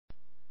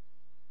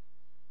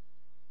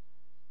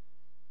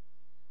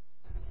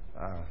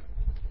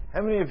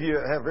How many of you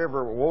have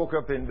ever woke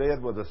up in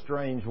bed with a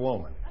strange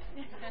woman?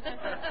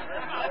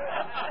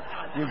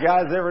 You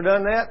guys ever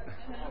done that?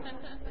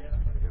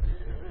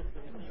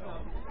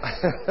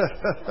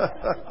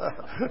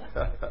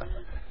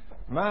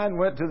 Mine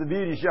went to the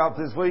beauty shop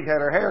this week,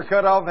 had her hair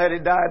cut off, had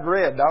it dyed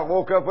red. I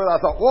woke up with it, I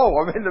thought, whoa,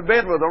 I'm in the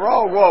bed with the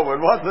wrong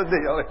woman. What's the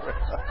deal?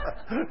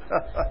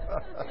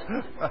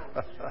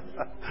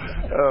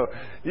 Oh,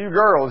 you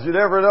girls, you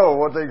never know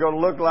what they're going to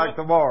look like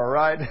tomorrow,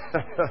 right?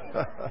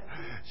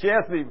 She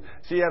asked me,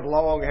 she had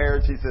long hair,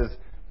 and she says,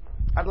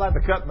 I'd like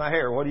to cut my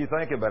hair. What do you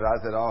think about it? I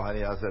said, oh,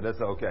 honey, I said, it's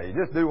okay.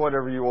 Just do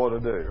whatever you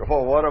want to do.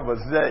 Oh, what a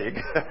mistake.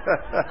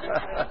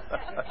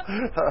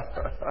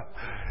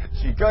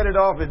 She cut it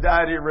off and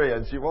dyed it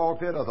red. She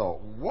walked in. I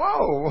thought,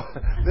 whoa,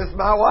 this is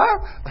my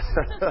wife?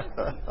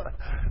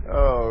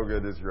 Oh,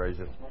 goodness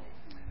gracious.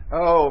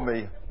 Oh,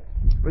 me.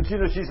 But, you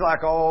know, she's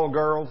like all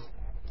girls.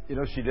 You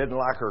know, she didn't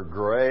like her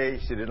gray.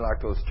 She didn't like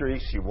those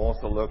streaks. She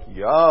wants to look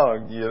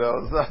young, you know.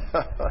 So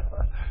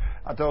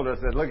I told her, I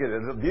said, look at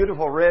it. It's a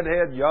beautiful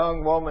redhead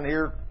young woman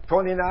here,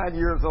 29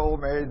 years old,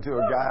 married to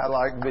a guy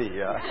like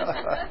me.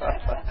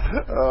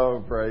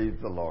 Oh, praise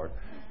the Lord.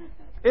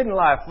 Isn't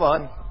life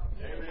fun?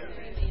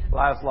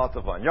 Life's lots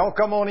of fun. Y'all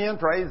come on in.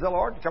 Praise the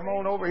Lord. Come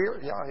on over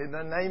here. Y'all, in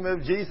the name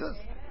of Jesus.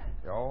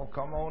 Y'all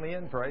come on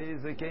in. Praise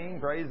the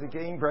King. Praise the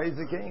King. Praise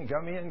the King.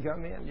 Come in.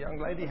 Come in. Young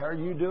lady, how are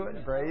you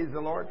doing? Praise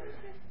the Lord.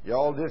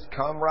 Y'all just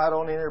come right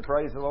on in here.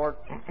 Praise the Lord.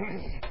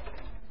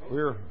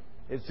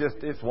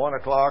 It's 1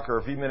 o'clock or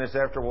a few minutes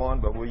after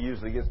 1, but we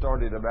usually get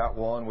started about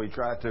 1. We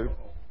try to.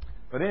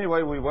 But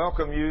anyway, we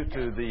welcome you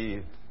to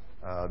the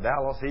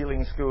Dallas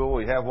Healing School.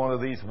 We have one of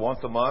these once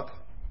a month.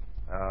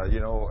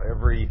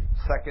 Every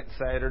second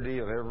Saturday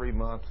of every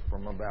month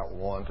from about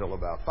 1 till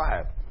about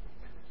 5.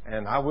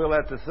 And I will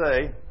have to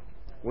say,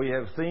 we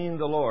have seen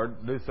the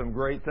Lord do some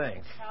great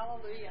things.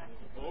 Hallelujah.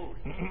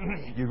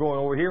 You going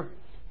over here?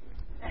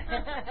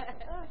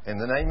 In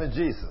the name of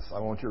Jesus, I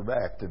want your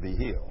back to be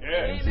healed.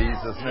 Yes. In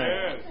Jesus' name.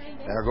 Yes.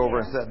 Now go over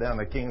and sit down.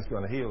 The King's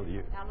going to heal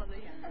you.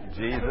 Hallelujah. In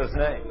Jesus'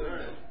 name.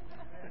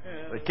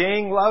 The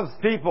King loves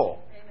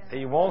people.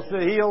 He wants to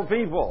heal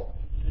people.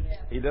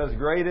 He does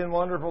great and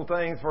wonderful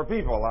things for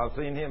people. I've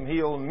seen Him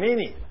heal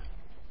many,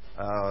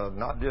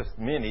 not just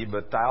many,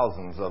 but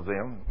thousands of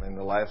them in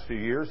the last few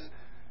years.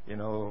 You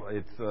know,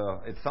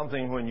 it's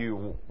something when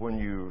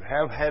you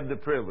have had the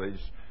privilege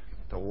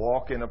to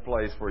walk in a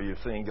place where you've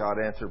seen God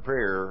answer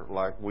prayer,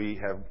 like we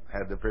have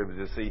had the privilege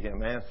to see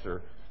Him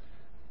answer.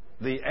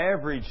 The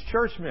average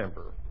church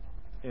member,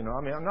 I'm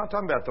not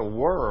talking about the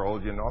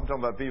world. I'm talking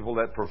about people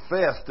that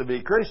profess to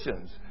be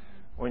Christians.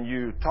 When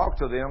you talk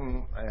to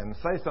them and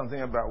say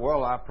something about,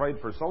 well, I prayed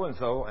for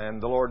so-and-so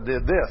and the Lord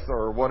did this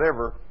or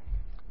whatever,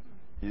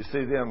 you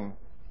see them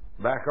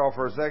back off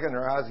for a second,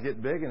 their eyes get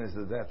big, and they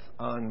say, that's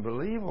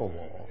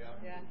unbelievable.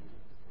 Yeah.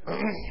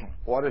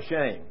 What a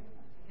shame.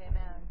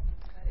 Amen.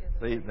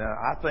 See, now,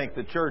 I think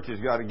the church has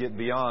got to get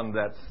beyond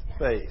that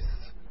space.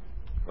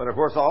 But, of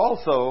course, I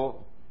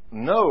also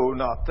know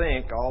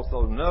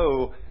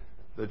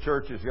the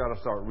church has got to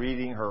start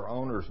reading her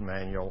owner's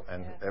manual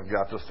and have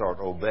got to start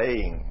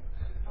obeying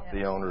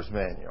the owner's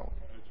manual,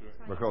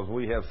 because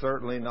we have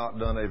certainly not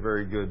done a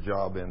very good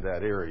job in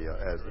that area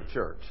as a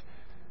church.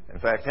 In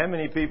fact, how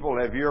many people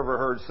have you ever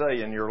heard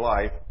say in your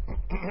life,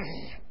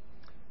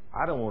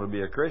 I don't want to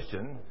be a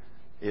Christian.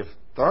 If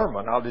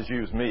Thurman, I'll just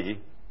use me,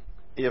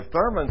 if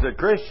Thurman's a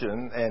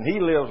Christian and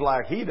he lives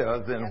like he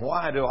does, then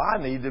why do I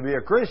need to be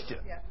a Christian?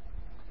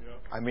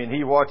 I mean,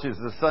 he watches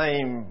the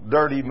same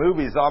dirty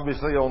movies,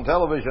 obviously, on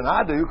television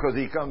I do, because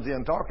he comes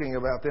in talking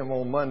about them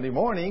on Monday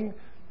morning.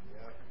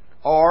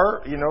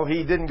 Or,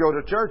 he didn't go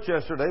to church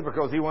yesterday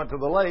because he went to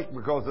the lake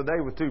because the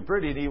day was too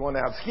pretty, and he went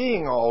out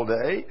skiing all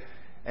day.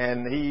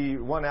 And he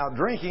went out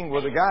drinking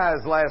with the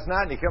guys last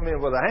night, and he come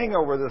in with a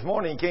hangover this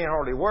morning. He can't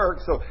hardly work.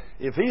 So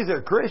if he's a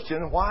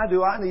Christian, why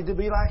do I need to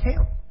be like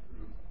him?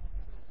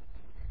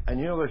 And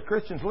there's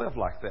Christians live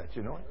like that,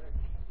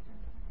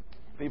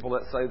 People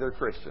that say they're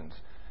Christians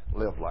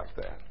live like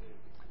that.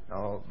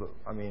 Now,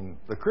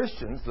 the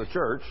Christians, the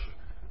church,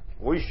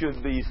 we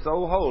should be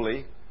so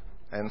holy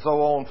and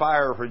so on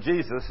fire for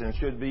Jesus and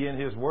should be in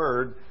His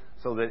Word,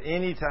 so that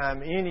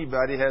anytime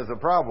anybody has a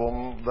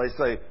problem, they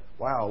say,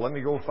 wow, let me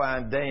go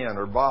find Dan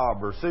or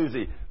Bob or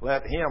Susie.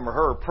 Let him or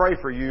her pray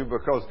for you,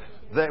 because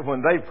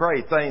when they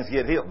pray, things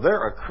get healed.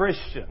 They're a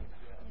Christian.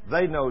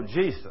 They know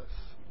Jesus.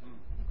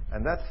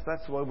 And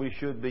that's what we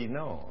should be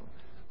known,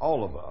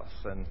 all of us,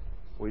 and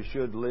we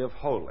should live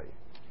holy.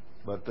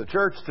 But the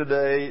church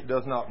today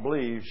does not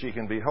believe she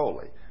can be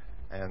holy.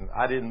 And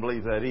I didn't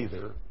believe that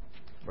either,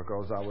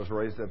 because I was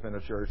raised up in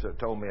a church that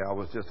told me I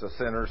was just a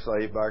sinner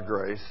saved by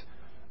grace.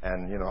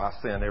 And, I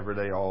sin every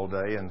day, all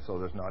day, and so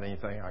there's not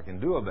anything I can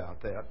do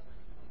about that.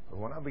 But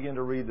when I began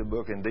to read the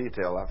book in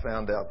detail, I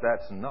found out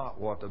that's not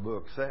what the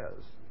book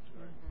says.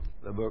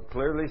 The book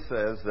clearly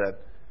says that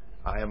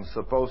I am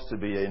supposed to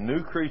be a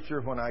new creature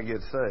when I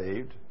get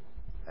saved,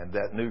 and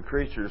that new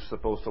creature is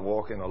supposed to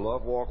walk in a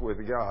love walk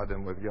with God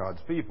and with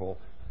God's people,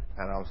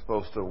 and I'm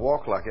supposed to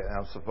walk like it, and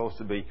I'm supposed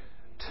to be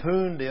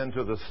tuned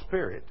into the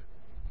Spirit,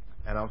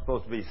 and I'm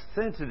supposed to be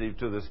sensitive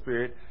to the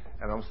Spirit,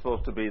 and I'm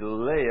supposed to be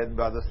led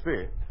by the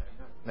Spirit.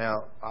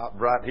 Now,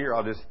 right here,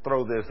 I'll just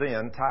throw this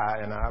in. Ty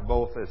and I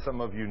both, as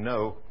some of you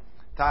know,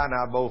 Ty and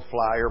I both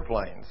fly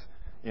airplanes.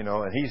 You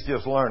know, and he's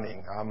just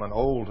learning. I'm an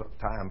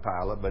old-time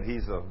pilot, but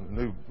he's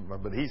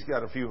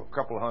got a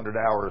couple of hundred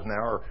hours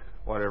now or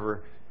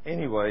whatever.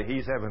 Anyway,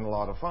 he's having a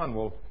lot of fun.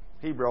 Well,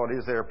 he brought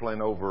his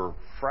airplane over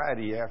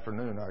Friday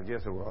afternoon, I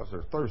guess it was,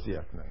 or Thursday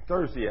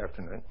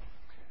afternoon.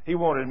 He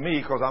wanted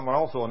me, because I'm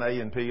also an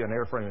A&P, an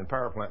airframe and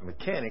power plant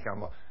mechanic.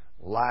 I'm a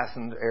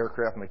licensed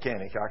aircraft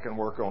mechanic. I can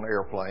work on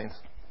airplanes.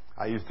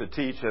 I used to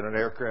teach at an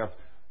aircraft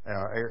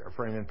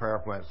airframe and power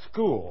plant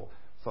school,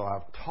 so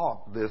I've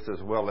taught this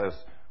as well as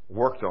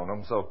worked on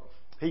them. So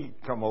he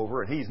come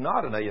over, and he's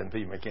not an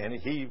A&P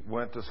mechanic. He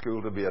went to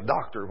school to be a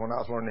doctor. When I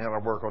was learning how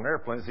to work on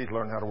airplanes, he's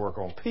learning how to work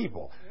on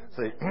people,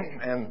 see,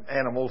 and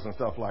animals and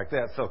stuff like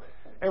that. So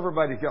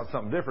everybody's got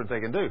something different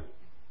they can do.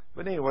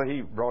 But anyway,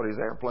 he brought his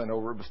airplane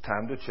over. It was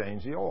time to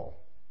change the oil.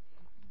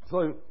 So,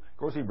 of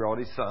course, he brought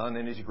his son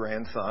and his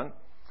grandson.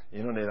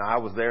 You know, and then I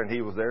was there, and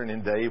he was there, and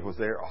then Dave was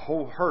there, a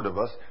whole herd of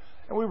us.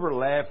 And we were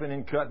laughing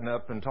and cutting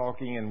up and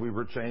talking, and we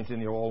were changing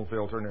the oil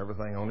filter and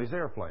everything on his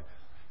airplane.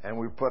 And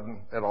we were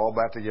putting it all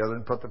back together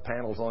and put the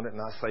panels on it,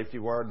 and I safety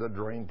wired the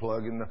drain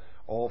plug and the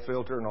oil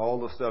filter and all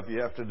the stuff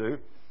you have to do.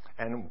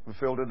 And we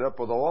filled it up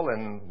with oil,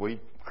 and we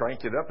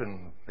cranked it up,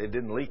 and it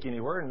didn't leak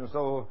anywhere. And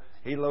so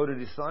he loaded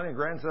his son and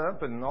grandson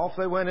up, and off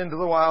they went into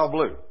the wild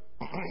blue.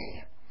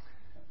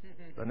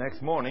 The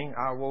next morning,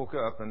 I woke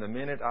up, and the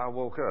minute I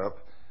woke up,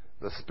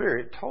 the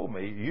Spirit told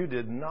me, you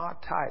did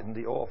not tighten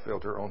the oil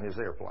filter on his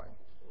airplane.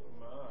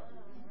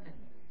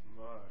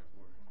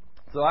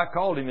 So I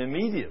called him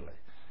immediately.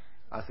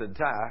 I said,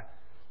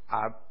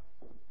 Ty,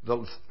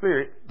 the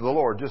Spirit, the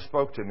Lord just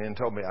spoke to me and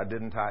told me I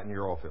didn't tighten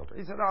your oil filter.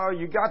 He said, oh,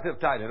 you got to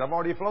tighten it. I've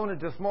already flown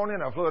it this morning.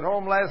 I flew it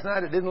home last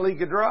night. It didn't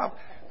leak a drop.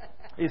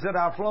 He said,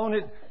 I've flown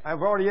it.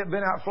 I've already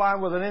been out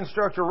flying with an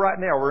instructor right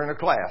now. We're in a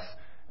class.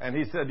 And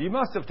he said, you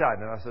must have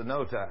tightened it. I said,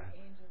 no, Ty,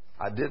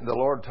 I didn't. The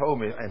Lord told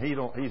me, and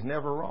he's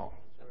never wrong.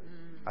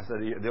 I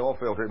said, the oil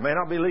filter, it may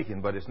not be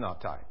leaking, but it's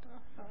not tight.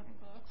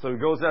 So he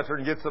goes out there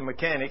and gets a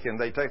mechanic, and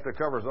they take the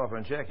covers off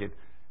and check it.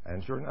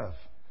 And sure enough,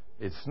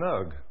 it's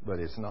snug, but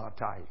it's not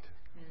tight.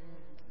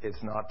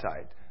 It's not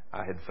tight.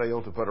 I had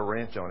failed to put a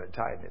wrench on it,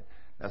 tighten it.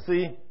 Now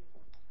see,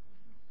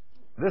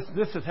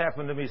 this has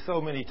happened to me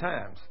so many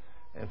times.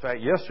 In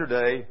fact,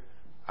 yesterday,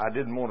 I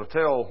didn't want to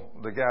tell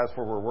the guys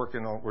where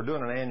we're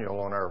doing an annual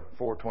on our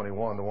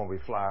 421, the one we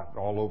fly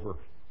all over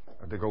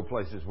to go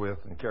places with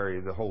and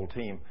carry the whole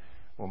team.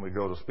 When we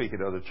go to speak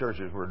at other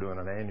churches, we're doing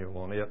an annual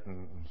on it,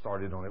 and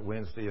started on it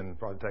Wednesday and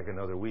probably take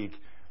another week.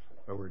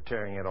 But we're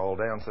tearing it all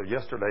down. So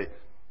yesterday,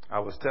 I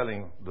was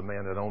telling the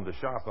man that owned the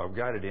shop I've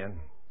got it in,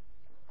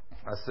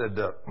 I said,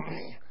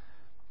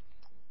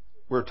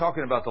 we're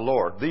talking about the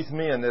Lord. These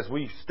men, as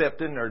we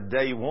stepped in there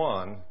day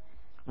one,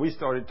 we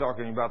started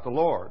talking about the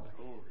Lord.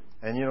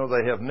 And, you know,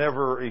 they have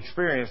never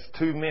experienced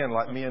two men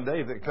like me and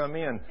Dave that come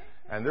in,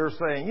 and they're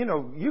saying, you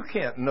know, you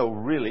can't know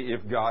really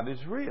if God is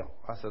real.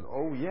 I said,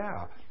 oh,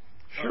 yeah,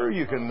 sure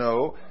you can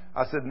know.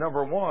 I said,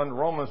 number one,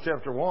 Romans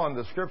chapter 1,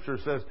 the Scripture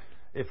says,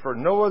 if for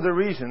no other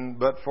reason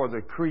but for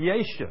the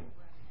creation.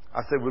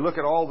 I said, we look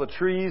at all the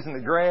trees and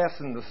the grass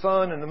and the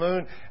sun and the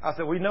moon. I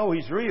said, we know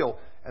He's real.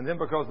 And then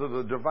because of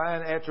the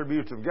divine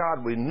attributes of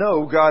God, we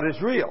know God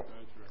is real.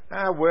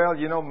 Well,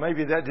 you know,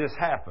 maybe that just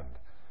happened.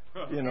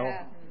 You know,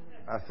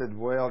 I said,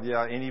 well,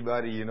 yeah,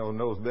 anybody, you know,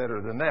 knows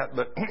better than that.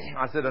 But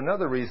I said,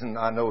 another reason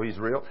I know He's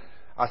real.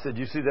 I said,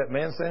 you see that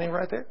man standing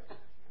right there?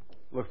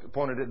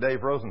 Pointed at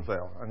Dave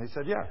Rosenfeld. And he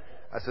said, yeah.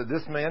 I said,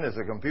 this man is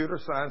a computer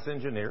science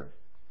engineer.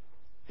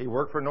 He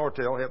worked for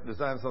Nortel, helped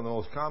design some of the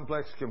most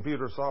complex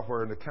computer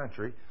software in the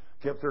country,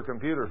 kept their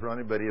computers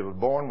running, but he was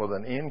born with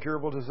an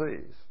incurable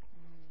disease.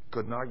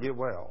 Could not get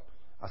well.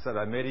 I said,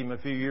 I met him a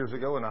few years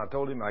ago, and I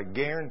told him, I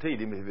guaranteed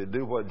him if he'd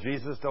do what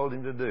Jesus told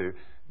him to do,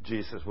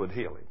 Jesus would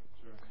heal him.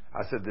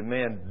 I said, the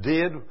man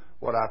did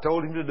what I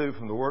told him to do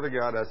from the Word of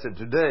God. I said,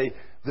 today,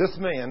 this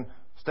man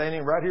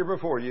standing right here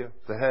before you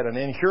that had an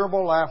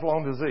incurable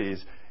lifelong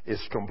disease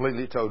is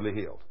completely, totally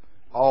healed.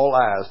 All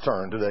eyes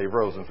turned to Dave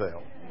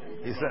Rosenfeld.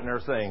 He's sitting there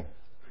saying,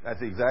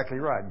 that's exactly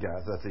right,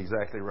 guys. That's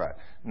exactly right.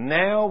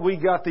 Now we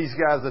got these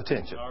guys'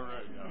 attention. All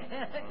right.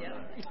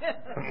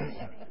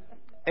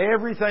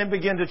 Everything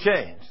began to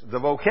change. The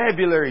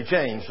vocabulary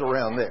changed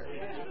around there.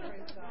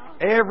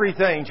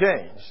 Everything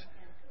changed.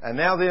 And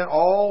now then,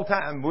 all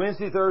time,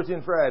 Wednesday, Thursday,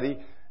 and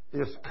Friday,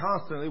 is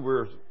constantly,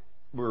 we're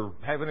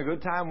having a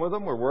good time with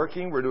them. We're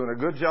working. We're doing a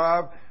good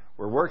job.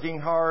 We're working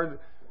hard.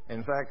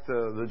 In fact,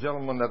 the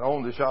gentleman that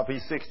owned the shop,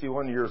 he's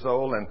 61 years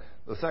old, and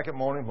the second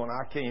morning when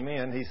I came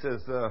in, he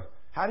says,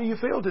 how do you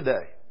feel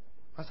today?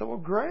 I said, well,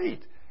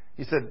 great.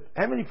 He said,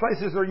 how many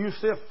places are you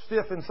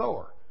stiff and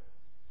sore?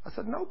 I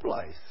said, no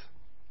place.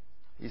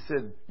 He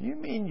said, you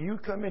mean you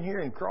come in here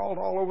and crawled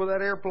all over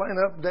that airplane,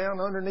 up, down,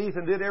 underneath,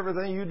 and did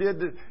everything you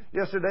did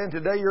yesterday, and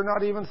today you're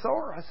not even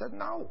sore? I said,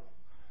 no.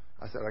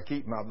 I said, I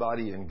keep my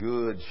body in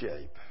good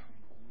shape.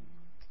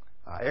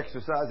 I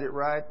exercise it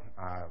right.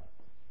 I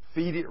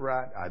feed it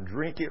right. I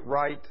drink it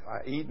right. I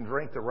eat and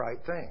drink the right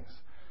things.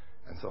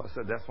 And so I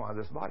said, that's why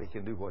this body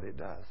can do what it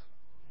does.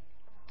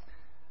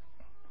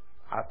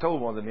 I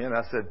told one of the men,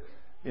 I said,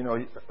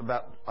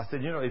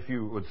 if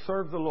you would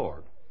serve the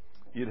Lord,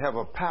 you'd have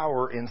a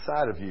power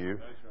inside of you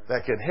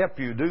that could help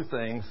you do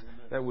things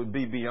that would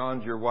be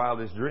beyond your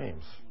wildest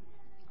dreams.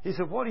 He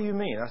said, what do you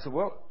mean? I said,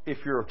 well, if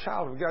you're a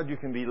child of God, you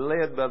can be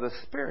led by the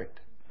Spirit.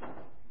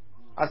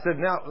 I said,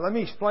 now, let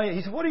me explain.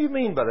 He said, what do you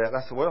mean by that?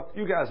 I said, well,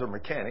 you guys are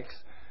mechanics,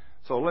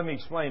 so let me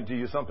explain to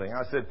you something.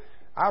 I said,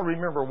 I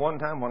remember one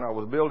time when I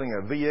was building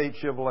a V8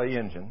 Chevrolet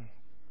engine,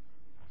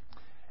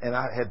 and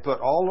I had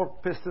put all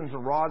the pistons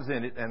and rods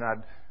in it, and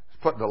I'd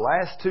put the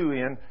last two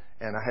in,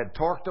 and I had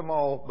torqued them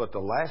all, but the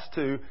last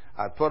two,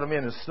 I put them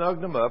in and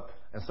snugged them up,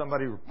 and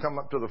somebody would come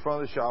up to the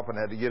front of the shop and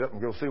had to get up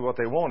and go see what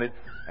they wanted,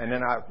 and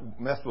then I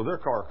messed with their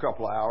car a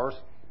couple of hours,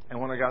 and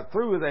when I got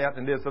through with that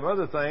and did some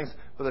other things,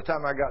 by the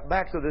time I got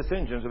back to this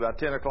engine, it was about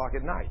 10 o'clock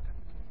at night.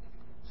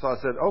 So I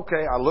said,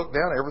 okay, I looked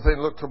down,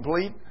 everything looked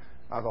complete.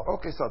 I thought,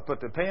 okay, so I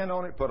put the pan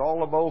on it, put all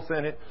the bolts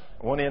in it,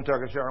 went in,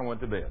 took a shower, and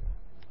went to bed.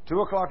 2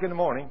 o'clock in the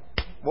morning,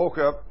 woke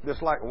up,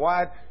 just like,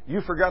 why?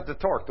 You forgot to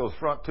torque those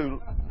front two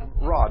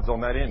rods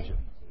on that engine.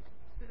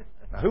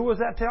 Now, who was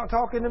that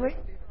talking to me?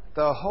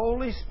 The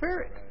Holy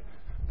Spirit.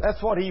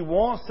 That's what He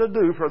wants to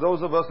do for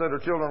those of us that are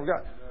children of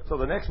God. So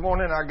the next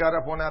morning, I got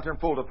up, went out there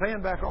and pulled the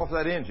pan back off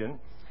that engine,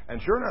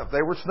 and sure enough,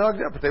 they were snugged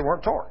up, but they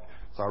weren't torqued.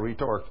 So I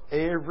retorqued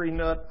every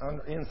nut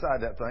inside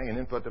that thing and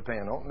then put the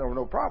pan on. There was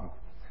no problem.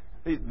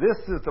 See, this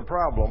is the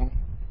problem.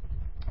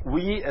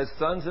 We, as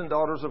sons and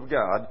daughters of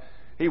God,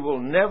 He will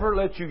never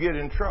let you get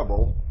in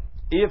trouble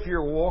if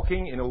you're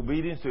walking in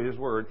obedience to His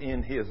Word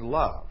in His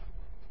love.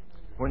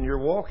 When you're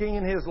walking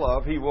in His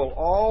love, He will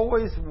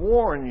always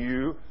warn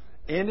you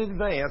in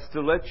advance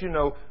to let you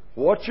know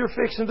what you're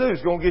fixing to do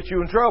is going to get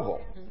you in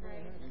trouble.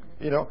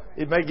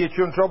 It may get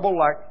you in trouble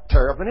like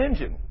tear up an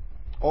engine.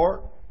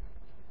 Or,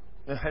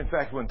 in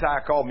fact, when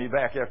Ty called me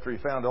back after he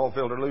found the oil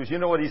filter loose, you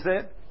know what he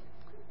said?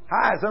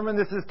 Hi, Zimmerman,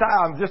 this is Ty.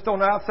 I'm just on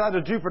the outside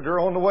of Jupiter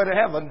on the way to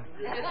heaven.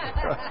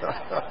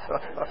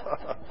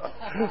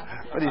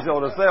 But he's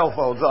on a cell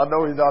phone, so I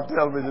know he's not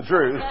telling me the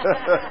truth.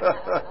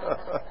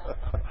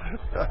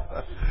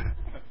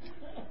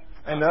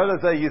 And the other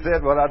thing he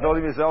said, when I told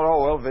him, he said,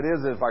 oh, well, if it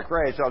is, if I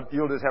crash,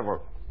 you'll just have a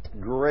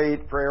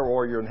great prayer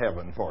warrior in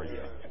heaven for you.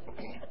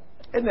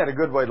 Isn't that a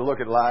good way to look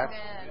at life?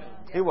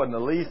 He wasn't the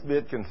least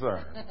bit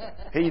concerned.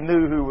 He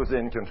knew who was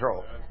in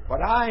control.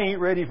 But I ain't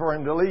ready for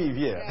Him to leave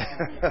yet.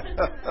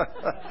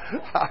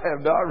 I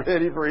am not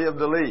ready for Him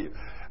to leave.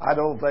 I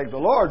don't think the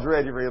Lord's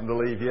ready for Him to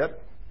leave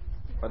yet.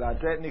 But I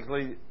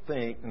technically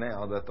think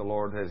now that the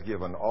Lord has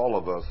given all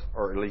of us,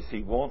 or at least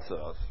He wants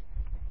us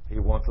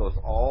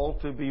all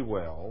to be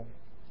well.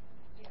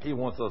 He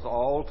wants us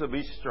all to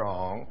be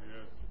strong.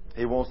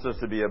 He wants us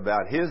to be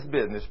about His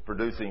business,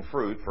 producing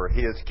fruit for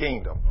His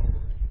kingdom.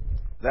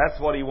 That's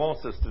what He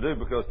wants us to do,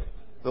 because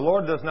the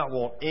Lord does not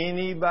want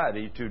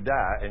anybody to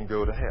die and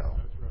go to hell.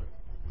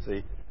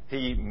 See,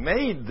 He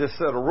made this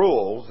set of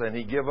rules, and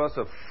He gave us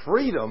a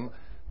freedom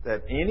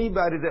that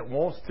anybody that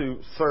wants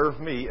to serve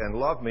me and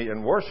love me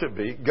and worship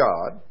me,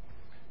 God,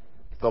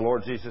 the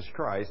Lord Jesus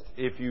Christ,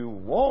 if you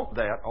want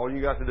that, all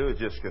you got to do is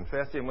just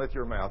confess Him with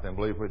your mouth and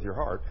believe with your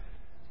heart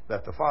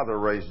that the Father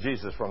raised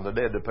Jesus from the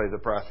dead to pay the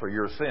price for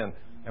your sin.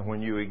 And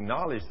when you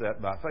acknowledge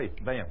that by faith,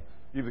 bam,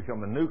 you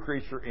become a new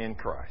creature in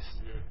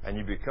Christ, and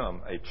you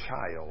become a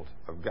child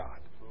of God.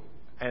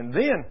 And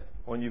then,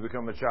 when you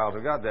become a child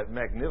of God, that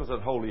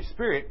magnificent Holy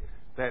Spirit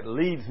that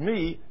leads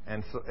me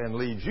and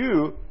leads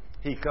you,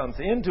 He comes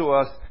into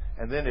us,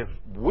 and then if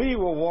we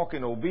will walk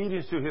in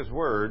obedience to His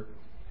Word,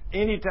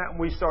 anytime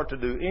we start to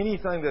do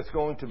anything that's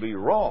going to be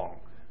wrong,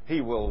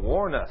 He will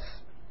warn us.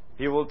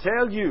 He will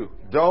tell you,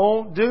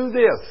 don't do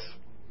this.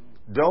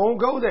 Don't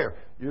go there.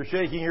 You're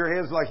shaking your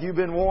heads like you've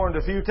been warned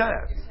a few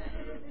times.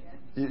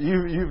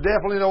 You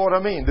definitely know what I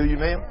mean, do you,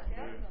 ma'am?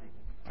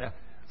 Yeah.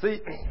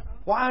 See,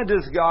 why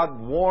does God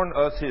warn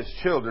us, His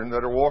children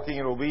that are walking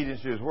in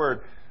obedience to His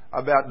Word,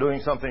 about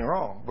doing something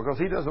wrong? Because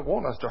He doesn't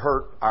want us to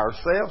hurt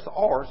ourselves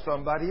or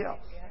somebody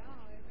else.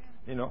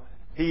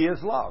 He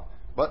is love.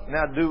 But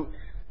now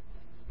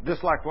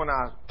just like when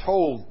I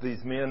told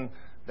these men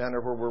down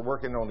there where we're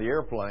working on the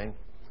airplane,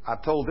 I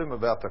told them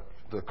about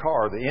the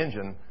car, the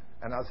engine,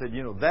 and I said,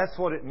 that's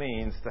what it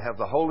means to have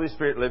the Holy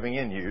Spirit living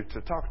in you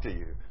to talk to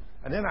you.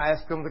 And then I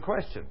asked them the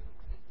question,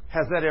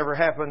 has that ever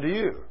happened to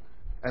you?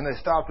 And they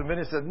stopped a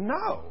minute and said,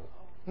 no,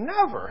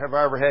 never have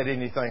I ever had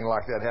anything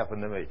like that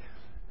happen to me.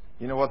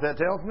 You know what that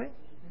tells me?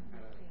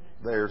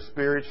 They're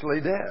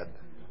spiritually dead.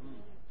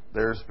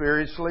 They're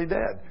spiritually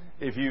dead.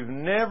 If you've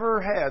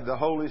never had the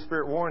Holy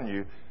Spirit warn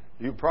you,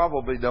 you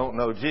probably don't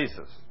know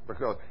Jesus.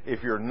 Because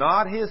if you're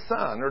not His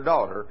son or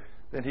daughter,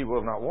 then He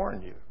will not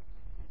warn you.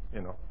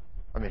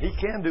 He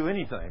can do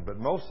anything, but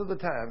most of the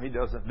time He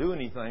doesn't do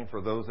anything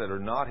for those that are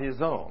not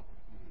His own.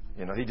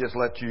 He just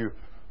lets you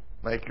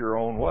make your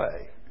own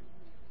way.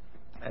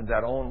 And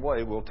that own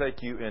way will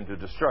take you into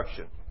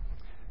destruction.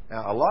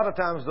 Now, a lot of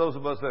times those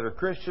of us that are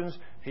Christians,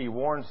 He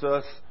warns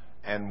us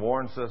and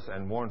warns us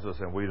and warns us,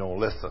 and we don't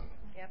listen.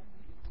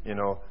 You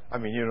know, I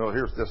mean, you know,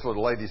 here's this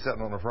little lady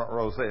sitting on the front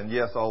row saying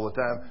yes all the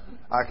time.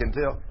 I can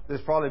tell.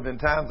 There's probably been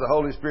times the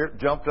Holy Spirit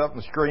jumped up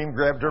and screamed,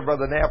 grabbed her by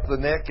the nape of the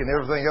neck and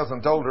everything else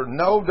and told her,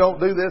 no,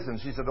 don't do this. And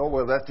she said, oh,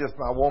 well, that's just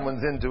my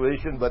woman's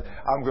intuition, but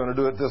I'm going to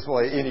do it this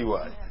way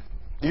anyway.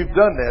 You've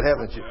done that,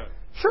 haven't you?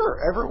 Sure,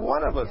 every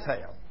one of us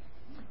have.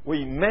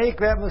 We make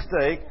that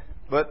mistake,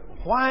 but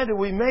why do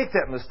we make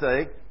that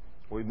mistake?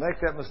 We make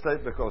that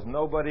mistake because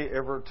nobody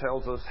ever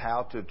tells us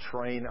how to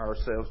train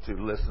ourselves to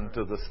listen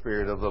to the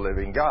Spirit of the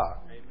living God.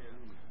 Amen.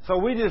 So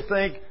we just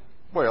think,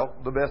 well,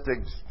 the best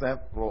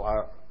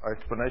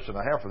explanation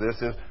I have for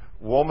this is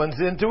woman's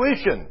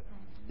intuition.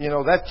 You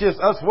know, that's just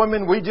us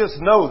women, we just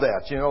know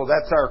that. You know,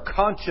 that's our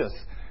conscience.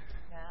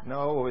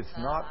 No, it's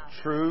not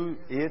true.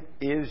 It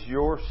is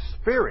your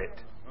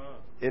spirit.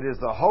 It is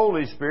the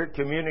Holy Spirit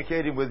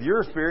communicating with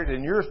your spirit,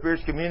 and your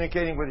spirit's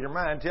communicating with your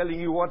mind, telling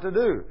you what to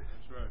do.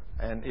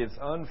 And it's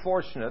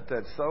unfortunate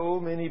that so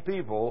many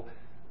people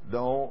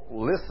don't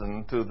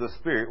listen to the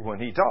Spirit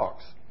when He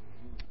talks.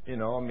 You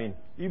know, I mean,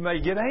 you may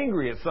get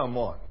angry at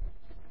someone.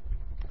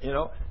 You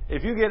know,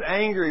 if you get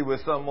angry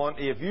with someone,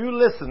 if you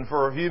listen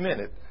for a few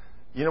minutes,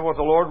 you know what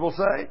the Lord will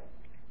say?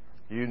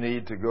 You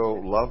need to go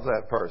love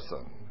that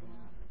person.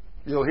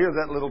 You'll hear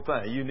that little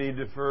thing. You need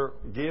to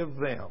forgive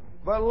them.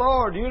 But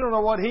Lord, you don't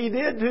know what He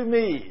did to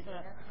me.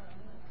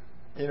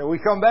 You know, we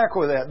come back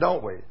with that,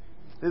 don't we?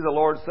 This is the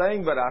Lord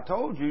saying, but I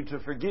told you to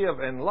forgive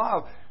and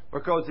love,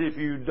 because if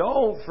you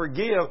don't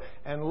forgive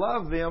and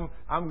love them,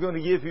 I'm going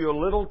to give you a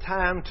little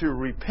time to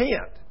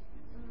repent.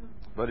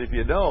 But if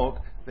you don't,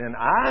 then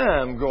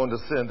I'm going to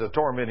send a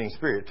tormenting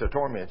spirit to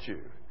torment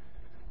you.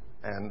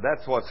 And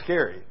that's what's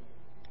scary.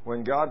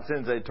 When God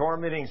sends a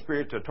tormenting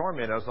spirit to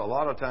torment us, a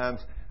lot of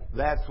times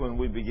that's when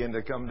we begin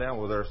to come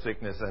down with our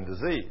sickness and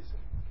disease.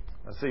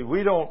 Now, see,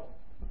 we don't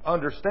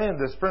understand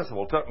this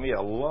principle. It took me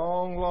a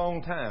long,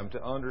 long time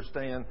to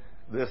understand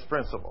this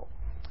principle.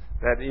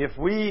 That if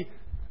we,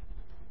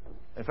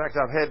 in fact,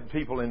 I've had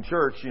people in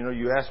church, you know,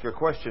 you ask a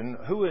question,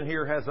 who in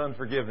here has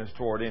unforgiveness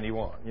toward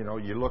anyone? You know,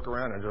 you look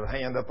around and there's a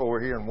hand up over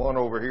here and one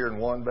over here and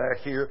one back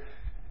here.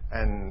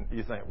 And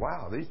you think,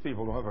 wow, these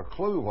people don't have a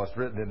clue what's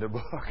written in the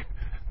book.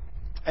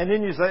 And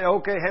then you say,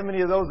 okay, how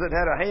many of those that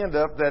had a hand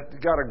up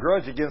that got a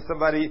grudge against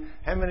somebody,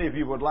 how many of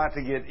you would like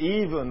to get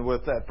even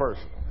with that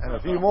person? And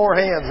a few more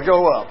hands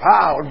go up.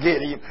 I'll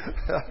get him.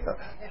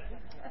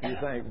 You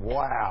think,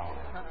 wow.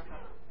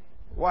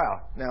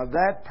 Wow. Now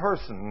that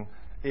person,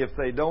 if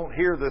they don't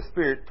hear the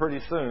Spirit pretty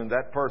soon,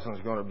 that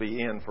person's going to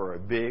be in for a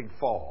big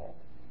fall.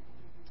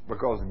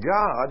 Because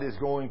God is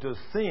going to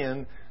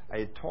send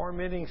a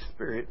tormenting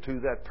spirit to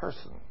that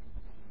person.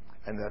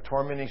 And that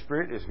tormenting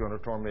spirit is going to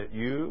torment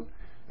you.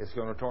 It's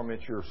going to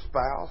torment your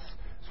spouse.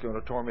 It's going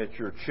to torment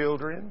your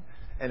children.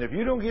 And if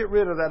you don't get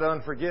rid of that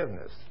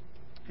unforgiveness,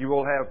 you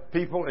will have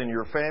people in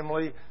your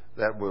family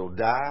that will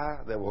die,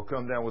 that will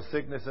come down with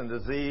sickness and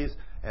disease,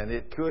 and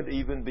it could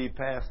even be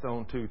passed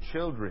on to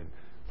children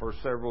for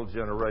several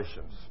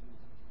generations.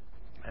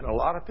 And a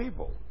lot of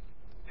people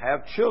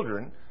have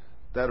children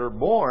that are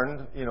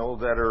born, you know,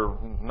 that are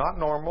not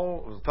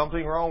normal, there's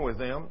something wrong with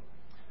them,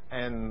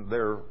 and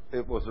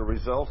it was a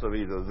result of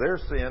either their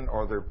sin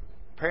or their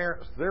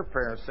parents'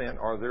 sin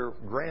or their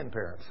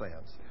grandparents'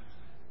 sins.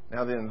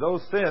 Now then,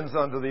 those sins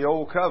under the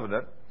old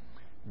covenant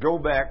go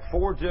back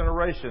 4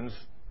 generations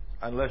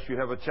unless you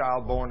have a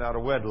child born out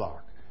of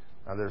wedlock.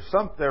 Now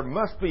there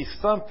must be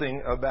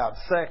something about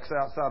sex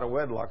outside of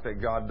wedlock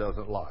that God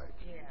doesn't like.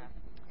 Yeah.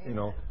 You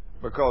know,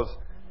 because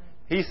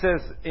He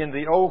says in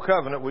the old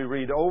covenant, we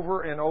read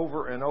over and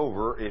over and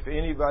over, if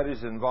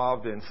anybody's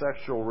involved in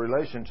sexual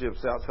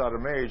relationships outside of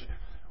marriage,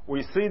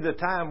 we see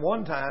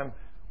one time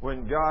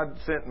when God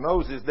sent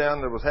Moses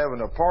down, there was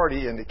having a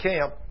party in the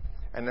camp,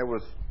 and there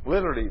was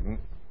literally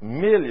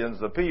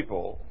millions of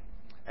people,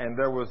 and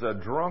there was a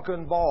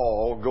drunken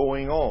ball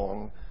going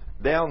on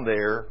down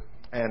there,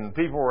 and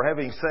people were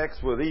having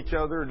sex with each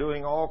other,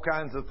 doing all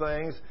kinds of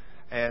things,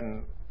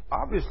 and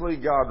obviously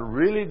God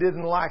really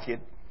didn't like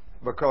it,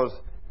 because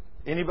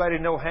anybody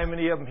know how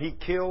many of them He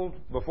killed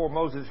before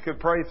Moses could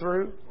pray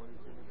through?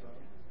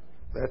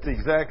 That's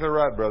exactly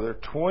right, brother.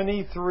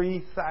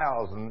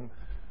 23,000.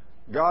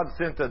 God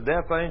sent a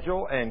death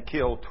angel and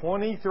killed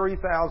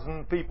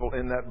 23,000 people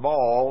in that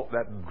ball,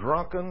 that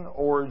drunken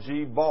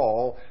orgy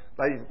ball.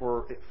 They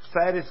were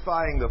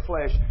satisfying the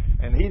flesh,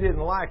 and He didn't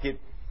like it.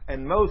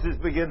 And Moses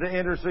began to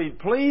intercede,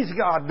 please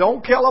God,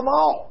 don't kill them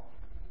all.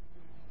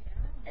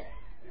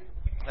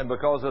 And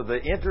because of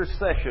the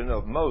intercession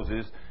of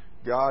Moses,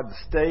 God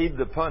stayed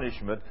the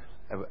punishment,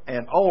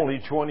 and only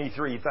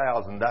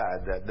 23,000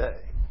 died that day.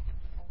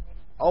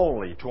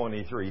 Only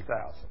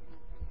 23,000.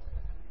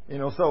 You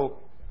know, so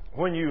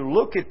when you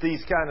look at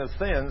these kind of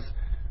sins,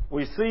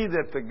 we see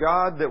that the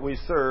God that we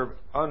serve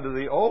under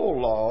the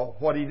old law,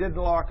 what He didn't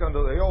like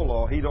under the old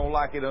law, He don't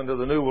like it under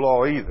the new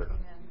law either.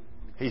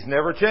 He's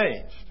never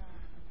changed.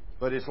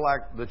 But it's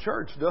like the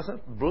church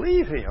doesn't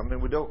believe Him, and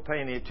we don't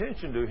pay any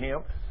attention to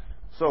Him.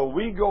 So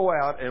we go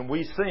out and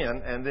we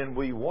sin, and then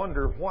we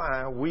wonder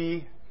why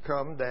we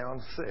come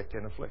down sick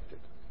and afflicted.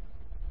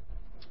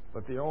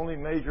 But the only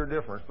major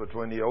difference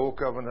between the old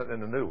covenant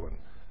and the new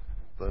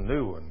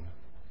one,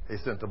 He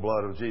sent the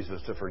blood of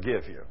Jesus to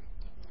forgive you.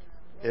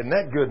 Isn't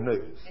that good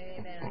news?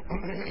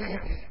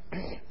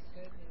 Amen.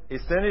 He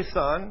sent His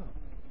Son.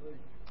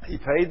 He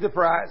paid the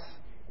price.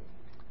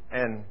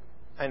 And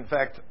in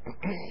fact,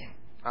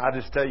 I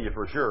just tell you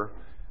for sure,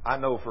 I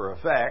know for a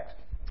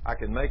fact, I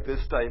can make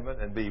this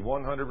statement and be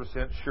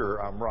 100% sure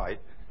I'm right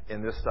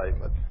in this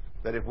statement,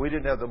 that if we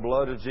didn't have the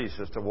blood of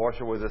Jesus to wash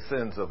away the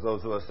sins of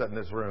those of us sitting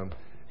in this room,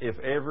 if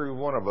every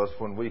one of us,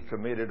 when we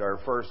committed our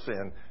first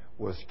sin,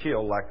 was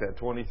killed like that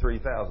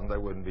 23,000, there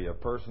wouldn't be a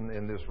person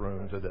in this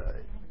room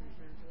today.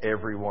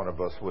 Every one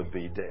of us would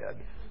be dead.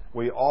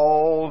 We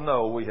all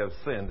know we have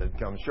sinned and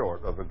come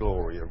short of the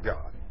glory of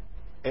God.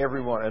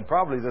 Everyone. And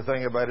probably the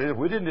thing about it is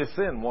we didn't just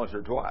sin once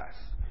or twice.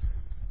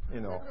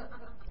 You know,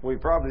 we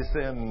probably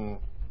sinned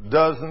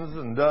dozens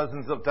and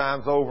dozens of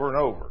times over and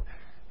over.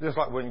 Just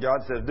like when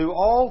God says, do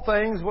all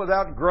things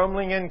without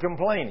grumbling and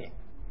complaining.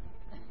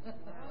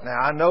 Now,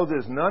 I know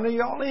there's none of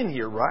y'all in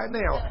here right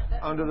now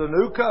under the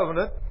new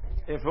covenant.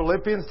 In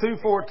Philippians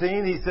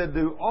 2:14, He said,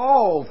 do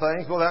all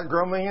things without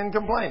grumbling and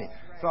complaining.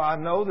 So I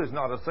know there's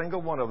not a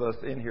single one of us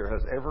in here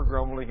has ever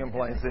grumbled and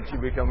complained since you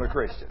become a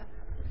Christian.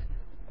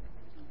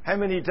 How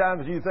many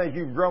times do you think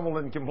you've grumbled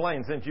and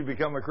complained since you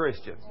become a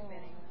Christian?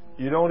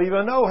 You don't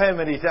even know how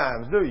many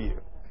times, do you?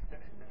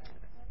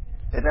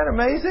 Isn't that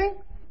amazing?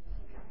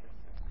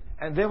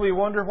 And then we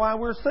wonder why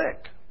we're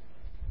sick.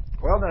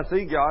 Well, now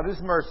see, God is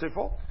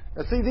merciful.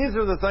 Now see, these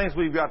are the things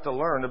we've got to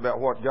learn about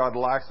what God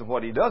likes and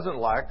what He doesn't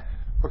like,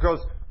 because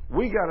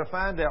we got to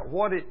find out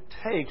what it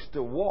takes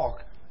to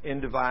walk in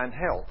divine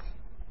health.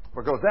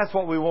 Because that's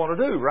what we want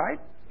to do, right?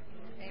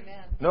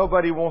 Amen.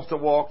 Nobody wants to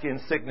walk in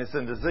sickness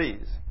and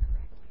disease.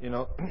 You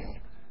know, in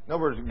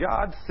other words,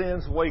 God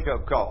sends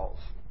wake-up calls.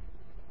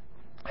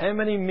 How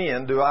many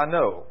men do I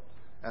know?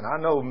 And I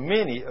know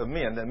many of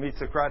men that meets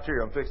the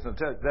criteria I'm fixing to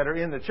tell you, that are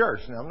in the church.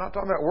 Now, I'm not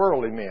talking about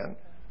worldly men.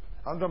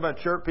 I'm talking about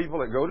church people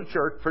that go to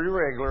church pretty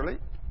regularly,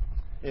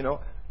 you know,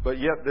 but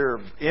yet they're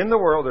in the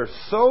world. They're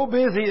so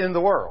busy in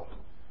the world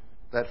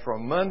that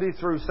from Monday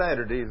through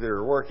Saturday,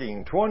 they're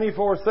working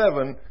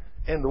 24/7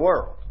 in the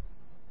world.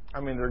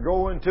 I mean, they're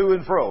going to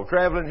and fro,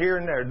 traveling here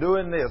and there,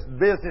 doing this,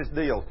 business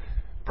deals.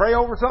 Pray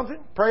over something?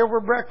 Pray over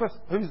breakfast?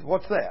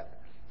 What's that?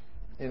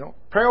 You know,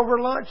 pray over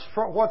lunch?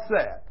 What's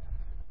that?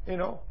 You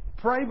know,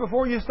 pray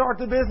before you start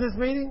the business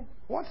meeting?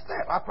 What's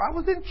that? I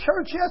was in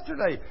church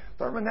yesterday.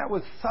 Thurman, that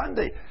was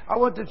Sunday. I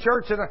went to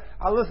church and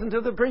I listened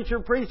to the preacher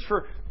preach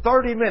for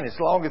 30 minutes.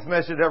 Longest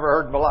message I've ever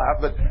heard in my life,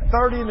 but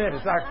 30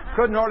 minutes. I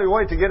couldn't hardly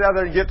wait to get out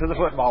there and get to the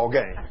football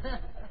game.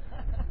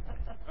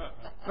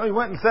 No, he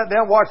went and sat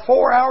down, watched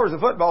 4 hours of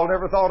football,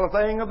 never thought a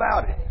thing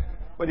about it.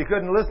 But he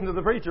couldn't listen to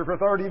the preacher for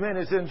 30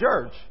 minutes in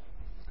church.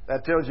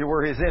 That tells you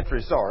where his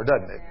interests are,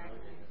 doesn't it?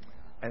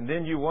 And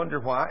then you wonder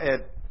why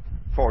at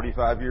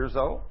 45 years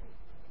old,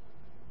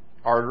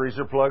 arteries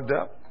are plugged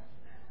up.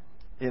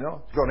 You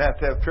know, it's going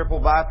to have triple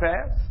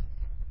bypass.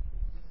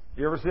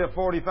 You ever see a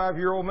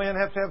 45-year-old man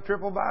have to have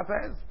triple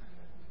bypass?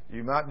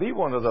 You might be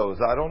one of those.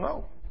 I don't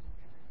know.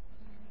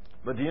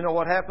 But do you know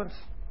what happens?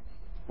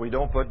 We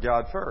don't put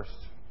God first.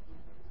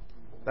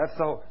 That's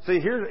so. See,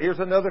 here's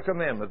another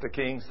commandment the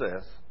king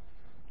says.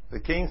 The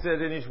king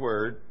said in his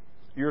word,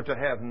 you're to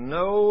have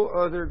no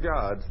other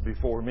gods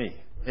before me.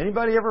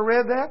 Anybody ever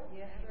read that?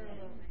 Yes.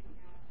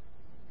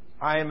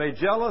 I am a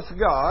jealous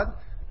God,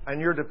 and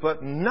you're to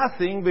put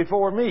nothing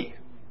before me.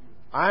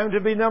 I am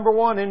to be number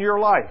one in your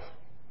life.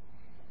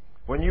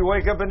 When you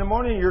wake up in the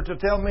morning, you're to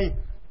tell me,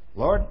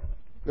 Lord,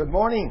 good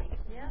morning.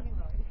 Yeah.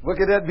 Look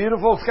at that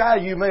beautiful sky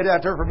you made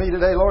out there for me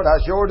today, Lord.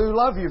 I sure do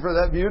love you for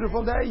that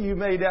beautiful day you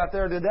made out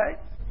there today.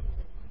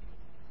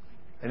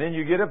 And then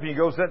you get up and you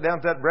go sit down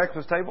at that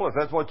breakfast table, if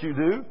that's what you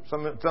do.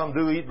 Some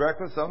do eat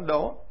breakfast, some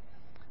don't.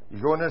 You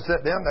go in there and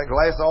sit down, that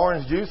glass of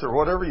orange juice or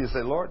whatever, you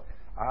say, Lord,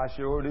 I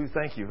sure do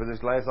thank you for this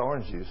glass of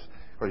orange juice.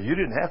 Because you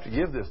didn't have to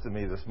give this to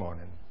me this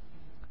morning.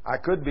 I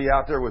could be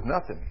out there with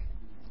nothing.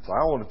 So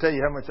I want to tell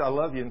you how much I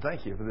love you and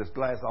thank you for this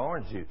glass of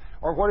orange juice.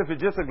 Or what if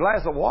it's just a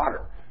glass of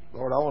water?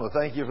 Lord, I want to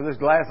thank you for this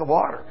glass of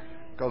water.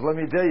 Because let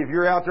me tell you, if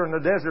you're out there in the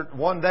desert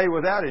one day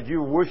without it,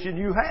 you're wishing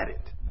you had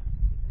it.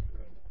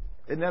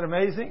 Isn't that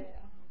amazing?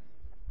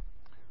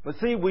 But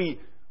see, we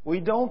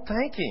don't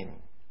thank Him.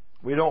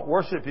 We don't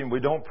worship Him. We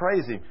don't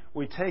praise Him.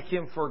 We take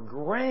Him for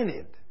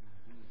granted.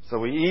 So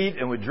we eat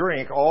and we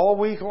drink all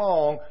week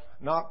long,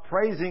 not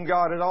praising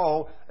God at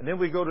all. And then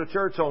we go to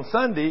church on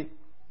Sunday.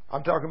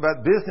 I'm talking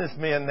about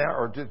businessmen now,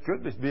 or it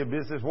could just be a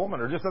businesswoman,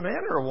 or just a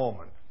man or a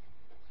woman.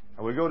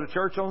 And we go to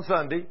church on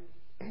Sunday,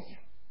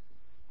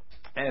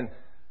 and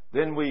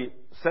then we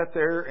sit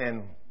there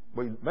and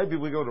maybe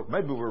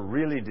we're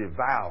really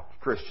devout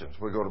Christians.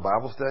 We go to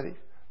Bible study.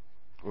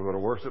 We go to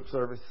worship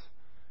service,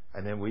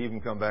 and then we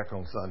even come back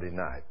on Sunday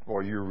night.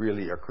 Boy, you're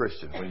really a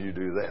Christian when you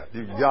do that.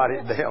 You got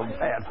it down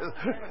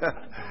pat.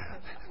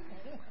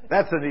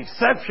 That's an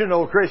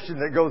exceptional Christian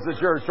that goes to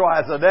church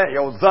twice a day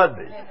on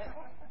Sunday.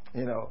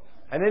 You know.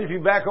 And then if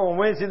you're back on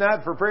Wednesday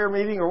night for prayer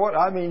meeting or what,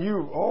 I mean,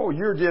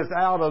 you're just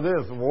out of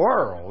this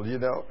world, you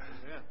know.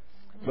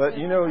 But,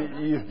 you know,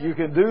 you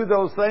can do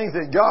those things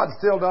that God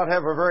still not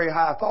have a very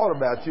high thought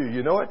about you.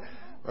 You know it?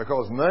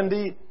 Because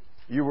Monday,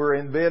 you were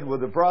in bed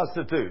with a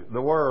prostitute,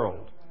 the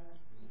world.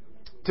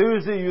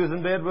 Tuesday, you was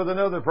in bed with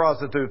another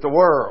prostitute, the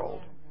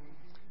world.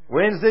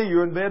 Wednesday,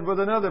 you're in bed with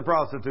another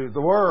prostitute,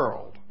 the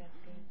world.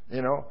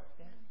 You know.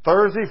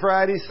 Thursday,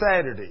 Friday,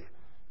 Saturday.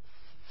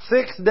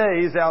 6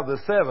 days out of the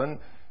 7,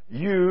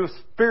 you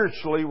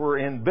spiritually were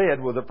in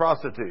bed with a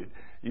prostitute.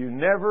 You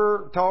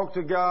never talked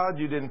to God.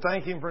 You didn't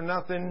thank Him for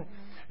nothing.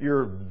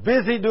 You're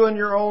busy doing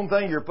your own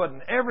thing. You're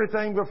putting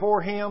everything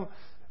before Him.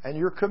 And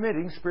you're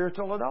committing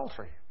spiritual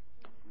adultery.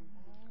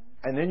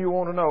 And then you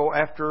want to know,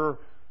 after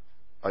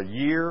a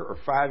year or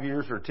 5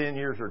 years or 10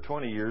 years or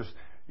 20 years,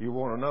 you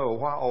want to know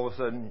why all of a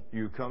sudden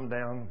you come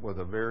down with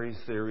a very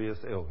serious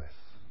illness.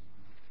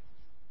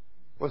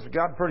 Was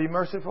God pretty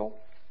merciful?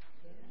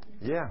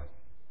 Yeah.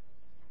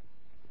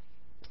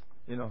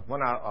 You know,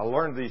 when I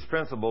learned these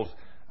principles,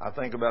 I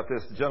think about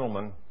this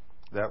gentleman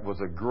that was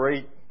a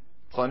great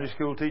Sunday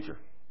school teacher.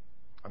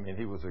 I mean,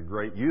 he was a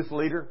great youth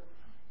leader.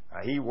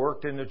 He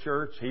worked in the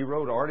church. He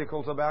wrote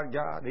articles about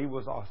God. He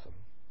was awesome.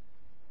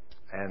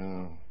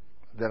 And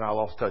then I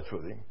lost touch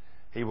with him.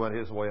 He went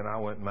his way and I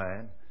went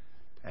mine.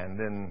 And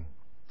then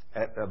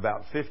at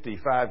about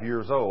 55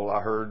 years old,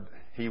 I heard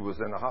he was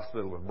in a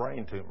hospital with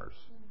brain tumors.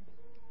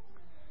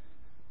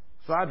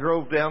 So I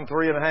drove down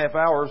 3.5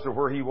 hours to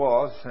where he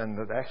was, and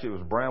actually it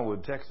was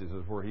Brownwood, Texas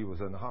is where he was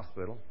in the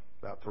hospital,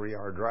 about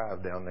 3-hour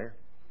drive down there.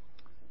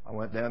 I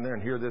went down there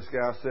and here this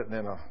guy sitting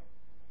in a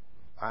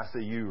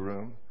ICU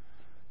room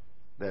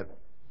that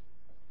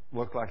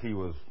looked like he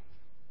was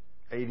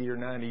 80 or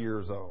 90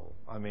 years old.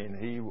 I mean,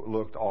 he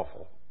looked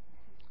awful.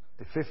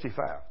 At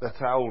 55. That's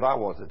how old I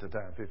was at the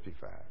time,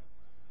 55.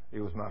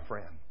 He was my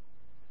friend.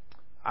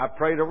 I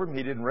prayed over him.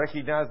 He didn't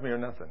recognize me or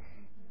nothing.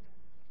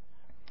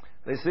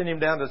 They sent him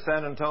down to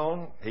San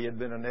Antonio. He had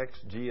been an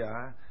ex-GI,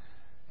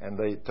 and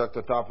they took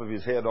the top of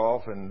his head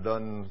off and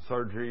done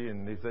surgery,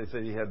 and they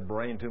said he had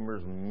brain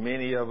tumors,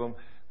 many of them.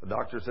 The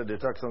doctor said they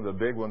took some of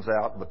the big ones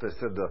out, but they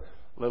said the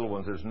little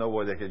ones, there's no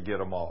way they could get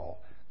them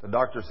all. The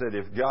doctor said,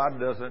 if God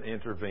doesn't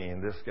intervene,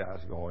 this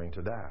guy's going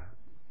to die.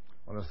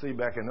 Well, see,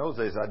 back in those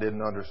days, I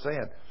didn't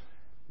understand.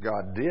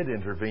 God did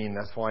intervene.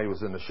 That's why he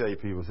was in the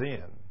shape he was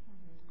in.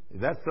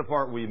 That's the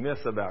part we miss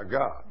about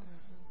God.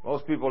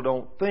 Most people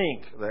don't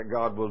think that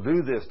God will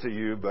do this to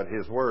you, but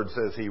His Word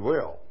says He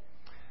will.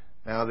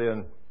 Now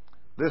then,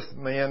 this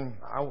man,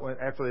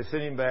 after they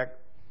sent him back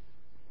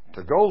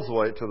to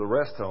Goldsway, to the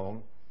rest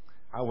home,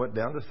 I went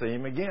down to see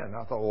him again.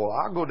 I thought, well,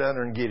 I'll go down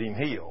there and get him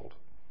healed.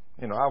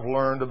 You know, I've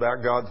learned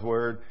about God's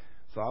Word.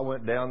 So I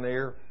went down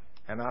there,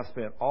 and I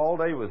spent all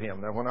day with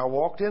him. Now, when I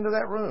walked into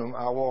that room,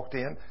 I walked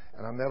in,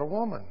 and I met a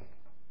woman.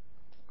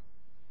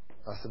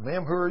 I said,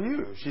 ma'am, who are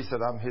you? She said,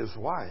 I'm his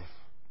wife.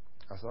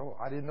 I said, oh,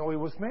 I didn't know he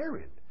was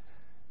married.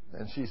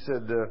 And she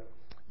said,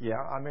 yeah,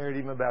 I married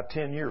him about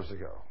 10 years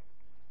ago.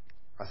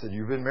 I said,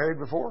 you've been married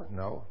before?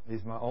 No,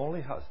 he's my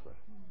only husband.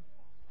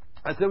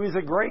 I said, he's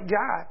a great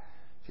guy.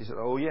 She said,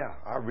 oh, yeah,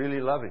 I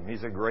really love him.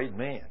 He's a great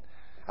man.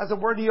 I said,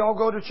 where do you all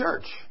go to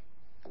church?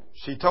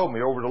 She told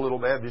me, over to Little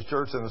Baptist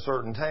Church in a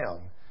certain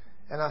town.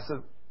 And I said,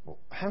 well,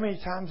 how many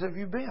times have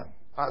you been?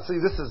 See,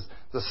 this is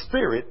the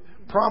Spirit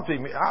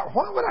prompting me.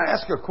 Why would I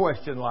ask a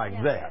question like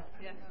that?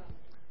 Yeah.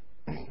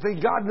 See,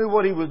 God knew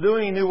what He was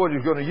doing. He knew what He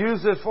was going to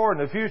use this for in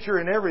the future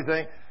and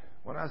everything.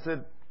 When I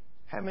said,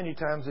 how many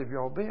times have you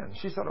all been?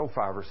 She said, 5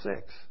 or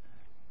 6.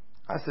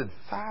 I said,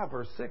 5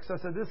 or 6? I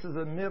said, this is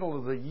the middle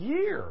of the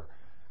year.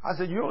 I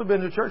said, you only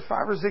been to church 5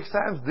 or 6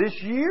 times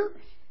this year?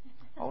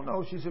 Oh,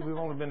 no. She said, we've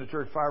only been to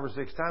church 5 or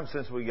 6 times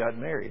since we got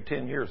married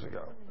 10 years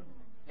ago.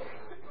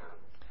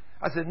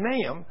 I said,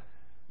 ma'am,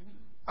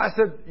 I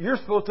said, you're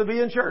supposed to be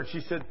in church.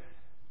 She said,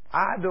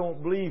 I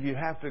don't believe you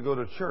have to go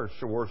to church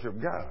to worship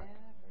God.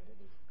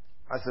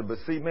 I said, but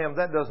see, ma'am,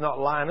 that does not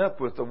line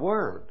up with the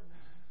Word.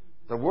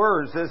 The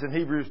Word says in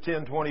Hebrews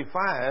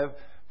 10:25,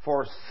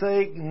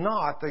 forsake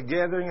not the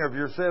gathering of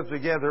yourselves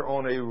together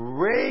on a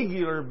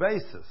regular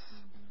basis,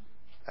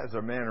 as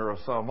a manner of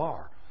some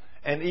are.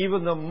 And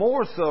even the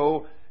more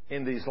so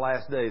in these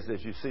last days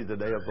as you see the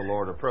day of the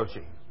Lord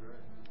approaching.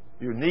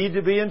 You need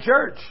to be in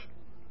church.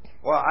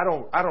 Well,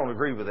 I don't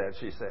agree with that,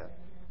 she said.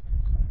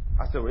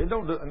 I said, well, in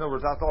other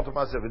words, I thought to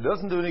myself, it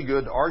doesn't do any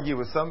good to argue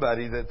with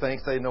somebody that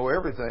thinks they know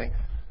everything.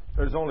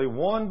 There's only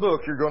one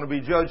book you're going to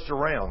be judged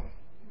around.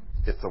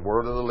 It's the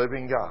Word of the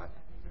living God.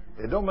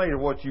 It don't matter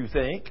what you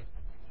think.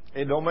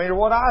 It don't matter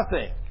what I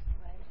think.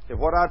 If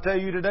what I tell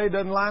you today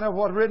doesn't line up with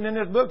what's written in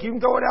this book, you can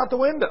throw it out the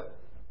window.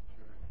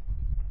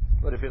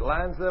 But if it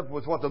lines up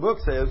with what the book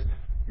says,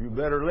 you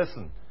better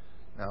listen.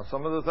 Now,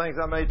 some of the things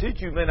I may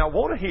teach you may not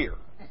want to hear.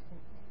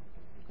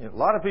 You know, a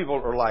lot of people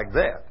are like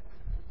that.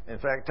 In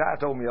fact, Ty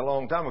told me a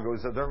long time ago,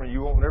 he said, Thurman,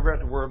 you won't never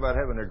have to worry about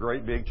having a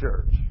great big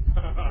church.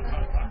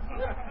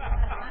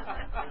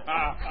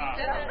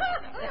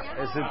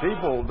 I said,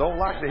 people don't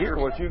like to hear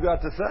what you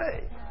got to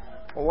say.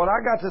 Well, what I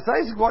got to say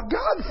is what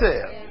God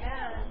said.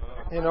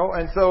 You know,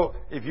 and so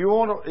if you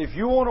want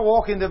to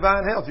walk in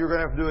divine health, you're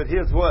going to have to do it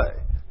His way.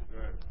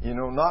 You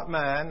know, not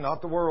mine,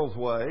 not the world's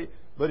way,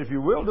 but if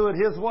you will do it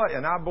His way,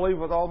 and I believe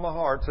with all my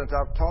heart, since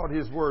I've taught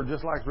His Word,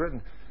 just like it's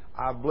written,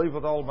 I believe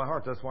with all my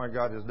heart that's why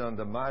God has done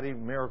the mighty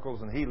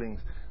miracles and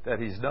healings that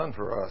He's done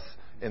for us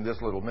in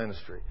this little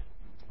ministry.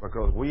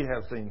 Because we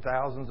have seen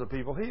thousands of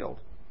people healed.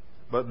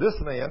 But this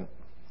man,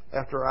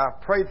 after I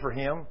prayed for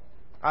him,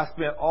 I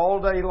spent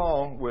all day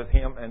long with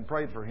him and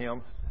prayed for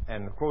him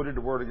and quoted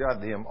the Word of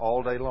God to him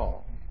all day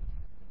long.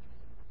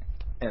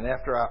 And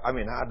after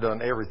I'd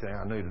done everything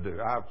I knew to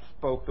do. I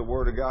spoke the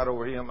Word of God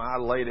over him. I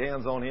laid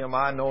hands on him.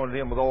 I anointed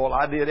him with oil.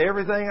 I did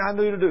everything I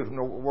knew to do from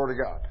the Word of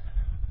God.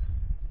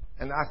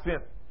 And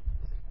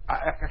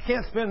I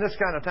can't spend this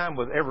kind of time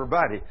with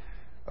everybody.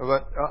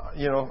 But,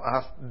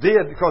 I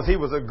did because he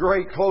was a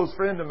great close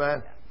friend of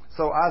mine.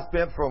 So I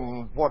spent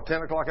from,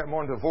 10 o'clock that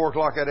morning to 4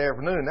 o'clock that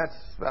afternoon. That's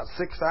about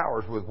 6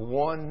 hours with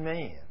one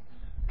man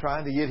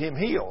trying to get him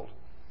healed.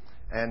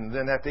 And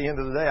then at the end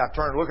of the day, I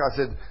turned to look. I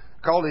said,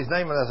 called his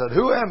name and I said,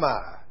 "Who am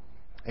I?"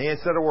 He ain't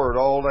said a word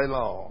all day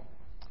long.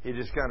 He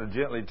just kind of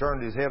gently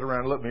turned his head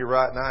around and looked me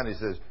right in the eye and he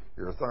says,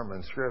 "You're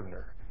Thurman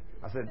Scrivener."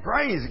 I said,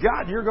 "Praise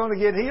God, you're going to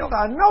get healed.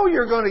 I know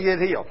you're going to get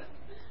healed."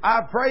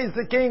 I praised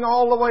the King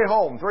all the way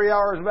home, 3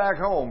 hours back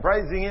home,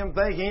 praising Him,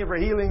 thanking Him for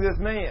healing this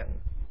man.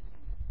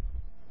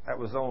 That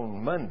was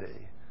on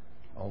Monday.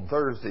 On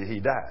Thursday, he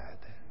died.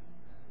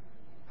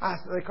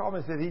 They called me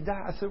and said, "He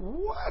died." I said,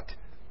 "What?"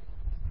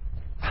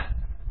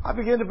 I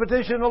began to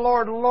petition the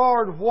Lord,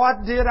 "Lord,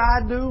 what did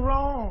I do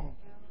wrong?"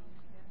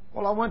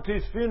 Well, I went to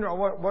his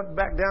funeral. I went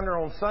back down there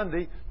on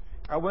Sunday.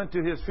 I went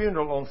to his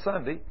funeral on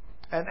Sunday.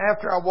 And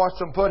after I watched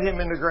them put him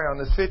in the ground,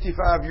 this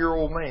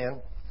 55-year-old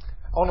man,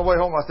 on the way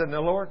home, I said,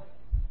 "Now, Lord,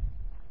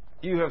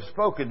 you have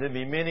spoken to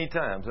me many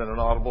times in an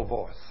audible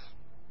voice."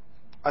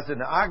 I said,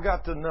 "Now, I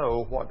got to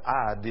know what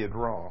I did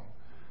wrong."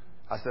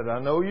 I said, "I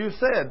know you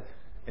said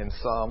in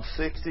Psalm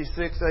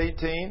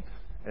 66:18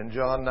 and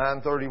John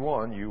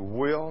 9:31, you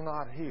will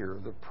not hear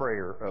the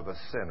prayer of a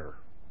sinner.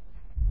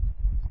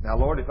 Now,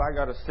 Lord, if I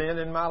got a sin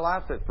in my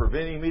life that's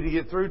preventing me to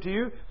get through to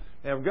you,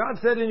 and if God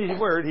said in His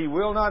Word, He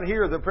will not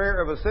hear the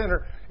prayer of a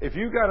sinner, if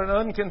you've got an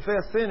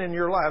unconfessed sin in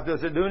your life,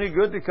 does it do any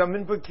good to come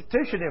and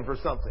petition Him for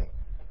something?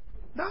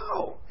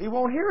 No, He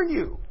won't hear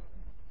you.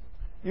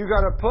 You've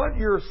got to put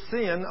your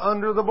sin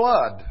under the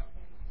blood.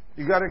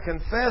 You've got to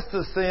confess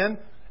the sin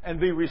and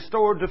be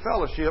restored to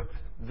fellowship.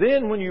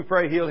 Then when you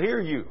pray, He'll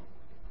hear you.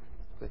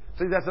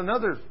 See, that's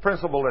another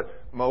principle that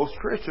most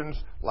Christians,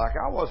 like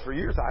I was for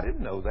years, I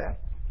didn't know that.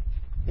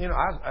 You know,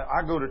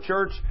 I go to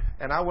church,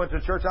 and I went to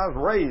church. I was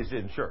raised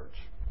in church.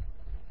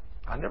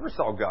 I never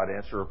saw God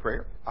answer a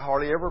prayer. I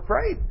hardly ever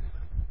prayed.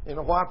 You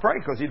know why I pray?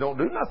 Because He don't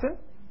do nothing.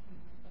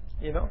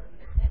 You know,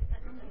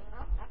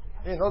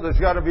 there's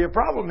got to be a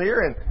problem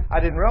here, and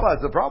I didn't realize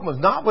the problem was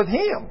not with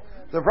Him.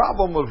 The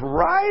problem was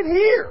right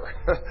here.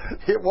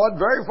 It wasn't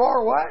very far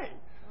away.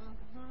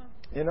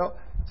 You know.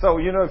 So,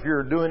 if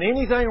you're doing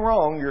anything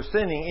wrong, you're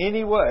sinning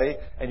anyway,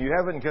 and you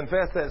haven't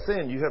confessed that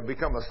sin, you have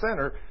become a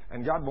sinner,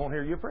 and God won't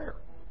hear your prayer.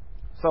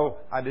 So,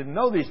 I didn't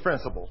know these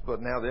principles. But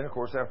now then, of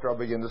course, after I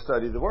began to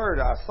study the Word,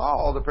 I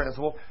saw the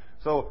principle.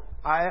 So,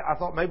 I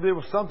thought maybe there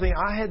was something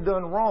I had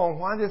done wrong,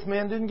 why this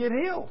man didn't get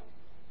healed.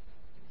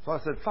 So I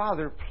said,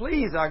 "Father,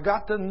 please, I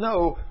got to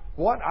know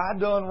what I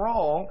done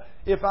wrong.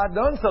 If I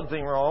done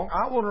something wrong,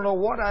 I want to know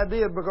what I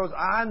did, because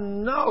I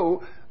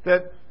know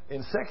that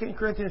in 2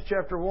 Corinthians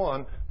chapter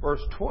 1,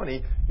 verse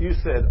 20, you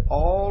said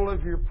all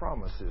of your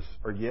promises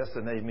are yes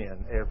and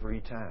amen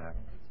every time."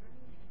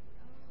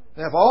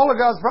 Now, if all of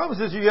God's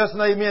promises are yes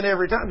and amen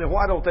every time, then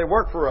why don't they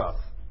work for us?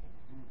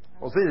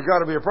 Well, see, there's got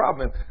to be a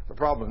problem. And the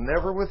problem's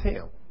never with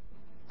Him.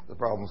 The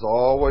problem's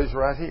always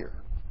right here.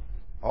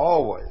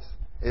 Always.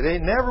 It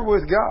ain't never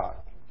with God.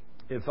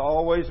 It's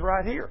always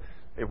right here.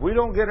 If we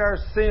don't get our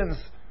sins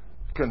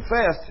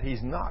confessed,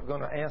 He's not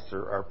going to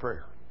answer our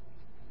prayer.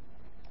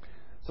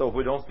 So if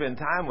we don't spend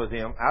time with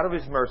Him, out of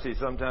His mercy,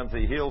 sometimes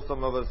He heals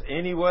some of us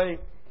anyway.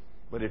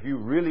 But if you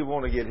really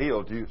want to get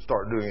healed, you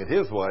start doing it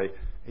His way,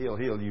 He'll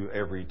heal you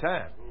every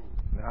time.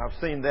 Now, I've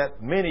seen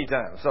that many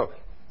times. So,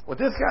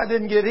 this guy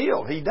didn't get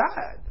healed. He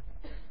died.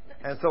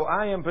 And so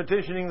I am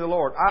petitioning the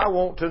Lord. I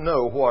want to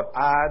know what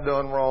I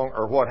done wrong,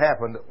 or what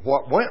happened,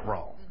 what went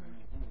wrong.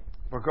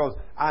 Because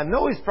I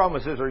know His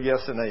promises are yes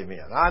and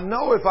amen. I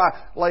know if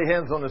I lay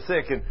hands on the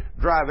sick and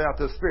drive out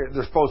the spirit,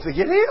 they're supposed to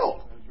get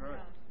healed.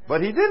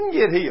 But he didn't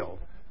get healed.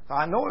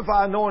 I know if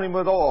I anoint him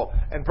with oil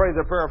and pray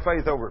the prayer of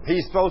faith over him,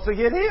 he's supposed to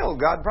get healed.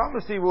 God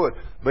promised He would.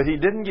 But he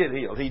didn't get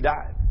healed. He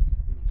died.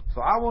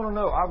 So I want to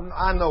know.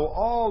 I know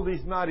all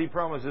these mighty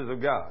promises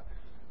of God.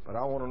 But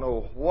I want to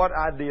know what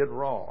I did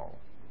wrong.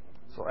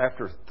 So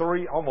after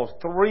almost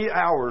 3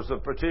 hours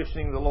of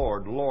petitioning the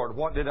Lord, "Lord,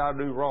 what did I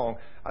do wrong?"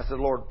 I said,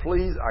 "Lord,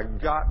 please, I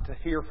got to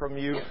hear from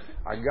you.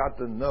 I got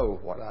to know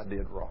what I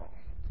did wrong."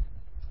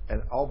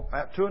 And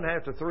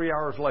 2.5 to 3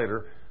 hours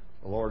later,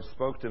 the Lord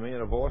spoke to me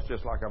in a voice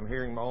just like I'm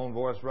hearing my own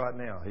voice right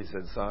now. He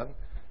said, "Son,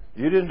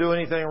 you didn't do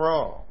anything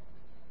wrong."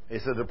 He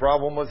said, "The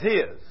problem was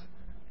his."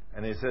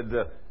 And he said,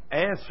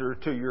 answer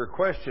to your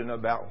question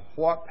about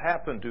what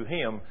happened to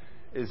him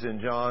is in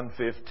John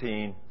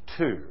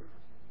 15:2.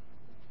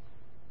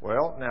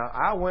 Well, now,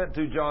 I went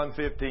to John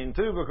 15:2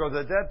 because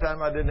at that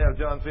time I didn't have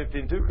John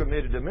 15:2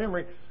 committed to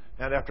memory.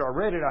 And after I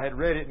read it, I had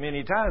read it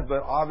many times,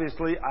 but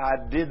obviously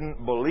I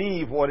didn't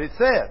believe what it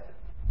said.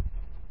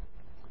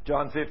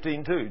 John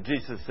 15:2,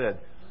 Jesus said,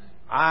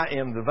 I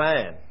am the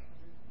vine,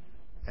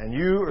 and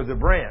you are the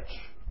branch.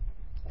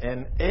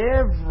 And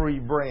every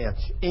branch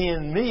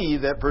in me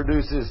that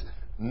produces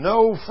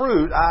no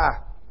fruit, I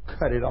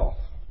cut it off.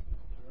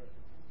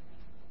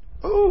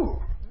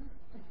 Ooh.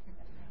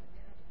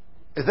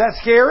 Is that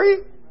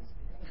scary?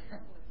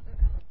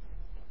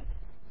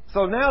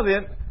 So now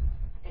then,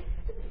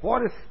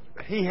 what if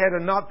he had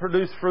not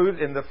produced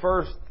fruit in the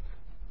first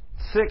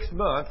 6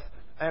 months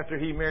after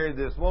he married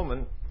this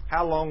woman?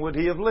 How long would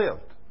he have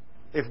lived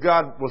if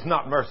God was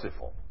not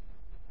merciful?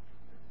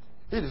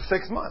 He'd have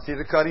 6 months. He'd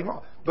have cut him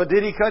off. But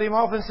did he cut him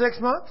off in 6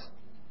 months?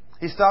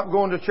 He stopped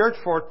going to church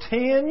for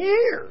 10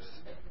 years.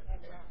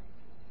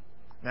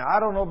 Now, I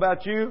don't know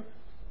about you,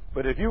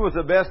 but if you was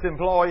the best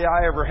employee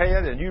I ever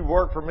had and you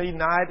worked for me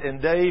night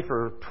and day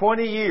for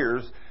 20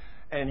 years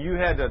and you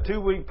had a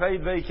 2-week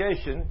paid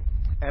vacation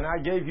and I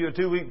gave you a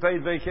 2-week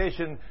paid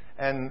vacation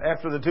and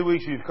after the 2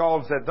 weeks you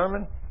called and said,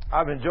 Thurman,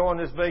 I'm enjoying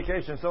this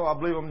vacation, so I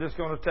believe I'm just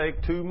going to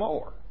take 2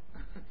 more.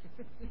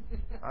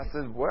 I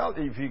said, well,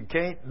 if you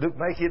can't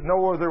make it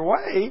no other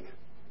way,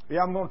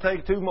 yeah, I'm going to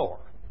take 2 more.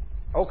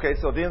 Okay,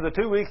 so at the end of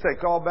the 2 weeks, they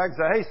called back and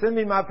said, hey, send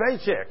me my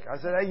paycheck. I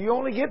said, hey, you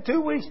only get 2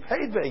 weeks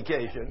paid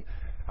vacation.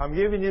 I'm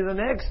giving you the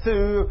next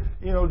 2,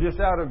 just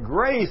out of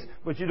grace,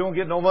 but you don't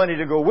get no money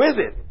to go with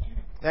it.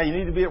 Now, you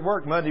need to be at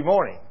work Monday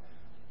morning.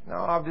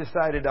 No, I've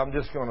decided I'm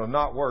just going to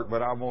not work,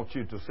 but I want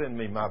you to send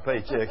me my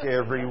paycheck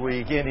every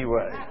week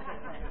anyway.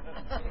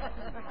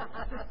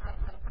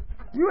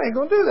 You ain't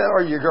going to do that,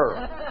 are you,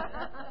 girl?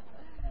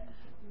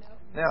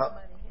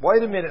 Now,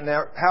 wait a minute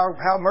now.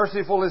 How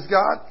merciful is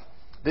God?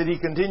 Did He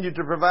continue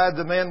to provide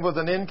the man with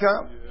an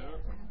income?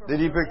 Did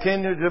He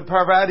continue to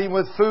provide him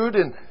with food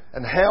and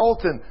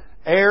health and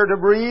air to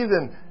breathe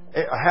and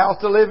a house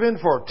to live in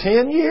for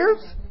 10 years?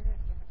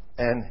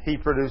 And he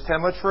produced how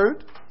much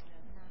fruit?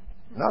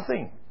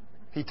 Nothing.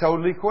 He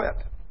totally quit.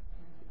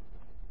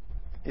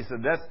 He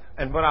said,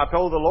 and when I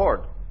told the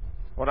Lord,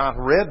 when I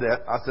read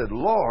that, I said,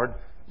 Lord,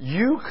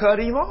 you cut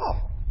him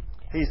off.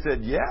 He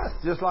said, yes,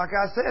 just like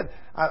I said.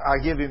 I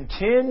give him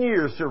 10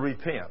 years to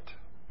repent.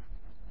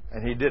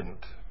 And he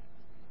didn't.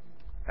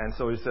 And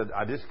so he said,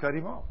 I just cut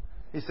him off.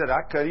 He said,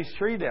 I cut his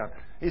tree down.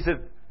 He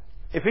said,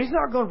 if he's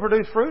not going to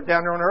produce fruit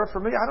down there on earth for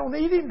me, I don't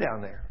need him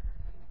down there.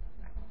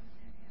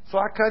 So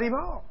I cut him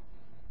off.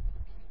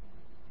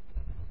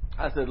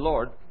 I said,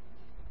 Lord,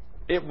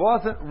 it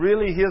wasn't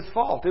really his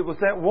fault. It was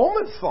that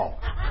woman's fault.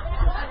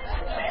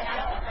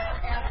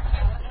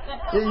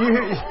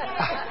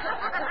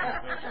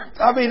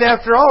 I mean,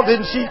 after all,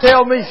 didn't she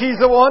tell me she's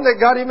the one that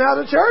got him out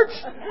of church?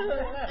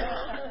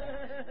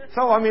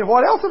 So, I mean,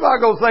 what else am I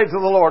going to say to the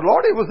Lord?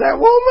 Lord, it was that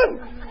woman.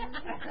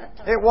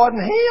 It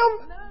wasn't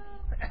him.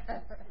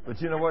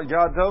 But you know what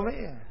God told me?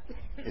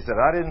 He said,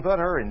 I didn't put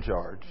her in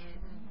charge.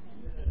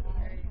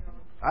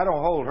 I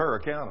don't hold her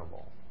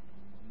accountable.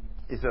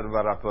 He said,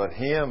 but I put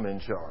him in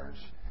charge.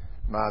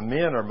 My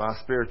men are my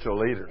spiritual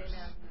leaders.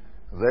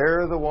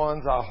 They're the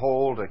ones I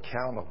hold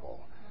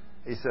accountable.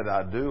 He said,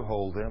 I do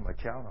hold them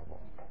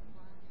accountable.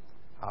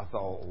 I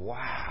thought,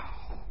 wow.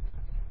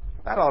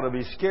 That ought to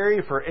be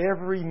scary for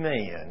every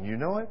man. You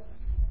know it?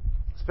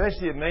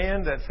 Especially a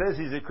man that says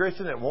he's a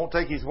Christian that won't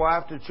take his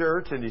wife to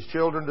church and his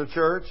children to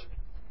church.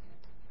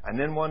 And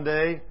then one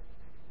day,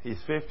 he's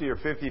 50 or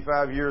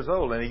 55 years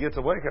old and he gets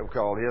a wake-up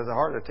call. He has a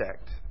heart attack.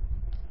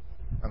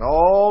 And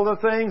all the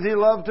things he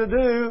loved to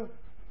do,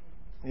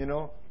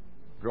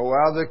 go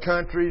out of the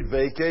country,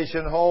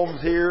 vacation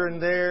homes here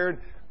and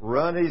there,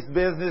 run his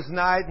business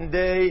night and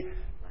day,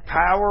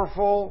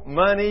 powerful,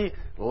 money,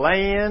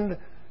 land,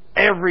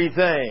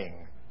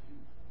 everything.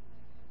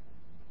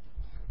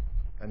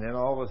 And then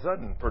all of a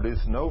sudden, produce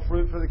no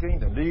fruit for the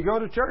kingdom. Do you go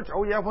to church?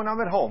 Oh, yeah, when I'm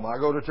at home. I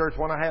go to church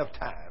when I have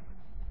time.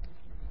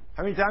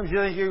 How many times do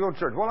you think you go to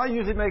church? Well, I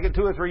usually make it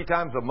 2 or 3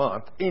 times a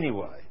month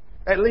anyway.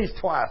 At least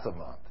twice a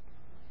month.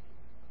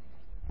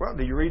 Well,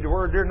 do you read the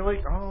Word during the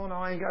week? Oh, no,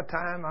 I ain't got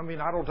time. I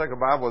mean, I don't take a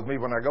Bible with me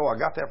when I go. I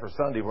got that for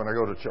Sunday when I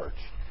go to church.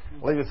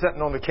 Leave it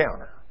sitting on the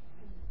counter.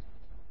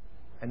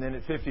 And then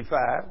at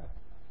 55,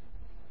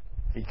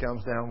 he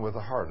comes down with a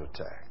heart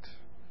attack.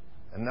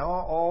 And now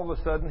all of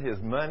a sudden his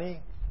money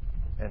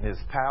and his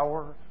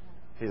power,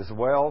 his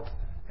wealth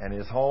and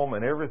his home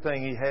and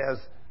everything he has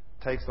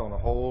takes on a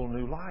whole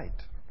new light.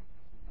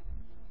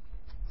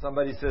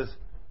 Somebody says,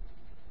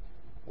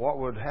 what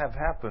would have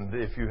happened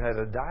if you had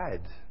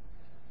died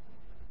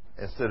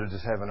instead of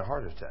just having a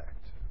heart attack?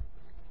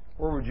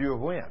 Where would you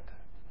have went?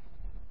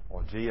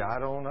 Well, gee, I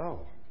don't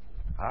know.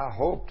 I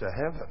hope to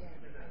heaven.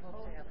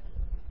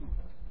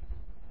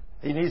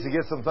 He needs to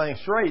get some things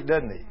straight,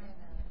 doesn't he?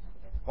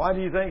 Why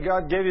do you think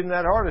God gave him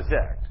that heart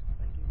attack?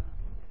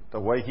 To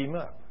wake him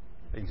up.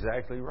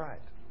 Exactly right.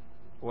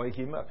 Wake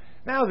him up.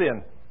 Now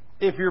then,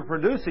 if you're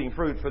producing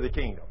fruit for the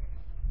kingdom?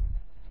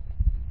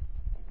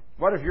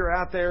 What if you're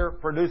out there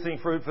producing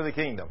fruit for the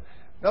kingdom?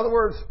 In other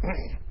words,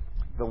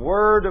 the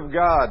Word of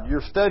God,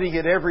 you're studying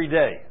it every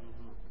day.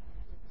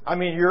 I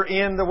mean, you're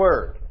in the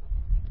Word.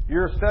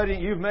 You're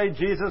studying, you've made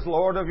Jesus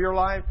Lord of your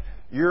life.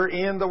 You're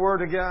in the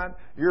Word of God.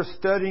 You're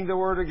studying the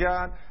Word of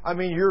God. I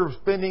mean, you're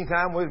spending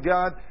time with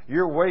God.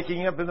 You're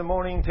waking up in the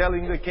morning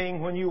telling the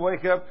King when you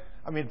wake up.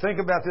 I mean, think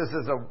about this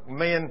as a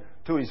man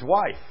to his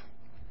wife.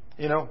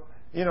 You know,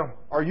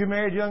 are you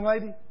married, young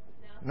lady?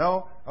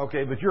 No?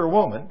 Okay, but you're a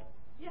woman.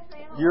 Yes,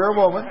 I am. You're a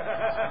woman.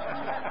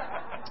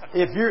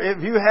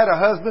 If you had a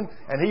husband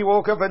and he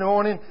woke up in the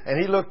morning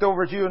and he looked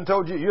over at you and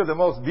told you, you're the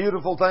most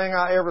beautiful thing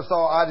I ever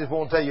saw, I just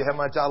won't tell you how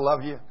much I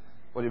love you.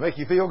 Would it make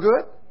you feel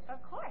good?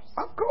 Of course.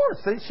 Of course.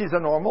 See, she's a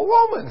normal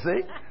woman,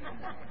 see?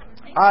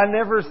 I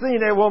never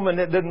seen a woman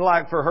that didn't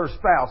like for her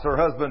spouse or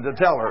husband to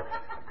tell her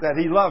that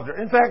he loved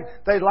her. In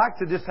fact, they like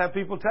to just have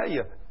people tell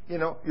you,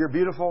 you're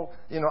beautiful.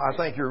 I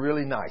think you're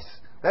really nice.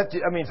 If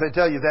they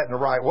tell you that in the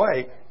right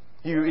way,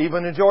 you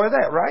even enjoy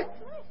that, right?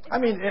 I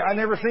mean, I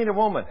never seen a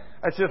woman.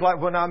 It's just like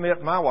when I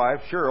met my wife,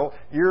 Cheryl,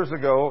 years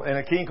ago in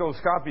a Kinko's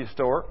copy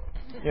store.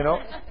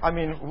 I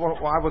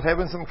was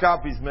having some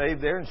copies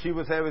made there, and she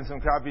was having some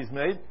copies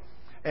made.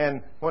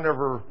 And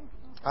whenever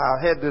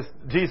I had this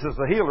Jesus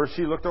the Healer,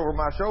 she looked over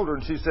my shoulder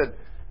and she said,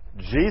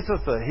 Jesus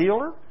the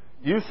Healer?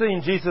 You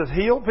seen Jesus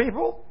heal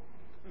people?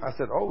 I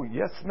said, oh,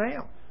 yes,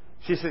 ma'am.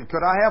 She said,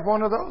 could I have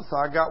one of those? So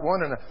I got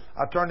one, and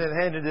I turned it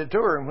and handed it to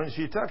her. And when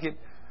she took it,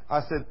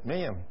 I said,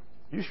 ma'am,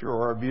 you sure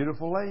are a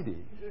beautiful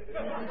lady.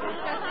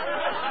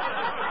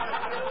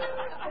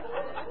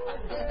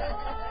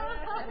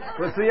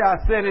 But see, I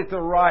said it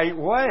the right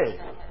way.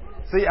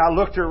 See, I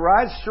looked her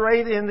right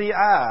straight in the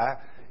eye,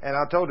 and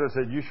I told her, I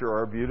said, you sure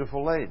are a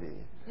beautiful lady.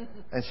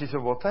 And she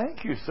said, well,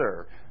 thank you,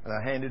 sir. And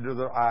I handed her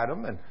the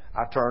item, and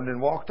I turned and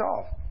walked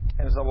off.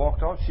 And as I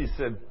walked off, she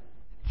said,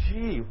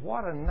 gee,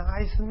 what a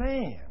nice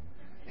man.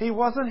 He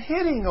wasn't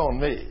hitting on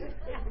me.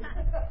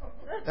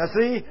 Now,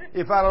 see,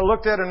 if I'd have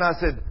looked at her and I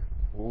said,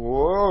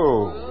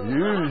 whoa,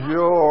 you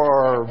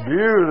sure are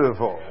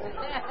beautiful.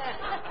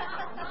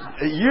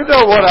 You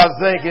know what I was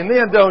thinking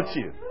then, don't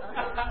you?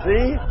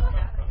 See?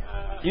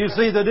 You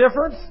see the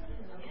difference?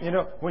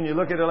 When you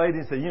look at a lady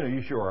and say,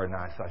 you sure are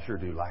nice. I sure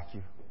do like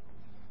you.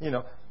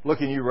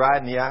 Looking you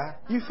right in the eye.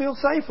 You feel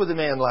safe with a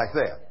man like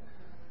that.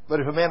 But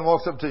if a man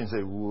walks up to you and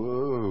say,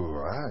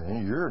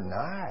 whoa, you're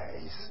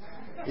nice.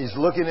 He's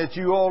looking at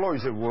you all over. You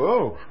say,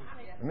 whoa,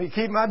 let me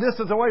keep my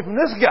distance away from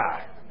this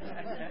guy.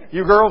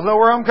 You girls know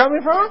where I'm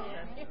coming from?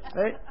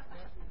 Hey?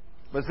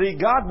 But see,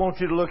 God wants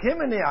you to look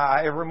Him in the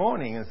eye every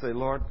morning and say,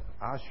 Lord,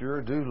 I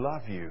sure do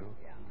love you.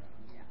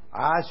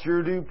 I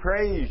sure do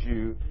praise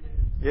you.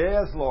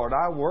 Yes, Lord,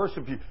 I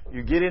worship you.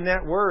 You get in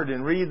that Word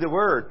and read the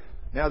Word.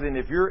 Now then,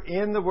 if you're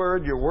in the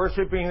Word, you're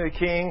worshiping the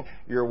King,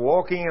 you're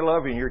walking and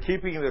loving, you're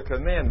keeping the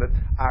commandment.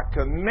 I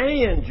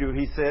command you,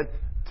 He said,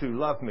 to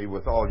love me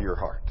with all your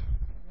heart.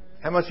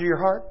 How much of your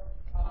heart?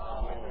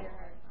 All of your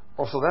heart.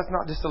 Oh, so that's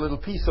not just a little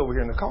piece over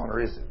here in the corner,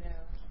 is it? No.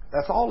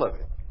 That's all of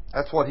it.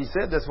 That's what He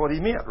said. That's what He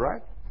meant,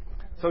 right?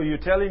 So you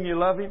tell Him you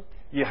love Him.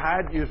 You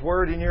hide His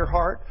Word in your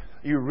heart.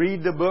 You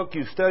read the book.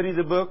 You study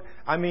the book.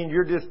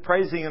 You're just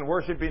praising and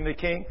worshiping the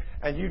King.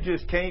 And you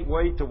just can't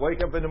wait to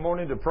wake up in the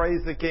morning to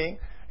praise the King.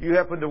 You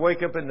happen to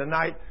wake up in the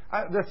night.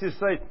 Let's just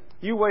say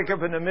you wake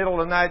up in the middle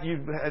of the night. You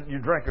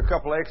drank a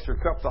couple extra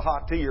cups of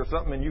hot tea or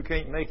something, and you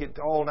can't make it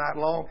all night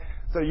long.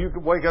 So you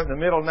could wake up in the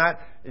middle of the night,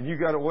 and you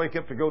got to wake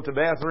up to go to the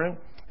bathroom.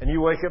 And you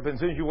wake up, and as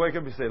soon as you wake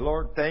up, you say,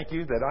 Lord, thank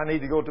you that I need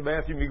to go to the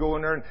bathroom. You go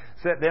in there and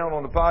sit down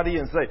on the potty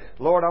and say,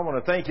 Lord, I want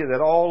to thank you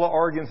that all the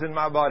organs in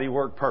my body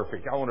work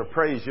perfect. I want to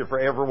praise you for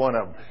every one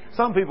of them.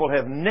 Some people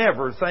have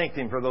never thanked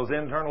Him for those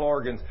internal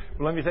organs.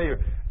 But let me tell you,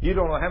 you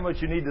don't know how much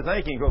you need to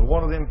thank Him because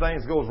one of them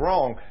things goes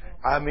wrong.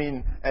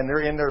 And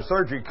they're in their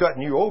surgery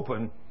cutting you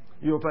open.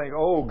 You'll think,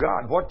 oh,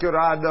 God, what could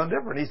I have done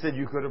different? He said,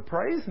 you could have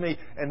praised me,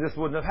 and this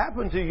wouldn't have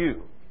happened to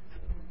you.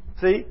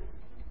 See?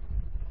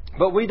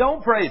 But we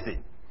don't praise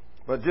Him.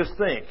 But just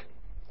think,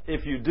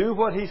 if you do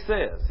what He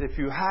says, if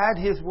you hide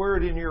His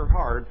Word in your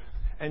heart,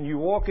 and you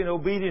walk in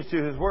obedience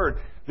to His Word,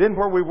 then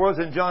where we was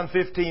in John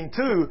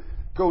 15:2,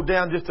 go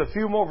down just a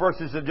few more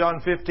verses to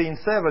John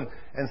 15:7,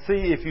 and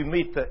see if you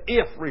meet the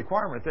if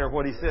requirement there,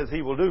 what He says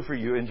He will do for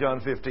you in John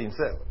 15:7.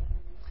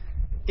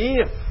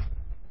 If.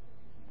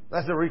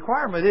 That's a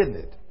requirement, isn't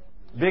it?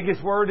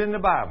 Biggest word in the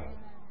Bible.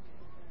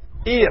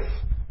 If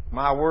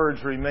my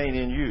words remain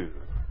in you,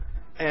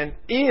 and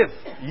if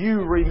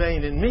you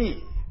remain in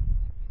me.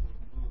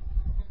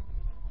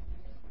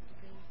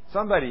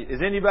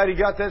 Has anybody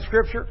got that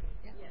scripture?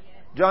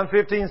 John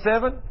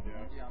 15:7?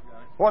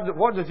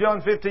 What does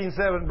John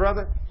 15:7,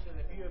 brother? So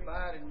if you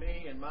abide in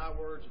me and my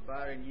words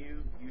abide in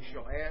you, you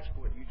shall ask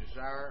what you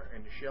desire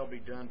and it shall be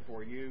done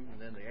for you.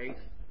 And then the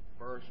 8th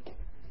verse,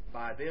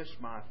 by this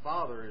my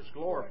Father is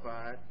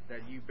glorified, that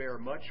you bear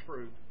much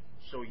fruit,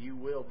 so you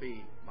will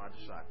be my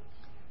disciples.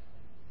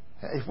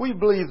 If we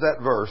believe that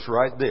verse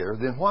right there,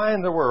 then why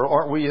in the world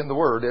aren't we in the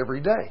Word every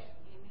day?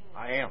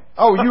 I am.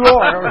 Oh, you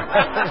are.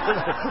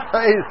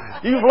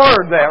 You've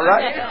learned that,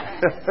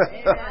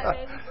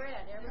 right?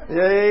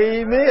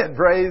 Amen.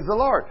 Praise the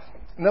Lord.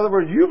 In other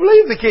words, you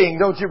believe the King,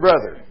 don't you,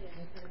 brother?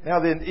 Now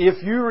then,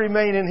 if you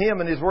remain in Him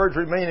and His words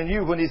remain in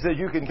you, when He says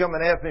you can come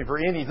and ask me for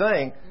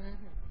anything,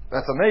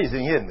 that's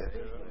amazing, isn't it?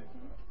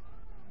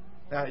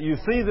 Now, you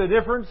see the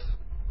difference?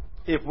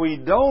 If we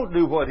don't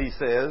do what He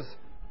says,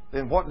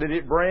 then what did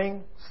it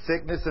bring?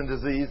 Sickness and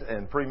disease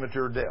and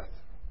premature death.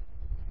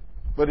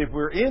 But if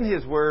we're in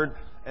His Word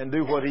and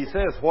do what He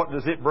says, what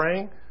does it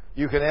bring?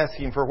 You can ask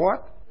Him for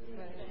what?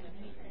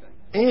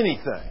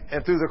 Anything.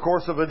 And through the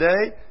course of a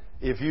day,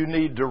 if you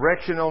need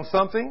direction on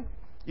something,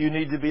 you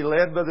need to be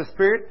led by the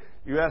Spirit,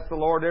 you ask the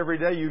Lord every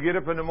day. You get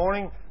up in the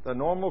morning, the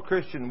normal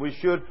Christian,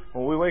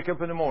 when we wake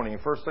up in the morning, the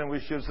first thing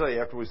we should say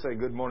after we say,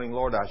 "Good morning,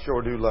 Lord, I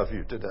sure do love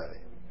you today."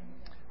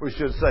 We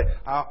should say,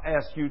 "I'll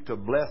ask you to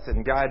bless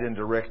and guide and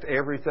direct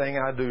everything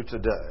I do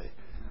today,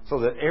 so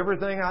that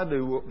everything I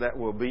do that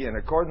will be in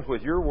accordance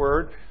with your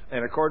word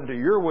and according to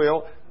your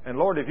will. And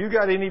Lord, if you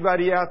got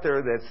anybody out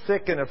there that's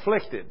sick and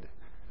afflicted,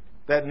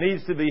 that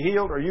needs to be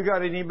healed, or you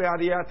got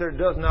anybody out there that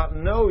does not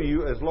know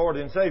you as Lord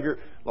and Savior,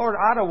 Lord,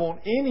 I don't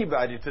want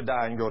anybody to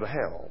die and go to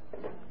hell.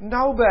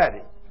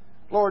 Nobody.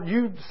 Lord,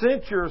 you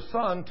sent your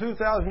Son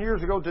 2,000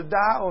 years ago to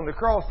die on the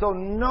cross so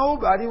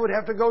nobody would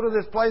have to go to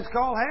this place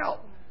called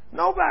hell.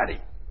 Nobody.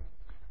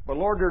 But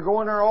Lord, they're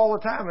going there all the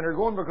time, and they're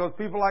going because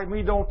people like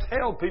me don't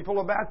tell people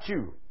about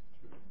you.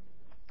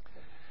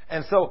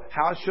 And so,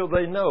 how shall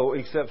they know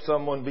except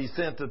someone be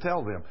sent to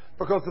tell them?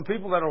 Because the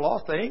people that are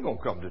lost, they ain't going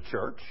to come to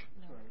church.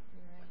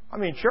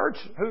 Church,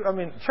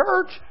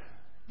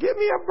 give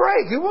me a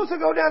break. Who wants to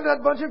go down to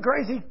that bunch of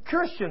crazy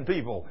Christian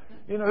people?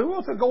 Who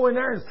wants to go in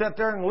there and sit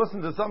there and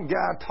listen to some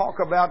guy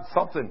talk about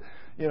something?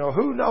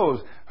 Who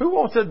knows? Who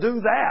wants to do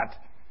that?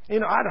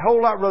 I'd a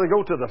whole lot rather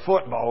go to the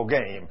football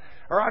game.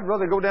 Or I'd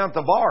rather go down to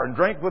the bar and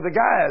drink with the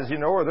guys,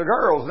 or the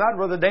girls. And I'd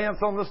rather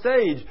dance on the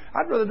stage.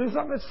 I'd rather do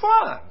something that's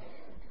fun.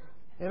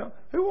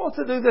 Who wants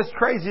to do this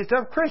crazy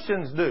stuff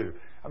Christians do?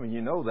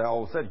 They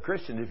all said,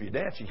 Christian, if you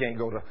dance, you can't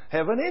go to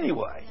heaven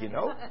anyway, Have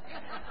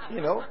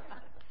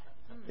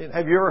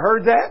you ever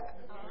heard that?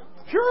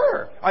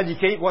 Sure. And you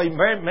can't wear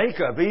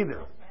makeup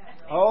either.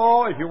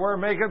 Oh, if you wear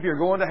makeup, you're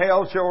going to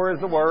hell, sure as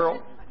the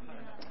world.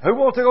 Who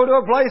wants to go to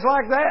a place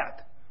like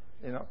that?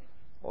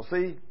 Well,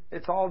 see,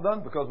 it's all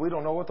done because we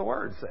don't know what the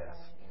Word says.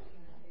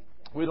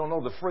 We don't know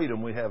the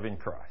freedom we have in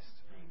Christ.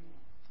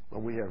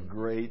 But we have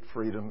great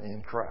freedom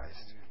in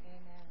Christ.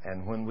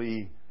 And when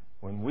we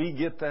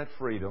get that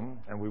freedom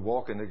and we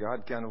walk into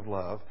God kind of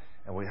love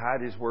and we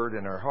hide His Word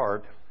in our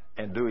heart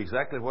and do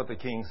exactly what the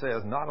King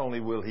says, not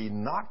only will He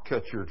not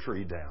cut your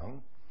tree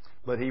down,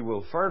 but He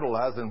will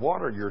fertilize and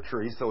water your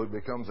tree so it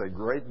becomes a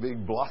great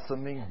big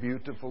blossoming,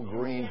 beautiful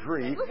green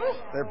tree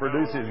that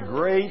produces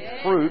great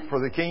fruit for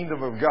the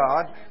kingdom of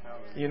God.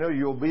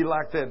 You'll be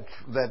like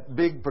that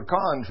big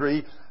pecan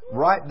tree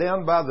right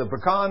down by the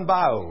pecan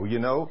bayou,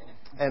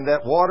 And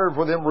that water,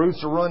 for them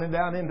roots are running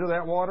down into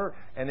that water,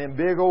 and them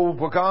big old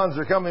pecans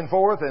are coming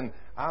forth, and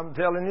I'm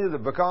telling you, the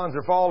pecans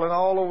are falling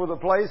all over the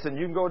place, and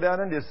you can go down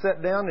and just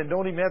sit down and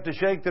don't even have to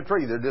shake the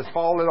tree. They're just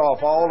falling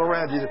off all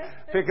around you.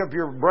 Pick up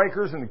your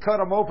breakers and cut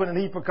them open and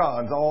eat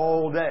pecans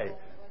all day.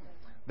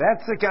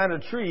 That's the kind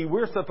of tree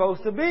we're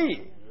supposed to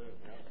be.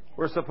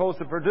 We're supposed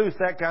to produce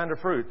that kind of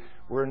fruit.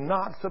 We're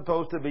not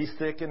supposed to be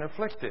sick and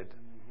afflicted.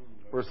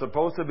 We're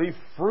supposed to be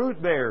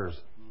fruit bearers.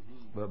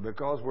 But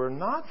because we're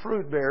not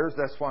fruit bearers,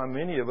 that's why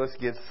many of us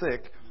get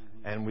sick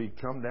and we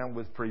come down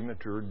with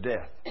premature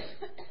death.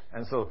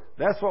 And so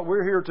that's what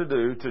we're here to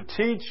do, to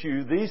teach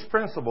you these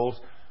principles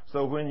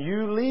so when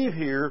you leave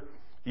here,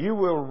 you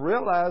will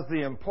realize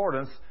the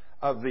importance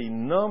of the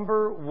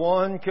number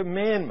one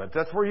commandment.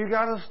 That's where you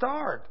got to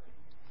start.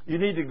 You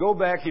need to go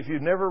back if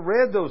you've never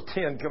read those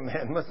 10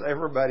 commandments.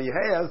 Everybody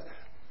has.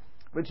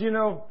 But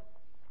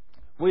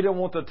we don't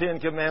want the 10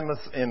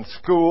 commandments in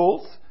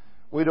schools.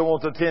 We don't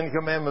want the 10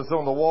 commandments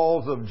on the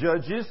walls of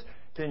judges.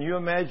 Can you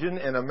imagine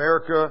in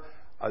America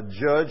a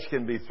judge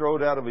can be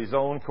thrown out of his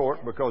own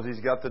court because he's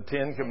got the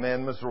 10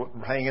 commandments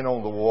hanging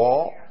on the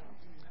wall?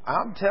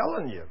 I'm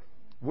telling you,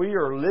 we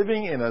are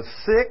living in a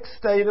sick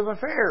state of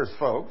affairs,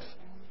 folks.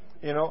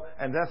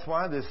 And that's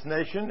why this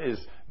nation is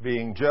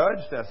being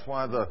judged. That's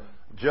why the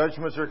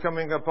judgments are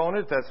coming upon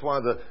it. That's why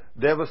the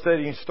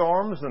devastating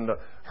storms and the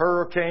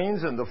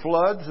hurricanes and the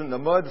floods and the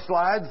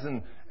mudslides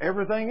and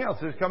everything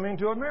else is coming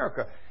to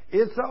America.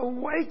 It's a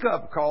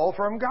wake-up call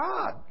from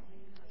God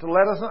to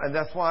let us know. And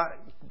that's why,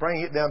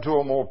 bring it down to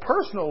a more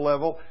personal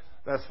level,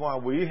 that's why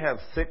we have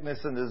sickness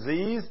and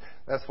disease.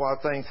 That's why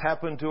things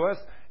happen to us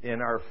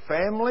in our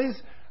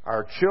families.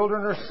 Our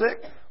children are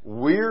sick.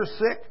 We're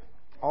sick.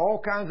 All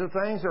kinds of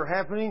things are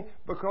happening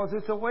because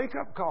it's a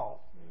wake-up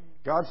call.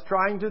 God's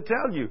trying to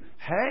tell you,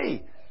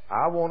 hey,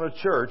 I want a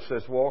church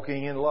that's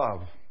walking in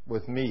love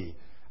with me.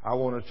 I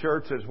want a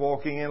church that's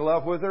walking in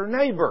love with their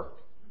neighbor.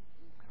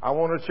 I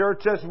want a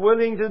church that's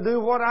willing to do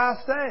what I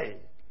say.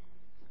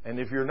 And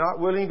if you're not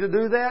willing to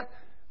do that,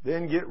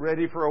 then get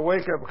ready for a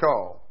wake-up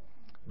call.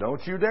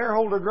 Don't you dare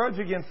hold a grudge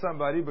against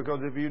somebody, because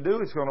if you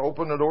do, it's going to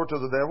open the door to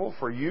the devil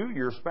for you,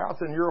 your spouse,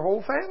 and your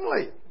whole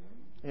family.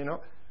 You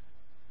know.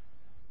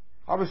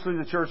 Obviously,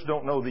 the church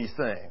don't know these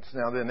things.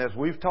 Now then, as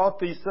we've taught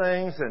these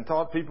things and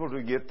taught people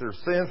to get their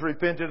sins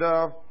repented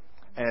of,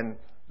 and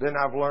then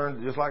I've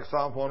learned, just like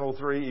Psalm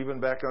 103, even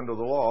back under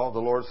the law, the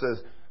Lord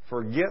says,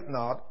 forget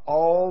not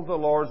all the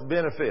Lord's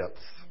benefits.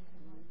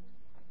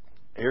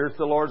 Here's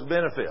the Lord's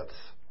benefits.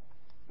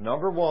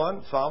 Number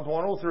one, Psalm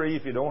 103,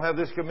 if you don't have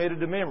this committed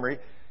to memory,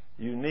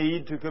 you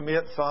need to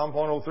commit Psalm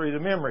 103 to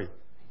memory.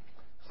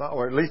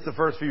 Or at least the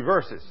first few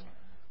verses.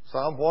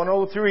 Psalm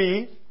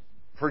 103,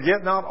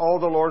 forget not all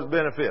the Lord's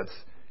benefits.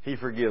 He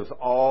forgives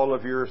all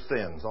of your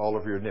sins, all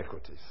of your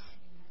iniquities.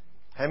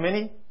 How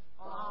many?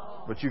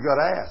 All. But you've got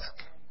to ask.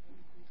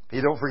 He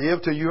don't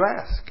forgive till you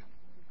ask.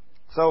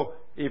 So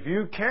if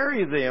you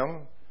carry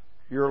them,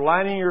 you're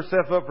lining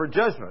yourself up for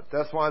judgment.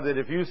 That's why that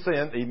if you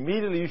sin,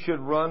 immediately you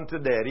should run to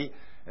Daddy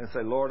and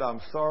say, Lord,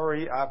 I'm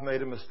sorry, I've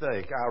made a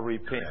mistake. I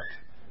repent.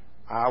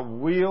 I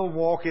will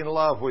walk in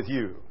love with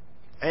you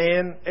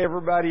and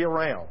everybody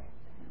around.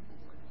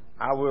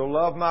 I will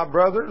love my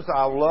brothers.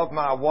 I'll love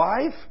my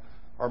wife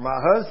or my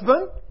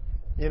husband.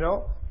 You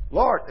know,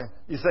 Lord,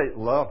 you say,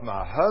 love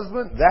my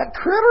husband? That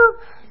critter?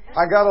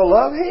 I got to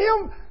love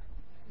him?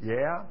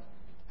 Yeah.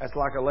 That's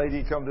like a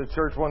lady come to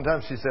church one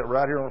time. She sat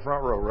right here on the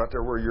front row, right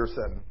there where you're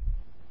sitting.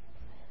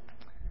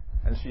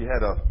 And she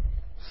had a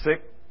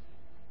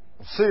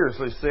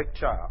seriously sick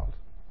child.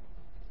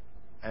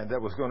 And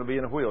that was going to be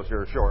in a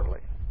wheelchair shortly.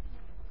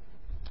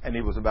 And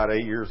he was about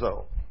 8 years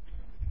old.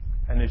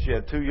 And then she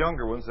had two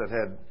younger ones that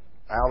had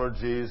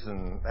allergies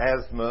and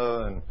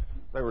asthma, and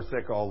they were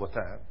sick all the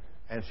time.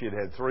 And she had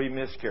had 3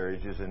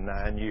 miscarriages in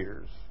 9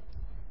 years.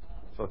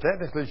 So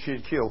technically she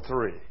had killed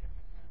 3.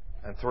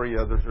 And 3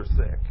 others are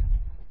sick.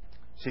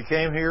 She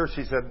came here,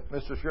 she said,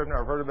 Mr. Scrivener,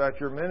 I've heard about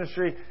your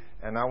ministry,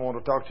 and I want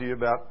to talk to you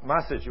about my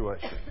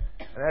situation.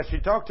 And as she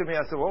talked to me,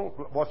 I said, well,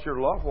 what's your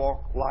love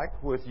walk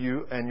like with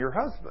you and your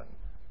husband?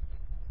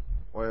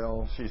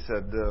 Well, she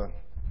said,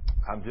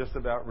 I'm just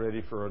about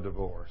ready for a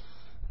divorce.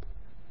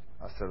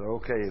 I said,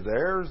 okay,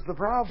 there's the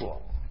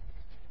problem.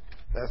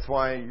 That's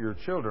why your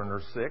children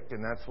are sick,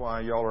 and that's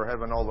why y'all are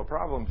having all the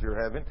problems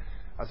you're having.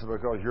 I said,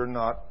 because you're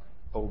not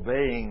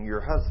obeying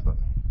your husband.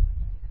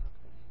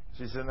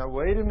 She said, now,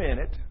 wait a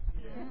minute.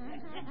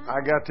 I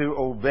got to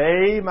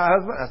obey my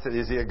husband? I said,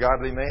 is he a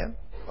godly man?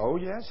 Oh,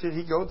 yes.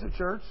 He goes to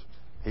church.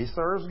 He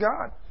serves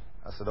God.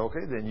 I said, okay,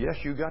 then yes,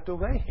 you got to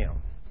obey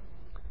him.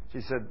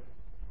 She said,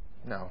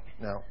 no,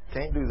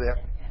 can't do that.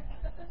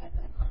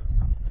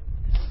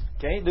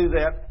 Can't do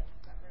that.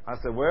 I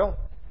said, well,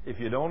 if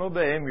you don't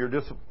obey him, you're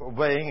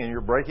disobeying and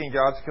you're breaking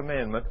God's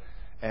commandment,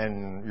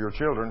 and your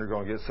children are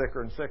going to get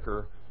sicker and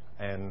sicker,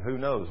 and who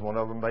knows, one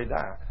of them may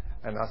die.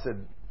 And I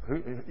said,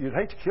 you'd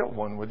hate to kill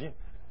one, would you?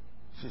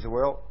 She said,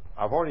 well,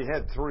 I've already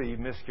had 3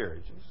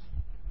 miscarriages.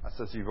 I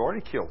said, so you've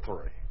already killed 3.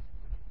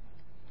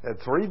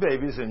 Had 3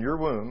 babies in your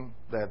womb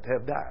that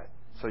have died.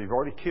 So you've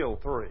already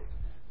killed 3.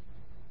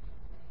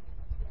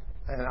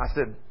 And I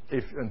said,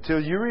 until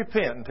you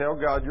repent and tell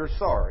God you're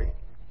sorry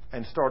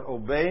and start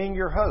obeying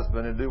your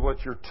husband and do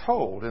what you're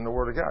told in the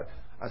Word of God,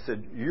 I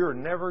said, you're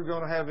never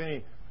going to have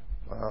any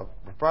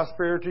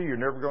prosperity. You're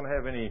never going to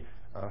have any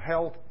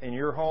health in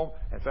your home.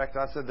 In fact,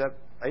 I said that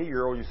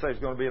 8-year-old you say is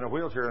going to be in a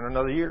wheelchair in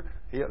another year.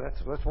 Yeah,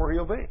 that's where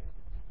he'll be.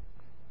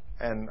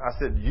 And I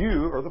said,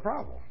 you are the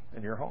problem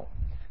in your home.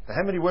 Now,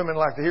 how many women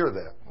like to hear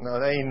that? No,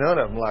 there ain't none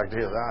of them like to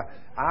hear that.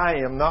 I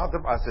am not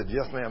the... I said,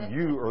 yes, ma'am,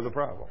 you are the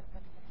problem.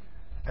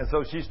 And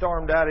so she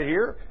stormed out of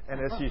here.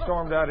 And as she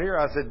stormed out of here,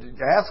 I said,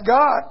 ask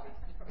God.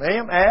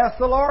 Ma'am, ask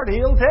the Lord.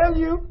 He'll tell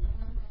you.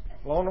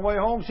 Well, on the way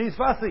home, she's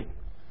fussy.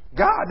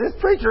 God, this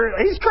preacher,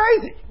 he's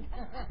crazy.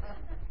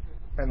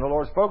 And the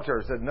Lord spoke to her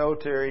and said, no,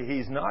 Terry,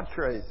 he's not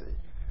crazy.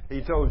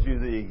 He told you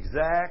the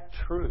exact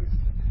truth.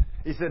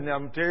 He said,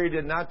 now, Terry,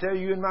 didn't I tell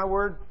you in my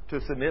word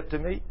to submit to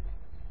me?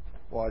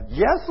 Well,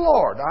 yes,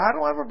 Lord. I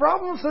don't have a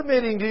problem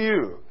submitting to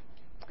you.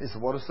 He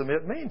said, what does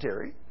submit mean,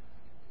 Terry?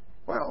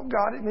 Well,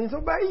 God, it means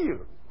obey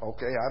you.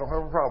 Okay, I don't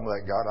have a problem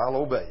with that, God.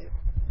 I'll obey you.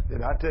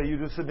 Did I tell you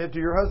to submit to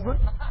your husband?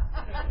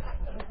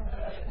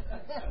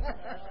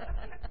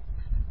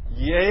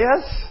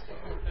 Yes.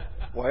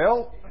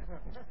 Well,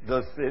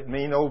 does it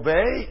mean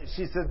obey?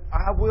 She said,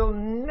 I will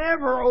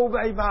never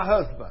obey my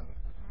husband.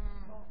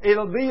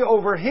 It'll be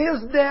over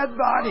his dead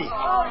body.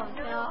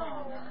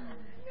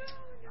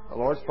 The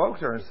Lord spoke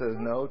to her and said,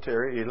 no,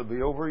 Terry, it'll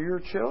be over your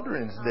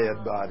children's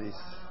dead bodies.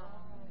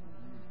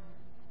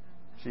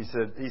 He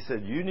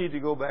said, you need to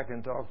go back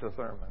and talk to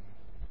Thurman.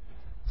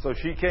 So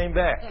she came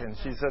back and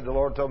she said, the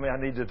Lord told me I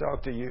need to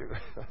talk to you.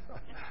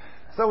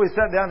 So we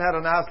sat down and had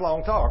a nice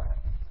long talk.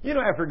 You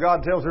know, after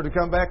God tells her to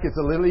come back, it's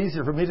a little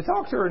easier for me to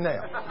talk to her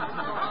now.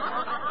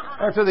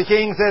 After the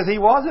king says he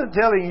wasn't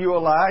telling you a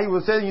lie, he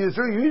was telling you the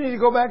truth, you need to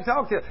go back and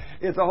talk to her.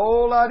 It's a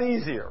whole lot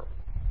easier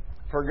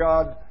for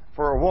God,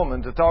 for a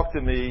woman to talk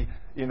to me,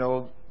 you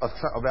know,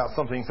 about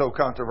something so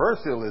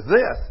controversial as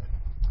this,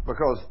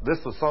 because this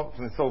was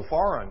something so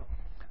foreign.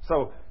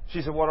 So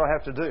she said, what do I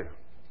have to do?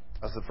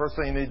 I said, first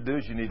thing you need to do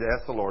is you need to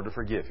ask the Lord to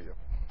forgive you.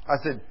 I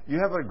said, you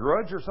have a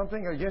grudge or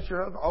something against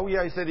your husband? Oh,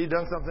 yeah, he said he'd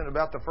done something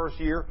about the first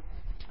year.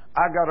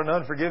 I got an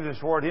unforgiveness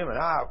toward him, and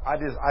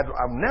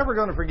I'm never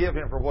going to forgive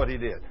him for what he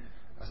did.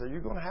 I said,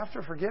 you're going to have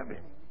to forgive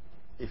him.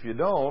 If you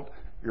don't,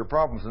 your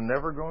problems are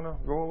never going to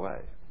go away.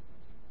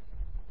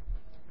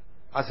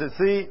 I said,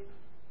 see,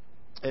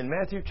 in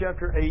Matthew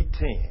chapter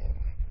 18,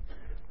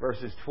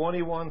 verses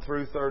 21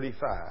 through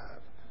 35,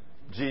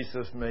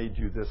 Jesus made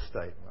you this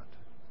statement.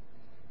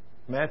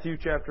 Matthew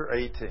chapter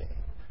 18.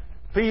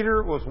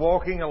 Peter was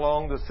walking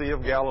along the Sea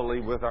of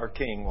Galilee with our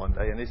King one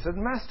day, and he said,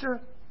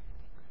 Master,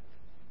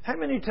 how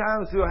many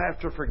times do I have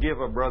to forgive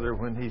a brother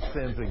when he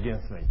sins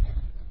against me?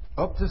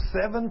 Up to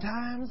 7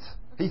 times?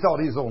 He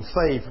thought he was on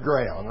safe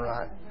ground,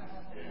 right?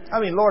 I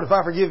mean, Lord, if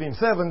I forgive him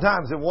 7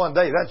 times in one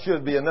day, that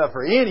should be enough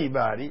for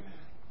anybody.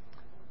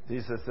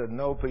 Jesus said,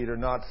 no, Peter,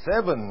 not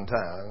 7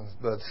 times,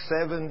 but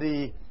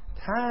 70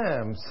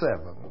 times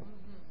 7.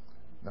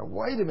 Now,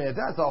 wait a minute.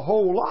 That's a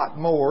whole lot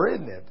more,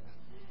 isn't it?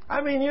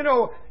 I mean, you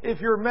know,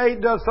 if your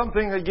mate does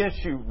something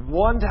against you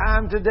 1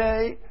 time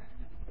today,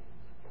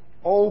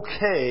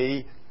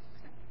 okay,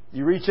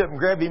 you reach up and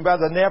grab him by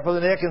the nape of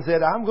the neck and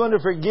said, I'm going to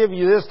forgive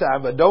you this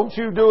time, but don't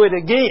you do it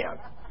again.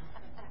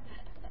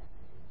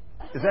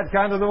 Is that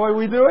kind of the way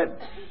we do it?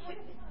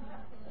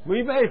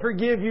 We may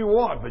forgive you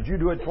once, but you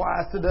do it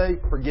twice today,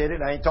 forget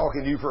it. I ain't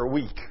talking to you for a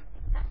week.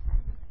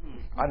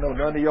 I know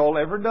none of y'all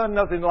ever done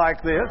nothing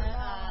like this.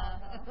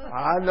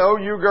 I know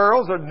you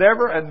girls have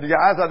never, and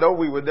guys, I know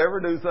we would never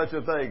do such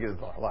a thing as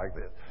like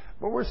this.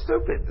 But we're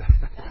stupid.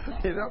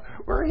 You know,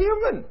 we're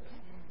human.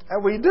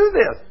 And we do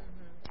this.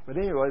 But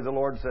anyway, the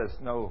Lord says,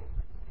 no,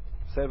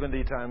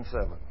 70 times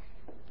 7.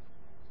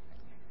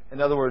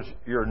 In other words,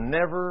 you're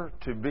never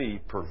to be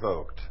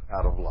provoked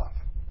out of love.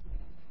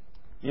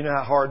 You know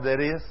how hard that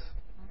is?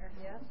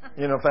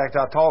 You know, in fact,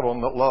 I taught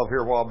on love here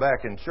a while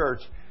back in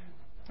church.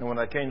 And when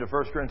I came to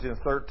 1 Corinthians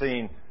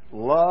 13,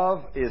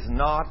 love is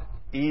not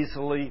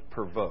easily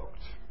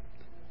provoked.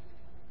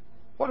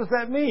 What does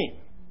that mean?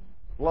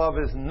 Love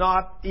is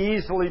not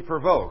easily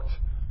provoked.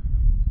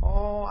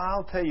 Oh,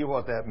 I'll tell you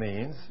what that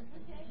means.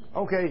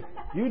 Okay,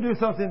 you do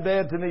something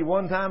bad to me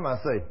one time, I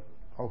say,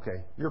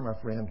 okay, you're my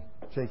friend.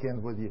 Shake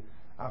hands with you.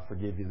 I'll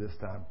forgive you this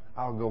time.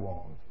 I'll go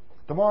on.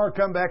 Tomorrow I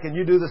come back and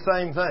you do the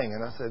same thing.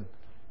 And I said,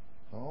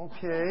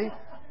 okay,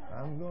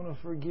 I'm going to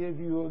forgive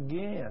you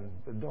again,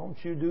 but don't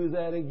you do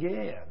that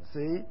again.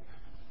 See?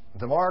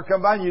 Tomorrow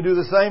come by and you do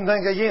the same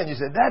thing again. You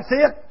said, that's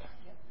it.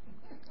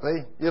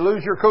 See? You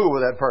lose your cool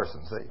with that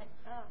person.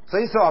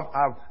 See, so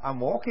I'm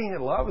walking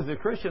in love as a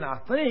Christian. I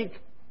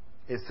think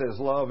it says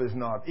love is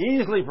not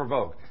easily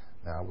provoked.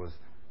 Now, I was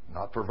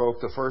not provoked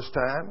the first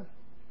time,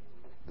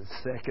 the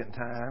second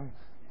time,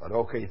 but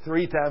okay,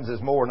 3 times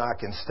is more than I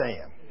can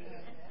stand.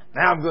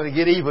 Now I'm going to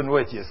get even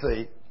with you,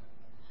 see.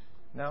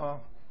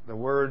 No, the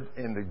word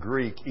in the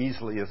Greek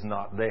easily is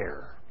not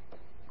there.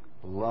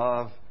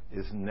 Love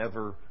is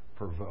never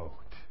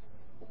provoked.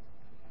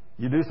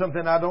 You do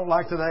something I don't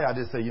like today, I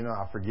just say, you know,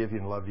 I forgive you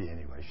and love you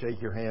anyway.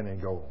 Shake your hand and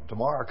go on.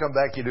 Tomorrow I come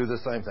back, you do the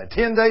same thing.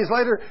 10 days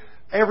later,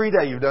 every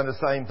day you've done the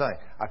same thing.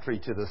 I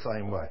treat you the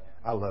same way.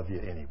 I love you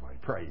anyway.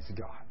 Praise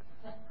God.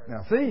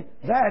 Now see,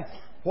 that's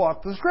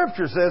what the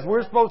Scripture says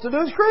we're supposed to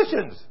do as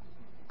Christians.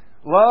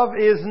 Love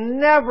is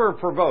never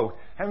provoked.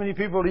 How many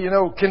people do you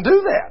know can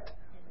do that?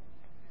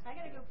 I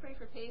got to go pray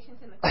for patience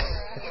in the corner.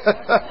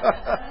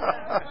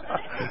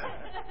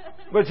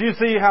 But you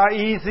see how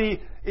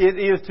easy it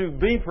is to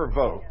be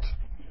provoked.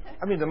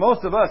 I mean, the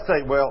most of us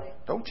say, well,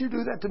 don't you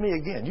do that to me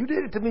again. You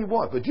did it to me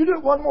once, but you do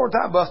it one more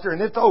time, Buster,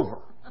 and it's over.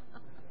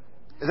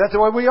 Is that the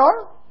way we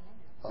are?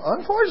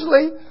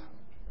 Unfortunately.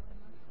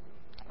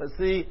 But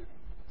see,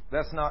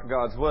 that's not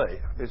God's way.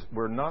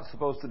 We're not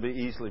supposed to be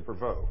easily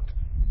provoked.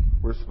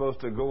 We're supposed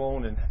to go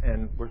on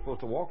and we're supposed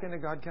to walk into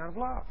God kind of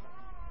love.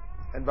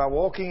 And by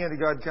walking into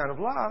God kind of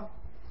love,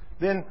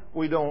 then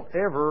we don't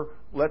ever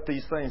let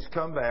these things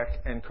come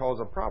back and cause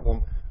a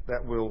problem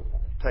that will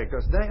take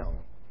us down.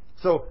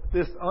 So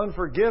this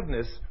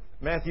unforgiveness,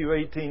 Matthew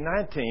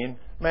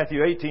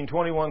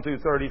 18:21 through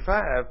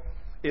 35,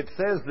 it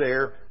says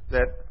there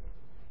that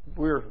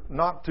we're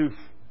not to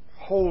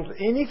hold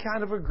any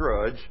kind of a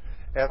grudge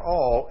at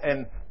all.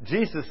 And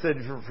Jesus said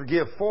to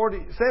forgive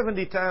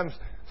 70 times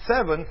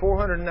 7,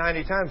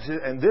 490 times.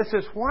 And this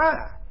is why.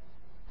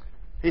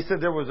 He said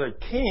there was a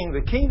king.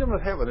 The kingdom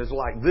of heaven is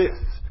like this.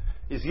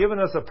 He's given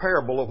us a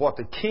parable of what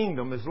the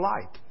kingdom is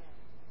like.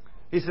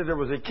 He said there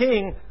was a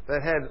king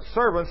that had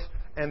servants,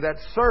 and that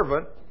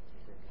servant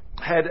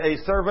had a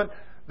servant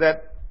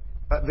that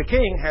the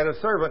king had a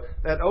servant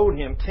that owed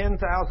him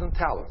 10,000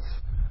 talents.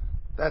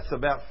 That's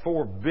about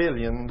 $4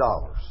 billion.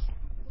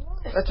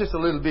 That's just a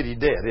little bitty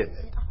debt, isn't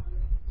it?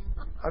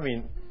 I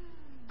mean,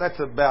 that's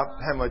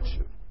about how much,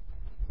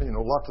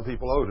 lots of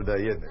people owe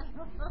today, isn't it?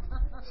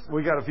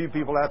 We got a few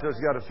people out there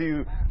that's got a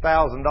few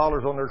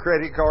 $1,000s on their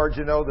credit cards,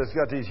 that's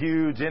got these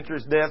huge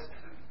interest debts.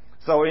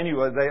 So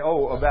anyway, they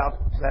owe about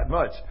that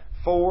much,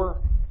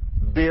 $4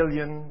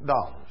 billion.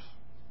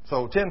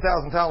 So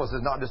 10,000 talents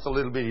is not just a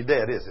little bitty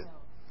debt, is it?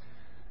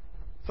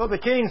 So the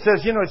king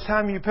says, you know, it's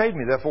time you paid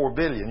me that $4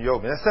 billion you owe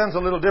me. That sounds a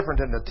little different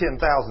than the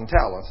 10,000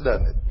 talents,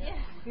 doesn't it? Yeah.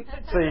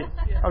 See,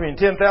 I mean,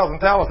 10,000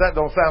 talents, that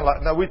don't sound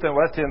like, no, we think,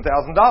 well, that's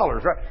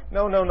 $10,000, right?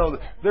 No.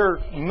 Their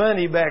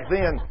money back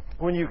then,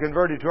 when you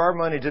convert it to our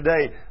money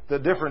today, the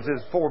difference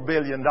is $4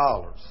 billion.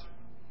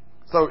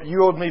 So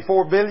you owed me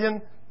 $4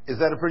 billion. Is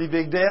that a pretty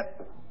big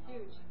debt?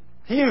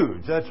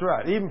 Huge. That's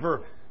right. Even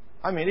for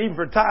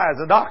Ty as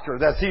a doctor,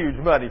 that's huge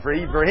money for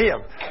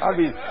him. I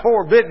mean,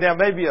 $4 billion, now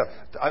maybe a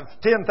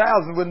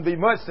 10,000 wouldn't be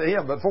much to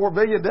him, but $4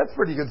 billion, that's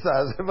pretty good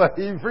size money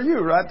even for you,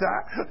 right,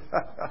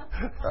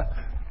 Ty?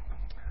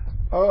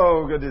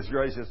 Oh, goodness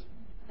gracious.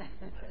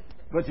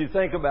 But you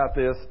think about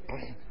this.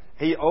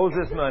 He owes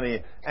this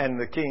money, and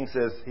the king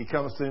says, he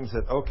comes to him and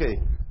said, okay,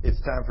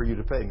 it's time for you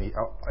to pay me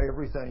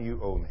everything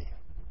you owe me.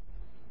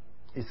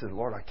 He said,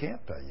 Lord, I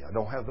can't pay you. I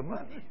don't have the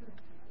money.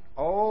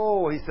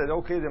 Oh, he said,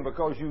 okay, then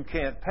because you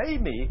can't pay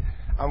me,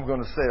 I'm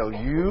going to sell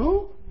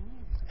you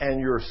and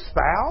your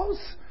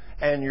spouse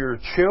and your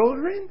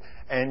children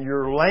and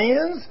your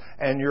lands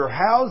and your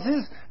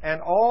houses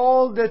and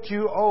all that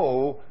you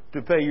owe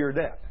to pay your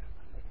debt.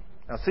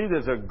 Now, see,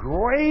 there's a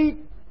great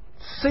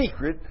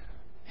secret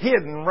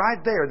hidden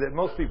right there that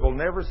most people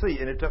never see,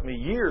 and it took me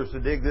years to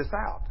dig this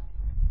out.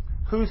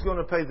 Who's going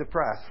to pay the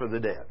price for the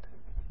debt?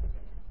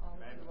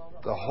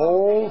 The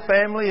whole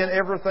family and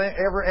everything,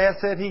 every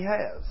asset he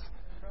has.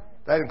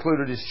 That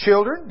included his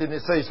children. Didn't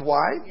it say his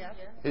wife?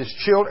 His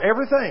children,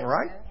 everything,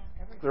 right?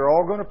 They're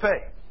all going to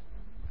pay.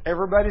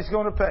 Everybody's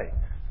going to pay.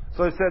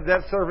 So he said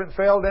that servant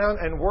fell down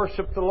and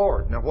worshiped the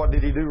Lord. Now, what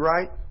did he do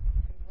right?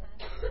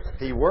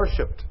 He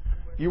worshiped.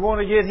 You want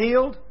to get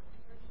healed?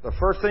 The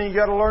first thing you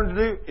got to learn to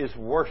do is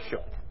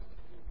worship.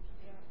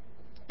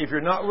 If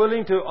you're not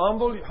willing to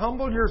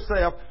humble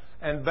yourself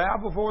and bow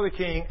before the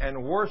king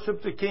and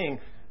worship the king,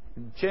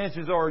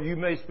 chances are you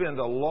may spend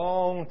a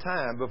long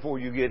time before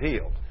you get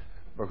healed.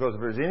 Because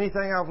if there's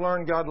anything I've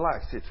learned God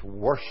likes, it's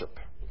worship.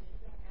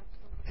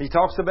 He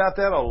talks about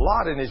that a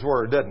lot in His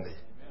Word, doesn't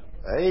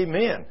He?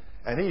 Amen.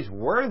 And He's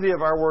worthy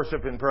of our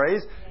worship and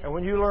praise. And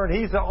when you learn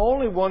He's the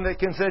only one that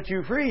can set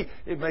you free,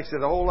 it makes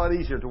it a whole lot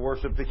easier to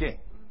worship the King.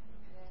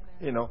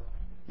 You know,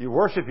 you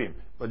worship Him.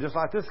 But just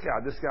like this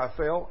guy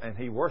fell and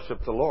he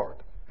worshiped the Lord.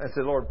 And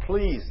said, Lord,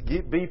 please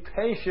be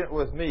patient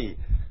with me.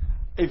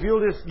 If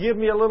you'll just give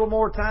me a little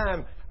more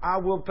time, I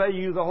will pay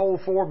you the whole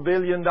 $4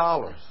 billion.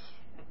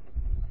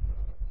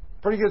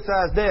 Pretty good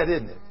sized debt,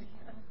 isn't it?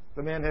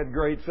 The man had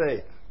great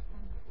faith.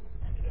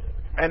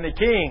 And the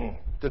king,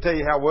 to tell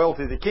you how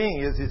wealthy the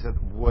king is, he said,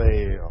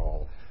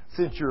 well,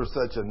 since you're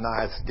such a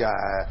nice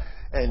guy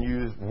and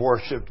you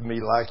worshipped me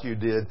like you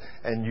did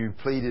and you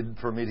pleaded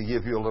for me to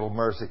give you a little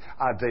mercy,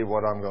 I'll tell you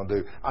what I'm going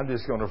to do. I'm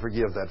just going to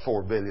forgive that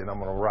 $4 billion. I'm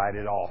going to write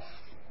it off.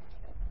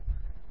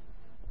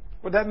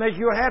 Would that make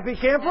you a happy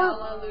camper?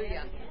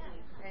 Hallelujah.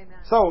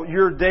 So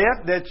your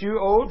debt that you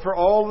owed for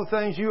all the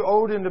things you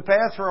owed in the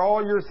past for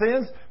all your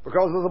sins,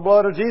 because of the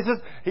blood of Jesus,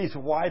 He's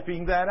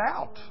wiping that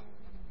out.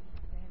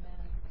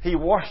 He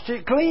washed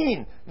it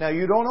clean. Now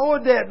you don't owe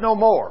a debt no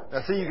more.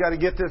 Now see, you got to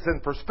get this in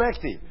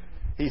perspective.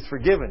 He's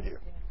forgiven you.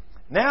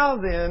 Now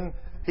then,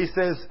 he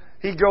says,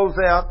 he goes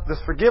out, this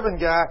forgiven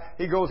guy,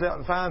 he goes out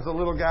and finds a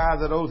little guy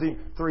that owes him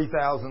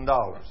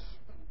 $3,000.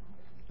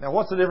 Now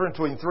what's the difference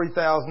between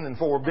 $3,000 and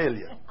 $4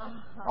 billion?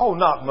 Oh,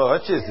 not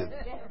much, is it?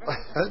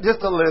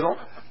 Just a little.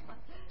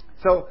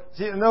 So,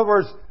 see, in other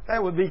words,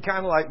 that would be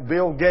kind of like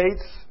Bill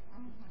Gates.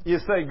 You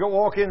say, go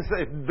walk in and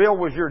say, if Bill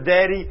was your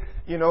daddy,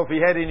 you know, if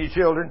he had any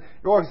children,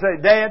 go walk and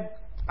say, Dad,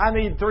 I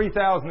need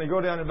 $3,000 to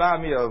go down and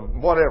buy me a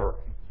whatever.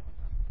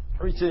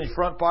 Reach in his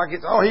front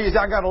pockets. Oh,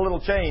 I got a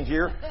little change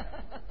here.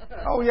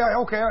 Oh, yeah,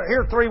 okay.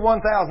 Here, three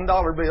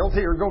 $1,000 bills.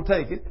 Here, go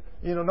take it.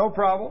 You know, no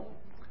problem.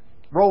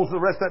 Rolls the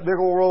rest of that big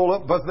old roll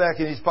up, puts back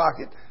in his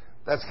pocket.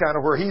 That's kind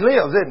of where he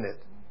lives, isn't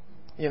it?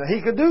 You know,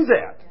 he could do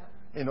that.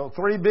 You know,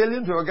 $3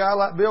 billion to a guy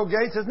like Bill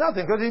Gates is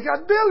nothing because he's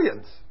got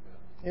billions.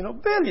 You know,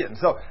 billions.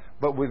 So,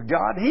 but with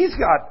God, He's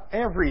got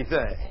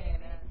everything.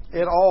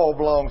 It all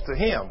belongs to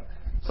Him.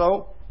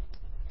 So,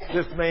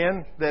 this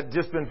man that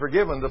just been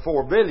forgiven the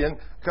 $4 billion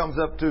comes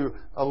up to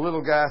a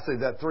little guy, say,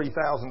 that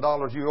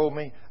 $3,000 you owe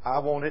me, I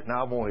want it and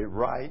I want it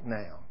right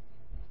now.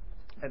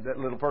 And that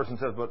little person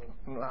says, but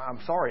I'm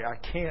sorry, I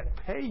can't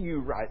pay you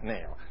right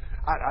now.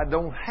 I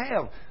don't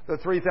have the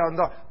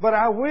 $3,000, but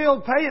I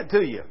will pay it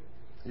to you.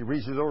 He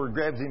reaches over and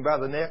grabs him by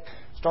the neck,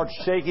 starts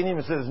shaking him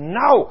and says,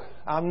 no,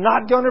 I'm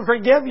not going to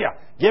forgive you.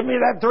 Give me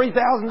that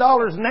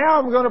 $3,000 now.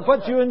 I'm going to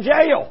put you in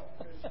jail.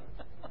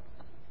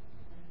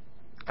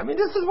 I mean,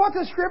 this is what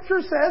the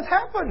Scripture says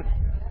happened.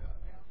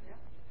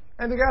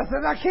 And the guy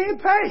said, I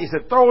can't pay. He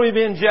said, throw him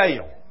in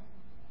jail.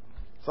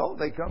 So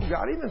they come,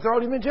 got him, and throw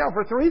him in jail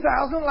for $3,000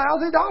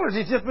 lousy dollars.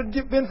 He's just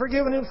been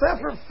forgiven himself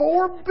for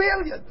 $4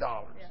 billion.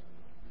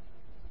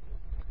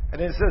 And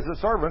then it says the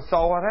servants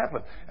saw what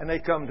happened. And they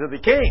come to the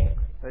king.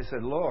 They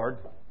said, Lord,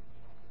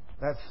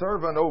 that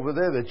servant over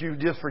there that you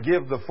just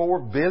forgive the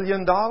 $4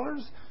 billion,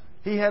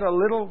 he had a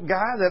little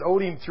guy that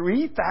owed him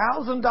 $3,000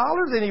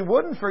 and he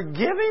wouldn't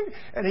forgive him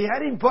and he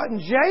had him put in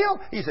jail.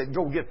 He said,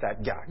 go get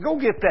that guy. Go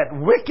get that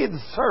wicked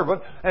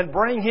servant and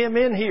bring him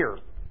in here.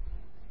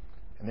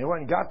 And they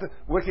went and got the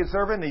wicked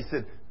servant and he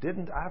said,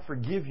 didn't I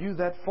forgive you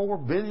that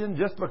 $4 billion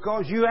just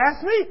because you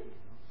asked me?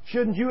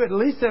 Shouldn't you at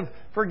least have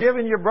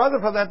forgiven your brother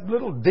for that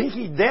little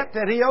dinky debt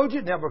that he owed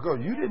you? Now, because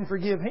you didn't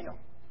forgive him,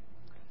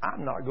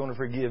 I'm not going to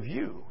forgive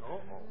you.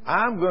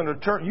 I'm going to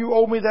turn, you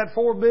owe me that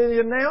 $4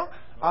 billion now.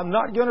 I'm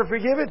not going to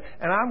forgive it,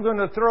 and I'm going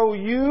to throw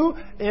you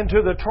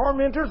into the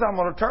tormentors. I'm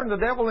going to turn the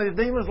devil and his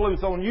demons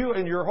loose on you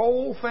and your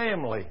whole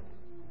family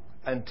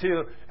and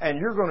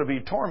you're going to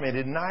be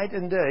tormented night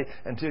and day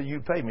until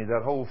you pay me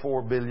that whole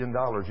 $4 billion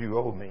you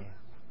owe me.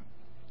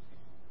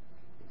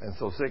 And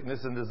so sickness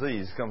and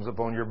disease comes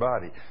upon your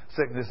body.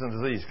 Sickness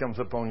and disease comes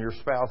upon your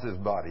spouse's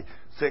body.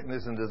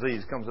 Sickness and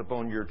disease comes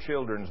upon your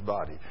children's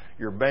body.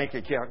 Your bank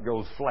account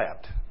goes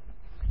flat.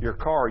 Your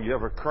car, you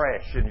have a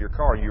crash in your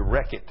car, you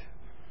wreck it.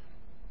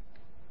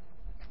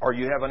 Or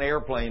you have an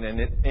airplane and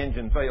its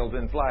engine fails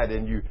in flight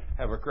and you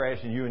have a crash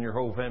and you and your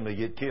whole family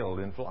get killed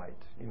in flight,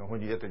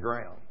 when you hit the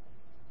ground.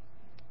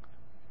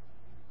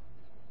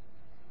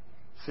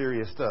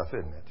 Serious stuff,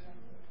 isn't it?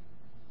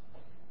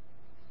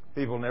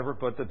 People never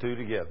put the two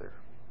together.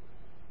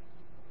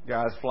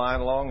 Guys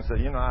flying along and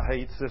say, I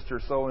hate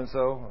sister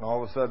so-and-so, and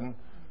all of a sudden,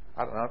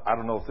 I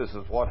don't know if this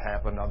is what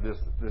happened.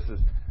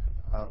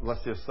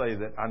 Let's just say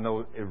that I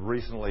know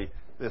recently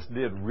this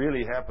did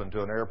really happen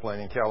to an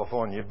airplane in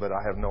California, but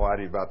I have no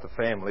idea about the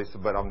families,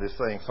 but I'm just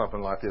saying something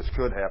like this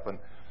could happen.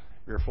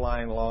 You're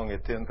flying along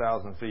at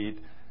 10,000 feet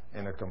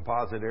in a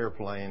composite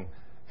airplane,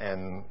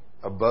 and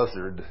a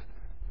buzzard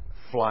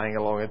flying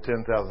along at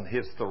 10,000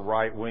 hits the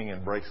right wing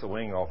and breaks the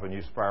wing off, and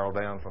you spiral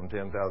down from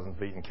 10,000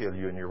 feet and kill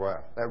you and your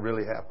wife. That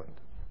really happened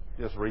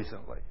just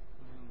recently.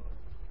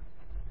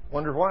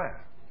 Wonder why?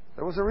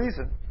 There was a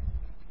reason.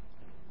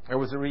 There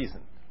was a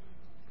reason.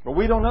 But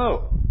we don't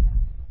know.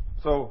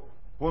 So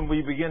when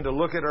we begin to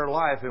look at our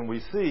life and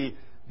we see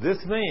this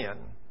man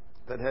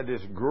that had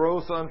this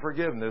gross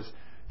unforgiveness,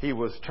 he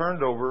was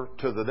turned over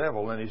to the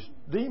devil and his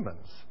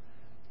demons.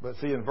 But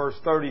see, in verse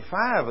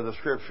 35 of the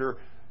Scripture,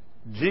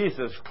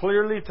 Jesus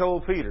clearly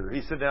told Peter,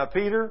 he said, now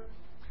Peter,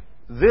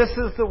 this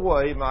is the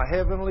way my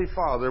heavenly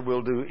Father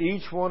will do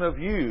each one of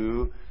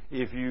you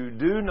if you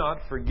do not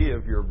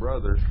forgive your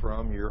brothers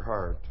from your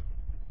heart.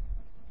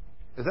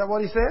 Is that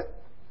what he said?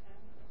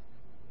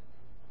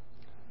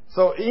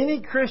 So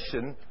any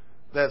Christian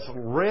that's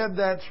read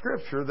that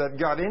Scripture, that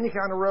got any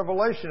kind of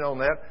revelation on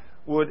that,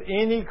 would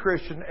any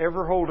Christian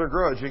ever hold a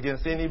grudge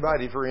against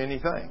anybody for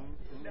anything?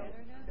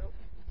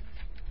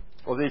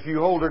 Well, if you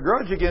hold a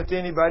grudge against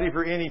anybody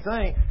for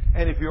anything,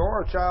 and if you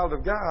are a child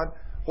of God,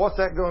 what's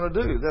that going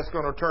to do? That's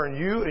going to turn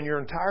you and your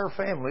entire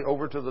family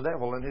over to the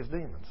devil and his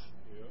demons.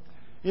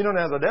 Yeah.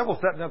 Now the devil's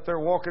sitting up there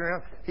walking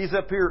around. He's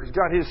up here, he's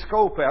got his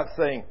scope out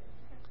saying,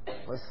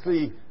 let's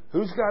see,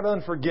 who's got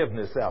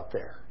unforgiveness out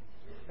there?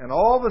 And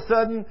all of a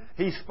sudden,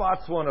 he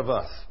spots one of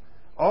us.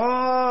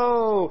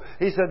 Oh,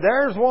 he said,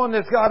 there's one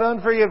that's got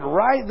unforgiveness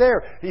right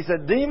there. He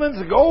said,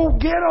 demons, go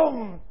get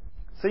them.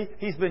 See,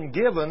 he's been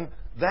given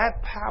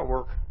that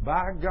power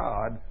by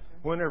God.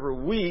 Whenever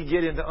we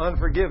get into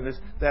unforgiveness,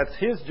 that's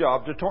his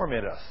job to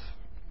torment us.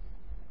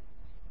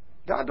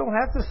 God don't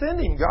have to send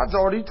him. God's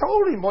already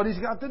told him what he's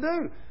got to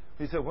do.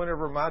 He said,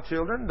 whenever my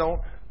children don't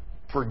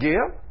forgive,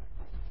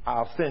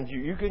 I'll send you.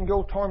 You can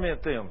go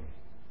torment them.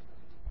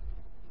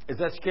 Is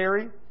that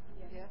scary?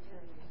 Yes.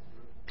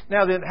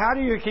 Now then, how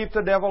do you keep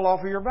the devil off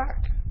of your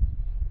back?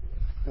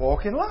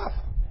 Walk in love.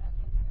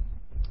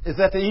 Is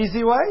that the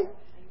easy way?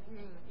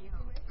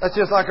 That's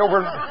just like over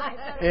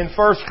in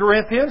 1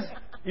 Corinthians.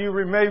 You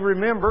may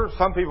remember,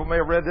 some people may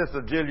have read this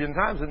a jillion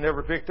times and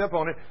never picked up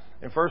on it.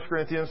 In 1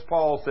 Corinthians,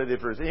 Paul said,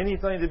 if there's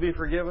anything to be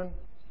forgiven,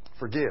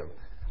 forgive.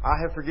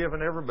 I have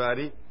forgiven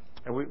everybody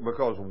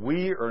because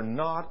we are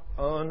not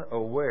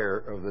unaware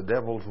of the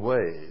devil's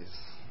ways.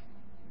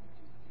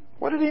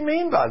 What did he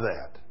mean by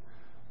that?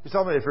 He's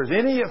talking about if there's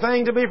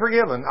anything to be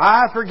forgiven,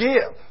 I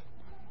forgive.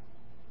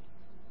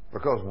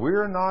 Because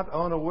we're not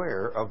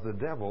unaware of the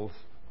devil's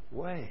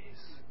ways.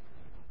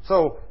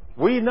 So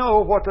we know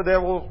what the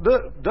devil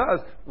does.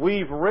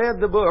 We've read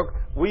the book.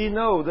 We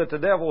know that the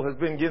devil has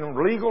been given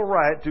legal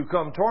right to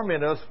come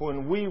torment us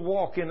when we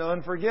walk in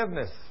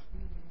unforgiveness.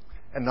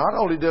 And not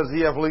only does he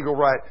have legal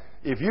right,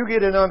 if you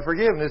get in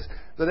unforgiveness,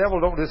 the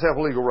devil don't just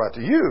have legal right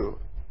to you.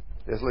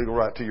 He has legal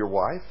right to your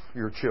wife,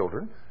 your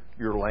children,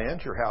 your land,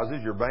 your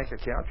houses, your bank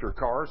accounts, your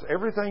cars,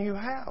 everything you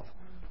have.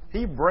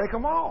 He'd break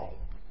them all.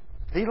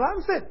 He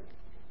loves it.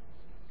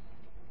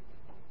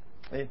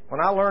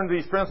 When I learned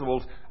these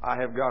principles, I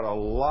have got a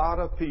lot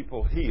of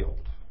people healed.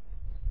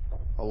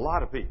 A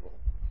lot of people.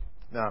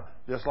 Now,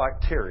 just like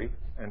Terry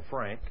and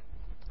Frank,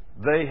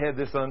 they had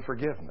this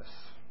unforgiveness.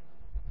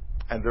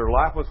 And their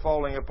life was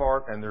falling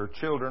apart, and their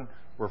children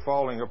were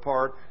falling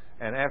apart.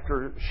 And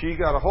after she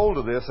got a hold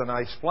of this, and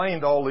I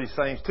explained all these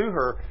things to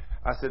her,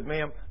 I said,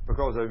 ma'am,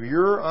 because of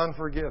your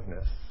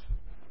unforgiveness,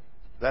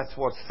 That's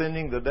what's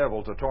sending the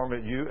devil to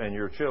torment you and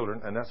your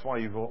children, and that's why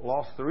you've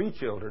lost 3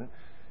 children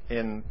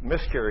and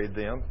miscarried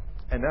them,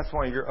 and that's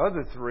why your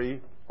other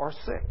 3 are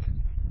sick.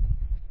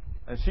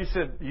 And she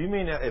said, you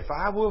mean that if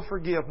I will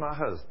forgive my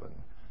husband,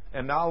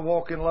 and I'll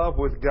walk in love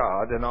with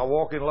God, and I'll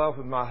walk in love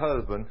with my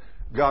husband,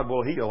 God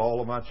will heal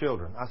all of my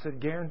children? I said,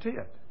 guarantee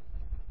it.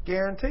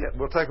 Guarantee it.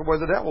 We'll take away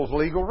the devil's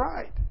legal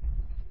right.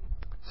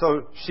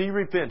 So she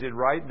repented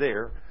right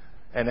there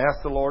and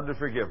asked the Lord to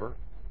forgive her.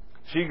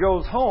 She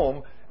goes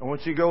home, and when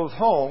she goes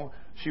home,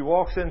 she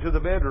walks into the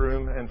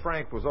bedroom, and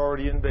Frank was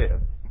already in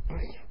bed.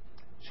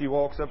 She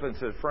walks up and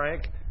said,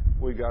 Frank,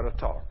 we got to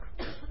talk.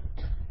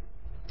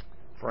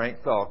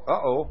 Frank thought,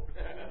 uh-oh,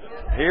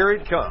 here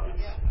it comes.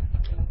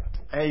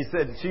 And he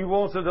said, she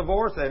wants a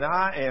divorce, and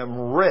I am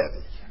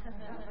ready.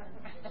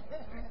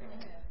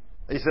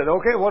 He said,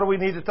 okay, what do we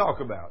need to talk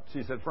about?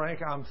 She said,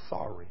 Frank, I'm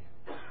sorry.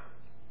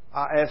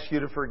 I ask you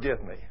to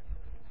forgive me.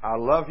 I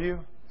love you,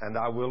 and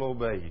I will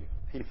obey you.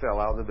 He fell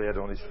out of the bed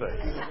on his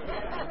face.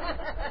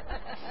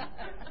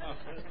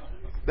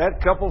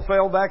 That couple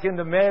fell back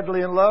into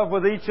madly in love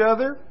with each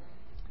other.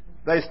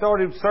 They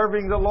started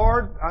serving the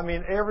Lord. I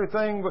mean,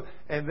 everything.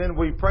 And then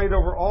we prayed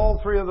over all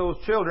 3 of those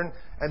children.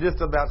 And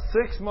just about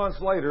 6 months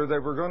later, they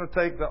were going to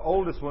take the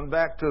oldest one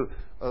back to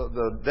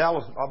the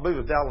Dallas, I believe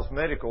it was Dallas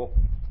Medical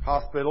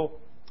Hospital.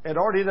 Had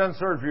already done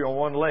surgery on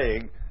one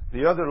leg.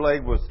 The other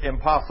leg was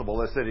impossible.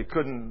 They said it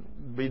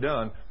couldn't be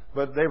done.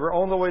 But they were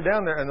on the way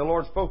down there, and the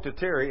Lord spoke to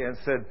Terry and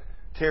said,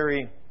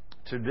 Terry,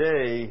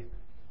 today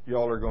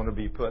y'all are going to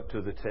be put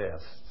to the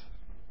test.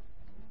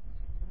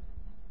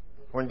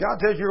 When God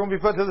tells you you're going to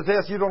be put to the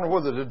test, you don't know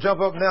whether to jump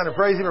up and down and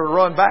praise Him or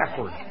run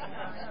backward.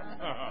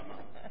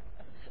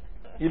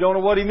 You don't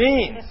know what He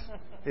means.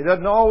 He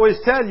doesn't always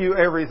tell you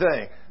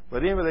everything.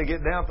 But anyway, they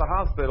get down to the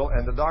hospital,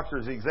 and the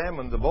doctors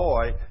examine the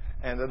boy,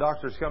 and the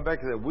doctors come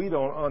back and say, we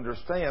don't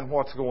understand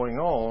what's going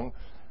on.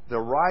 The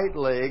right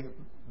leg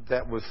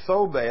that was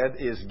so bad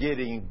is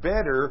getting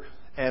better,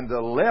 and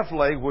the left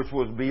leg, which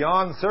was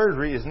beyond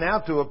surgery, is now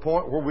to a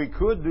point where we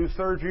could do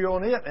surgery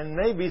on it and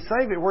maybe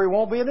save it where he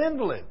won't be an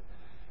invalid.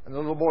 And the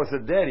little boy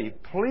said, Daddy,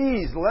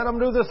 please let them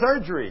do the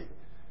surgery.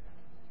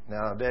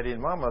 Now, Daddy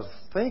and Mama's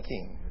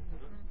thinking,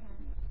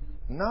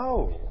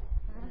 no.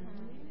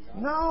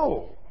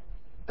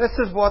 This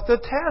is what the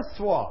test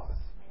was.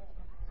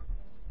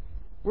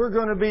 We're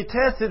going to be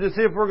tested to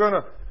see if we're going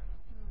to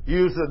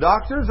use the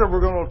doctors or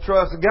we're going to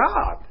trust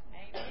God.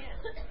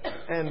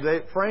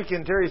 And Frank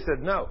and Terry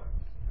said no.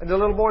 And the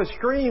little boy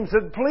screamed,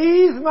 said,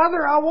 please,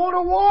 Mother, I want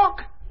to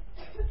walk.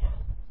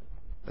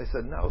 They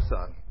said, no,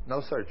 son,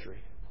 no surgery.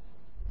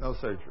 No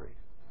surgery.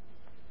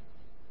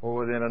 Well,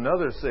 within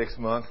another 6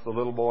 months, the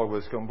little boy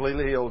was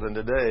completely healed. And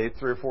today,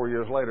 3 or 4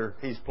 years later,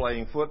 he's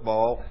playing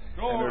football.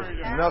 And there's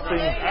nothing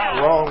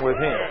wrong with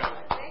him.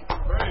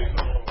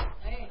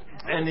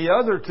 And the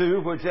other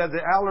 2, which had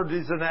the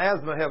allergies and the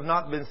asthma, have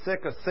not been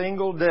sick a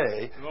single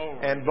day.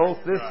 And both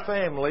this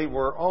family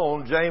were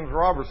on James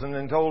Robertson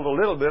and told a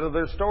little bit of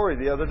their story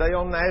the other day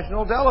on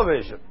national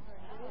television.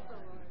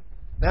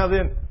 Now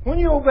then, when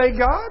you obey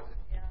God,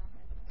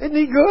 isn't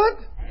He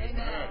good?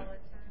 Amen.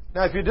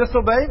 Now, if you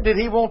disobey, did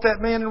He want that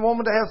man and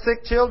woman to have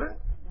sick children?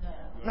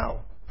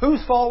 No.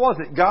 Whose fault was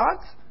it?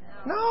 God's?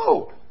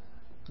 No.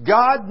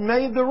 God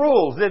made the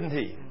rules, didn't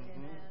He?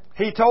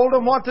 He told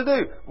them what to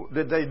do.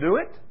 Did they do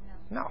it?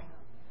 No.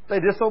 They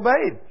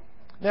disobeyed.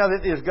 Now,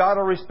 is God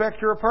a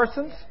respecter of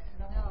persons?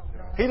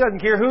 He doesn't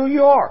care who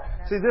you are.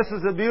 See, this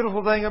is the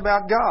beautiful thing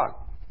about God.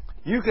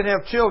 You can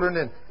have children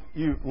and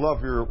you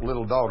love your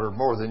little daughter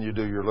more than you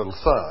do your little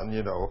son,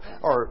 you know,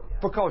 or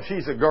because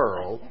she's a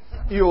girl,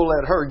 you'll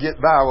let her get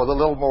by with a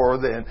little more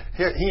than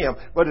him.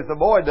 But if the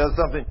boy does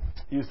something,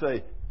 you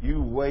say,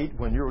 you wait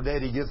when your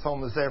daddy gets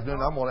home this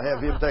afternoon, I'm going to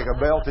have him take a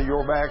belt to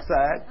your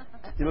backside.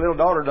 Your little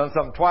daughter done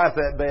something twice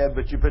that bad,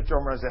 but you put your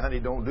arm around and say, honey,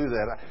 don't do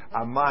that.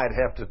 I might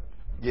have to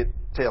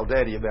tell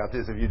Daddy about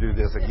this if you do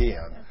this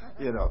again.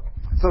 You know.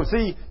 So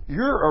see,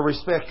 you're a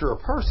respecter of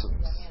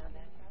persons.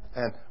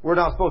 And we're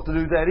not supposed to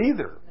do that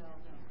either.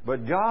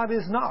 But God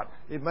is not.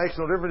 It makes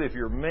no difference if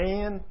you're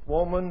man,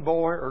 woman,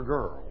 boy, or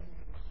girl.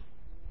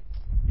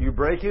 You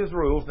break His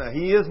rules. Now,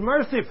 He is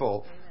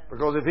merciful,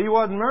 because if He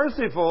wasn't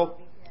merciful,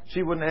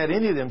 she wouldn't have had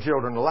any of them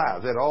children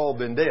alive. They'd all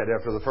been dead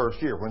after the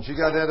first year. When she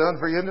got that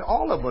unforgiveness,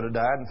 all of them would have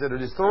died instead of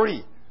just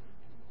 3.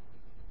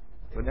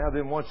 But now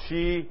then, once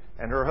she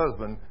and her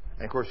husband,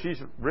 and of course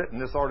she's written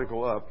this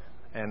article up,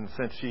 and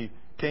since she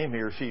came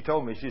here, she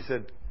told me, she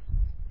said,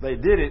 they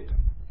did it.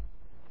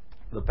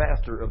 The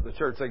pastor of the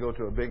church, they go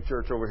to a big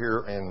church over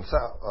here in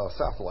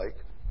South Lake,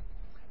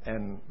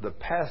 and the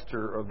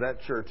pastor of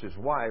that church's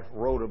wife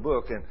wrote a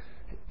book, and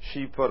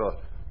she put a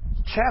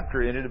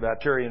chapter in it about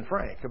Terry and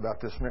Frank,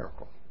 about this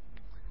miracle.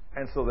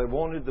 And so they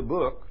wanted the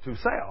book to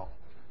sell.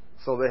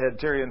 So they had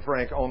Terry and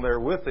Frank on there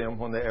with them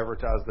when they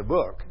advertised the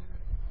book.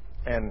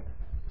 And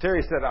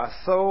Terry said,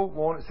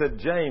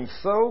 James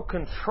so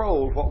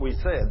controlled what we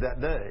said that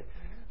day.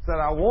 Said,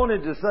 I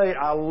wanted to say,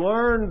 I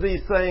learned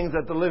these things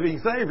at the Living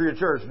Savior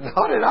Church,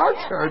 not at our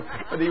church,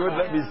 but he wouldn't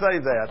let me say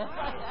that.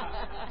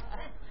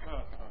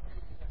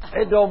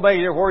 It don't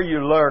matter where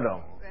you learn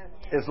them,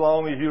 as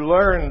long as you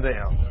learn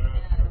them.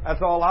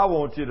 That's all I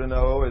want you to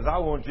know, is I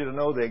want you to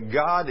know that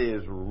God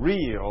is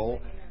real,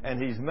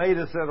 and He's made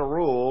a set of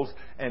rules,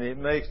 and it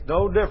makes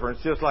no difference,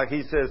 just like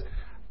He says,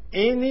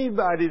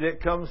 anybody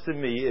that comes to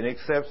me and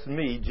accepts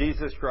me,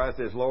 Jesus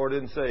Christ, as Lord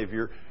and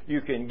Savior,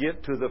 you can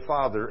get to the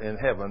Father in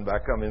heaven by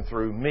coming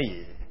through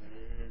me.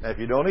 Now, if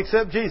you don't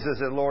accept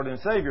Jesus as Lord and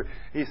Savior,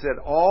 He said,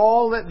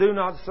 all that do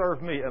not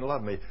serve me and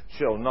love me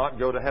shall not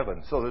go to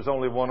heaven. So there's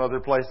only one other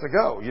place to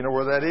go. You know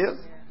where that is?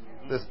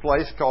 This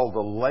place called the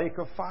lake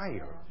of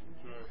fire.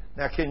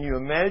 Now, can you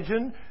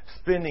imagine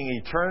spending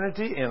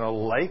eternity in a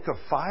lake of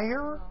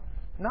fire?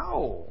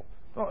 No.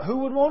 Who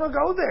would want to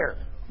go there?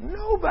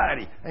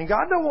 Nobody. And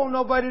God don't want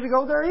nobody to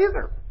go there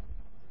either.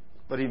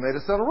 But He made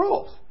a set of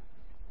rules.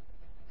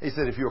 He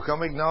said, if you'll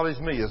come acknowledge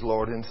me as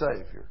Lord and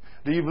Savior.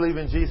 Do you believe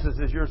in Jesus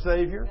as your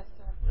Savior? Yes,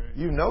 sir.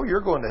 You know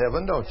you're going to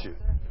heaven, don't you?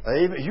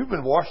 Amen. You've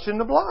been washed in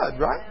the blood,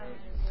 right?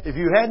 If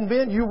you hadn't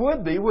been, you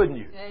would be, wouldn't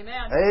you?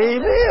 Amen.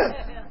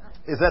 Amen.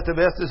 Is that the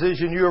best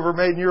decision you ever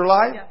made in your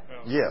life?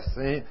 Yes.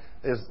 Yes.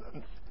 Is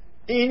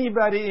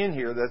anybody in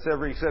here that's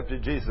ever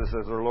accepted Jesus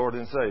as their Lord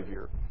and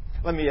Savior?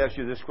 Let me ask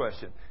you this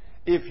question.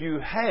 If you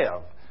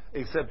have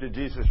accepted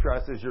Jesus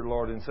Christ as your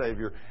Lord and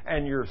Savior,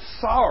 and you're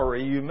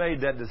sorry you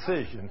made that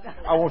decision,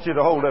 I want you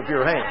to hold up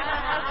your hand.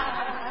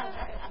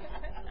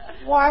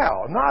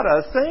 Wow, not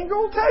a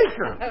single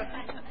taker.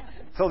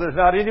 So there's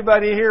not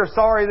anybody here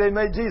sorry they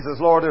made Jesus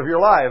Lord of your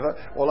life.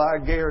 Well, I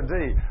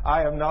guarantee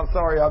I am not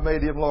sorry I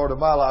made Him Lord of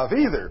my life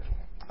either.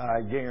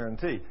 I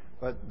guarantee.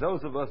 But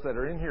those of us that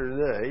are in here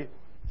today,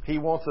 He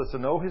wants us to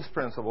know His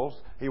principles.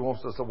 He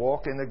wants us to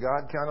walk in the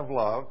God kind of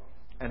love.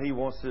 And He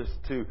wants us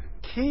to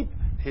keep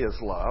His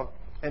love.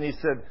 And He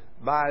said,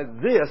 by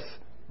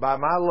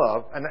my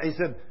love, and He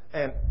said,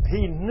 and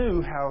He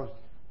knew how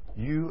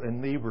you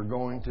and me were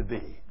going to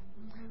be.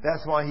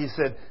 That's why He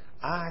said,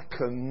 I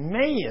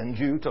command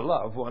you to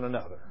love one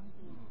another.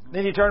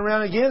 Then He turned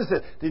around again and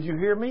said, did you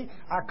hear me?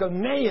 I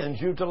command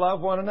you to love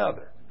one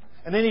another.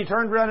 And then He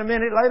turned around a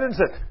minute later and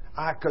said,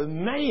 I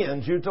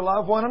command you to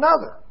love one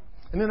another.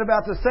 And then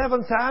about the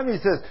seventh time He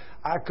says,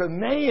 I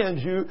command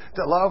you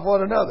to love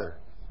one another.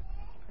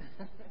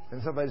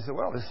 And somebody said,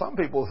 well, there's some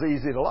people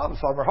it's easy to love,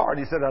 some are hard.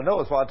 He said, I know,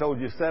 that's why I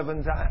told you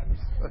 7 times.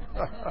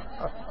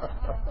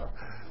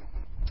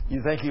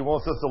 You think He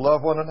wants us to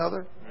love one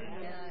another?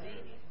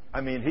 I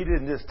mean, He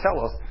didn't just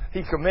tell us,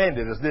 He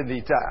commanded us, didn't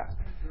He, Ty?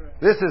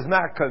 This is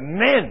my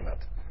commandment.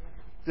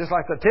 Just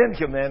like the 10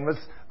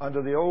 commandments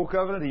under the old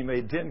covenant, He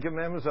made 10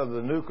 commandments. Under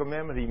the new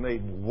commandment, He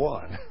made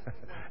 1.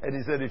 And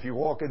He said, if you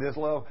walk in this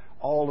love,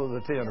 all of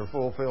the 10 are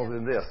fulfilled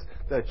in this,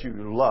 that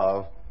you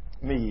love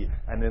me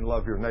and then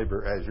love your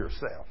neighbor as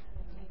yourself.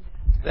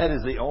 That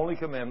is the only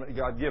commandment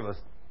God gave us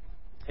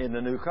in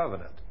the new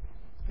covenant.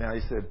 Now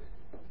He said,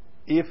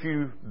 if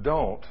you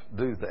don't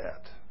do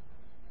that,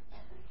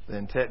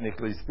 then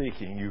technically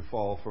speaking, you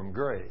fall from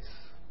grace.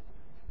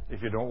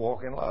 If you don't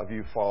walk in love,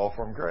 you fall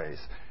from grace.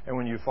 And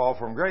when you fall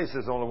from grace,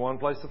 there's only one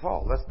place to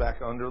fall. That's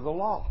back under the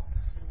law.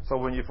 So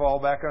when you fall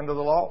back under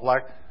the law,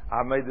 like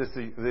I made this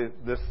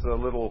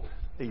little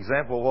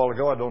example a while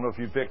ago. I don't know if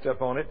you picked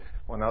up on it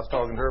when I was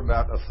talking to her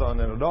about a son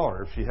and a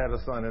daughter. If she had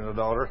a son and a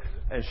daughter,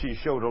 and she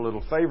showed a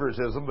little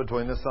favoritism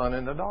between the son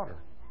and the daughter.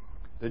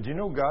 Did you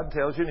know God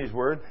tells you in His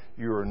Word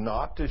you are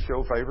not to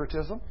show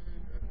favoritism?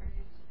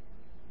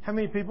 How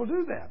many people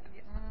do that?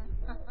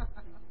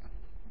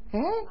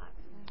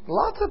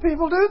 Lots of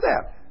people do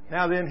that.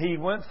 Now then, He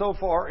went so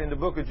far in the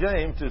book of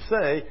James to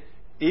say,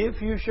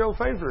 if you show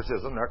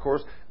favoritism, now of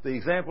course, the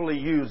example He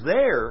used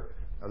there,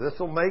 now this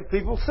will make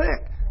people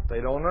sick.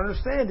 They don't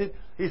understand it.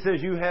 He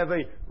says, you have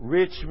a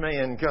rich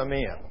man come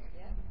in.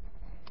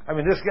 I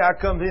mean, this guy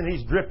comes in,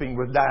 he's dripping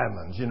with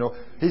diamonds, you know.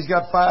 He's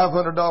got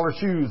 $500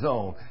 shoes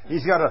on.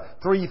 He's got a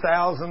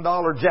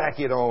 $3,000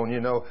 jacket on, you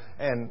know.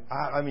 And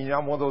I mean,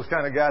 I'm one of those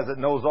kind of guys that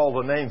knows all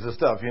the names of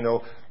stuff, you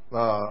know.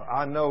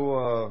 I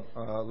know,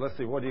 let's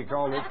see, what do you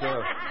call it?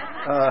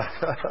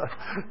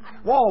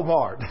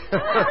 Walmart.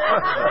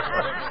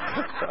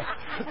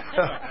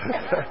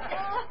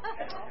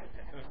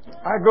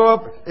 I go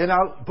up and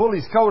I'll pull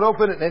his coat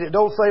open and it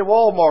don't say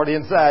Walmart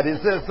inside.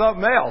 It says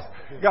something else.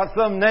 Got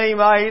some name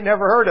I ain't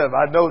never heard of.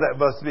 I know that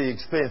must be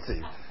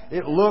expensive.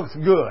 It looks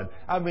good.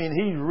 I mean,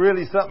 he's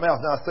really something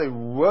else. And I say,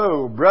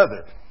 whoa,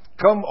 brother,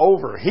 come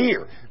over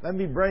here. Let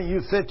me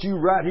set you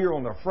right here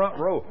on the front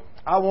row.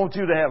 I want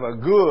you to have a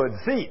good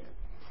seat.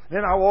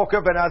 Then I walk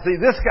up and I see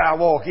this guy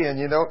walk in,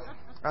 you know.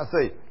 I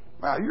say,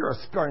 wow, you're a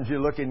scungy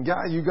looking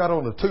guy. You got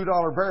on a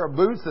 $2 pair of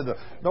boots and an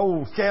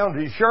old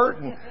scoundrel shirt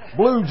and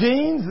blue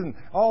jeans and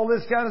all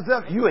this kind of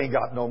stuff. You ain't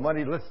got no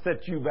money. Let's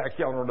set you back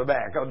down on the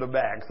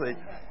back, see.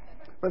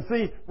 But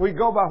see, we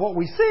go by what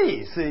we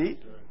see.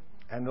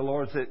 And the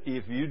Lord said,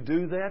 if you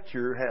do that,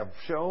 you have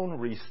shown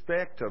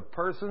respect to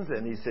persons.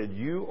 And He said,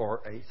 you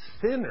are a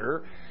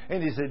sinner.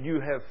 And He said, you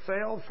have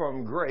failed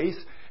from grace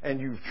and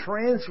you've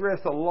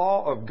transgressed the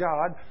law of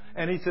God.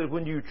 And He said,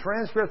 when you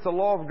transgress the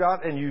law of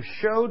God and you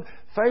showed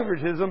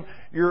favoritism,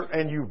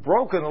 and you've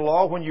broken the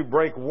law, when you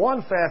break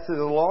one facet of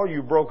the law,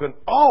 you've broken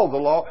all the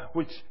law,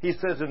 which He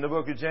says in the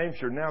book of James,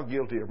 you're now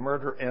guilty of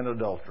murder and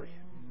adultery.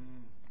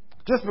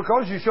 Just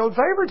because you showed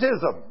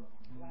favoritism.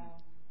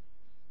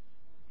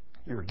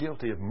 You're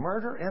guilty of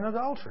murder and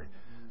adultery.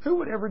 Who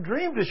would ever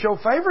dream to show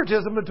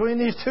favoritism between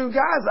these two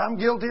guys? I'm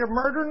guilty of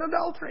murder and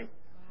adultery.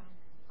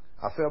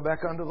 I fell back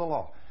under the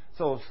law.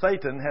 So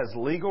Satan has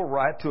legal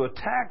right to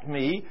attack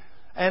me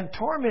and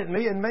torment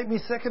me and make me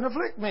sick and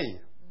afflict me.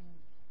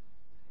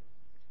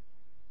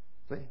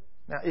 See?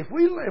 Now, if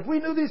we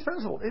knew these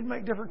principles, it'd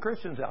make different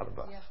Christians out of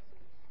us.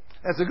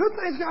 It's a good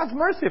thing God's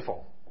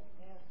merciful.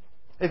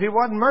 If He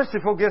wasn't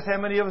merciful, guess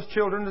how many of us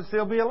children would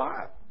still be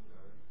alive?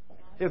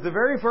 If the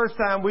very first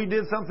time we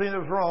did something that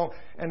was wrong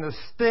and the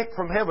stick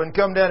from heaven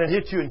come down and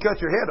hit you and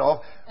cut your head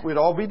off, we'd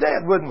all be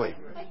dead, wouldn't we?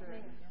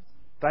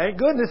 Thank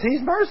goodness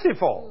He's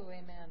merciful.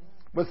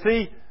 But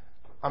see,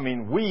 I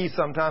mean, we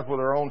sometimes with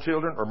our own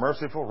children are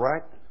merciful,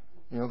 right?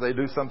 You know, they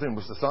do something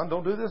with the son,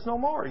 don't do this no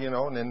more, you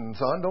know, and then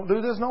son, don't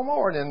do this no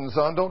more, and then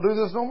son, don't do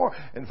this no more.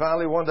 And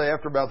finally one day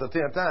after about the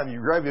 10th time,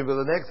 you grab him by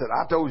the neck and said,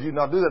 I told you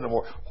not to do that no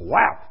more.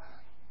 Whap!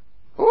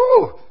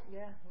 Ooh!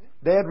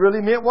 Dad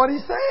really meant what he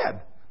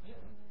said.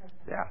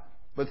 Yeah.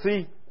 But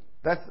see,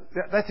 that's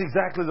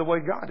exactly the way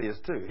God is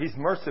too. He's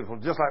merciful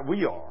just like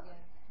we are.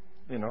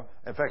 You know,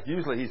 in fact,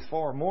 usually He's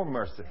far more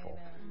merciful.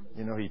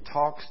 You know, He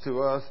talks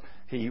to us.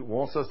 He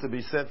wants us to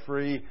be set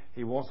free.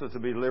 He wants us to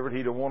be delivered.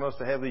 He don't want us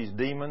to have these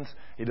demons.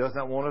 He does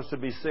not want us to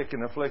be sick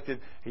and afflicted.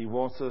 He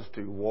wants us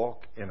to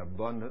walk in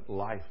abundant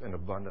life and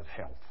abundant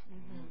health.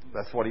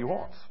 That's what He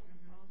wants.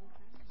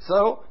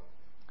 So,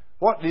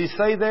 what did He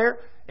say there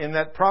in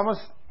that promise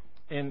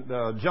in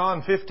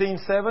John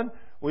 15:7?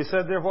 We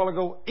said there a while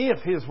ago, if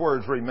His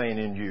words remain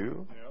in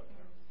you,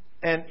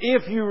 and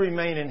if you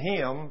remain in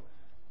Him,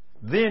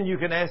 then you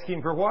can ask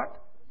Him for what?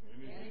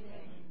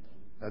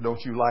 Now, don't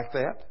you like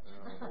that?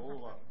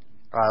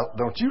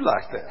 Don't you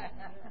like that?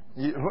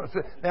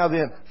 Now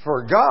then,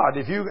 for God,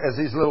 if you, as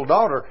His little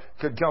daughter,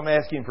 could come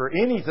ask Him for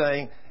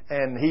anything,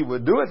 and He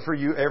would do it for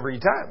you every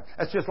time.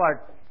 That's just like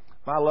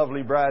my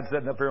lovely bride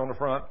sitting up here on the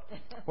front.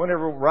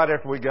 Right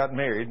after we got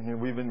married,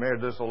 and we've been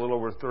married this a little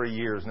over 3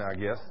 years now, I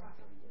guess.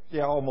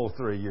 Yeah, almost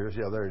 3 years.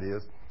 Yeah, there it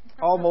is.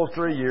 Almost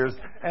 3 years.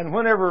 And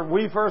whenever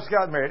we first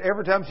got married,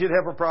 every time she'd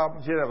have a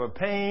problem, she'd have a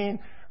pain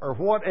or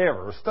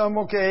whatever, a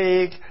stomach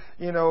ache,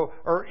 you know,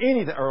 or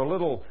anything, or a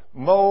little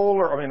mole,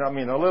 or I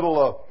mean, a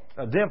little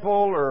a dimple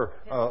or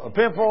a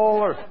pimple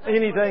or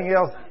anything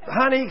else.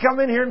 Honey, come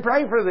in here and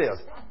pray for this.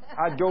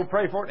 I'd go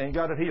pray for it and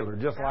God would heal her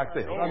just like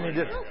this. I mean,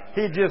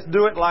 He'd just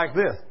do it like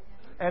this.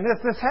 And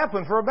this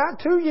happened for about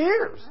 2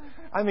 years.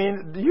 I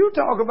mean, you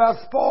talk about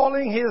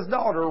spoiling His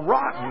daughter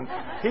rotten.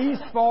 He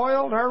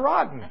spoiled her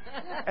rotten.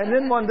 And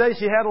then one day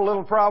she had a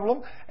little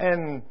problem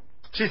and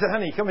she said,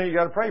 honey, come here, you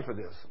got to pray for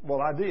this.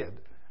 Well, I did.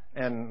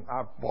 And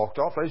I walked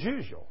off as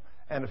usual.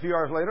 And a few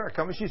hours later I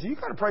come and she said, you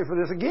got to pray for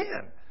this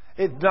again.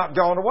 It's not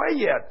gone away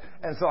yet.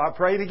 And so I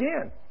prayed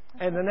again.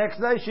 And the next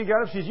day she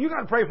got up, she said, you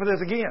got to pray for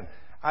this again.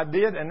 I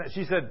did. And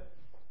she said,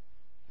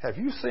 have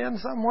you sinned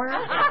somewhere?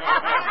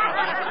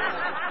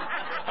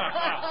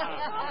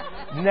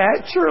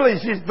 Naturally,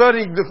 she's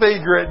putting the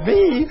finger at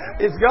me.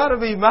 It's got to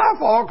be my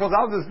fault because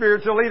I'm the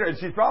spiritual leader. And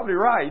she's probably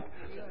right.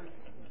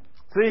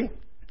 See?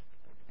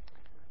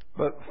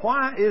 But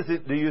why is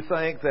it, do you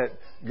think, that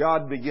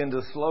God began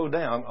to slow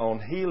down on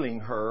healing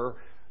her?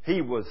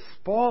 He was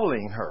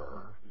spoiling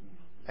her.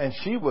 And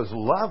she was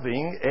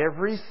loving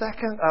every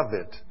second of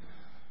it.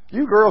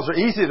 You girls are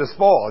easy to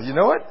spoil. You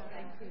know it?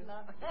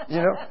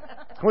 You know?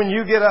 When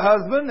you get a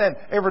husband and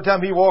every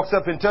time he walks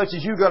up and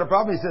touches you, got a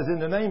problem, he says, in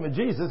the name of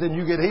Jesus, and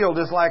you get healed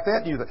just like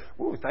that. And you think,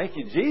 ooh, thank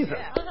you, Jesus.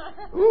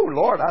 Ooh,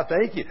 Lord, I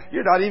thank you.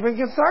 You're not even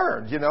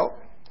concerned, you know.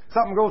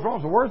 Something goes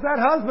wrong. So where's that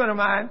husband of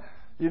mine?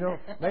 You know,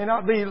 may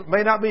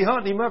not be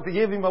hunting him up to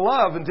give him a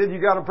love until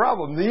you got a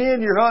problem.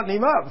 Then you're hunting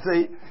him up,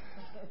 see.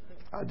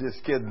 I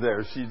just kid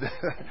there.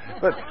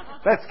 But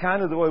that's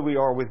kind of the way we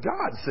are with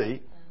God,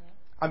 see.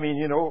 I mean,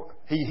 you know,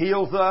 He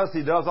heals us.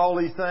 He does all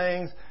these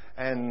things.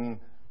 And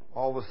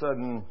all of a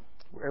sudden,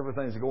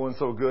 everything's going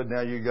so good.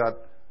 Now you got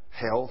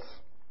health,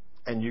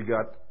 and you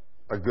got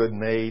a good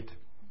mate,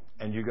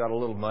 and you got a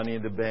little money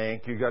in the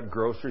bank. You got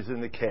groceries in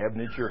the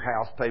cabinet. Your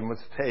house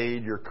payment's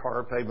paid. Your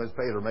car payment's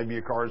paid, or maybe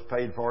your car is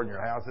paid for and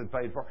your house is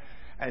paid for.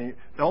 And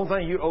the only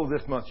thing you owe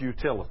this month's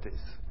utilities.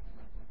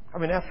 I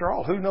mean, after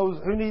all, who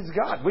needs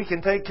God? We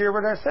can take care of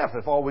it ourselves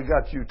if all we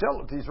got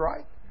utilities,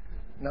 right?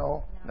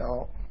 No.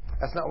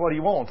 That's not what He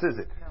wants, is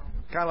it?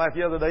 Kind of like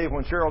the other day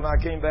when Cheryl and I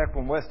came back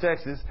from West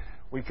Texas.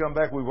 We come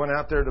back, we went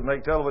out there to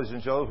make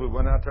television shows. We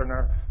went out there in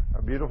our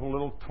beautiful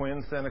little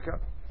twin Seneca.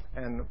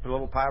 and a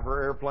little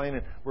Piper airplane,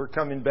 and we're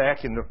coming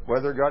back, and the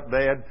weather got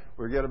bad.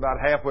 We get about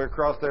halfway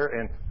across there,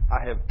 and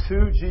I have 2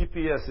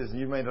 GPSs, and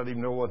you may not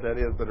even know what that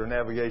is, but they're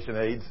navigation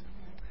aids.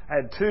 I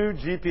had 2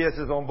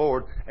 GPSs on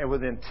board, and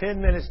within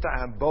 10 minutes'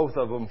 time, both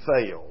of them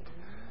failed.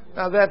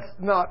 Now, that's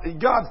not,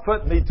 God's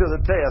put me to the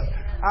test.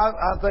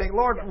 I think,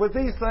 Lord, with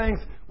these things,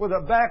 with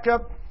a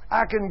backup,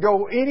 I can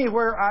go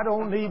anywhere. I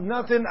don't need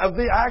nothing.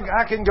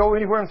 I can go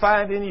anywhere and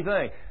find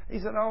anything. He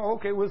said, oh,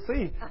 okay, we'll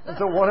see. And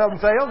so one of them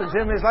failed, and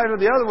 10 minutes later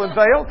the other one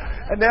failed.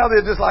 And now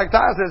they're just like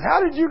Ty says,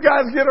 how did you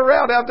guys get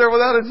around out there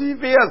without a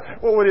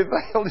GPS? Well, when it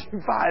failed, you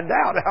find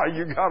out how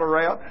you got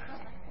around.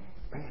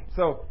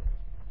 So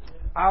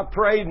I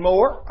prayed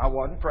more. I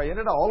wasn't praying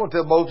at all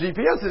until both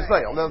GPSs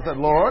failed. Then I said,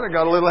 Lord, I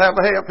got a little half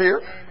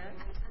here.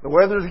 The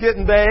weather's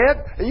getting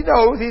bad. He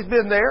knows. He's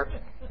been there.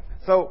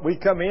 So we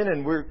come in,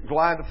 and we're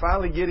glad to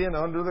finally get in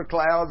under the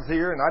clouds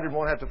here, and I didn't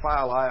want to have to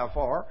file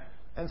IFR.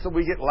 And so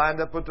we get lined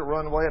up at the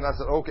runway, and I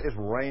said, okay, it's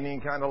raining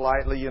kind of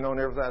lightly, and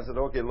everything. I said,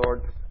 okay,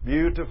 Lord,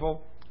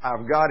 beautiful.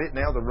 I've got it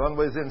now. The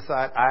runway's in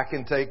sight. I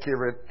can take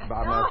care of it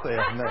by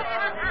myself now.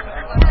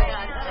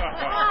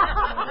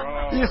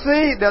 You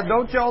see, now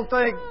don't y'all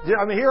think,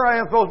 I mean, here I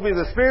am supposed to be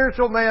the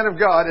spiritual man of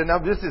God, and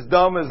I'm just as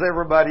dumb as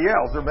everybody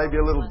else, or maybe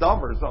a little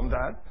dumber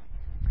sometimes.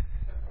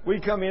 We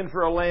come in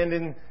for a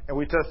landing, and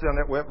we touch down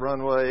that wet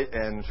runway,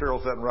 and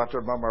Cheryl sitting right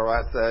there by my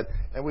right side,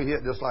 and we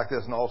hit just like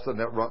this, and all of a sudden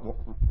that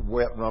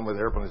wet runway, the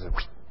airplane is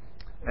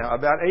now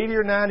about 80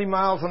 or 90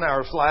 miles an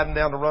hour sliding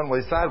down the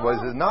runway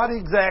sideways is not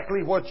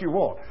exactly what you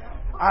want.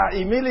 I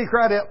immediately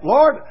cried out,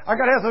 Lord, I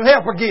got to have some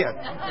help again.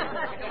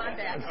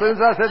 As soon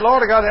as I said,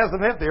 Lord, I got to have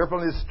some help, the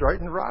airplane is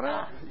straightened right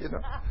out.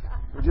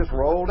 We just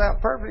rolled out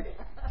perfect.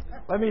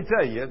 Let me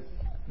tell you,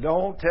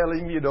 don't tell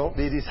him you don't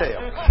need his help.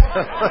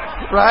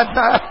 Right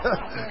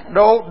now?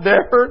 Don't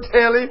never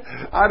tell him.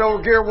 I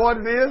don't care what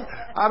it is.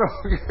 I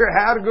don't care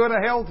how good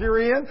a health you're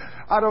in.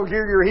 I don't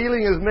care your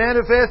healing is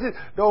manifested.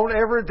 Don't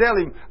ever tell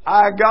him,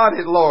 I got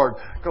it, Lord.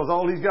 Because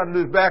all he's got to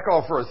do is back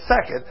off for a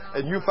second,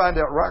 and you find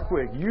out right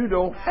quick, you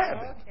don't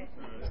have it.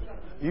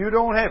 You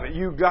don't have it.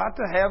 You've got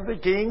to have the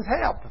King's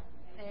help.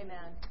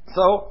 Amen.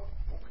 So,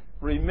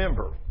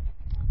 remember,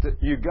 that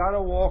you've got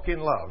to walk in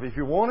love. If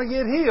you want to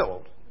get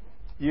healed,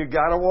 you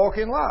got to walk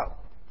in love.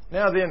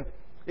 Now then,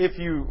 if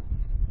you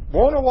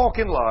want to walk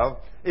in love,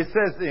 it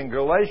says in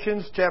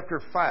Galatians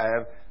chapter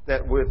 5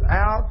 that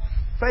without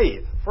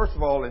faith, first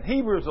of all, in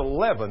Hebrews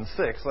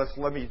 11:6,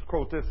 let me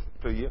quote this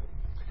to you.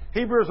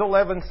 Hebrews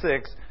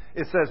 11:6,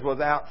 it says,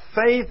 without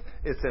faith,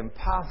 it's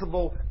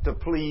impossible to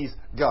please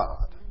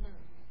God.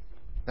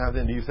 Now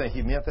then, do you think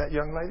he meant that,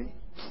 young lady?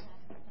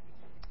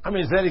 I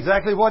mean, is that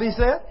exactly what he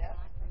said?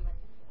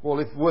 Well,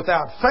 if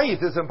without faith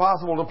it's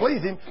impossible to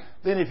please him,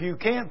 then if you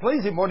can't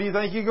please him, what do you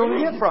think you're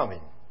going to get from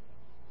him?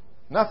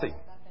 Nothing.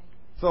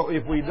 So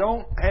if we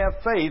don't have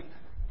faith,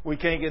 we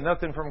can't get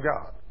nothing from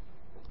God.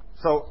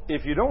 So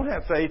if you don't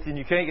have faith and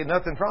you can't get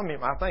nothing from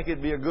him, I think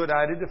it'd be a good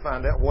idea to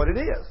find out what it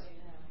is.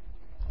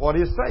 What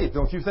is faith?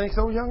 Don't you think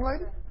so, young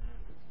lady?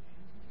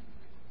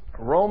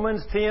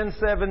 Romans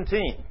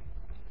 10:17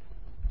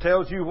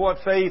 tells you what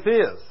faith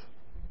is.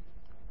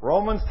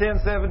 Romans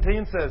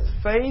 10:17 says,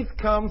 faith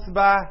comes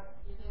by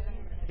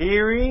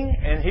hearing,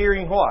 and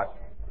hearing what?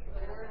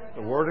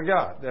 The Word of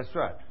God. That's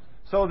right.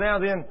 So now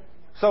then,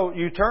 so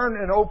you turn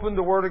and open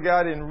the Word of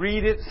God and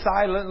read it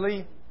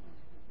silently.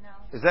 No.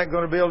 Is that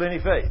going to build any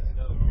faith?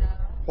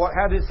 No.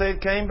 How did it say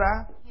it came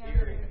by?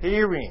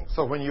 Hearing.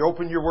 So when you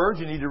open your Word,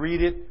 you need to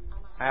read it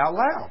out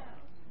loud.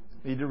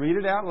 You need to read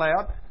it out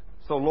loud.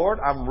 So Lord,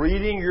 I'm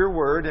reading your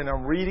Word, and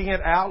I'm reading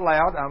it out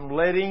loud. I'm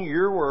letting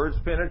your words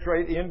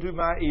penetrate into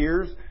my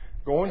ears,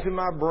 going to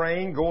my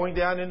brain, going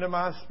down into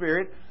my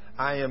spirit.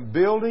 I am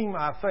building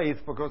my faith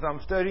because I'm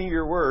studying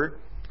your Word.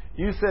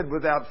 You said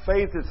without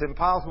faith it's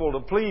impossible to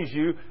please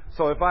you.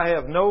 So if I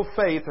have no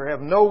faith or have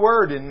no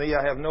Word in me,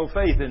 I have no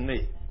faith in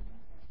me.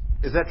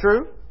 Is that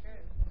true?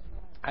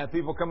 I have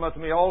people come up to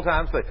me all the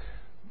time and say,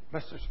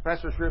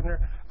 Pastor Scrivener,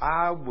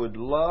 I would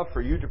love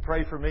for you to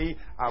pray for me.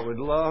 I would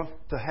love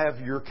to have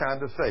your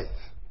kind of faith.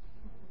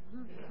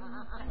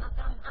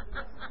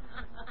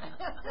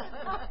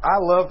 I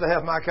love to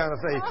have my kind of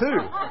faith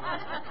too.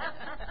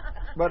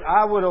 But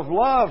I would have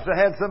loved to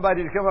have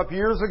somebody to come up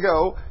years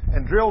ago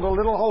and drilled a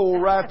little hole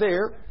right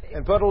there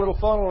and put a little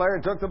funnel there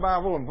and took the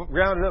Bible and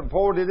ground it up and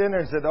poured it in there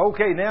and said,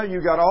 okay, now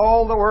you got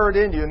all the Word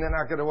in you. And then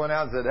I could have went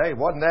out and said, hey,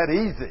 wasn't that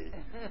easy?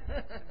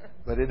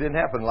 But it didn't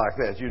happen like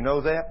that. You know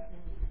that?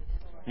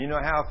 You know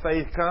how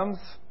faith comes?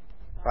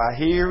 By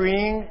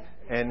hearing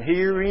and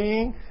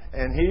hearing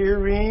and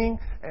hearing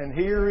and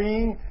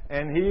hearing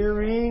and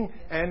hearing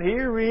and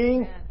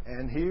hearing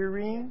and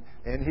hearing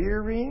and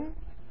hearing.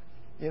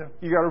 You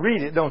got to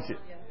read it, don't you?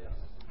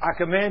 I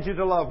command you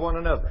to love one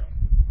another.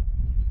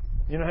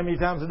 You know how many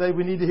times a day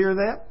we need to hear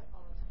that?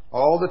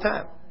 All the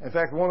time. In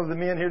fact, one of the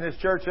men here in this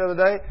church the other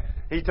day,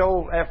 he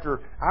told, after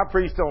I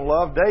preached on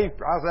love, Dave,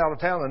 I was out of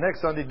town the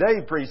next Sunday,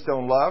 Dave preached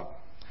on love.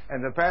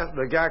 And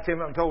the guy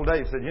came up and told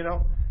Dave, said,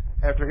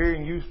 after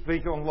hearing you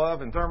speak on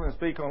love and Thurman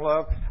speak on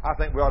love, I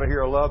think we ought to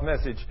hear a love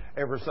message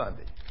every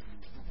Sunday.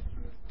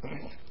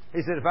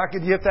 He said, if I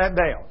could get that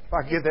down, if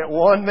I could get that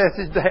one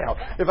message down,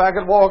 if I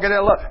could walk in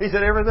that love, he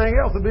said everything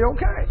else would be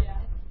okay. Yeah.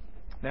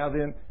 Now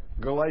then,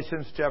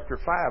 Galatians chapter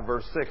 5,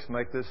 verse 6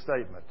 make this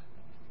statement.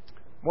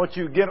 Once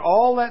you get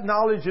all that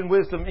knowledge and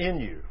wisdom in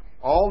you,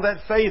 all that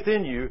faith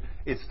in you,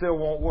 it still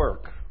won't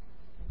work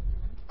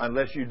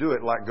unless you do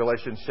it like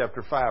Galatians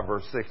chapter 5,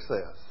 verse 6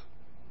 says.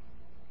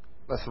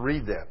 Let's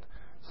read that.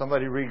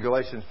 Somebody read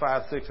Galatians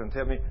 5, 6 and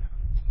tell me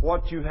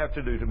what you have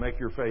to do to make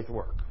your faith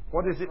work.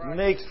 What is it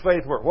makes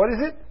faith work? What is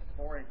it?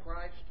 For in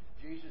Christ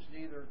Jesus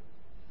neither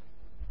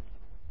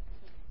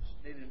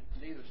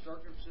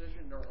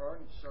circumcision nor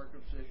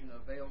uncircumcision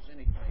avails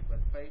anything, but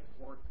faith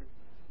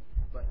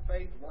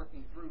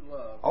working through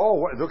love.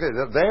 Oh, okay.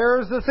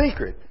 There's the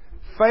secret.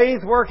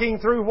 Faith working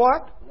through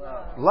what?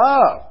 Love.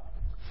 Love.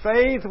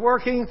 Faith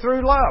working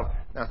through love.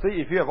 Now,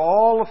 see, if you have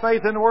all the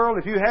faith in the world,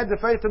 if you had the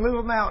faith to move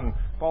a mountain,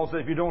 Paul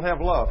said, if you don't have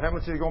love, how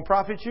much is it going to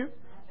profit you?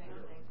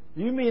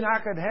 You mean I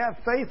could have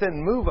faith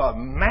and move a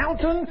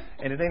mountain,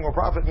 and it ain't going to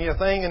profit me a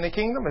thing in the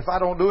kingdom if I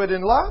don't do it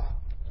in love?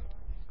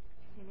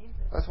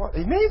 That's what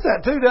he means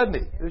that too, doesn't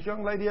he? This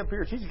young lady up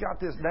here, she's got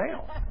this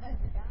down.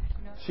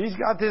 She's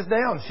got this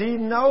down. She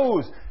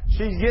knows.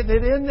 She's getting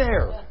it in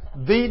there,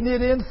 beating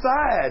it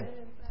inside.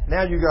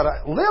 Now you got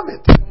to live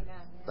it.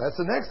 That's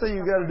the next thing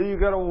you got to do. You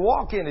got to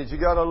walk in it. You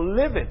got to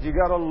live it. You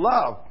got to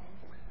love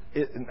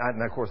it. And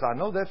of course, I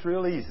know that's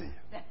real easy.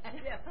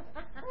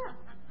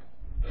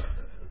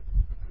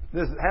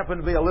 This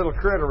happened to be a little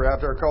critter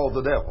out there called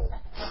the devil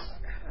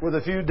with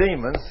a few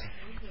demons.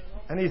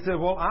 And he said,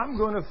 well, I'm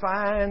going to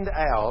find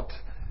out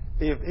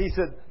if, he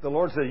said, the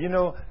Lord said, you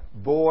know,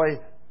 boy,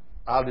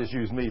 I'll just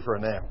use me for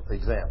an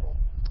example.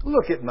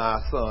 Look at my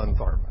son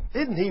Thurman.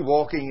 Isn't he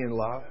walking in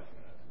love?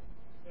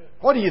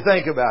 What do you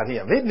think about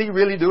him? Isn't he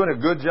really doing a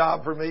good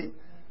job for me?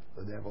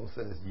 The devil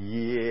says,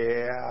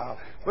 yeah,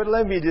 but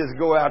let me just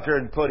go out there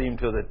and put him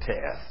to the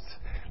test.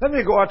 Let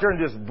me go out there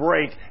and just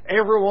break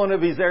every one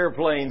of his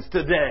airplanes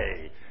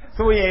today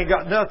so he ain't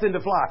got nothing to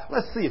fly.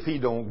 Let's see if he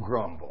don't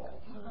grumble.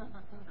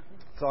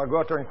 So I go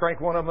out there and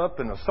crank one of them up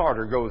and the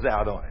starter goes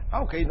out on it.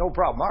 Okay, no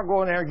problem. I'll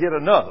go in there and get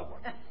another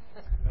one.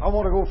 I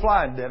want to go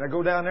flying then. I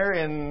go down there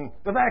and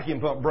the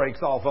vacuum pump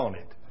breaks off on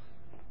it.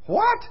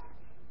 What?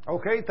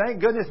 Okay,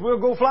 thank goodness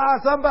we'll go fly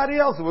somebody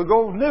else. We'll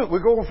go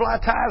fly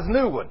Ty's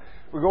new one.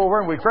 We go over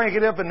and we crank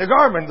it up in the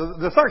Garmin,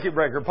 the circuit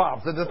breaker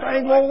pops and the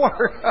thing won't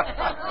work.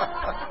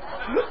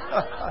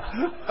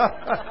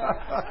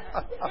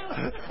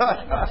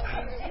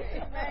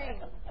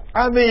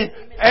 I mean,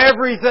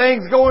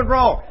 everything's going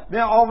wrong.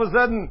 Now all of a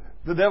sudden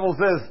the devil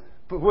says,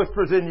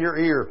 whispers in your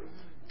ear,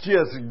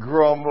 just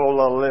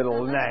grumble a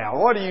little now.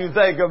 What do you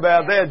think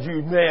about that,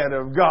 you man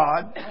of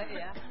God?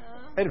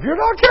 And if you're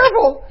not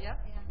careful,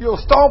 you'll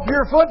stomp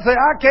your foot and say,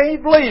 I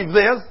can't believe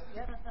this.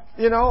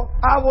 You know,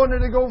 I wanted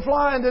to go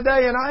flying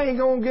today and I ain't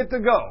going to get to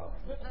go.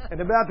 And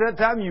about that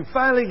time you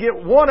finally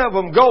get one of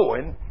them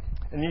going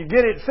and you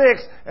get it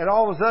fixed and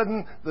all of a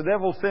sudden the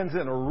devil sends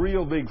in a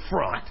real big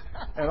front.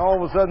 And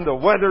all of a sudden the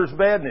weather's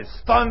bad and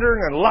it's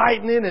thundering and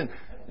lightning and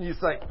you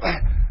say,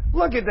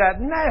 look at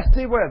that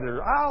nasty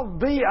weather. I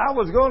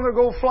was going to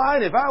go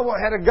flying. If I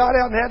had got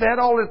out and had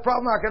all this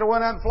problem, I could have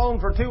went out and flown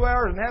for 2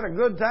 hours and had a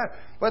good time.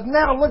 But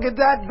now look at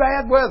that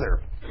bad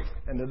weather.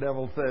 And the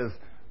devil says,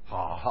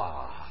 ha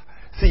ha.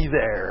 See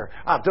there,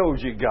 I told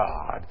you,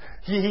 God,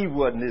 he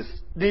wasn't as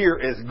near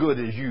as good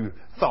as you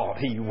thought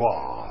he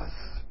was.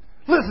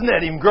 Listen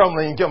at him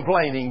grumbling and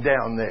complaining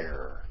down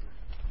there.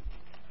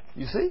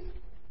 You see?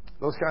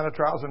 Those kind of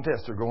trials and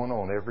tests are going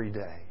on every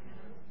day.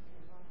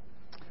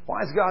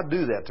 Why does God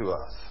do that to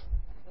us?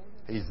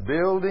 He's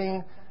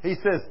building, he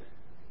says,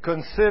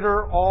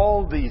 consider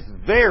all these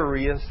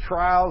various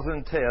trials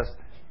and tests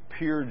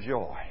pure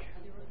joy.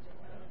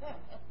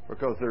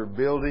 Because they're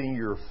building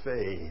your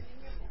faith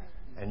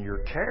and your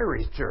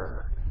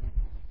character.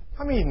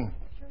 I mean,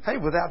 hey,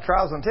 without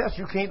trials and tests,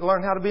 you can't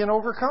learn how to be an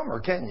overcomer,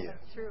 can you?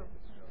 True.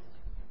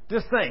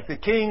 Just think, the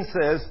king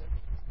says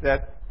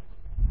that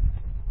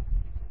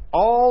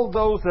all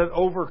those that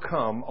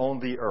overcome on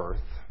the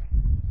earth,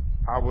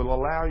 I will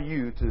allow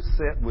you to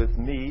sit with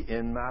me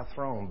in my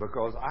throne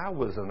because I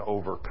was an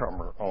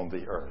overcomer on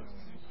the earth.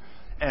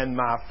 And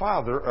my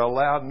Father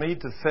allowed me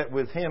to sit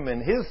with him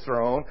in his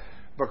throne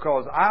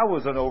because I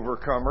was an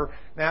overcomer.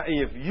 Now,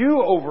 if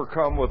you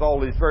overcome with all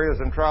these various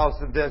and trials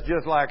and tests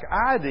just like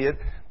I did,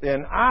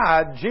 then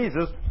I,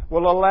 Jesus,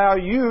 will allow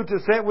you to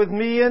sit with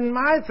me in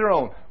my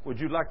throne. Would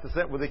you like to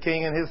sit with the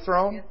King in his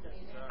throne? Yes,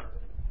 sir.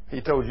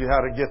 He told you how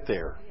to get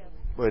there.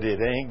 But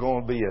it ain't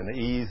going to be an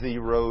easy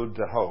road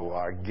to hoe,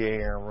 I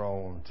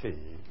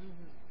guarantee.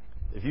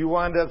 If you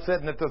wind up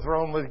sitting at the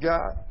throne with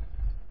God,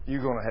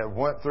 you're going to have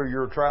went through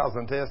your trials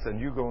and tests and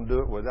you're going to do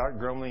it without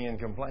grumbling and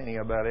complaining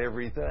about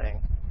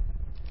everything.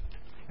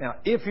 Now,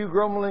 if you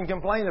grumble and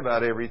complain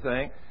about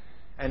everything,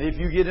 and if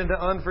you get into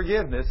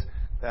unforgiveness,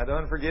 that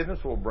unforgiveness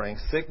will bring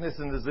sickness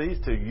and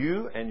disease to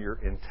you and your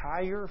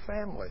entire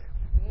family.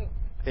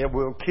 It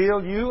will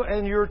kill you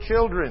and your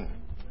children.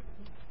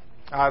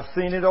 I've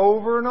seen it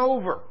over and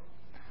over.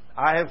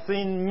 I have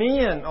seen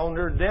men on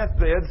their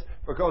deathbeds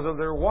because of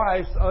their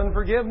wife's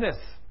unforgiveness.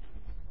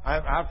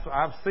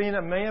 I've seen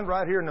a man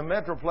right here in the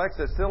Metroplex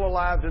that's still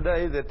alive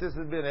today, that this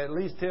has been at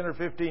least 10 or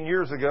 15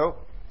 years ago.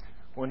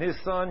 When his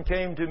son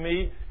came to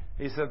me,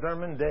 he said,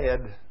 Thurman,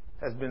 Dad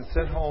has been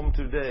sent home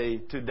today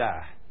to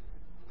die.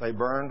 They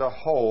burned a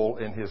hole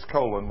in his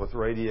colon with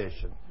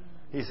radiation.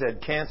 He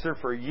said cancer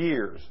for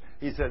years.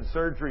 He said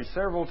surgery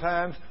several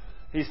times.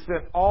 He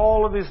spent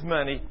all of his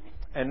money,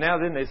 and now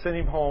then they sent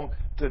him home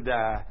to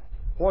die.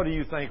 What do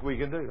you think we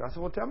can do? I said,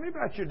 well, tell me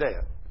about your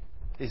dad.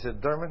 He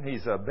said, Thurman,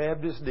 he's a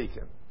Baptist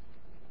deacon.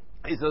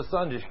 He's a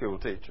Sunday school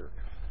teacher.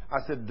 I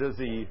said, does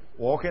he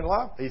walk in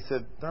love? He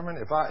said, Thurman,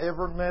 if I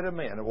ever met a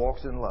man who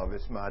walks in love,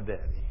 it's my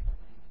daddy.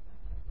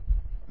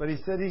 But he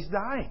said he's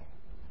dying.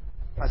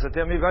 I said,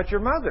 tell me about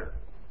your mother.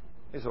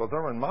 He said, well,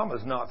 Thurman,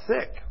 Mama's not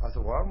sick. I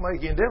said, well, I'm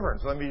making a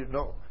difference. Let me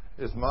know.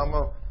 Is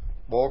Mama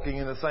walking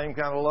in the same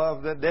kind of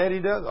love that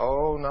Daddy does?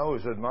 Oh, no.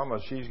 He said, Mama,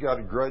 she's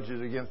got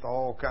grudges against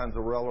all kinds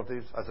of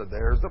relatives. I said,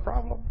 there's the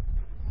problem.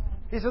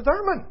 He said,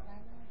 Thurman,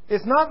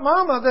 it's not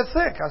Mama that's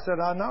sick. I said,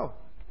 I know.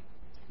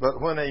 But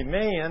when a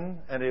man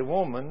and a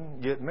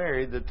woman get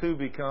married, the two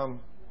become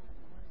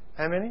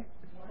how many?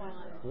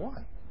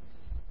 One.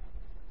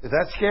 Is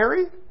that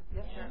scary?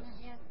 Yes.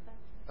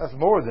 That's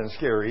more than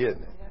scary,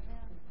 isn't it?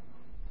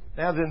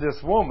 Now then, this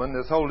woman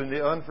that's holding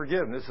the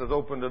unforgiveness has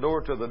opened the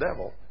door to the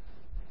devil.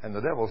 And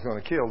the devil's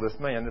going to kill this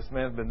man. This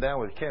man's been down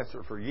with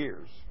cancer for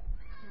years.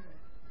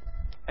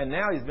 And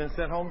now he's been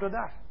sent home to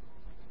die.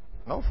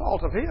 No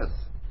fault of his,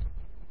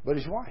 but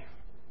his wife.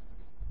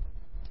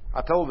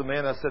 I told the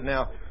man, I said,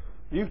 now,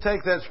 you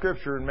take that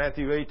scripture in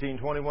Matthew 18,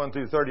 21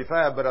 through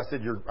 35, but I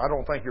said, I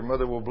don't think your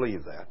mother will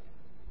believe that.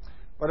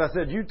 But I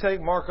said, you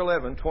take Mark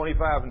 11,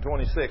 25 and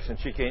 26, and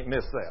she can't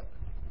miss that.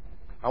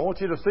 I want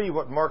you to see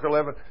what Mark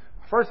 11...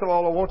 First of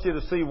all, I want you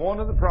to see one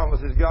of the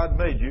promises God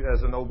made you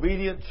as an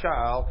obedient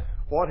child,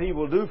 what He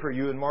will do for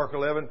you in Mark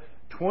 11,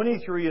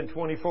 23 and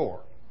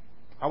 24.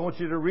 I want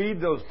you to read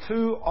those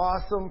two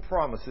awesome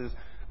promises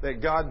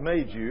that God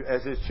made you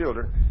as His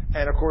children.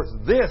 And, of course,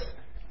 this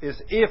is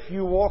if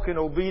you walk in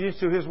obedience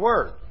to His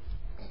Word.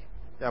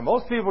 Now,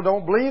 most people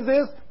don't believe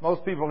this.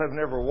 Most people have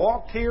never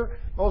walked here.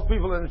 Most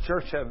people in the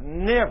church have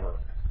never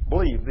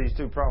believed these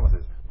two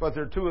promises. But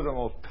they're two of the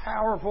most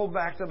powerful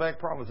back-to-back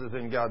promises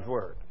in God's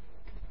Word.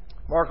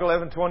 Mark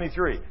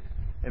 11:23.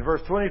 In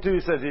verse 22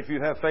 it says, if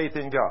you have faith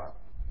in God.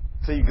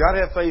 So you've got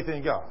to have faith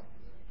in God.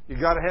 You've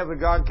got to have the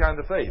God kind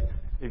of faith.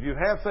 If you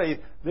have faith,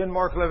 then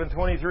Mark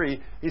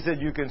 11:23, He said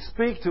you can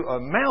speak to a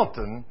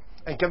mountain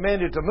and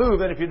command it to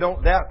move. And if you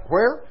don't doubt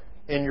where?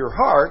 In your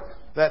heart,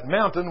 that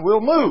mountain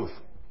will move.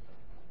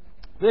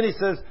 Then He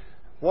says,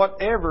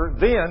 whatever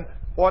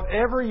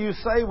you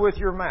say with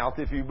your mouth,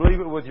 if you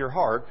believe it with your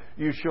heart,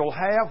 you shall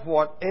have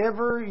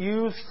whatever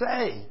you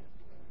say.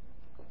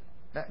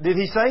 Now, did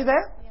He say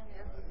that? Yes.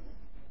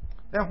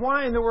 Now,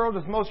 why in the world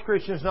does most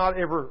Christians not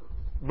ever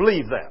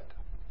believe that?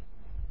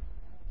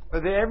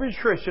 But the average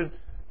Christian,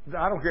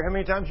 I don't care how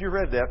many times you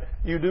read that,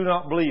 you do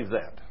not believe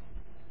that.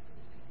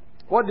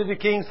 What did the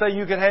king say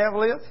you could have,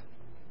 Liz?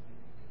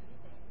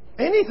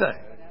 Anything.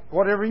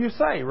 Whatever you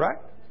say, right?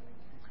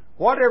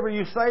 Whatever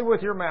you say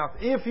with your mouth,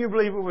 if you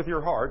believe it with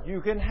your heart,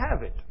 you can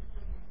have it.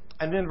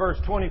 And then verse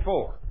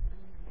 24.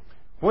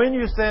 When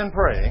you stand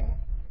praying,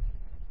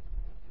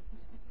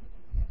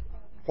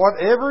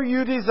 whatever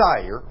you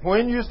desire,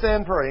 when you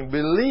stand praying,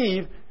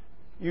 believe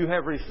you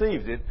have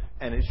received it,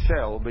 and it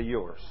shall be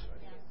yours.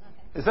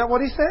 Is that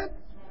what He said?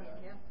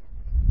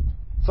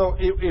 So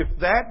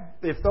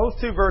if those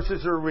two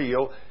verses are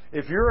real,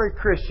 if you're a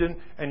Christian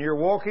and you're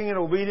walking in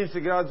obedience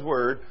to God's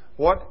Word,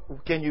 what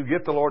can you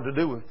get the Lord to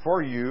do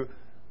for you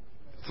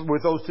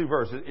with those two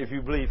verses if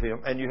you believe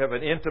Him and you have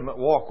an intimate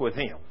walk with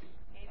Him?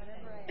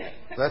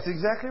 That's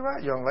exactly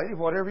right, young lady,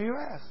 whatever you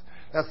ask.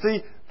 Now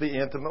see, the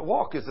intimate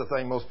walk is the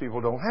thing most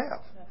people don't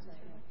have.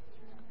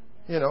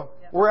 You know,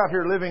 we're out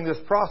here living this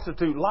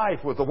prostitute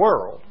life with the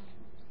world.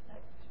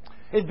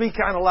 It'd be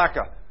kind of like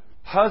a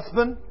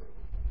husband.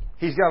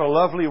 He's got a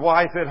lovely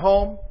wife at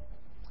home,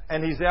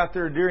 and he's out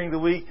there during the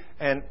week,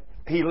 and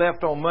he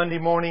left on Monday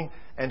morning,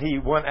 and he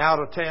went out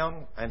of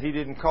town, and he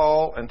didn't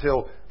call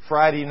until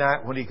Friday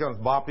night when he comes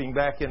bopping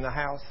back in the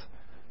house,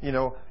 you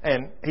know,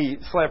 and he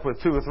slept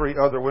with 2 or 3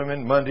 other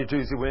women Monday,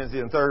 Tuesday, Wednesday,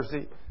 and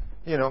Thursday,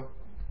 you know,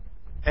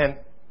 and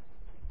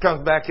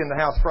comes back in the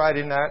house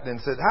Friday night and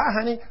said, "Hi,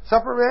 honey,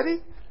 supper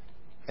ready?"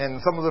 And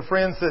some of the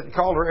friends that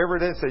called her every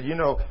day said, "You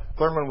know,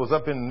 Thurman was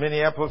up in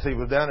Minneapolis, he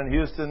was down in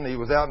Houston, he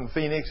was out in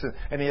Phoenix,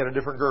 and he had a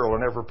different girl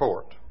in every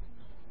port.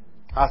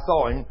 I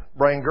saw him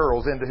bring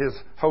girls into his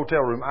hotel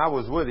room. I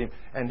was with him,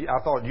 and I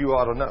thought you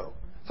ought to know."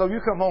 So you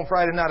come home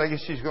Friday night, I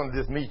guess she's going to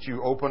just meet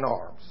you open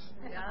arms.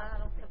 I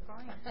don't feel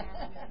sorry.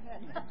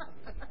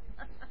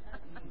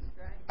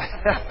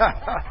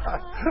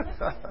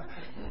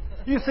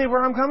 You see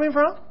where I'm coming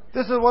from?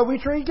 This is what we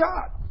treat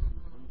God.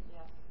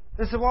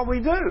 This is what we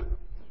do.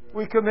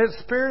 We commit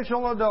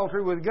spiritual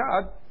adultery with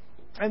God,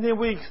 and then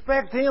we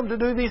expect Him to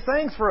do these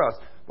things for us.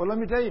 But let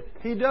me tell you,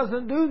 He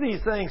doesn't do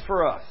these things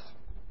for us.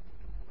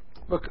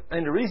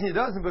 And the reason He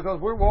doesn't is because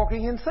we're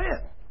walking in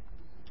sin.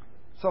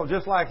 So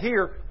just like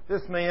here,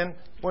 this man,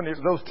 when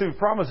those two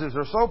promises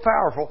are so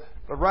powerful,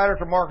 but right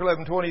after Mark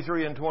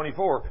 11:23 and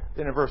 24,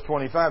 then in verse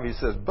 25 he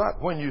says,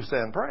 but when you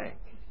stand praying,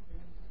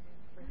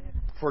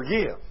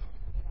 forgive.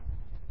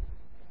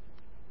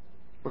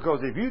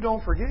 Because if you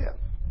don't forgive,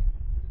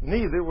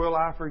 neither will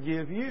I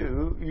forgive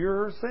you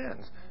your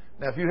sins.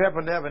 Now, if you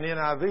happen to have an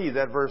NIV,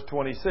 that verse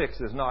 26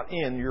 is not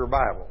in your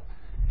Bible.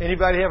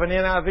 Anybody have an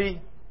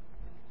NIV?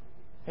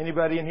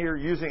 Anybody in here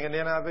using an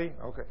NIV?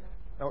 Okay.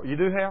 Oh, you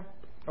do have?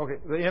 Okay.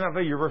 The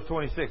NIV, your verse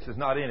 26 is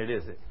not in it,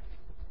 is it?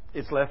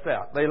 It's left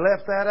out. They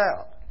left that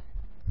out.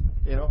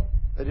 You know,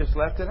 they just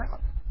left it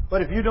out.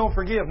 But if you don't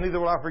forgive, neither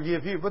will I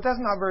forgive you. But that's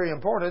not very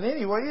important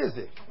anyway, is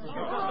it?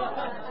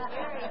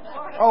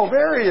 Oh,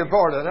 very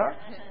important,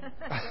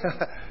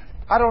 huh?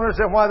 I don't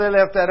understand why they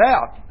left that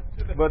out,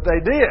 but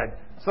they did.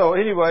 So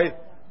anyway,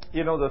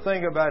 you know, the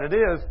thing about it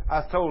is,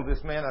 I told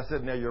this man, I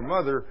said, now your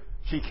mother,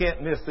 she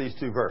can't miss these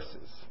two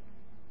verses.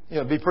 You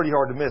know, it'd be pretty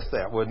hard to miss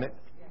that, wouldn't it?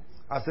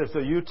 I said, so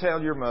you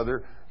tell your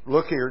mother,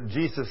 look here,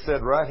 Jesus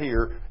said right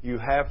here, you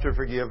have to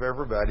forgive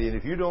everybody, and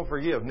if you don't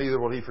forgive, neither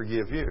will He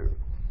forgive you.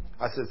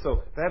 I said,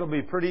 so that'll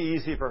be pretty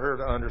easy for her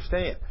to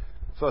understand.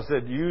 So I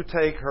said, you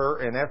take her,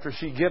 and after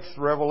she gets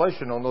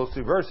revelation on those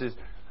two verses,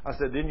 I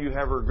said, then you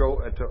have her go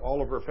to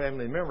all of her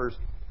family members,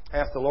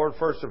 ask the Lord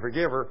first to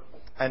forgive her,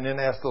 and then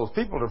ask those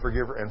people to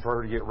forgive her and for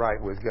her to get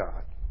right with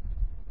God.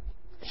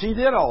 She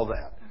did all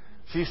that.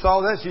 She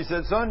saw that. She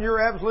said, son, you're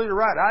absolutely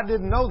right. I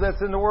didn't know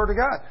that's in the Word of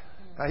God.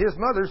 Now, his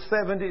mother's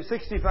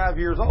 65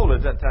 years old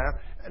at that time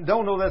and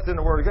don't know that's in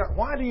the Word of God.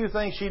 Why do you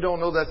think she don't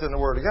know that's in the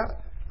Word of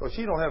God? Well,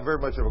 she don't have very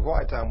much of a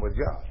quiet time with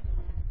God.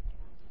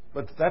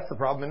 But that's the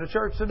problem in the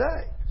church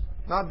today.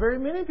 Not very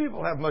many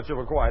people have much of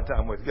a quiet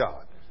time with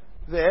God.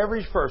 The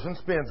average person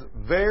spends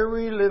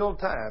very little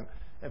time.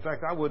 In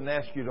fact, I wouldn't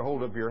ask you to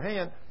hold up your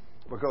hand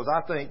because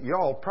I think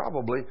y'all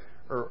probably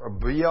are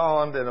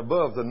beyond and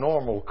above the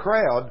normal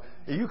crowd.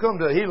 If you come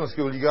to a healing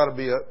school, you got to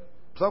be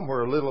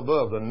somewhere a little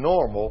above the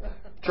normal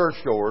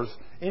churchgoers.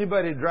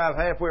 Anybody drive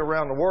halfway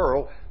around the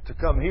world to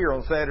come here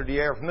on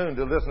Saturday afternoon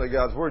to listen to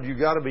God's Word, you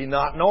got to be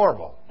not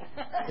normal.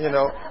 You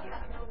know,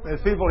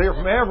 there's people here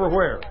from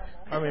everywhere.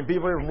 I mean,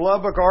 people here from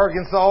Lubbock,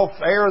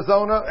 Arkansas,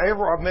 Arizona.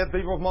 I've met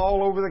people from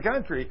all over the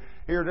country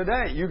here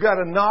today. You got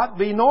to not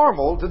be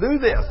normal to do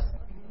this.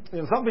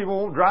 And some people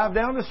won't drive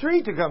down the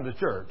street to come to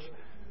church,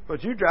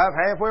 but you drive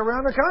halfway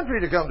around the country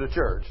to come to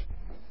church.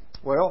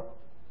 Well,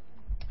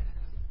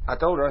 I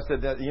told her, I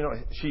said that, you know,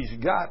 she's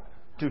got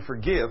to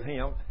forgive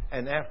him,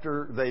 and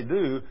after they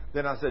do,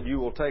 then I said, you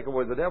will take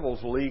away the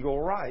devil's legal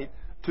right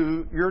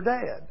to your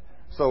dad.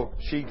 So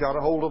she got a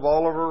hold of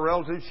all of her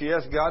relatives. She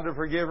asked God to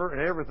forgive her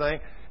and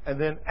everything.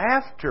 And then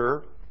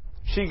after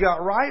she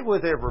got right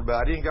with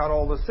everybody and got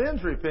all the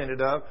sins repented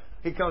of,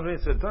 he comes to me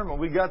and said, Thurman,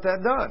 we got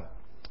that done.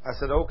 I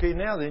said, okay,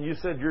 now then, you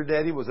said your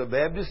daddy was a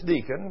Baptist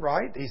deacon,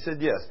 right? He said,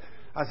 yes.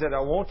 I said,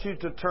 I want you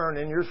to turn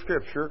in your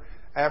scripture,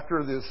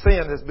 after the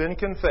sin has been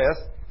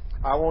confessed,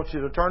 I want you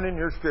to turn in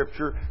your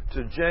scripture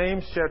to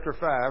James chapter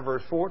 5,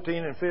 verse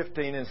 14 and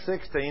 15 and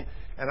 16,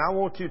 and I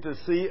want you to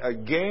see a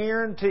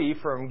guarantee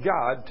from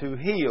God to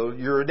heal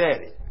your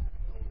daddy.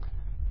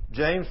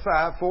 James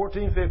 5,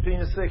 14, 15,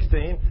 and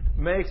 16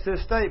 makes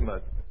this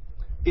statement.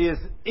 Is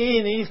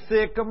any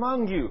sick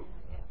among you?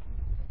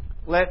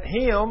 Let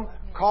him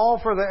call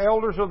for the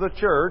elders of the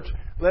church.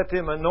 Let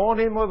them anoint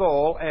him with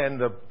oil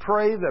and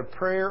pray the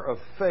prayer of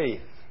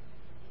faith.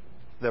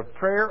 The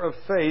prayer of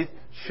faith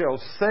shall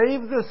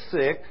save the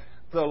sick.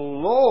 The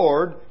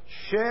Lord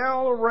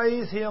shall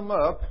raise him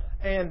up.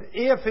 And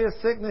if his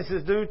sickness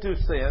is due to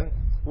sin,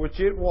 which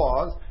it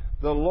was,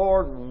 the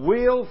Lord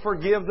will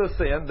forgive the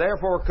sin.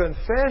 Therefore,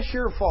 confess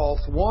your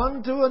faults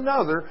one to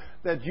another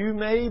that you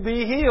may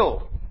be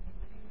healed.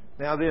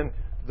 Now then,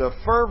 the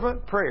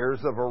fervent prayers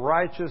of a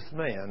righteous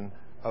man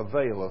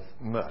availeth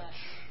much.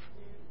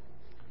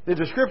 Did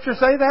the Scripture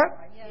say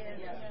that?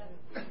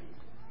 Yes.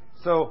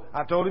 So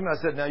I told him, I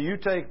said, now you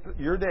take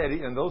your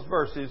daddy and those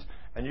verses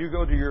and you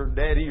go to your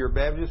daddy, your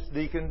Baptist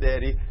deacon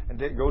daddy, and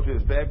go to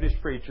his Baptist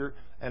preacher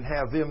and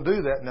have them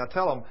do that. Now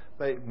tell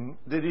them,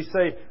 did he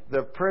say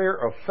the prayer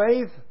of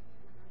faith,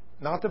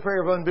 not the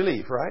prayer of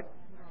unbelief, right?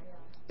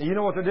 You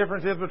know what the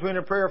difference is between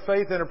a prayer of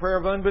faith and a prayer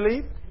of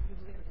unbelief?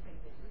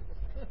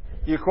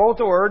 You quote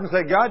the word and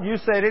say, God, you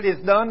said it,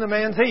 it's done, the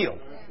man's healed.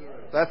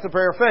 That's the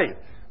prayer of faith.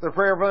 The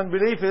prayer of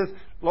unbelief is,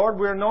 Lord,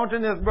 we're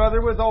anointing this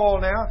brother with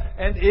oil now,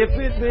 and if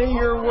it be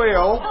your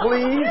will,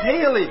 please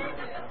heal him.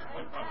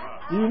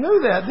 You knew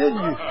that,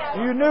 didn't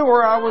you? You knew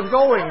where I was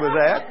going with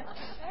that.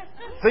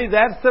 See,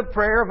 that's the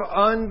prayer of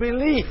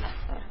unbelief.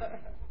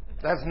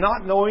 That's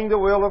not knowing the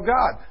will of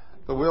God.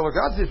 The will of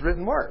God's His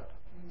written word.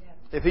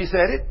 If He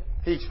said it,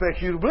 He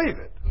expects you to believe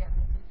it.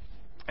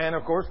 And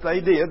of course they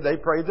did. They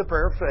prayed the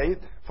prayer of faith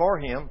for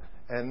him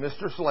and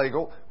Mr.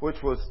 Slagle, which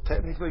was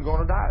technically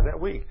going to die that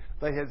week.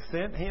 They had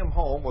sent him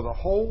home with a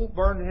hole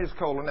burned in his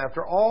colon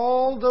after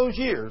all those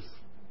years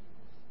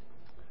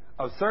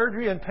of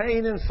surgery and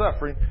pain and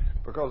suffering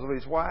because of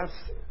his wife's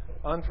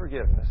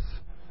unforgiveness.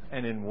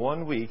 And in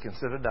 1 week,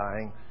 instead of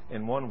dying,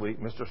 in 1 week,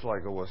 Mr.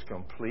 Slagle was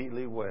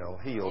completely well,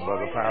 healed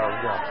by the power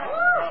of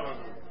God.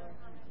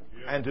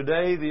 And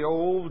today, the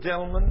old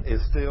gentleman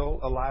is still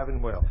alive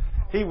and well.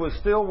 He was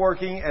still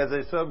working as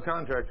a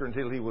subcontractor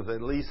until he was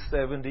at least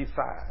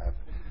 75.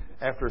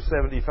 After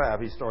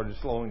 75, he started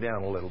slowing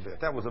down a little bit.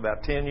 That was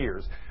about 10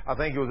 years. I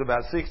think he was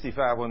about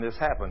 65 when this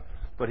happened,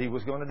 but he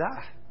was going to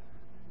die.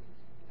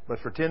 But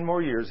for 10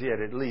 more years, he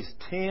had at least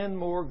 10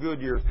 more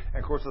good years.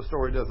 And, of course, the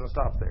story doesn't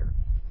stop there.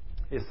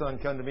 His son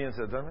come to me and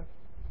said, Thurman,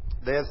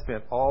 Dad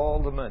spent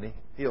all the money.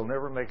 He'll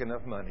never make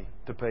enough money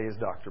to pay his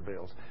doctor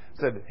bills.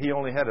 Said he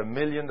only had $1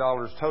 million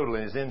total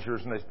in his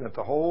insurance, and they spent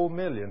the whole $1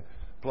 million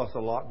plus a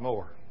lot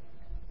more.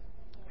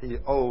 He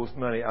owes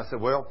money. I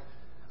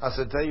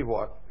said, tell you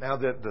what, now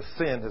that the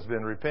sin has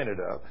been repented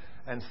of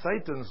and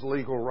Satan's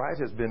legal right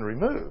has been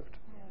removed.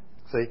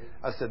 See,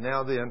 I said,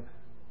 now then,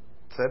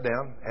 sit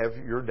down, have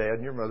your dad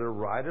and your mother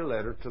write a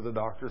letter to the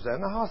doctors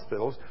and the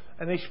hospitals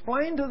and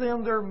explain to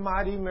them their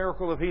mighty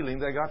miracle of healing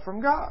they got from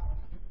God.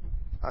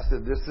 I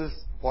said, this is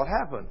what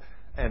happened.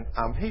 And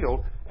I'm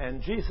healed,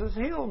 and Jesus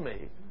healed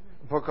me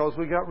because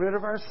we got rid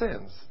of our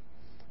sins.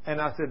 And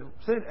I said,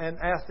 sit and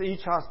ask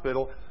each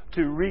hospital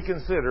to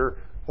reconsider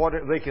what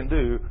they can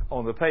do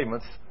on the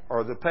payments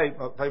or the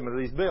payment of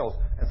these bills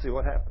and see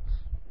what happens.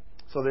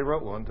 So they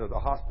wrote one to the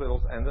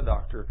hospitals and the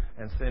doctor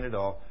and sent it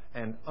off.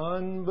 And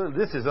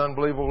this is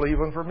unbelievable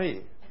even for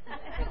me.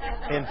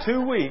 In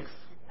 2 weeks,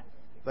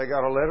 they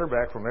got a letter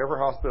back from every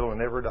hospital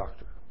and every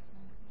doctor.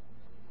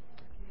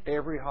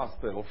 Every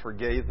hospital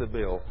forgave the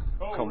bill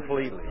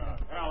completely.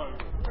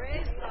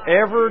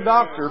 Every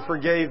doctor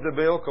forgave the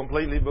bill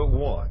completely but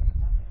one.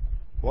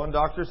 One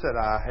doctor said,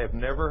 I have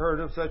never heard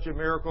of such a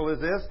miracle as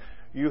this.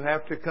 You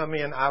have to come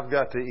in. I've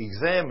got to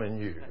examine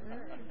you.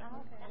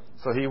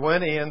 So he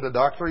went in. The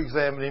doctor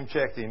examined him,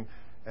 checked him,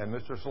 and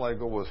Mr.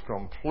 Slagle was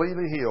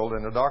completely healed.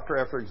 And the doctor,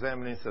 after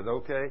examining, said,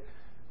 okay,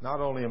 not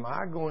only am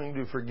I going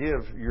to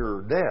forgive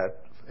your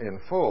debt in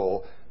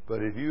full,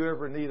 but if you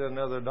ever need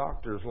another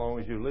doctor, as long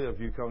as you live,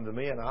 you come to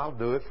me and I'll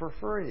do it for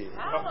free.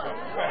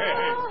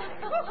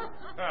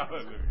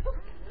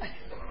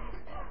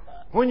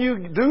 When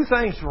you do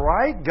things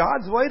right,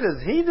 God's way,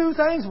 does He do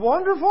things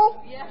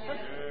wonderful? Yes.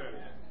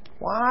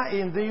 Why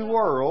in the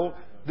world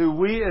do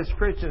we as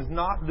Christians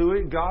not do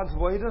it God's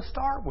way to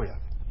start with?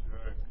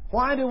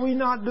 Why do we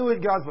not do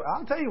it God's way?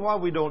 I'll tell you why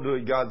we don't do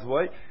it God's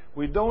way.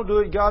 We don't do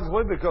it God's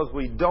way because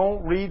we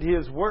don't read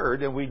His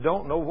Word and we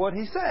don't know what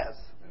He says.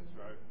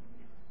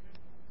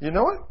 You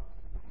know it?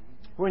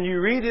 When you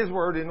read His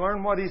Word and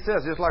learn what He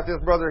says, just like this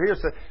brother here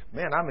said,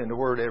 man, I'm in the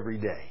Word every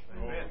day.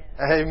 Amen.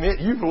 Amen.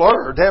 You've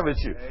learned, haven't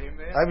you?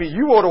 Amen. I mean,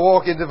 you want to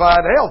walk in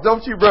divine health,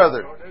 don't you,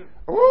 brother?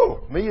 Ooh,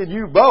 me and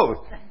you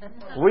both.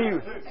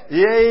 Amen.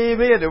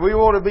 And we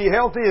want to be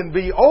healthy and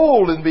be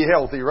old and be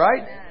healthy,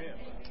 right?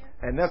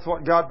 And that's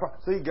what God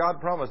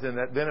promised in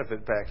that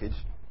benefit package.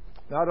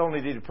 Not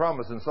only did He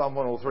promise in Psalm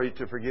 103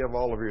 to forgive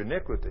all of your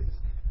iniquities,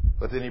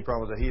 but then He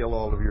promised to heal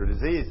all of your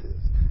diseases.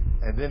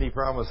 And then He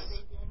promised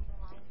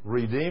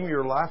redeem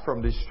your life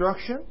from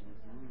destruction,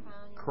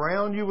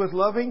 crown you with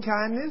loving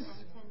kindness,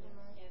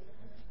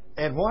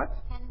 and what?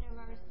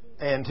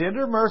 And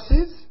tender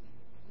mercies.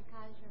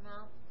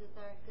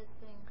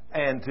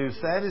 And to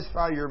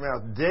satisfy your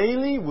mouth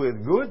daily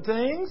with good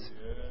things.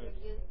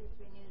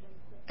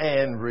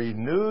 And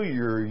renew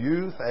your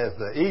youth as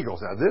the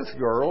eagles. Now this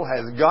girl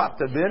has got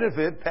the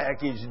benefit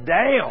package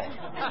down.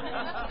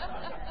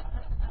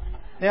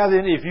 Now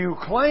then, if you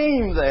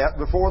claim that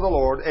before the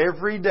Lord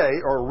every day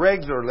or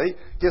regularly,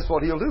 guess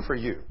what He'll do for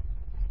you?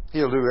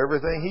 He'll do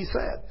everything He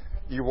said.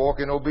 You walk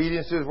in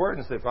obedience to His Word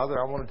and say, Father,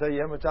 I want to tell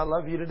you how much I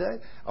love you today.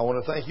 I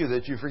want to thank you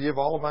that you forgive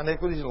all of my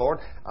iniquities. And Lord,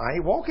 I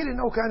ain't walking in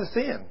no kind of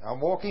sin. I'm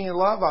walking in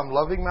love. I'm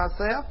loving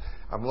myself.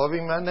 I'm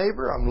loving my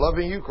neighbor. I'm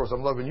loving you. Of course,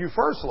 I'm loving you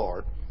first,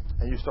 Lord.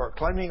 And you start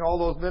claiming all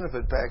those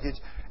benefit package,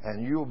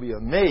 and you'll be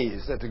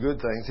amazed at the good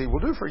things He will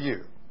do for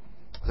you.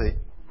 See?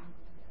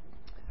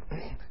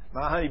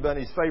 My honey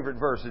bunny's favorite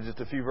verse is just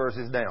a few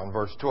verses down,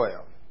 verse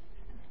 12.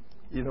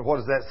 You know, what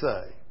does that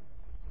say?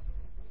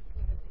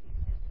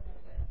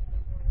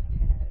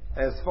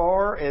 As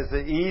far as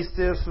the east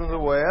is from the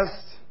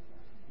west,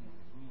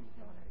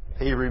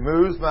 He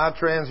removes my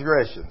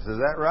transgressions. Is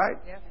that right?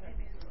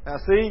 Now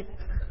see,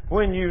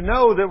 when you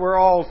know that we're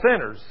all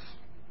sinners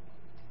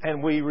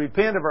and we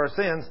repent of our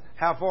sins,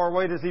 how far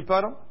away does He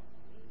put them?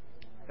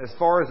 As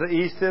far as the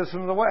east is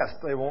from the west.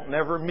 They won't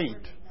never meet.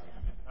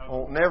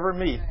 Won't never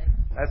meet.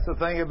 That's the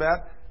thing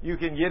about, you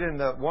can get in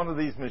one of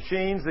these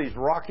machines, these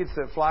rockets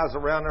that flies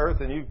around Earth,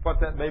 and you put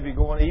that baby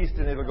going east,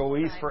 and it'll go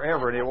east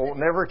forever, and it won't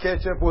never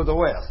catch up with the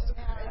west.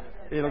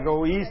 It'll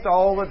go east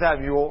all the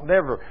time. You won't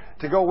never.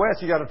 To go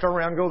west, you got to turn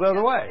around and go the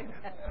other way,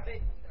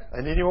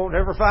 and then you won't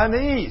never find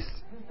the east.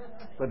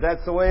 But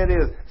that's the way it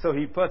is. So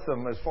He puts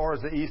them as far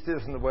as the east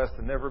is from the west,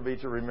 to never be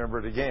to remember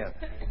it again.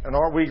 And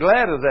aren't we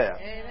glad of that?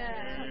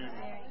 Amen.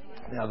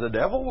 Now the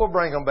devil will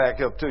bring them back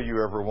up to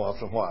you every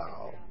once in a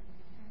while,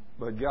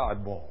 but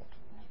God won't.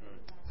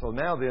 So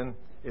now then,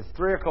 it's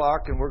 3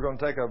 o'clock, and we're going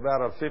to take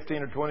about a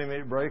 15 or 20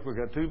 minute break. We've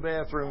got 2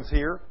 bathrooms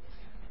here.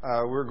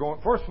 we're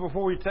going first.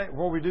 Before we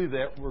do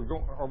that,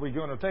 are we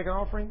going to take an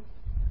offering?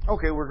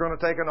 Okay, we're going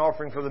to take an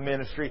offering for the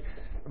ministry.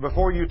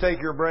 Before you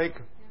take your break,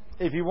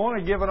 if you want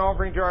to give an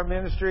offering to our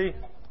ministry,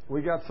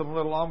 we got some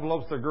little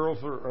envelopes. The girls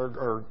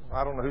are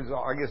I don't know who's.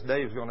 I guess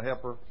Dave's going to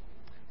help her.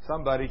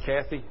 Somebody,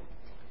 Kathy.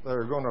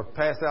 They're going to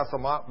pass out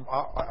some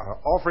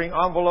offering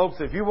envelopes.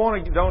 If you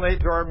want to donate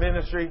to our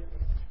ministry,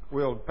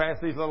 we'll pass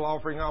these little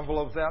offering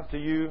envelopes out to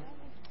you.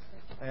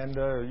 And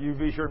you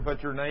be sure to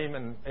put your name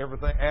and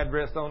everything,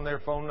 address on there,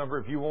 phone number.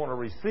 If you want a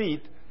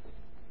receipt,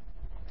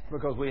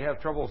 because we have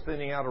trouble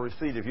sending out a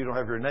receipt if you don't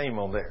have your name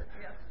on there.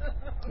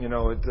 You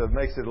know, it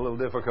makes it a little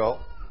difficult.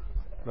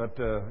 But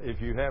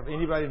if you have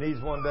anybody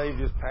needs one, Dave,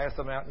 just pass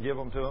them out and give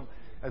them to them.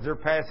 As they're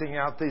passing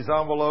out these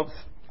envelopes,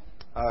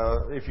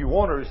 if you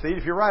want a receipt,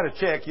 if you write a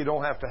check, you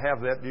don't have to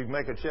have that. You can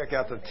make a check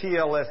out to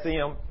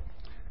TLSM,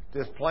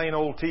 just plain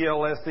old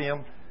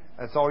TLSM.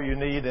 That's all you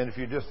need. And if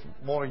you just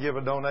want to give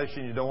a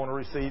donation, you don't want a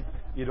receipt,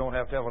 you don't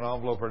have to have an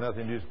envelope or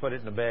nothing. You just put it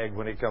in the bag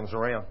when it comes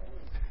around.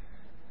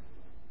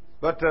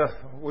 But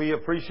we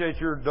appreciate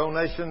your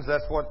donations.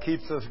 That's what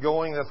keeps us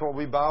going. That's what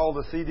we buy all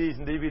the CDs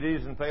and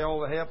DVDs and pay all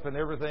the help and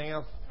everything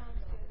else.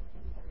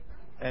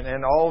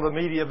 And all the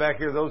media back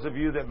here, those of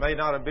you that may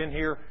not have been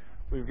here,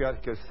 we've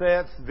got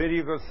cassettes,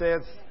 video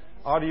cassettes,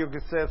 audio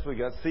cassettes. We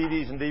got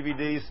CDs and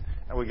DVDs,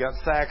 and we got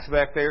sacks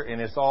back there, and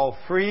it's all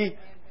free.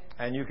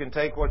 And you can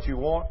take what you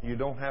want. You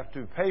don't have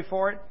to pay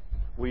for it.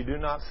 We do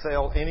not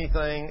sell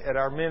anything at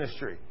our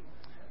ministry.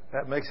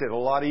 That makes it a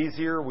lot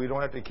easier. We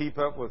don't have to keep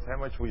up with how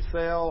much we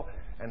sell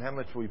and how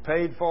much we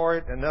paid for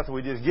it and nothing.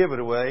 We just give it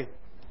away.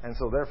 And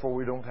so therefore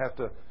we don't have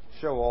to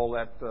show all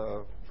that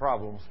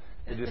problems.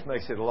 It just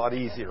makes it a lot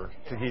easier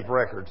to keep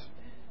records.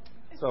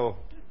 So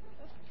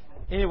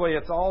anyway,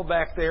 it's all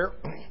back there.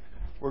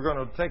 We're going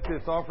to take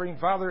this offering.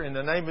 Father, in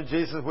the name of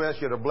Jesus, we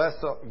ask you to bless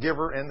the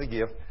giver and the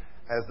gift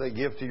as they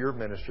give to your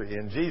ministry.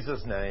 In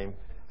Jesus' name,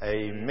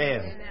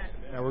 amen.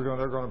 Now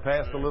they're going to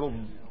pass the little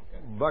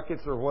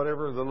buckets or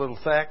whatever, the little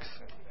sacks.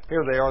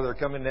 Here they are. They're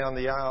coming down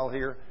the aisle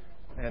here.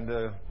 And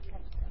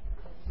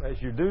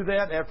as you do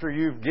that, after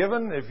you've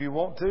given, if you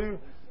want to,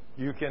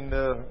 you can.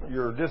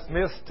 You're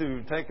dismissed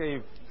to take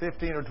a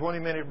 15 or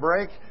 20-minute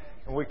break.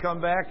 And we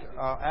come back.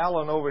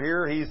 Alan over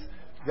here, he's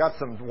got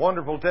some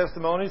wonderful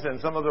testimonies, and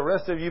some of the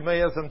rest of you may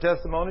have some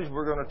testimonies.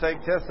 We're going to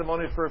take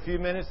testimonies for a few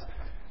minutes,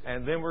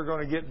 and then we're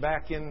going to get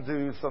back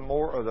into some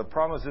more of the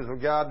promises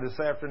of God this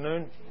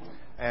afternoon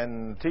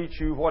and teach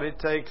you what it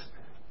takes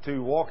to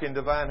walk in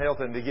divine health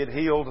and to get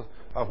healed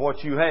of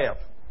what you have.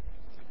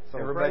 So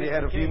everybody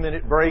had a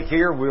few-minute break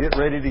here. We'll get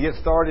ready to get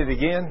started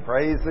again.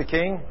 Praise the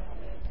King.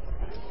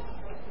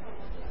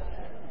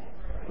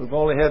 We've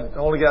only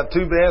got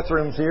 2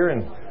 bathrooms here,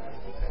 and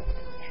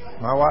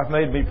my wife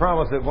made me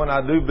promise that when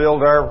I do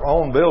build our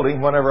own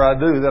building, whenever I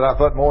do, that I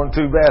put more than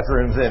 2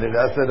 bathrooms in it.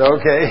 I said,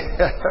 okay.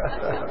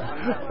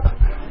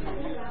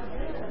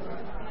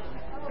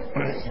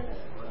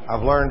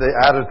 I've learned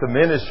out at the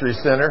ministry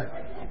center,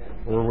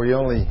 where we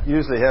only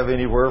usually have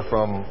anywhere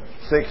from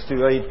 6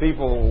 to 8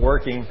 people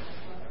working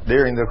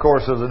during the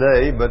course of the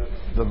day, but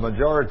the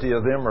majority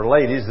of them are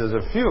ladies. There's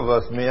a few of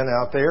us men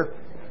out there,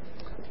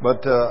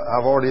 but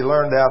I've already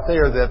learned out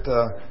there that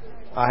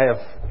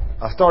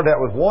I started out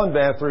with 1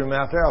 bathroom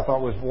out there. I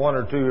thought with 1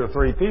 or 2 or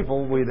 3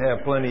 people we'd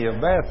have plenty of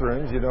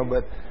bathrooms,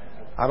 but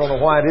I don't know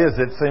why it is.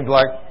 It seems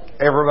like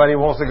everybody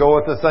wants to go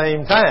at the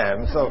same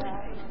time, so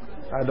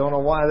I don't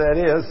know why that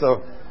is.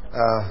 So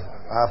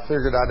I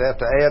figured I'd have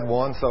to add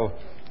 1. So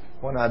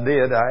when I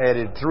did, I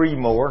added 3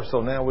 more.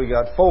 So now we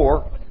got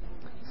 4.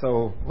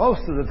 So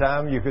most of the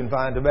time you can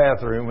find a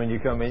bathroom when you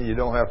come in. You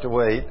don't have to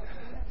wait.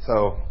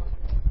 So,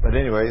 but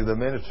anyway, the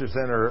Ministry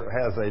Center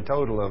has a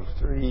total of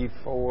 3,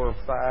 4,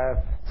 5,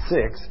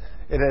 6.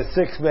 It has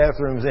 6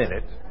 bathrooms in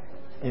it.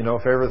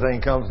 If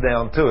everything comes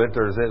down to it,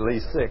 there's at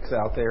least 6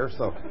 out there.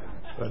 So,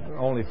 but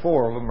only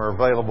 4 of them are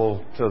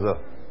available to the,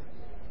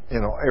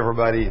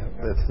 everybody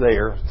that's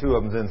there. 2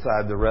 of them's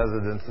inside the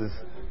residences.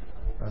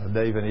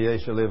 Dave and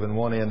Yesha live in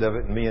one end of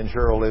it, and me and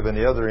Cheryl live in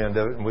the other end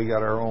of it, and we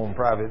got our own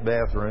private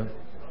bathroom.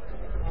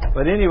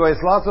 But anyway,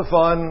 it's lots of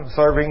fun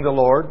serving the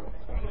Lord.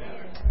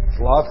 It's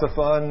lots of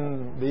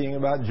fun being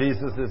about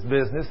Jesus'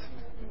 business.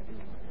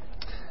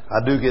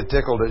 I do get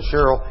tickled at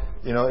Cheryl.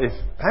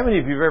 How many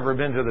of you have ever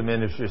been to the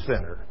Ministry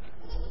Center?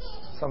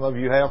 Some of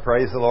you have,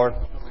 praise the Lord.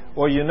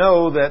 Well, you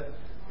know that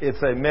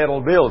it's a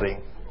metal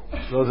building.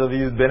 Those of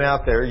you who've been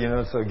out there,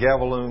 it's a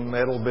Gavaloon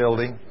metal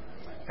building.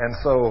 And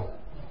so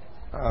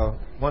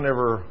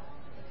whenever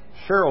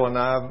Cheryl and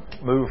I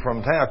moved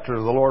from Tapter,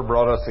 the Lord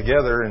brought us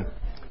together and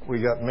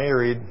we got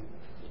married.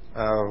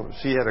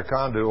 She had a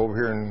condo over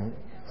here in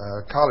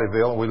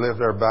Colleyville. We lived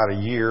there about a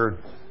year,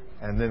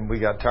 and then we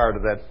got tired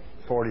of that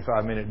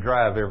 45-minute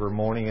drive every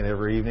morning and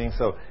every evening.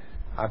 So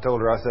I told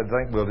her, I said,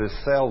 I think we'll just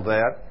sell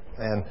that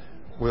and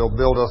we'll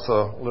build us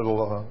a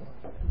little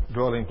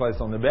dwelling place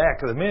on the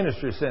back of the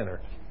Ministry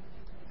Center.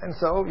 And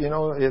so,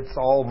 it's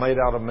all made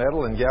out of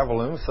metal and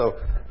Gavaloon. So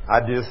I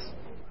just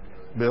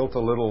built a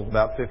little,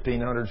 about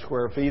 1,500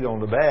 square feet on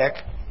the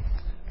back.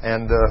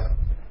 And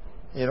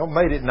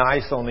made it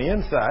nice on the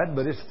inside,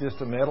 but it's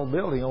just a metal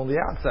building on the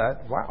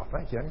outside. Wow,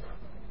 thank you.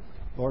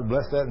 Lord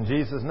bless that in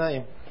Jesus'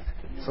 name.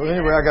 So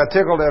anyway, I got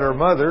tickled at her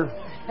mother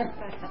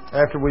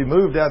after we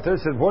moved out there.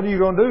 Said, "What are you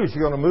going to do? Is she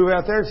going to move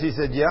out there?" She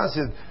said, "Yeah." I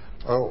said,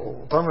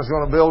 "Thurman's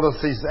going to build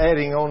us." He's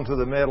adding on to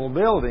the metal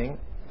building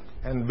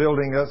and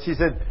building us. She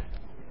said,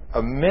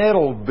 "A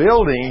metal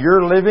building?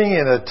 You're living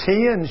in a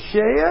tin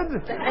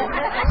shed?"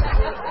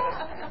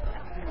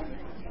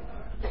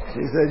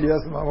 She said,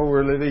 "Yes, Mama,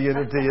 we're living in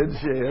a tin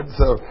shed."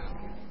 So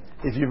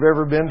if you've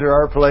ever been to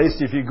our place,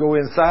 if you go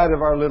inside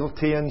of our little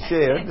tin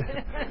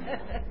shed,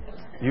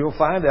 you'll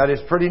find out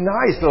it's pretty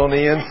nice on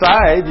the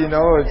inside.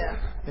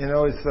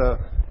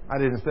 I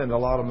didn't spend a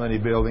lot of money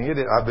building it.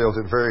 I built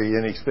it very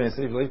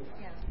inexpensively,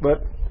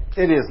 but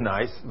it is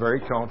nice,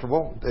 very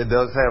comfortable. It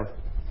does have.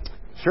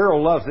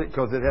 Cheryl loves it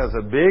because it has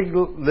a big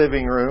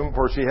living room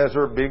where she has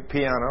her big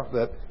piano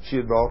that she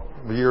had bought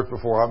years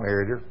before I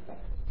married her.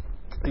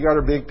 You got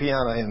her big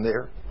piano in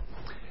there.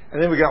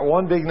 And then we got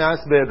one big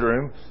nice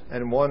bedroom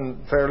and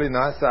one fairly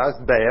nice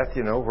sized bath,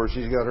 where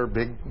she's got her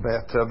big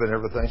bathtub and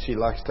everything. She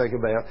likes to take a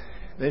bath.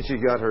 And then she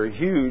got her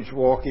huge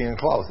walk-in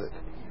closet.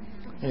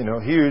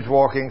 Huge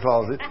walk-in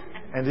closet.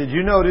 And did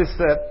you notice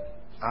that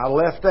I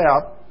left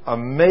out a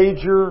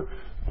major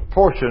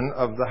portion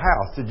of the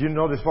house? Did you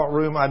notice what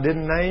room I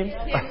didn't name?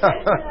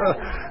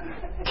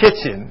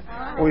 Kitchen.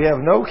 We have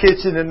no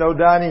kitchen and no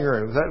dining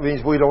rooms. That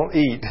means we don't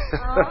eat.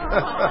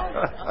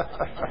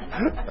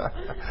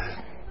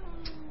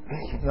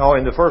 No,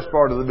 in the first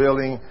part of the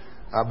building,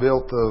 I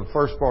built a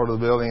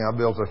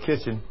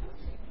kitchen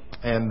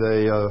and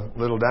a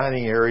little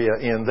dining area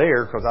in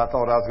there because I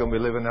thought I was going to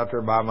be living out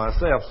there by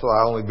myself, so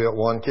I only built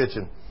one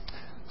kitchen.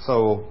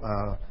 So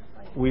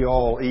we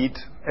all eat.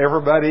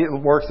 Everybody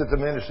that works at the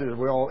ministry,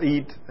 we all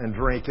eat and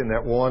drink in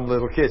that one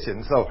little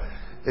kitchen. So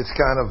it's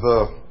kind of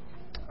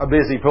a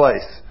busy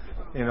place,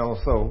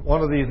 So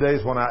one of these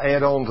days when I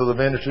add on to the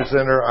ministry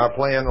center, I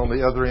plan on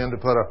the other end to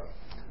put a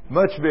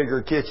much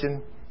bigger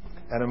kitchen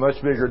and a much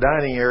bigger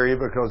dining area,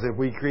 because if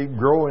we keep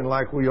growing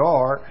like we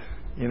are,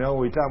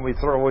 time we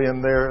throw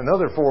in there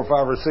another 4 or 5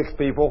 or 6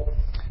 people,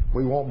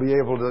 we won't be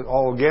able to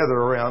all gather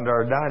around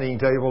our dining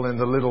table in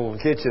the little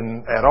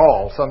kitchen at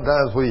all.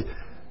 Sometimes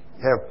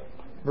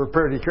we're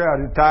pretty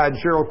crowded. Ty and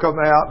Cheryl come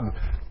out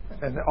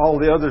and all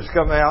the others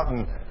come out,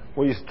 and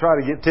we try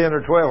to get 10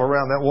 or 12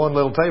 around that one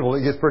little table.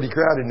 It gets pretty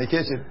crowded in the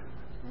kitchen.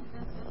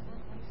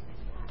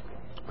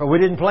 But we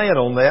didn't plan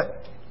on that.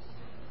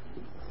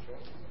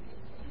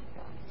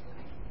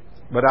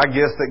 But I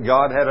guess that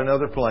God had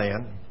another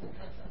plan.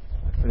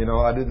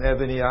 I didn't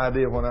have any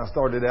idea when I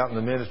started out in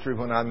the ministry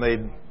I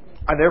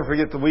never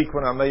forget the week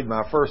when I made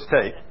my first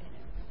tape.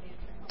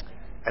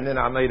 And then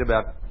I made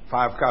about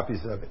 5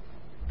 copies of it.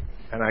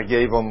 And I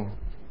gave them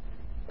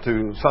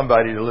to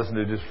somebody to listen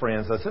to, just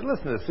friends. I said,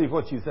 "Listen to this, see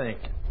what you think."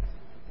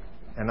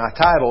 And I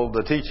titled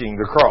the teaching,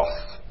 "The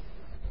Cross."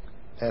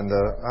 And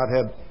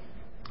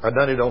I'd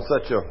done it on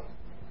such a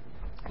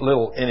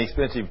little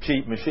inexpensive,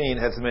 cheap machine,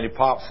 had so many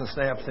pops and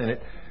snaps in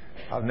it.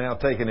 I've now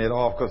taken it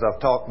off because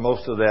I've taught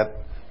most of that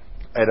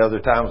at other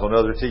times on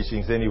other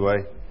teachings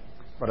anyway.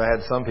 But I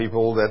had some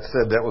people that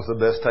said that was the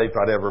best tape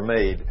I'd ever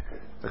made,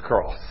 "The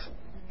Cross."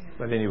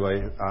 But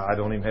anyway, I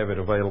don't even have it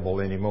available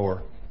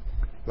anymore.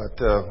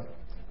 But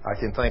I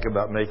can think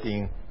about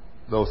making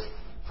those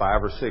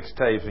 5 or 6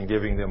 tapes and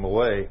giving them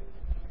away.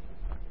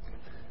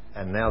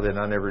 And now that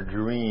I never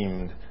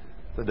dreamed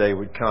the day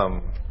would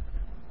come.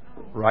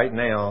 Right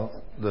now,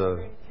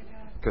 the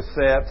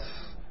cassettes,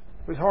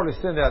 we hardly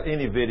send out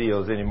any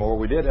videos anymore.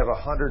 We did have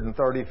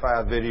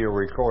 135 video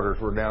recorders.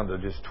 We're down to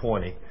just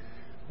 20.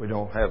 We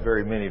don't have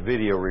very many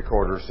video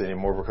recorders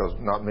anymore because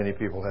not many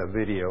people have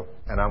video,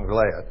 and I'm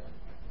glad.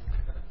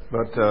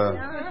 But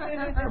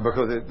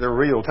because they're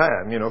real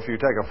time. If you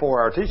take a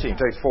 4-hour teaching, it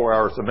takes 4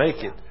 hours to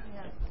make it.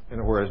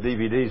 Whereas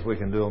DVDs, we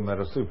can do them at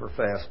a super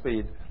fast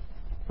speed.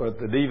 But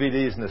the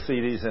DVDs and the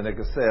CDs and the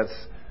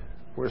cassettes,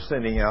 we're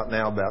sending out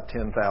now about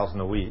 10,000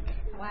 a week.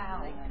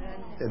 Wow.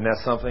 Isn't that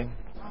something?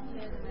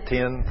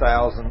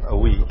 10,000 a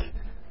week.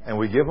 And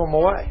we give them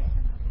away.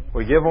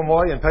 We give them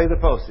away and pay the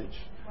postage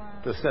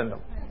to send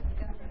them.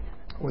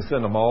 We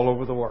send them all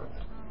over the world.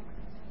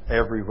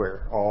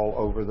 Everywhere, all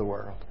over the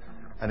world.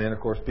 And then, of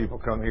course, people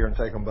come here and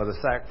take them by the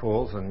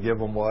sackfuls and give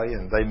them away,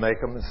 and they make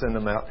them and send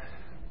them out.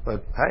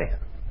 But, hey,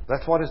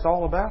 that's what it's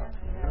all about.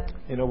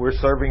 We're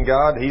serving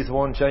God. He's the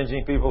one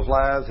changing people's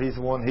lives. He's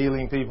the one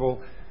healing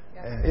people.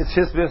 It's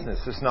His business.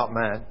 It's not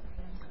mine.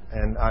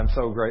 And I'm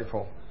so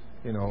grateful,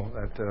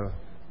 that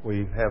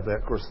we have that.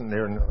 Of course, in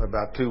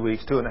about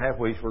 2.5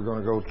 weeks, we're going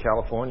to go to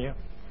California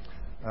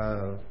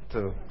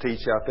to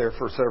teach out there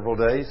for several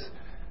days.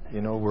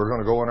 We're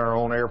going to go in our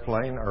own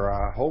airplane, or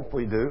I hope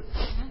we do.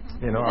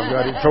 I've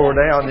got it tore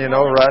down,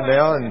 right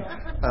now, and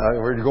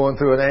we're going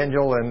through an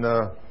annual, and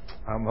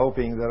I'm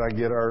hoping that I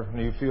get our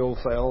new fuel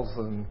cells.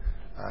 And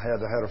I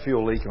had a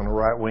fuel leak on the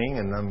right wing,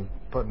 and I'm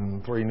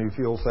putting 3 new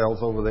fuel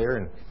cells over there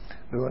and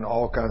doing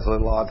all kinds of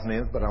little odds and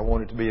ends. But I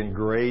want it to be in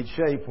great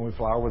shape when we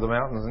fly over the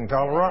mountains in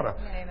Colorado.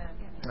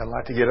 I'd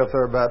like to get up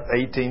there about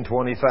 18,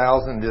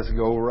 20,000, just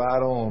go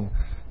right on.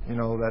 You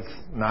know, that's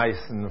nice,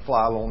 and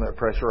fly along that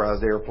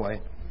pressurized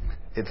airplane.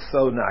 It's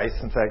so nice.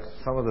 In fact,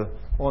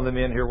 one of the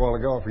men here a while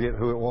ago, I forget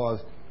who it was,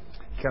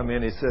 come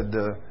in, he said,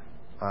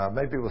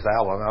 maybe it was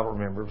Alan, I don't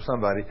remember,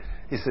 somebody.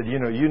 He said, you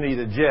know, you need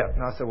a jet.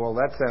 And I said, well,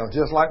 that sounds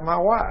just like my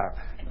wife.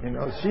 You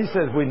know, she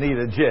says we need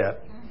a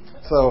jet.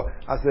 So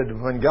I said,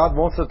 when God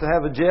wants us to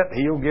have a jet,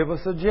 He'll give us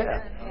a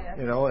jet.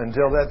 You know,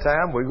 until that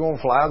time, we're going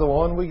to fly the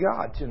one we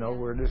got. You know,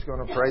 we're just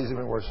going to praise Him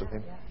and worship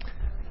Him.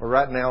 Well,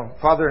 right now,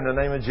 Father, in the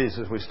name of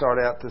Jesus, we start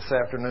out this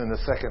afternoon the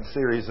second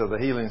series of the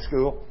Healing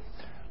School.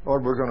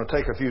 Lord, we're going to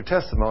take a few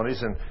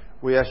testimonies, and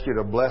we ask You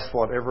to bless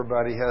what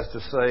everybody has to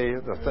say,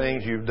 the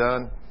things You've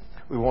done.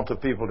 We want the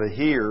people to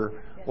hear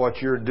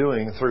what You're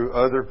doing through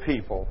other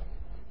people.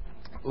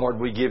 Lord,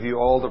 we give You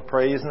all the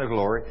praise and the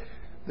glory.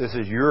 This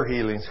is Your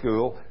healing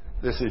school.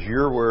 This is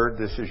Your word.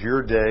 This is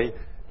Your day.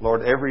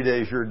 Lord, every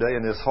day is Your day,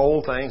 and this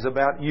whole thing's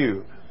about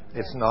You.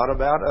 It's not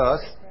about us.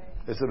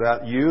 It's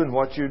about You and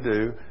what You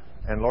do.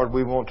 And Lord,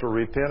 we want to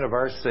repent of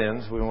our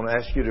sins. We want to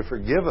ask You to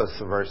forgive us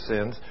of our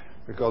sins,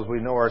 because we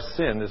know our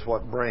sin is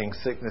what brings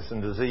sickness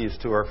and disease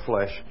to our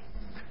flesh.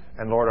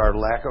 And Lord, our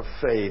lack of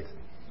faith.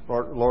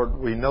 Lord,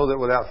 we know that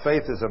without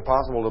faith it's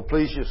impossible to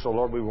please You. So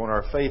Lord, we want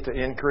our faith to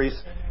increase,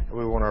 and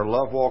we want our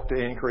love walk to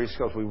increase,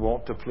 because we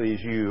want to please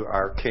You,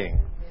 our King.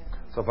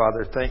 So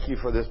Father, thank You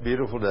for this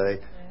beautiful day,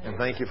 and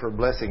thank You for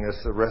blessing us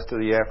the rest of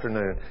the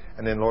afternoon.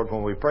 And then Lord,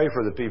 when we pray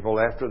for the people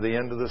after the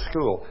end of the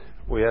school,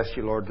 we ask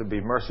You, Lord, to be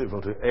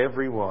merciful to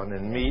everyone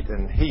and meet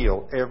and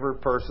heal every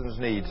person's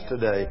needs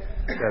today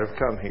that have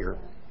come here.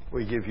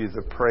 We give You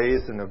the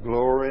praise and the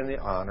glory and the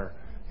honor.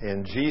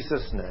 In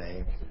Jesus'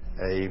 name,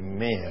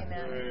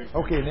 amen.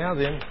 Okay, now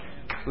then,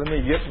 let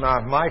me get my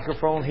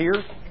microphone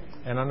here.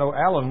 And I know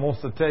Alan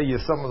wants to tell you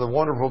some of the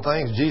wonderful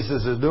things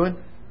Jesus is doing.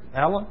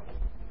 Alan,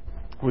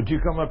 would you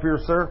come up here,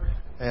 sir?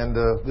 And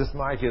this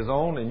mic is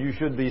on, and you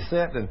should be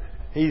set. And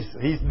he's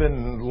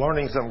been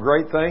learning some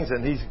great things,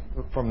 and he's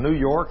from New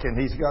York, and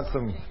he's got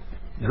some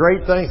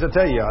great things to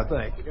tell you, I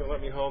think. You're going to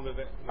let me hold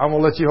it? I'm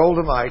going to let you hold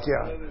the mic,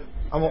 yeah.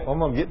 I'm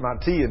going to get my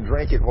tea and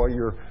drink it while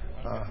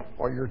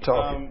you're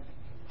talking.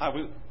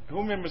 Who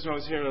remembers when I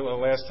was here the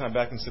last time,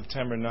 back in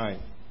September 9th?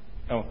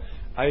 Oh,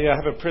 I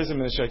have a prison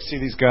ministry. I see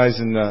these guys,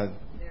 and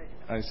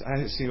I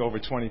see over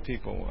 20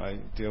 people I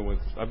deal with.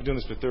 I've been doing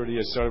this for 30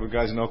 years. Started with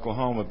guys in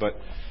Oklahoma, but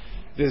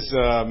there's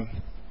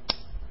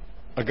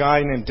a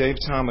guy named Dave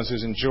Thomas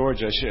who's in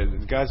Georgia.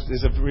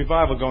 There's a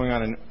revival going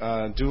on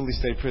in Dooley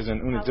State Prison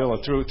in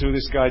Unadilla through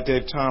this guy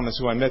Dave Thomas,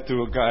 who I met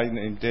through a guy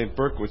named Dave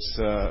Berkowitz,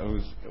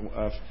 who's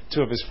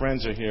two of his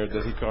friends are here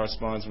that he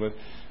corresponds with.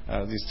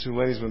 These two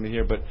ladies with me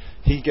here, but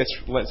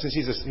since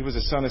he was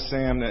a son of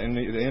Sam,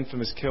 the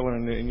infamous killer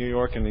in New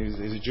York, and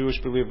he's a Jewish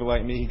believer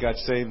like me. He got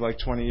saved like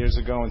 20 years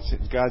ago, and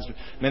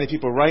many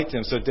people write to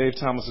him. So Dave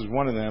Thomas is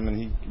one of them, and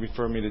he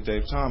referred me to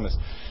Dave Thomas.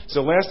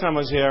 So last time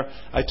I was here,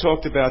 I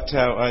talked about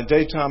how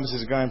Dave Thomas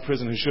is a guy in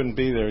prison who shouldn't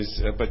be there,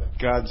 but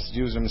God's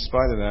used him in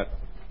spite of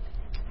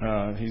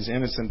that. He's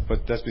innocent,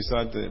 but that's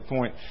beside the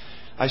point.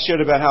 I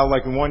shared about how,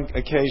 like, on one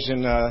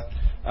occasion,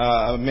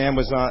 a man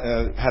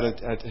had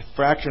a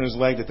fracture in his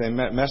leg that they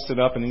messed it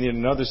up, and he needed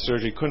another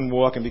surgery. He couldn't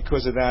walk, and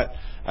because of that,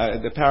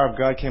 the power of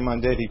God came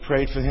on Dave. He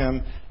prayed for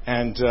him,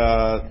 and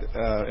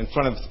in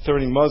front of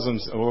 30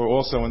 Muslims who were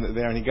also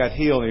there, and he got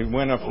healed. He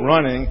went up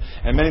running,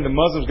 and many of the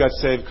Muslims got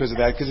saved because of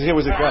that. Because here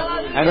was a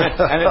guy,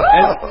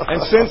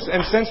 and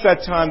since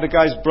that time, the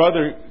guy's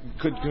brother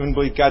couldn't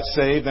believe got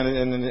saved,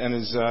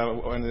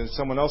 and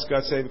someone else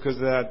got saved because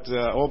of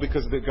that, all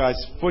because the guy's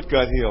foot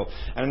got healed.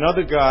 And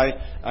another guy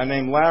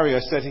named Larry, I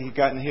said he'd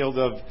gotten healed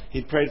of.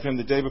 He'd prayed for him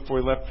the day before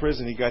he left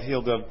prison. He got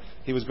healed of.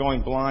 He was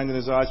going blind in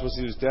his eyes because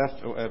he was deaf,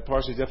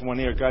 partially deaf in one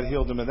ear. God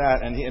healed him of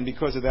that, and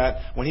because of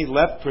that, when he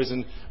left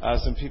prison,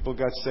 some people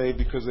got saved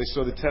because they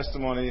saw the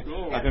testimony of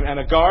him. And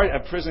a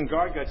prison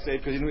guard got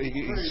saved because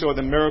he saw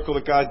the miracle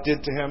that God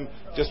did to him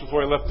just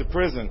before he left the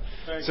prison.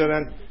 So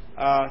then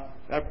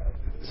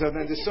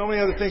there's so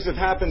many other things that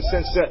have happened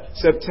since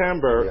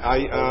September.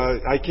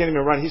 I can't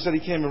even write. He said he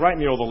can't even write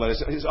me all the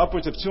letters. There's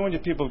upwards of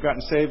 200 people have gotten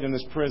saved in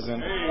this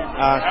prison.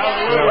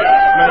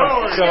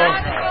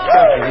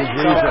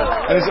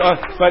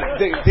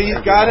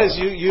 God has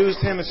used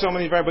him in so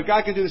many various. But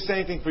God can do the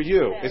same thing for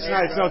you. It's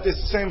the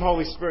same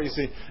Holy Spirit. You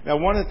see. Now,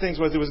 one of the things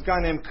was there was a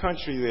guy named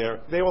Country there.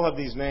 They all have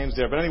these names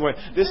there. But anyway,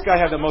 this guy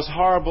had the most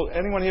horrible.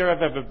 Anyone here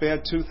ever have a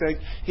bad toothache?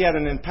 He had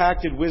an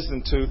impacted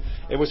wisdom tooth.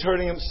 It was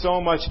hurting him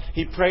so much.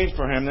 He prayed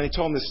for him. Then he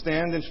told him to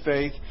stand in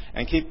faith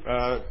and keep,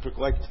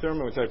 like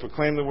Thurman would say,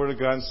 proclaim the word of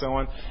God and so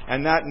on.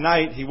 And that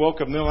night, he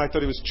woke up in the middle of the night,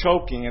 thought he was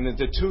choking, and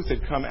the tooth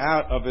had come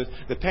out of it.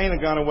 The pain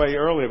had gone away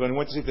earlier, but he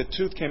went to see the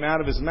tooth came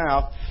out of his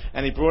mouth,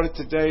 and he brought it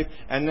to Dave.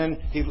 And then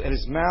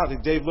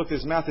Dave looked at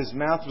his mouth. His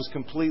mouth was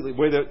completely,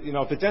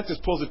 if the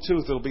dentist pulls a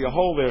tooth, there'll be a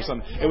hole there or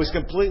something. It was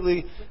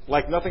completely,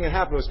 like nothing had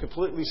happened. It was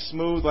completely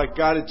smooth, like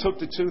God had took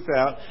the tooth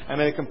out and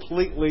made it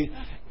completely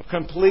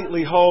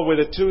whole where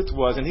the tooth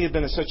was, and he had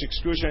been in such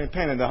excruciating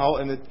pain, and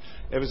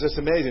it was just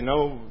amazing.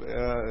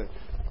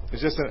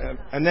 It's just,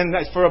 and then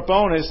for a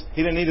bonus,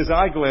 he didn't need his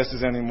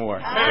eyeglasses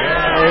anymore.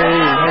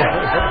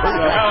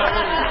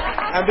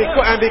 And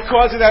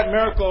because of that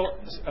miracle,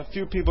 a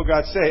few people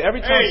got saved.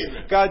 Every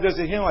time God does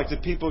a healing like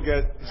that, people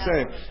get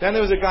saved. Then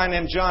there was a guy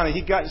named Johnny.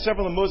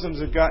 Several of the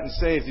Muslims have gotten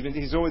saved.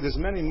 There's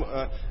many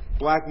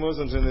black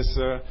Muslims in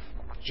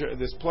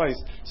this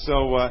place.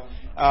 So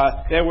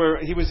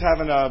he was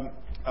having a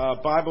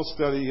Bible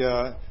study.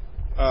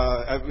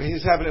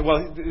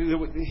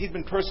 He'd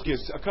been persecuted.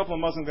 A couple of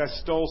Muslim guys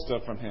stole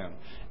stuff from him,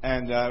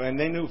 and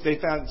they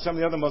found some of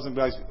the other Muslim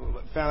guys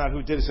found out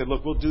who did it. Said,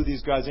 "Look, we'll do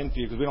these guys in for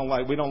you because we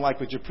don't like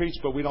what you preach,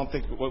 but we don't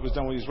think what was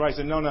done was right." I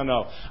said, "No."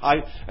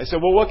 I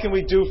said, "Well, what can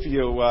we do for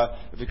you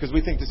because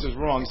we think this is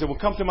wrong?" He said, "Well,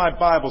 come to my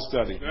Bible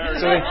study."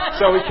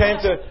 So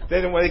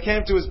they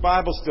came to his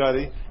Bible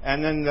study,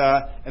 and then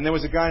there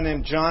was a guy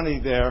named Johnny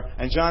there,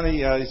 and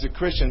Johnny is a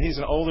Christian. He's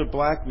an older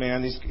black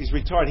man. He's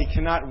retarded. He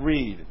cannot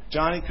read.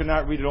 Johnny could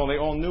not read at all. They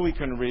all knew he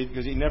couldn't read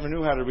because he never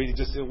knew how to read. He's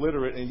just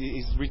illiterate and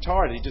he's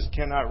retarded. He just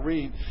cannot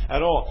read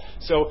at all.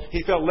 So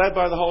he felt led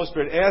by the Holy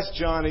Spirit. Asked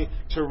Johnny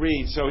to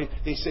read. So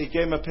he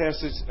gave him a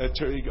passage.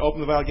 He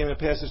opened the Bible, gave him a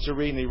passage to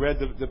read, and he read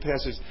the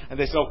passage. And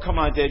they said, "Oh, come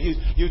on, Dad,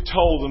 you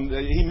told him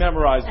he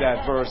memorized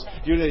that verse.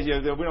 We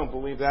don't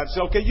believe that.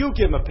 So okay, you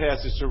give him a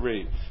passage to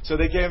read." So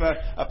they gave him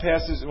a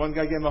passage. One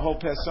guy gave him a whole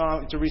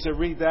passage to read. Said,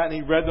 "Read that," and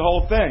he read the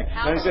whole thing.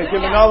 And he said, "Give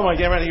him another one."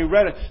 And he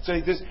read it. So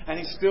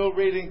he's still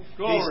reading.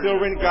 He's still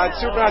reading. God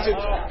supernaturally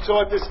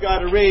taught this guy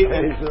to read,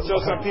 and so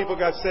some people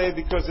got saved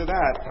because of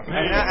that.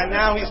 And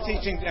now he's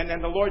teaching, and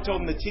the Lord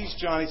told him to teach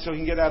Johnny so he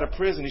can get out of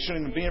prison. He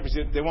shouldn't even be in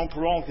prison. They won't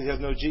parole him because he has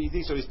no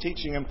GED, so he's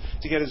teaching him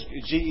to get his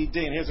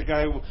GED. And here's a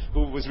guy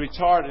who was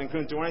retarded and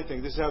couldn't do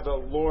anything. This is how the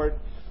Lord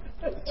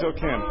took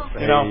him.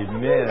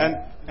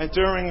 Amen. And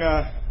during...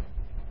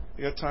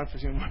 You got time for a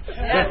few more?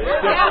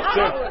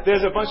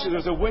 There's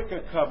a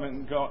Wicca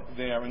coven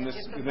there, and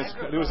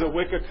there was a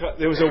Wicca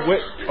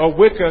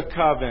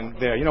coven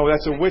there.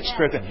 That's a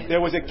witchcraft.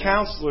 There was a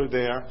counselor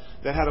there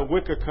that had a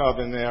Wicca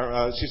coven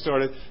there. She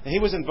started, and he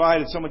was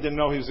invited. Someone didn't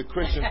know he was a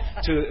Christian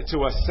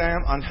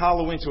on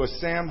Halloween to a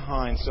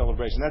Samhain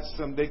celebration.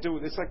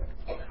 It's like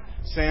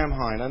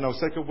Samhain. I know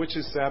it's like a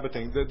witch's Sabbath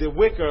thing. The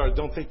Wicca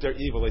don't think they're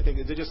evil. They think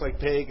they're just like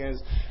pagans,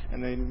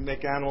 and they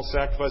make animal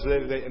sacrifices,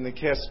 and they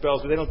cast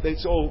spells. But they don't.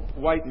 It's all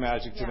white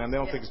magic to them. They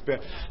don't think it's bad.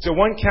 So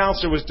one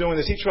counselor was doing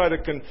this. He tried to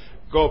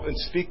go up and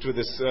speak to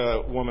this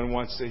woman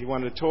once. He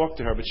wanted to talk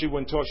to her, but she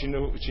wouldn't talk. She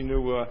knew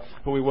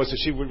who he was, so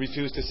she would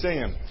refuse to see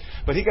him.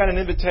 But he got an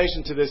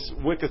invitation to this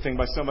Wicca thing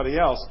by somebody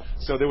else.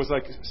 So there was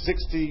like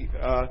 60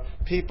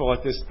 people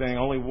at this thing,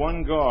 only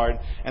one guard.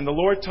 And the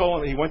Lord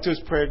told him, he went to his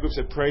prayer group,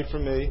 said, "Pray for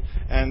me."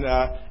 And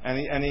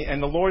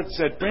the Lord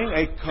said,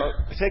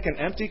 take an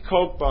empty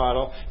Coke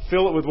bottle,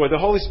 fill it with water. The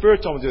Holy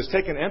Spirit told him to do this.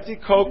 Take an empty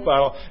Coke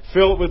bottle,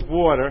 fill it with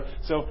water.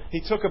 So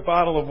he took a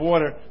bottle of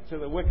water to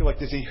the Wicca like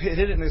this. He hid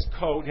it in his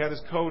coat. He had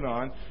his coat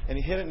on, and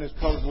he hid it in his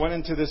coat. Went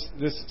into this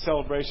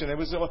celebration.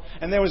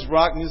 And there was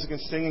rock music and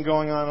singing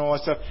going on and all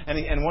that stuff.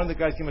 And one of the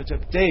guys came and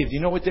said, "Dave, do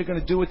you know what they're going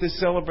to do with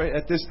this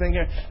at this thing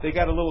here? They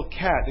got a little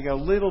cat. They got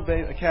a little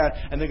baby cat,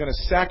 and they're going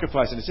to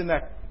sacrifice it. It's in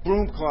that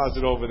broom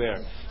closet over there."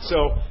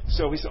 So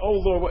he said, "Oh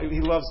Lord,"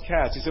 he loves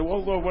cats. He said, "Oh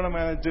Lord, what am I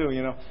going to do?"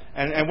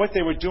 And what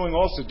they were doing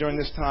also during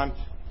this time.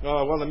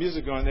 While the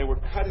music going, they were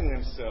cutting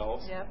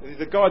themselves. Yep.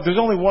 The guard, there's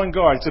only one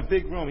guard. It's a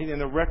big room. He's in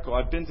the rec hall.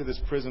 I've been to this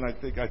prison. I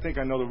think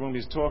I know the room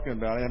he's talking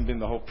about. I haven't been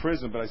to the whole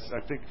prison, but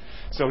I think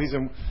so. He's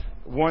in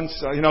one.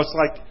 It's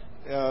like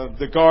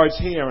the guards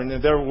here, and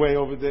they're way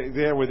over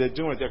there where they're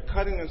doing it. They're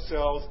cutting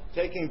themselves,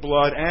 taking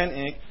blood and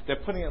ink. They're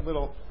putting it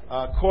little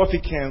coffee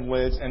can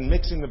lids and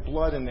mixing the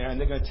blood in there, and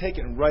they're going to take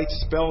it and write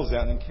spells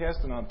out and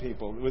cast it on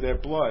people with their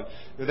blood.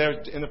 They're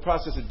in the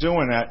process of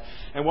doing that.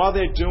 And while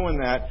they're doing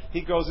that,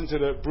 he goes into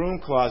the broom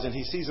closet and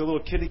he sees a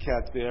little kitty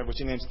cat there, which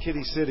he names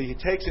Kitty City. He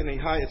takes it and he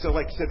hides.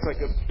 It's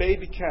like a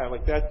baby cat,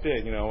 like that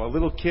big, a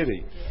little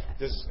kitty.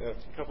 Just a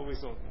couple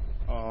weeks old.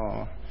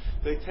 Oh.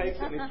 So he takes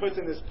it and he puts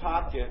it in his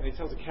pocket and he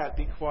tells the cat,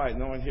 "Be quiet,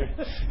 no one here."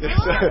 So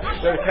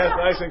the cat's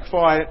nice and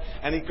quiet,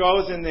 and he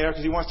goes in there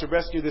because he wants to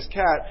rescue this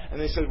cat. And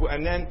they said,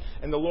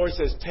 and the Lord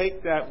says,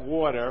 "Take that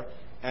water."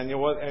 And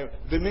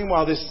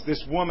meanwhile,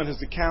 this woman, who's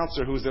the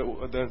counselor, who's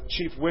the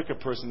chief Wicca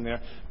person there,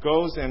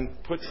 goes and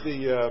puts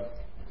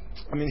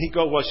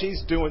while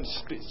she's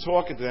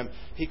talking to them,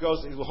 he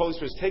goes, the Holy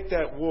Spirit says, "Take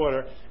that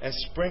water and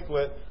sprinkle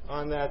it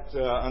on that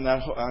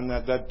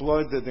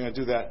blood that they're going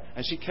to do that."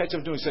 And she catches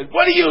him doing it. She said,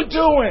 "What are you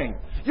doing?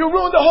 You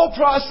ruined the whole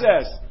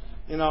process."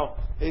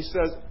 He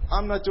says,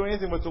 "I'm not doing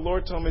anything, but the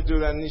Lord told me to do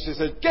that." And she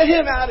said, "Get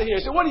him out of here."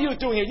 He said, "What are you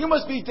doing here? You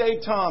must be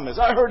Dave Thomas.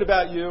 I heard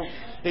about you."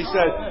 He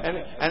said,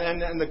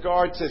 and the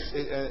guard says,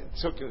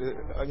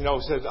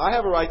 says, "I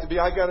have a right to be.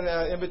 I got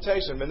an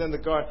invitation." And then the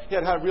guard, he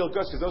had real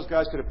guts because those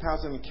guys could have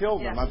pounced him and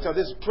killed him. I'm telling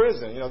you, this is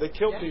prison. They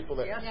kill people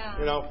there.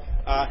 And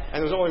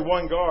there was only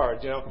one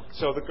guard.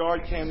 So the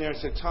guard came there and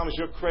said, "Thomas,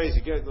 you're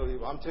crazy.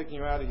 I'm taking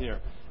you out of here."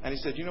 And he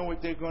said, "You know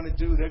what they're going to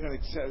do? They're going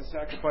to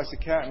sacrifice the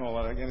cat and all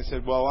that." And he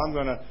said, "Well,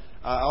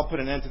 I'll put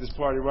an enter this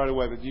party right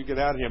away, but you get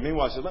out of here.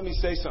 Meanwhile, I said, let me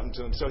say something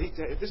to him. So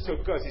this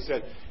took guts. He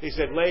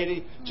said,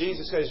 lady,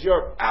 Jesus says,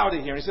 you're out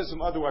of here. And he said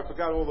some other word. I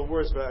forgot all the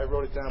words, but I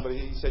wrote it down. But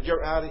he said,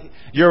 you're out of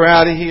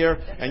here,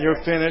 and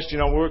you're finished.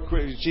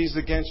 Jesus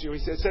against you. He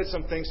said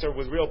some things to her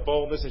with real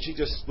boldness, and she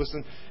just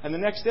listened. And the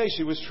next day,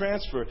 she was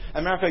transferred. As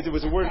a matter of fact, it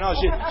was a word of knowledge.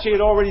 She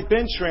had already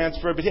been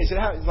transferred, but he said,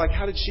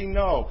 how did she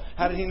know?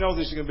 How did he know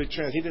this was going to be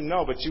transferred? He didn't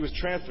know, but she was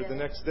transferred the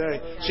next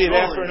day. She had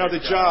asked for another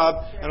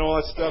job and all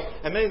that stuff.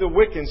 And many of the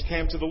Wiccans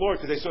came to the Lord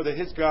because they saw that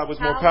his God was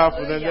more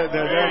powerful than their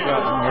God.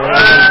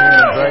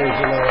 Praise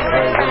the Lord,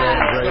 praise the Lord,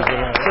 praise the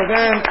Lord.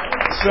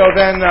 So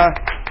then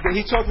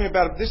he talked to me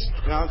about this.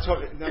 Now I'll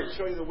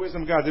show you the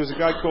wisdom of God. There was a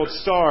guy called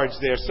Sarge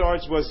there.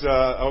 Sarge was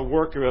a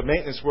worker, a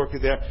maintenance worker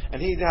there,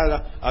 and he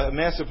had a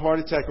massive heart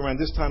attack around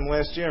this time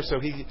last year. So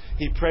he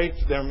prayed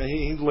for them, and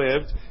he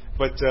lived.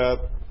 But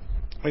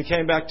when he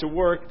came back to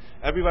work,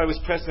 everybody was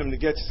pressing him to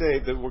get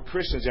saved that were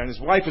Christians there, and his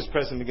wife was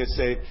pressing him to get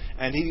saved,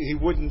 and he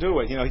wouldn't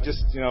do it. He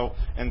just,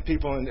 and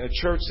people in the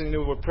church he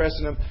knew were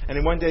pressing him. And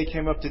then one day he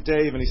came up to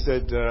Dave and he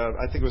said,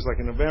 I think it was like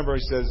in November,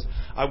 he says,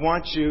 I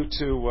want you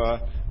to,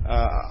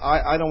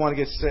 I don't want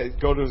to get saved,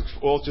 go to the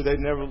altar. They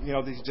never,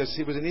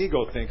 it was an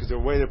ego thing because they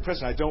were way to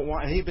press him. I don't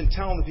want, and he'd been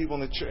telling the people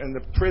in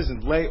the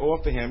prison, lay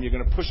off of him, you're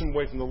going to push him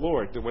away from the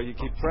Lord, the way you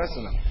keep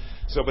pressing him.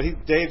 But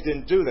Dave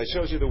didn't do that. It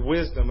shows you the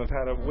wisdom of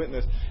how to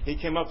witness. He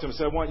came up to him and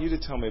said, I want you to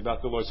tell me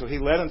about the Lord. So he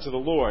led him to the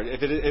Lord.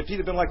 If he'd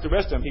have been like the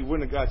rest of them, he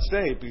wouldn't have got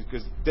saved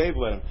because Dave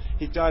led him.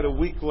 He died a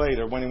week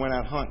later when he went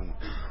out hunting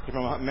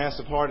from a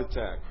massive heart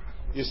attack.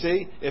 You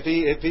see, if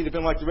he'd have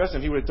been like the rest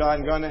of them, he would have died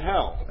and gone to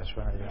hell. That's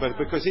right. Yeah. But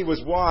because he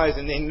was wise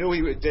and he knew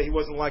he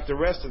wasn't like the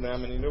rest of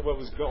them, and he knew what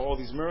was all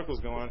these miracles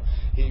going on,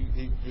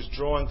 he was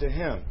drawn to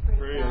him.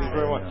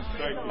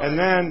 And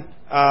then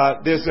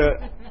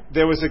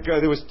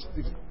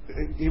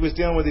he was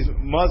dealing with these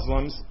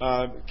Muslims.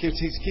 He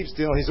keeps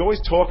dealing. He's always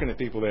talking to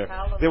people there.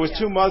 There was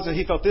two Muslims.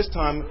 He felt this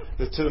time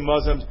to the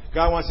Muslims,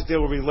 God wants to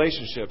deal with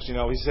relationships. He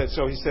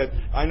said,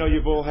 I know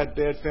you've all had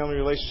bad family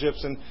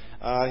relationships, and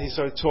he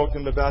started talking to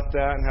them about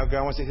that and how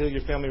God wants to heal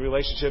your family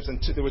relationships.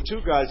 And there were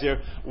two guys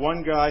there.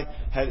 One guy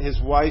had his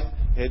wife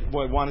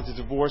wanted to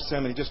divorce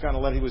him, and he just got a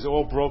letter. He was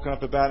all broken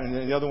up about it. And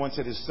then the other one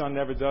said his son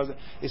never does it.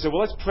 He said,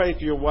 well, let's pray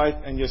for your wife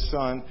and your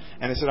son.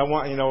 And he said, I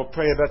want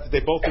pray about that. They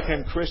both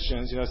became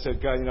Christians.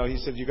 Said God, he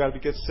said you got to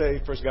get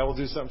saved first. God will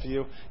do something for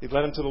you. He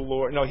led him to the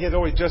Lord. No, he had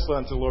already just led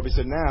him to the Lord. But he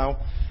said now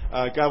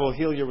God will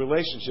heal your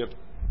relationship.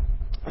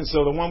 And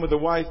so the one with the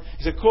wife,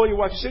 he said, call your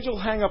wife. She said, you'll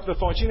hang up the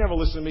phone. She never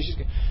listened to me.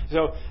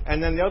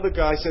 And then the other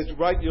guy said,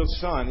 write your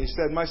son. He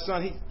said, my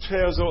son, he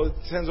sends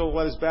all the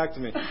letters back to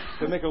me.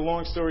 To make a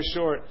long story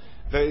short,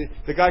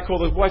 the guy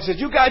called his wife and said,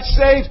 you got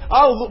saved?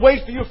 I'll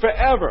wait for you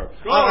forever.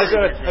 I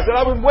said,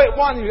 I've been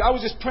wanting you. I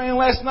was just praying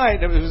last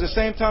night. It was the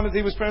same time as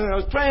he was praying. I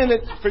was praying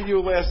it for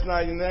you last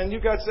night, and then you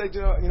got saved,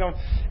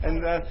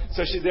 And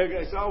so she said,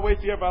 I'll wait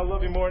for you, but I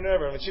love you more than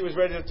ever. And she was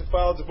ready to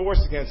file a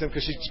divorce against him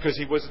because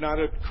he was not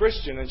a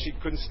Christian, and she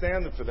couldn't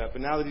stand him for that.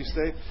 But now that he's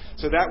saved,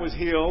 so that was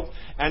healed.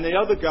 And the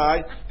other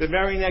guy, the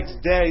very next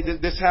day,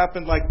 this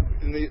happened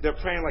they're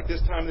praying like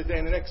this time of the day,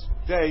 and the next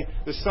day,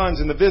 the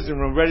son's in the visiting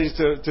room ready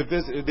to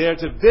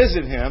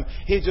visit him.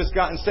 He'd just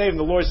gotten saved, and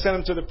the Lord sent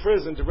him to the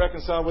prison to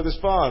reconcile with his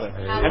father.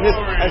 And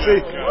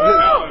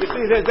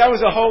that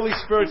was the Holy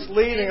Spirit's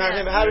leading on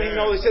him. How did he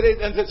know? So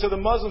the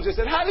Muslims, they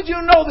said, how did you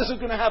know this was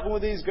going to happen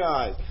with these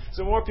guys?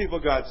 So more people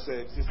got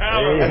saved. And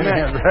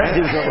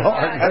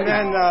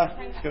then,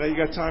 you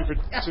got time for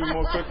two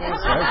more quick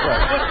ones?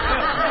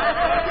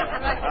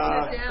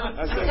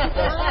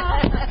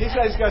 He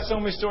said he's got so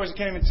many stories he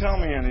can't even tell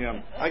me any of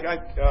them.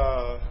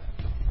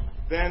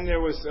 Then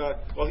there was,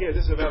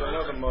 this is about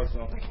another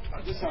Muslim.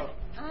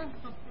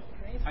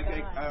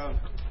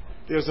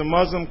 There's a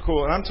Muslim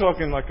called, and I'm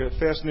talking like a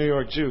fast New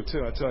York Jew,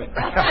 too, I tell you.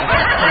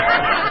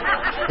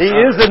 He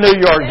is a New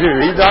York Jew.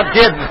 He's not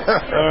kidding.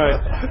 All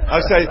right.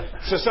 I'll say,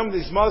 so some of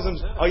these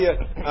Muslims,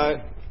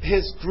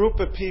 his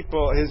group of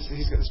people,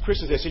 his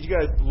Christians, they said, you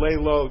got to lay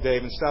low,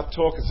 Dave, and stop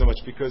talking so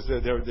much because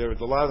a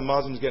lot of the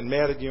Muslims getting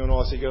mad at you and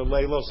all, so you got to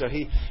lay low. So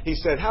he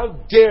said, how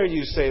dare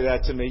you say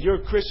that to me?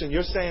 You're a Christian,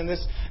 you're saying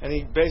this. And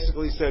he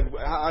basically said,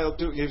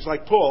 he was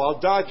like Paul,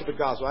 I'll die for the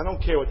gospel. I don't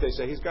care what they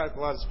say. He's got a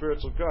lot of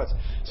spiritual guts.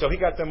 So he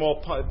got them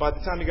all pumped. By the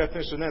time he got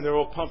finished with them, they're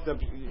all pumped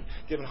up,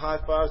 giving high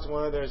fives to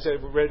one another and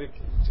said, we're ready to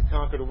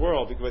conquer the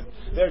world. Because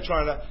they're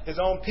his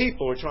own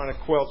people were trying to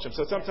quelch him.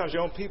 So sometimes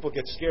your own people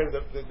get scared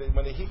of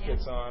when the heat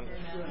gets on. That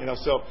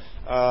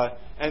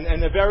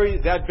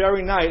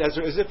very night, as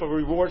if a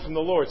reward from the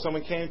Lord,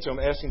 someone came to him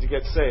asking to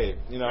get saved.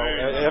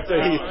 After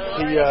he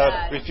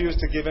refused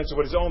to give in to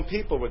what his own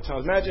people would tell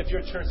him. Imagine if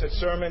your church had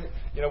sermon.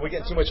 We're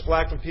getting too much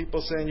flack from people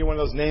saying you're one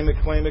of those name it,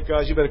 claim it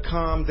guys. You better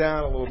calm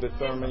down a little bit,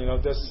 Thurman.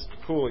 That's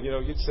cool.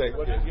 You'd say,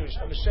 "What? I'm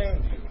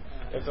ashamed of you."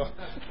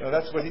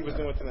 That's what he was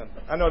doing to them.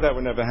 I know that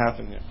would never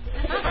happen here.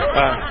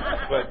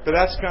 But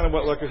that's kind of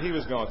what he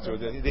was going through.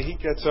 The heat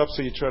gets up,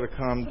 so you try to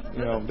calm,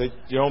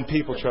 your own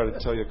people try to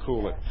tell you to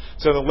cool it.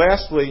 So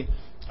lastly,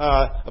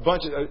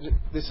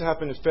 this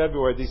happened in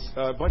February.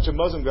 A bunch of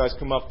Muslim guys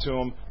come up to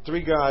him,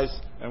 3 guys,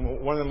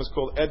 and one of them was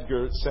called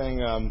Edgar, saying,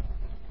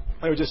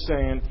 they were just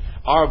saying,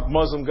 our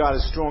Muslim God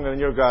is stronger than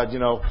your God,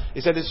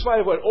 He said,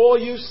 despite what all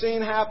you've seen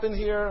happen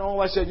here, and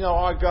all I said,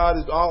 our God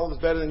is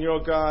better than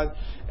your God.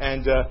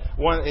 And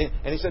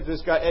he said to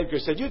this guy, Edgar,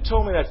 said, you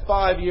told me that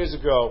 5 years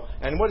ago,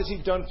 and what has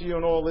he done for you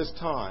in all this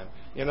time?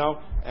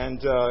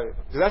 And cause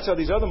that's how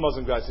these other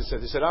Muslim guys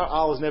said. They said, our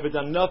Allah's never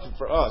done nothing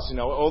for us.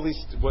 All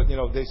these,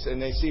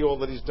 they see all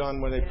that He's done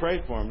when they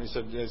pray for Him. They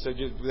said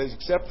they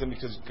accept Him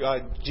because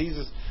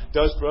Jesus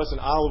does for us, and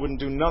Allah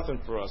wouldn't do nothing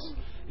for us.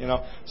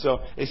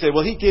 So they say,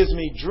 well, He gives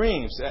me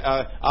dreams.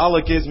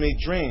 Allah gives me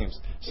dreams.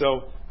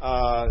 So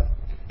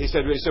he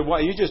said,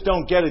 well, you just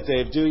don't get it,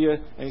 Dave, do you?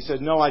 And he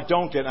said, no, I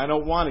don't get it. I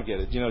don't want to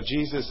get it.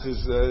 Jesus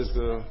is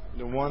the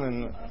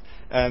one,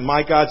 and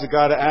my God's a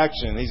God of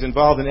action. He's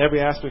involved in every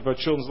aspect of our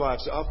children's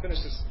lives. So I'll finish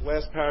this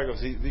last paragraph.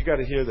 You got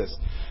to hear this.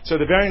 So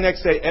the very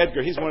next day,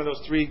 Edgar, he's one of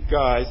those 3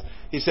 guys.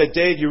 He said,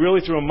 Dave, you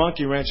really threw a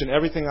monkey wrench in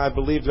everything I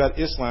believed about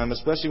Islam,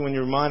 especially when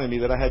you reminded me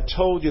that I had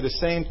told you the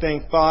same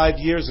thing 5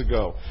 years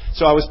ago.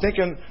 So I was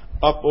thinking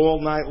up all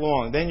night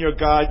long. Then your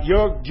God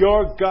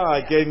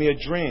gave me a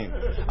dream.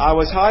 I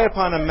was high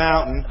upon a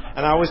mountain,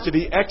 and I was to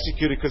be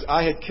executed because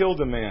I had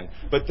killed a man.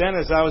 But then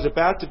as I was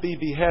about to be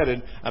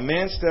beheaded, a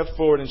man stepped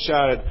forward and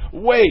shouted,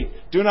 wait,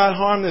 do not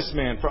harm this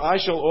man, for I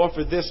shall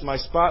offer this, my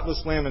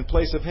spotless lamb, in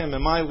place of him,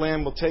 and my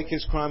lamb will take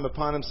his crime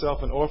upon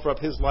himself and offer up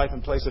his life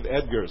in place of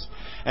Edgar's.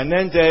 And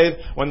then, Dave,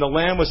 when the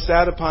lamb was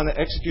sat upon the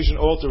execution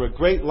altar, a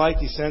great light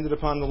descended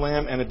upon the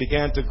lamb, and it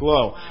began to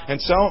glow.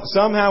 And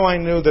somehow I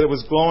knew that it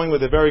was glowing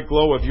with a very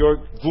glow of your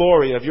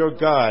glory, of your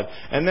God.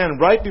 And then,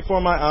 right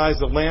before my eyes,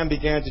 the lamb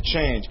began to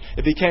change.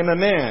 It became a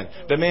man.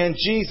 The man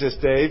Jesus,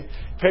 Dave.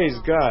 Praise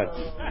God.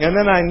 And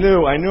then I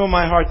knew in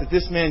my heart that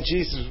this man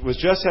Jesus was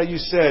just how you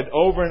said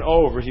over and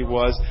over he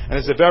was, and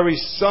is the very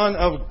Son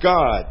of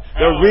God,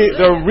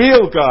 the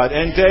real God.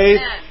 And Dave,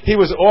 he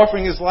was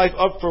offering his life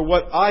up for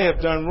what I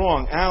have done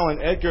wrong.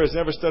 Alan, Edgar has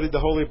never studied the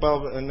Holy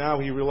Bible, and now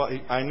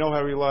I know how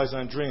he relies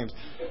on dreams.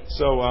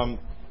 So,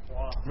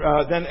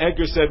 then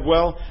Edgar said,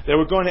 well, they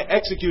were going to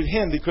execute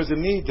him because of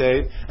me,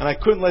 Dave, and I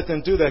couldn't let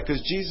them do that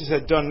because Jesus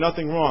had done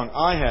nothing wrong.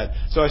 I had.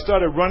 So I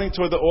started running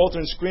toward the altar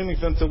and screaming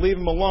for them to leave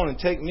him alone and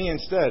take me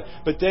instead.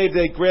 But Dave,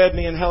 they grabbed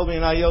me and held me,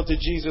 and I yelled to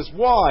Jesus,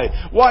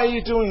 why? Why are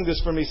you doing this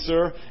for me,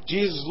 sir?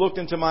 Jesus looked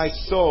into my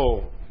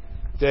soul,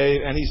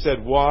 Dave, and he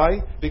said,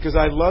 why? Because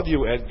I love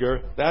you,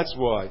 Edgar. That's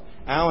why.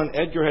 Alan,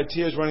 Edgar had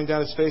tears running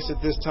down his face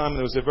at this time, and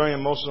it was a very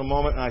emotional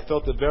moment, and I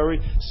felt the very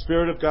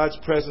Spirit of God's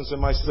presence in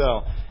my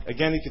cell.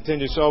 Again, he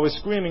continued, so I was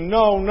screaming,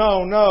 no,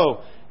 no,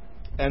 no.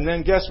 And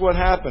then guess what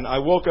happened? I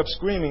woke up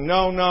screaming,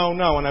 no, no,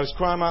 no, and I was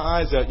crying my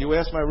eyes out. You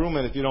ask my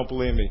roommate if you don't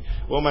believe me.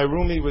 Well, my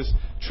roomie was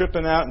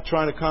tripping out and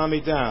trying to calm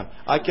me down.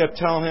 I kept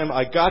telling him,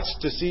 I got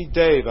to see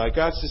Dave. I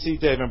got to see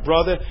Dave. And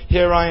brother,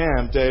 here I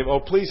am, Dave.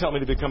 Oh, please help me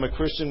to become a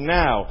Christian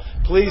now.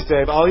 Please,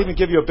 Dave. I'll even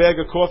give you a bag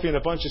of coffee and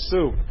a bunch of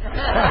soup. Oh,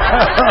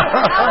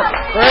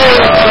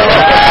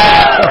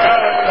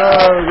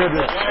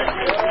 goodness.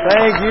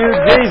 Thank you,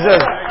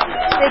 Jesus.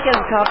 Speaking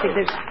of coffee,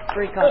 there's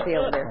free coffee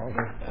over there.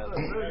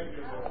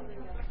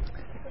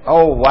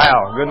 Oh,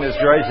 wow. Goodness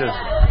gracious.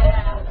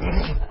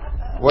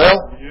 Well,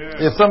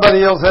 if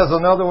somebody else has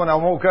another one, I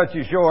won't cut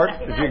you short.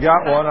 If you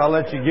got one, I'll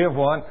let you give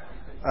one.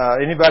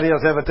 Anybody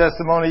else have a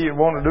testimony you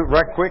want to do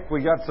right quick?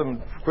 We got some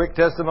quick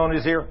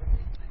testimonies here.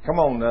 Come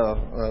on,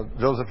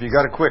 Joseph, you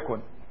got a quick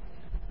one.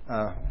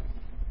 Yeah,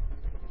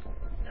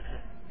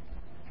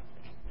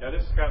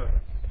 this is kind of,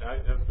 I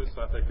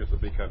think this will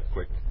be kind of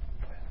quick.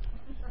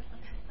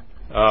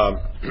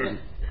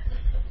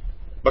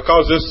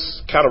 Because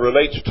this kind of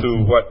relates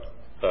to what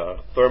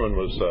Thurman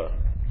was, is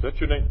that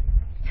your name?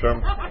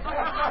 Sherman?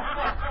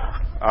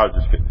 I was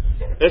just kidding.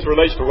 This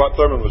relates to what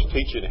Thurman was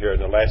teaching here in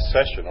the last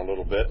session a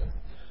little bit.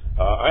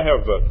 I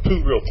have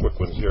 2 real quick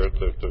ones here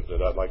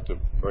that I'd like to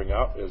bring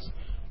out.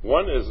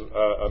 One is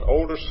an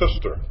older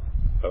sister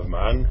of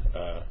mine,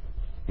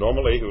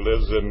 Norma Lee, who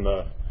lives in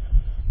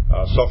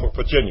Suffolk,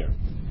 Virginia.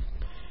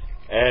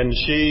 And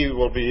she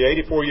will be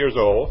 84 years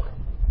old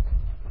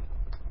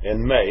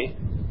in May.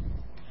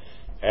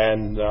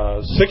 And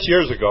 6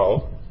 years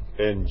ago,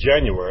 in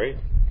January,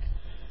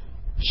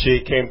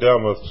 she came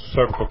down with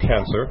cervical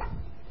cancer.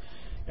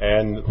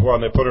 And when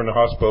they put her in the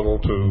hospital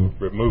to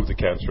remove the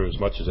cancer as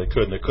much as they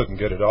could, and they couldn't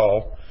get it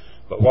all.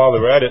 But while they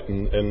were at it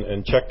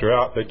and checked her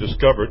out, they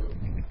discovered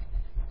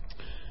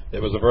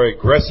it was a very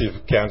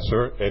aggressive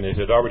cancer, and it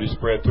had already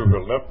spread through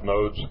her lymph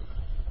nodes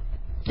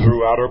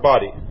throughout her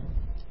body.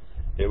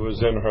 It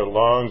was in her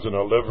lungs and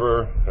her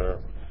liver, her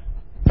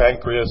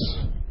pancreas,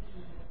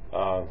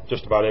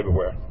 just about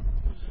everywhere.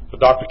 The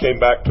doctor came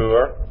back to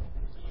her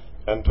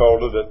and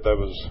told her that there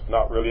was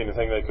not really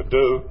anything they could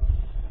do,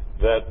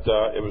 that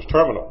it was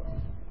terminal.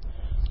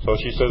 So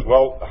she says,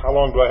 well, how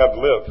long do I have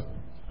to live?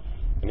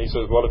 And he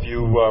says, well, if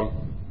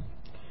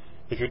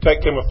you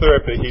take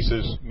chemotherapy, he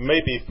says,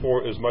 maybe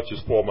for as much as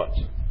 4 months.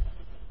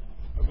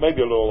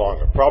 Maybe a little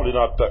longer. Probably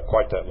not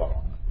quite that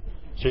long.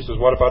 She says,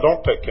 what if I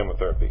don't take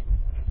chemotherapy?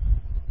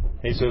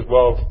 He says,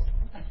 well,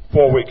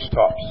 4 weeks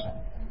tops.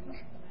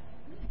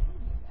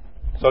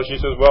 So she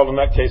says, well, in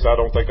that case, I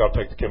don't think I'll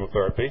take the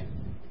chemotherapy.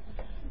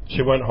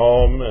 She went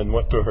home and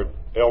went to her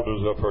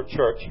elders of her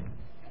church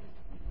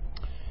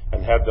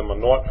and had them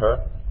anoint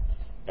her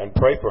and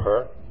pray for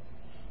her.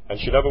 And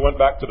she never went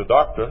back to the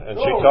doctor. And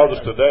she tells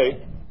us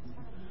today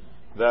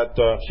that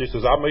she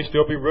says, I may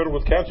still be riddled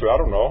with cancer. I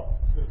don't know.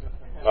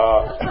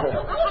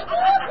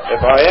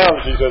 If I am,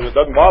 she says, it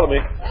doesn't bother me.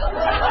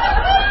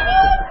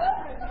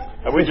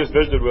 And we just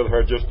visited with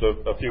her just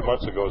a few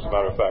months ago, as a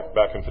matter of fact,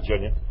 back in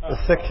Virginia.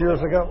 6 years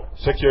ago?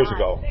 6 years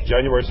ago.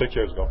 January 6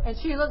 years ago. And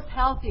she looks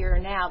healthier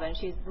now than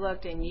she's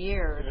looked in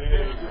years.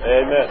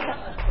 Amen.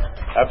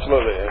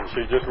 Absolutely. And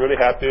she's just really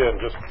happy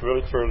and just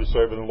really truly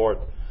serving the Lord.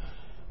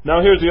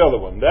 Now here's the other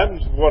one. That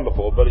is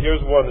wonderful, but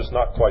here's one that's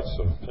not quite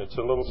so. It's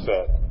a little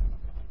sad.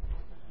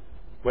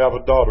 We have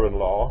a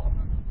daughter-in-law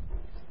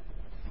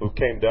who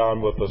came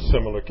down with a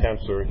similar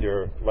cancer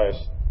here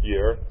last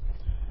year.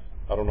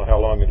 I don't know how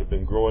long it had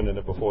been growing in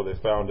it before they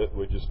found it.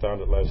 We just found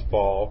it last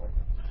fall.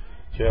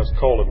 She has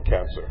colon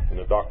cancer, and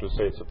the doctors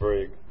say it's a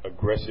very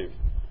aggressive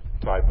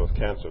type of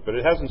cancer. But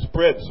it hasn't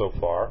spread so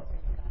far.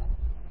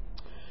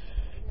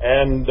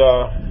 And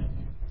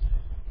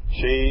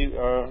she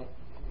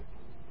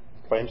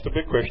claims to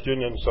be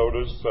Christian, and so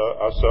does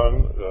our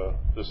son,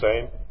 the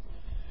same.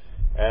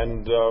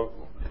 And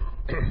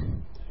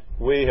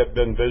we have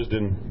been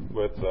visiting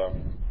with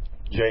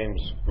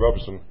James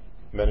Robertson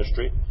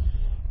Ministry.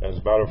 As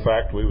a matter of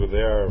fact, we were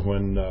there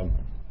when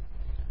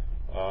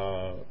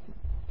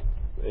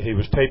he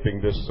was taping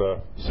this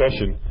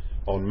session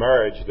on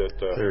marriage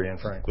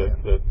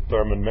that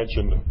Thurman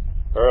mentioned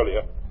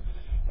earlier.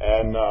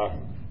 And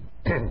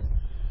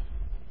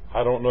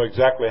I don't know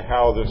exactly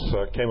how this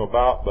came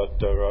about,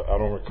 but I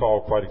don't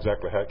recall quite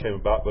exactly how it came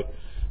about, but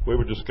we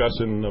were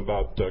discussing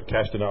about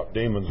casting out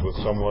demons with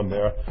someone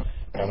there,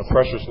 and a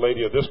precious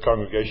lady of this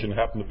congregation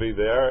happened to be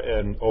there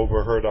and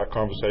overheard our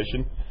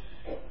conversation.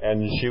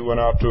 And she went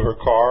out to her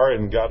car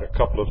and got a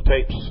couple of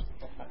tapes.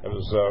 It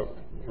was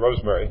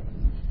Rosemary.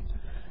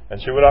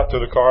 And she went out to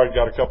the car and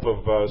got a couple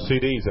of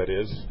CDs, that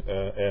is,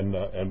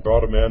 and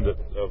brought them in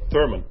of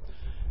Thurman.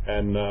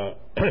 And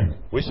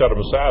we set them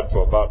aside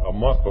for about a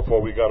month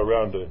before we got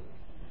around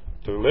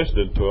to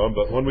listening to them.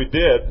 But when we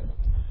did,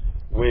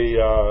 we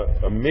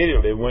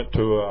immediately went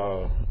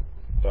to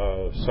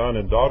son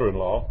and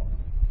daughter-in-law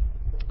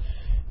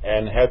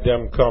and had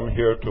them come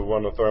here to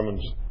one of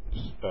Thurman's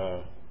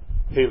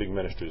healing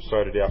ministries,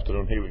 Saturday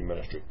afternoon healing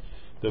ministry.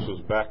 This was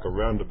back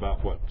around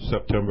about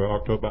October.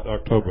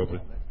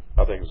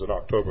 I think it was in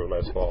October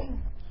last fall.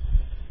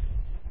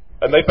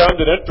 And they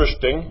found it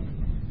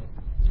interesting,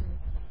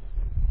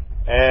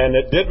 and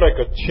it did make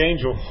a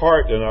change of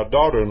heart in our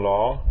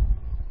daughter-in-law.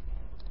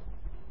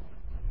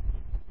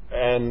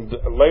 And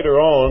later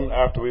on,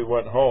 after we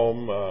went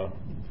home,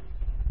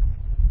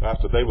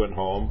 after they went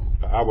home,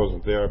 I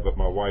wasn't there, but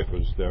my wife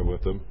was there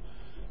with them.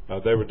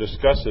 They were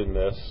discussing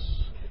this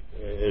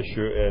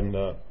issue,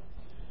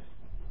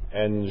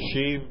 and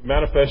she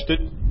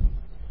manifested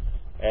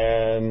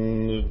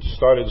and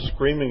started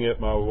screaming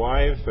at my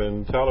wife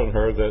and telling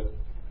her that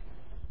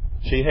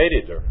she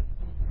hated her.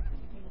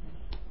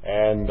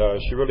 And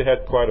she really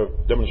had quite a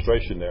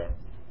demonstration there.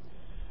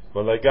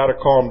 When they got her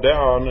calmed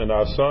down, and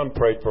our son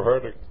prayed for her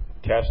to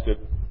cast the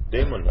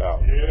demon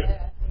out.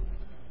 Yeah.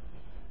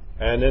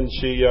 And then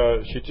she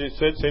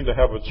seemed to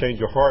have a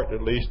change of heart,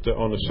 at least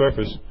on the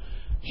surface.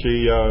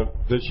 She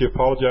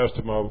apologized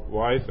to my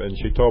wife, and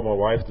she told my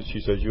wife that she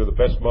says, "You're the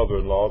best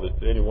mother-in-law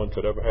that anyone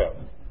could ever have."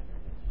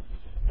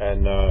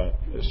 And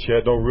she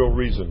had no real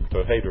reason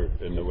to hate her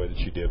in the way that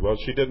she did. Well,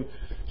 she didn't.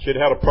 She'd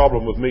had a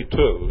problem with me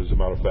too, as a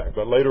matter of fact.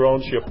 But later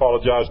on, she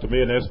apologized to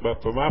me and asked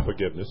for my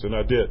forgiveness, and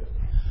I did.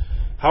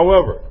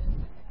 However,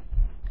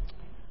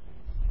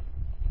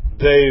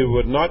 they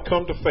would not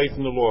come to faith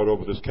in the Lord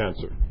over this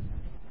cancer.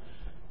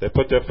 They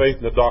put their faith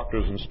in the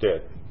doctors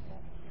instead.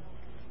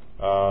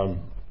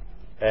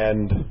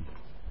 And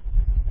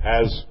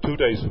as 2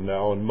 days from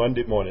now, on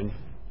Monday morning,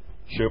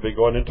 she'll be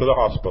going into the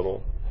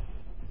hospital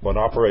for an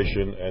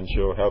operation, and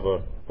she'll have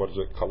a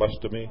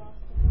colostomy?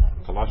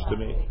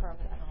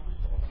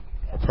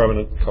 A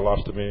permanent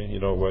colostomy,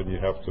 when you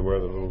have to wear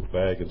the little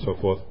bag and so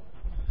forth.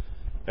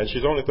 And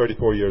she's only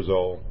 34 years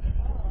old.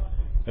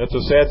 And it's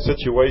a sad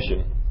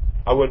situation.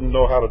 I wouldn't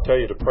know how to tell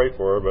you to pray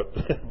for her, but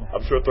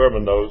I'm sure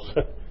Thurman knows.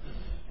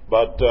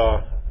 But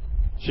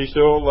she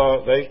still,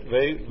 they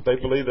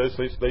believe this.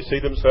 They see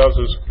themselves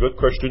as good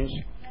Christians,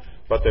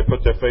 but they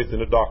put their faith in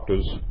the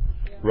doctors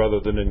rather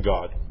than in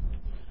God.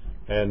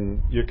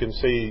 And you can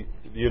see,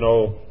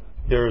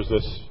 here's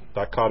this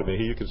dichotomy.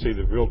 Here you can see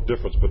the real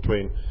difference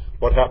between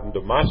what happened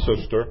to my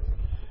sister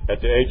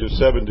at the age of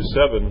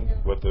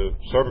 77 with the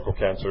cervical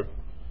cancer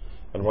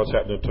and what's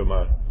happening to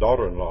my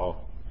daughter-in-law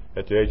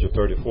at the age of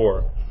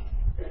 34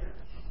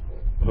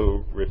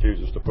 who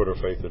refuses to put her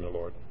faith in the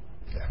Lord.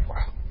 Yeah,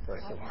 wow.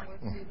 Praise the Lord.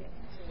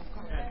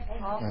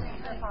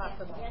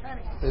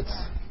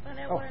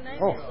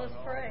 Let's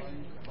pray.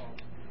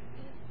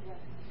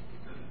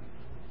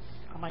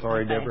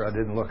 Sorry, Deborah, I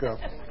didn't look up.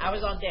 I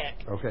was on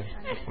deck. Okay.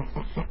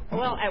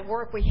 Well, at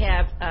work we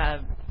have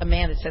a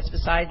man that sits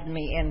beside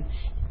me, and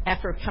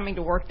after coming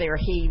to work there,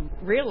 he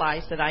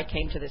realized that I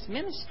came to this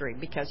ministry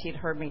because he had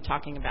heard me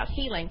talking about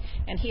healing,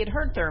 and he had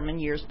heard Thurman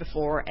years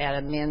before at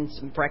a men's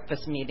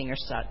breakfast meeting or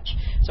such.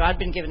 So I'd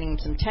been giving him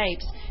some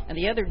tapes, and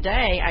the other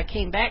day I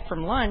came back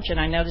from lunch, and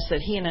I noticed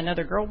that he and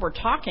another girl were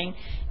talking,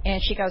 and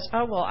she goes,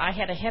 "Oh, well, I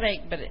had a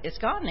headache, but it's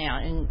gone now,"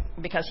 and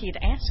because he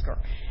had asked her,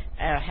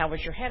 how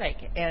was your headache?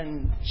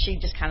 And she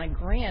just kind of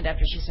grinned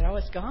after she said, "Oh,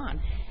 it's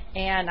gone."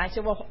 And I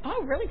said, "Well,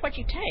 oh, really, what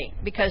you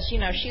take?" Because, you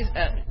know, she's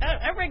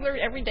a regular,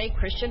 everyday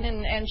Christian,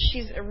 and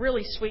she's a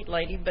really sweet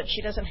lady, but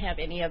she doesn't have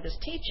any of this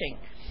teaching.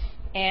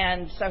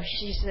 And so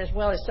she says,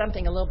 "Well, it's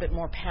something a little bit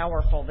more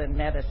powerful than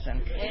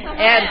medicine."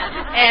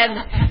 And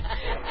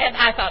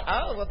I thought,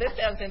 "Oh, well, this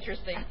sounds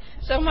interesting."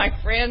 So my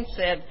friend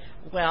said,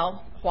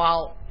 "Well,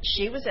 while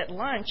she was at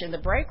lunch in the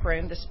break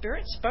room, the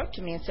Spirit spoke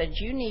to me and said,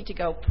 'You need to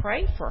go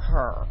pray for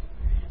her.'"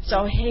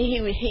 So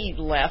he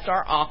left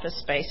our office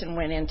space and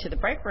went into the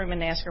break room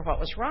and asked her what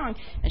was wrong,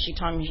 and she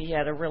told me she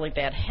had a really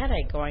bad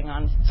headache going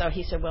on. So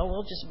he said, "Well,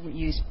 we'll just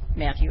use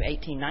Matthew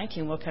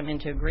 18:19. We'll come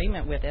into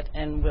agreement with it,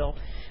 and we'll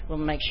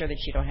make sure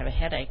that you don't have a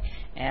headache."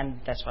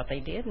 And that's what they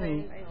did,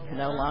 and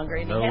no longer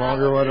any headache. No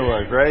longer went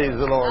away. Praise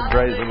the Lord,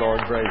 praise the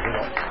Lord, praise the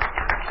Lord.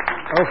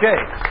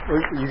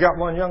 Okay, you got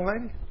one, young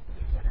lady?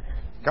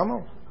 Come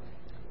on.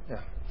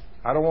 Yeah,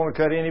 I don't want to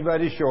cut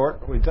anybody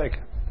short. We take it.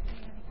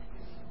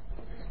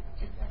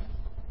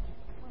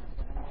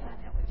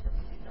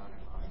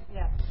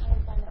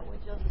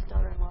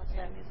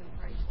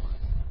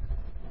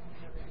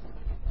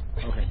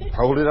 Okay.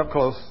 Hold it up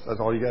close.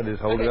 That's all you got to do is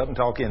hold it up and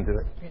talk into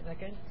it. Is that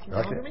good? Can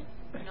That's you hear it. me?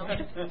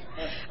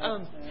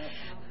 No.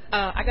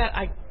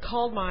 I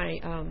called my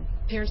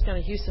parents down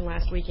in Houston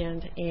last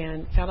weekend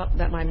and found out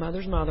that my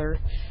mother's mother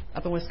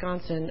up in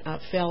Wisconsin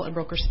fell and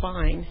broke her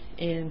spine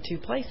in 2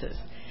 places.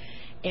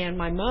 And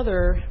my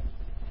mother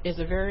is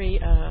a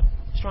very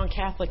strong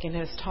Catholic and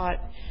has taught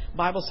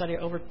Bible study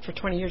for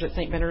 20 years at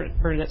St.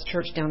 Bernadette's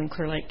Church down in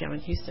Clear Lake down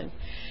in Houston.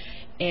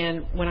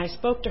 And when I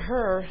spoke to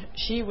her,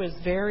 she was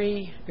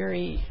very,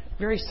 very,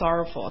 very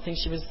sorrowful. I think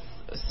she was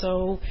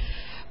so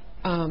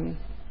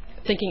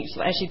thinking,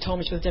 as she told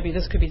me, she was, "Debbie,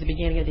 this could be the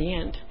beginning of the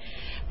end."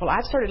 Well,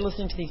 I've started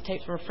listening to these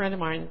tapes from a friend of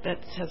mine that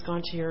has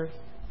gone to your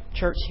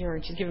church here,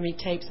 and she's given me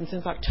tapes, and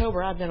since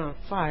October I've been on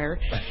fire.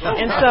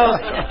 And so,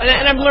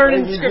 and I'm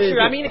learning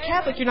Scripture. I mean, a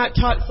Catholic, you're not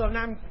taught, so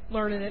now I'm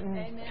learning it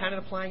and kind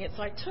of applying it.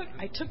 So I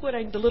took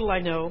the little I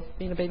know,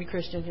 being a baby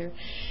Christian here,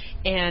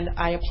 and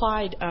I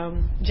applied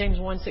James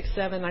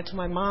 1:6-7. I told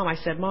my mom, I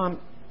said, "Mom,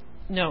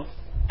 no."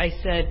 I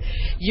said,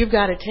 "You've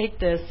got to take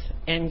this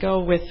and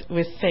go with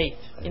faith."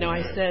 You know,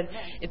 I said,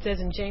 it says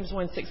in James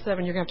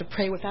 1:6-7, you're going to have to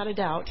pray without a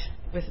doubt,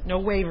 with no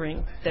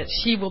wavering, that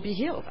she will be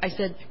healed. I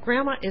said,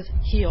 "Grandma is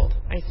healed."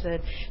 I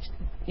said,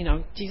 "You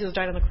know, Jesus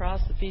died on the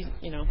cross. If he,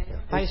 you know,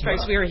 by his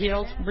stripes we are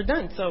healed. We're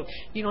done. So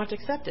you don't have to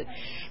accept it."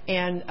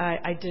 And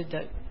I did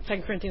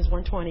 2 Corinthians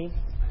 1:20.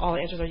 All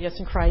the answers are yes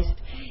in Christ.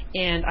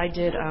 And I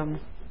did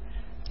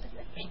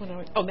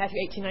Matthew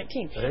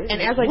 18:19. And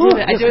as I did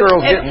it, this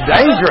girl's getting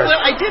dangerous.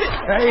 Well, I did it.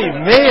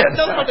 Amen.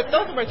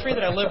 Those are my 3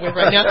 that I live with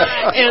right now,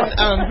 and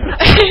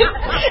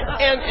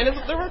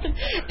they're working.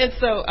 And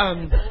so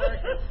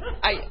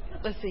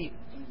let's see.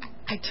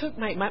 I took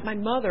my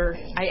mother.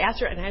 I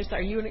asked her, and I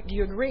said, "Do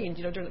you agree?" And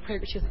during the prayer,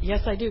 she said,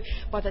 "Yes, I do."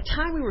 By the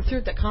time we were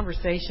through that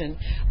conversation,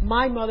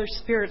 my mother's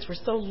spirits were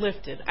so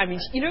lifted. I mean,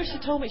 she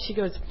told me, she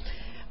goes,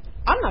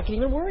 "I'm not going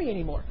to even worry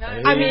anymore."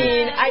 I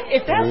mean,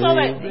 if that's all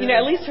that,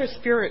 at least her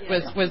spirit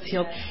was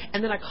healed.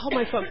 And then I called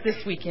my folks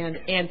this weekend,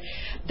 and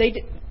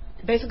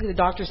basically the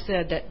doctor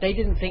said that they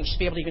didn't think she'd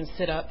be able to even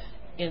sit up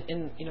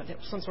in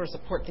some sort of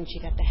support thing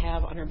she'd have to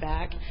have on her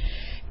back.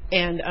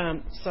 And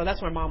so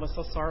that's why Mom was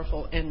so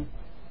sorrowful. And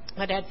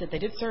my dad said they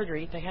did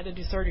surgery. They had to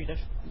do surgery to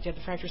get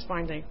the fractured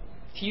spine. They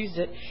fused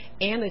it,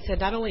 and they said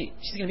not only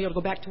she's going to be able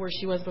to go back to where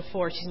she was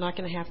before, she's not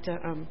going to have to.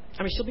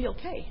 She'll be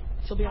okay.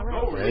 She'll be all right.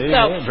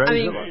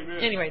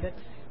 Anyway,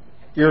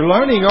 you're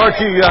learning, aren't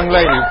you, young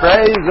lady?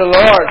 Praise the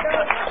Lord.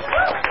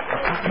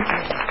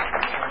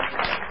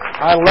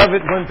 I love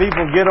it when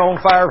people get on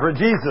fire for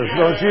Jesus,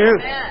 don't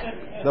you?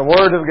 The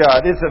Word of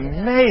God. It's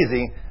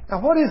amazing.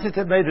 Now, what is it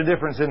that made a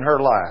difference in her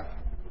life?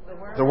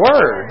 The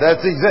Word.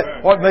 That's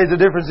what made the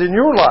difference in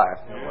your life.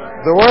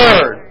 The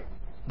Word.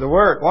 The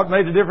Word. What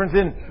made the difference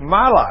in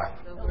my life?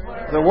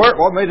 The Word.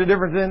 What made the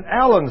difference in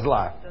Alan's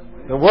life?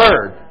 The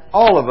Word.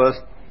 All of us.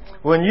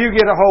 When you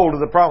get a hold of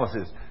the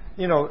promises,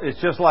 it's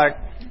just like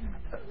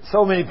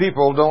so many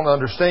people don't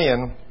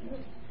understand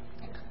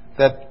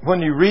that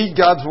when you read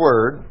God's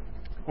Word,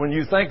 when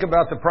you think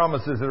about the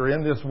promises that are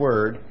in this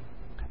Word,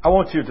 I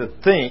want you to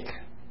think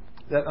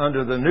that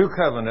under the New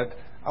Covenant,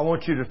 I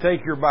want you to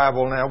take your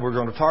Bible now. We're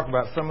going to talk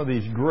about some of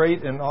these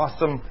great and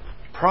awesome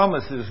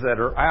promises that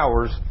are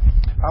ours.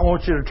 I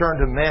want you to turn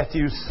to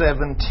Matthew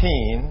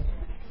 17,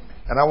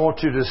 and I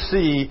want you to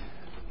see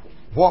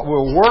what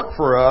will work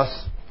for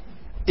us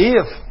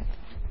if,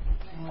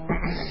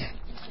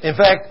 in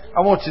fact, I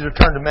want you to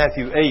turn to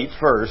Matthew 8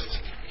 first,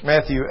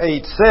 Matthew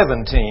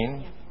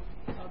 8:17.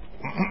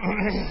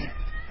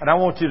 And I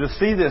want you to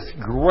see this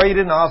great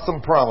and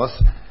awesome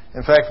promise.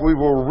 In fact, we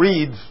will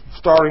read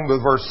starting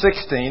with verse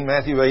 16,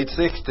 Matthew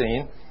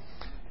 8:16.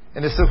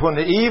 And it says, when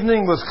the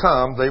evening was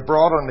come, they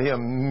brought unto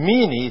him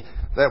many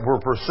that were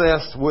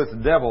possessed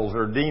with devils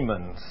or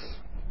demons.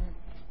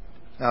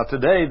 Now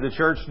today, the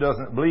church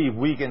doesn't believe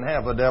we can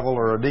have a devil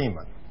or a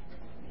demon.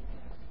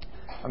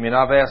 I mean,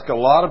 I've asked a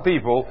lot of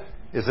people,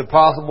 is it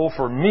possible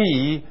for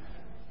me,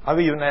 I've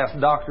even asked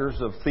doctors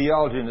of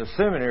theology in the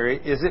seminary,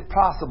 is it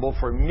possible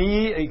for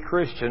me, a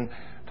Christian,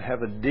 to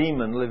have a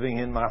demon living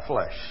in my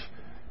flesh?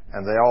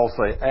 And they all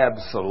say,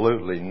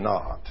 absolutely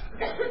not.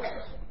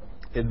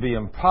 It'd be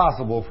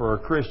impossible for a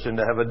Christian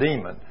to have a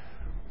demon.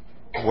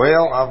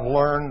 Well, I've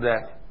learned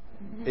that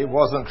it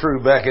wasn't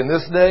true back in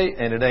this day,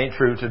 and it ain't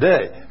true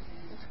today.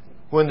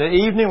 When the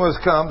evening was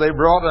come, they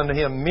brought unto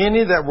him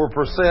many that were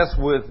possessed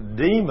with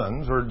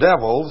demons or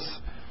devils,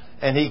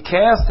 and he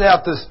cast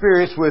out the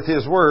spirits with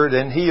his word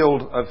and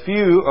healed a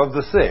few of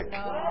the sick.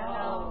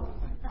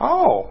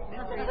 Oh.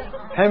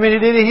 How many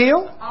did he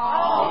heal?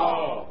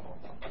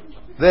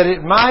 That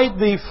it might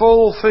be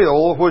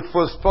fulfilled, which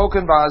was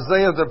spoken by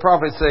Isaiah the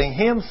prophet, saying,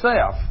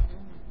 himself,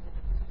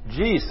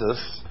 Jesus,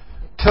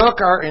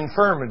 took our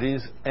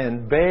infirmities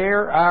and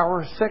bare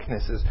our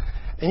sicknesses.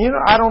 And you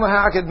know, I don't know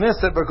how I could miss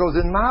it, because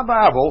in my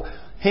Bible,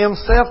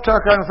 himself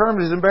took our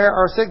infirmities and bare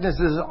our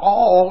sicknesses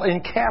all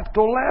in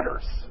capital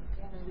letters.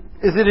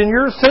 Is it in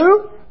yours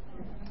too?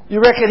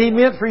 You reckon he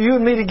meant for you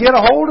and me to get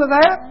a hold of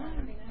that?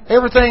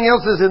 Everything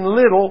else is in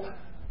little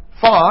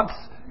fonts.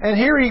 And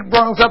here he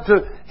brings up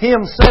to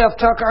himself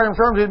took our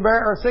infirmities and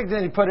bare our sicknesses,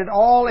 and he put it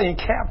all in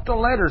capital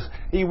letters.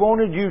 He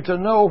wanted you to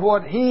know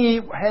what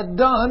he had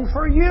done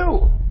for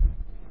you.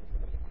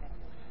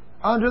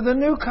 Under the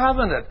new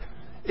covenant,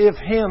 if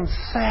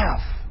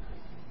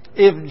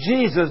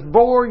Jesus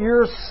bore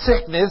your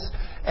sickness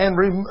and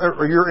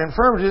or your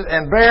infirmities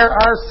and bare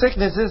our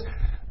sicknesses,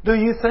 do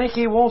you think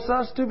he wants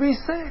us to be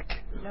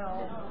sick?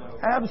 No.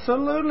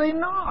 Absolutely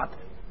not.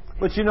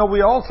 But you know, we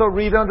also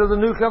read under the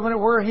new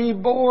covenant where he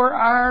bore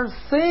our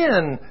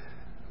sin.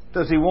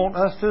 Does he want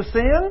us to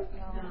sin?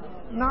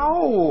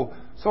 No.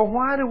 So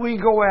why do we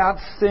go out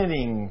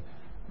sinning?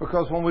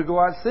 Because when we go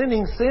out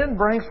sinning, sin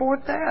brings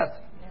forth death.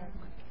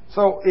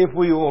 So if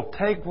we will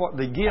take what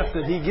the gift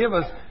that he gave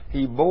us,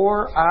 he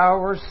bore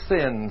our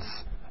sins.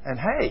 And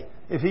hey,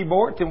 if he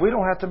bore it, then we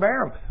don't have to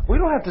bear them. We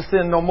don't have to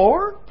sin no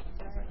more.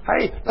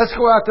 Hey, let's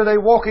go out today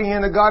walking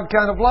in a God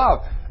kind of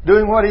love,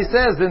 doing what he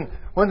says. And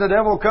when the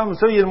devil comes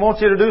to you and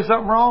wants you to do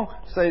something wrong,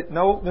 say,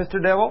 no,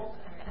 Mr. Devil.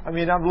 I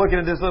mean, I'm looking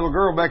at this little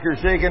girl back here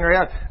shaking her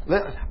head.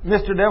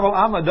 Mr. Devil,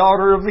 I'm a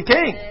daughter of the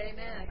King.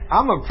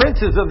 I'm a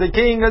princess of the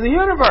King of the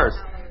universe.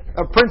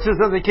 A princess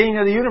of the King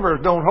of the universe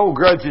don't hold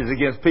grudges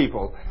against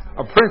people.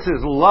 A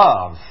princess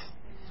loves.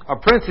 A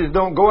princess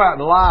don't go out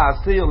and lie,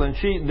 steal, and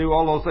cheat and do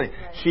all those things.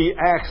 She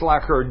acts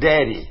like her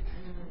daddy.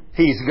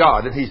 He's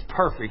God, and He's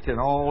perfect in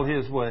all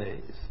His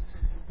ways.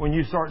 When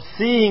you start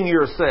seeing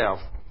yourself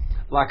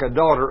like a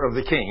daughter of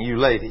the King, you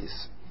ladies,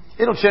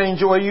 it'll change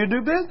the way you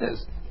do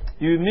business.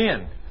 You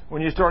men,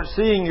 when you start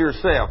seeing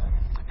yourself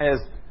as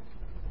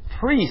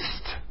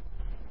priests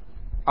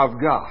of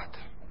God,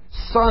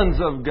 sons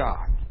of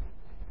God,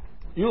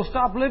 you'll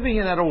stop living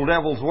in that old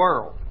devil's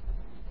world.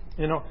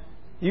 You know,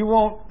 you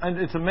won't, and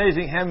it's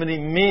amazing how many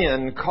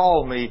men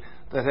call me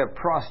that have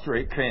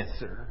prostate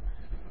cancer.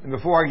 And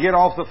before I get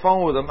off the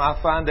phone with them,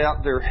 I find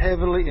out they're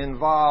heavily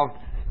involved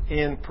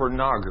in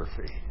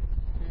pornography.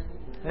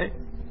 Hey?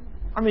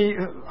 I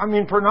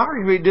mean,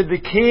 pornography, did the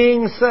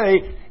King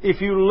say,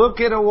 if you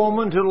look at a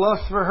woman to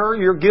lust for her,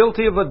 you're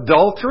guilty of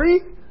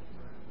adultery?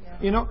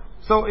 You know,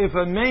 so if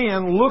a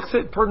man looks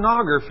at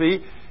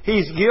pornography,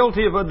 he's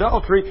guilty of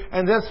adultery,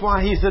 and that's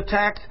why he's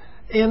attacked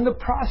in the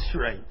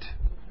prostrate.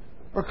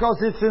 Because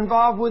it's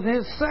involved with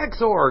his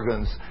sex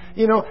organs.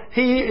 You know,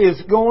 he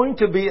is going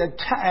to be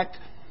attacked.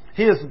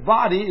 His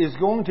body is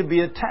going to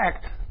be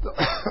attacked.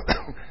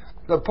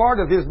 The part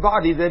of his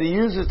body that he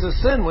uses to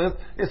sin with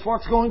is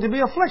what's going to be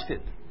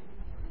afflicted.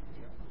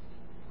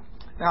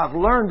 Now, I've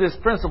learned this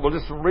principle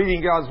just from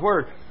reading God's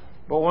Word.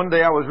 But one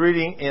day I was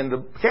reading in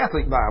the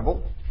Catholic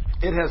Bible.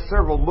 It has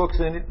several books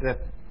in it that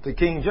the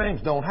King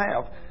James don't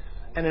have.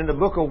 And in the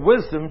Book of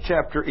Wisdom,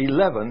 chapter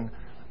 11,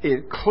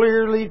 it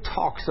clearly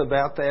talks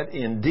about that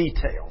in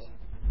detail.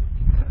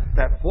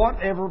 That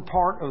whatever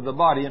part of the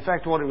body, in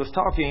fact, what it was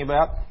talking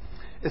about,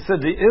 it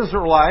said the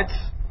Israelites,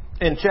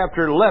 in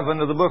chapter 11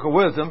 of the Book of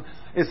Wisdom,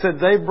 it said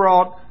they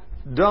brought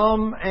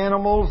dumb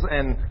animals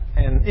and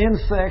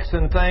insects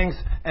and things,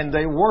 and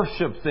they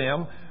worshipped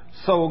them.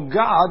 So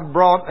God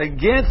brought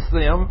against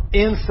them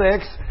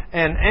insects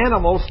and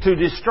animals to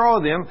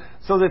destroy them,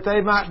 so that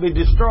they might be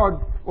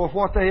destroyed with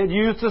what they had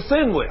used to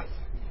sin with.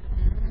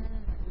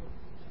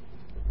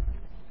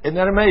 Isn't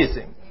that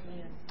amazing?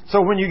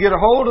 So when you get a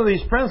hold of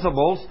these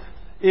principles,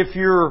 if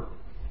you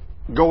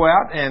go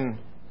out and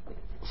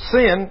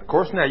sin, of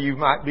course now you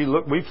might be,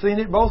 we've seen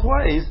it both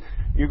ways.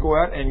 You go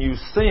out and you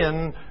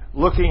sin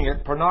looking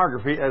at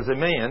pornography as a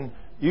man.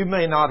 You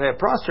may not have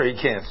prostate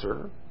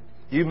cancer.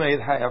 you may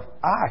have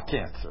eye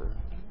cancer.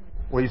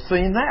 We've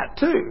seen that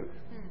too.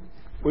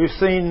 We've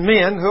seen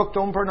men hooked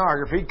on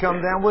pornography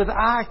come down with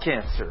eye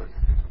cancer.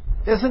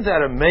 Isn't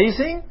that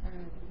amazing?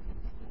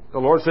 The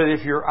Lord said,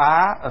 if your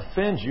eye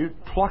offends you,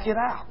 pluck it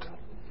out.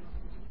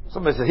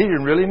 Somebody said, he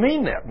didn't really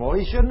mean that. Well,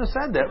 he shouldn't have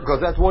said that because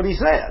that's what he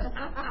said.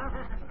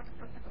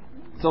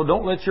 So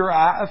don't let your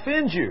eye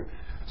offend you.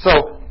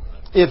 So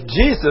if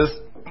Jesus,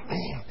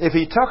 if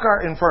he took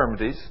our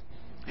infirmities,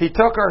 he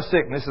took our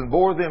sickness and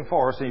bore them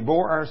for us, and he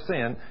bore our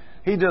sin,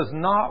 he does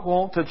not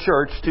want the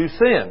church to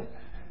sin.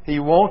 He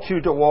wants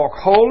you to walk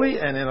holy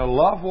and in a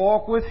love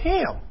walk with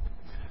him.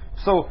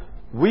 So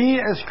we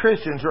as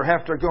Christians are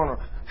going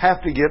to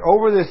have to get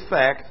over this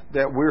fact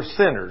that we're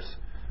sinners.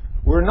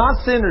 We're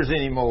not sinners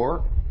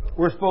anymore.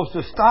 We're supposed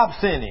to stop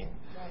sinning.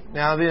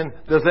 Now then,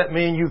 does that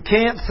mean you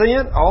can't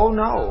sin? Oh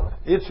no.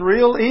 It's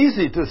real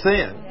easy to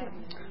sin.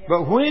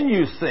 But when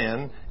you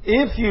sin,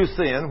 if you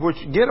sin, which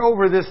get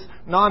over this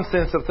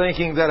nonsense of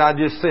thinking that I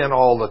just sin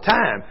all the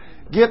time.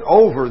 Get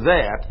over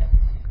that.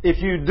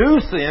 If you do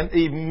sin,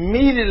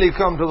 immediately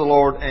come to the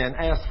Lord and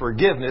ask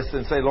forgiveness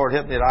and say, Lord,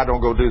 help me that I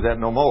don't go do that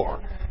no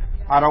more.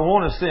 I don't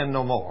want to sin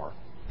no more.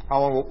 I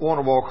want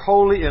to walk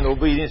holy in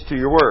obedience to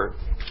your word.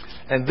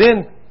 And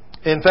then,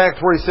 in fact,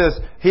 where he says,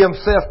 he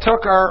himself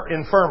took our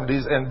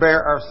infirmities and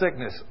bare our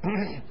sickness.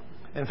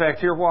 In fact,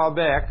 here a while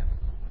back,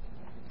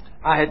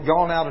 I had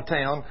gone out of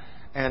town,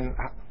 and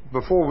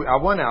before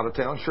I went out of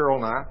town, Cheryl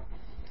and I,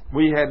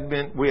 we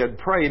had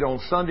prayed on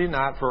Sunday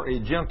night for a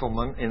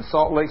gentleman in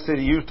Salt Lake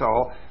City,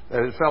 Utah,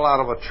 that had fell out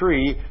of a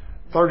tree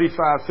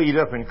 35 feet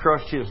up and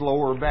crushed his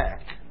lower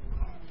back.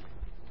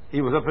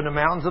 He was up in the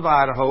mountains of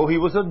Idaho. He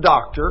was a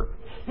doctor,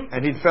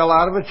 and he fell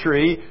out of a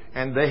tree,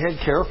 and they had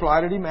care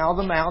flighted him out of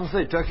the mountains.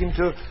 They took him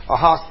to a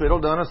hospital,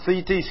 done a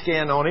CT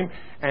scan on him,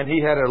 and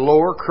he had a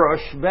lower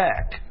crushed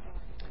back.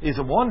 It's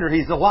a wonder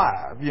he's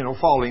alive,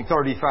 falling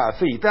 35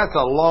 feet. That's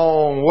a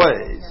long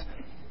ways.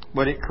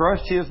 But it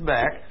crushed his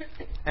back,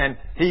 and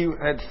he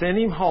had sent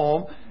him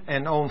home,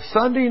 and on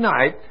Sunday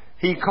night,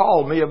 he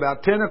called me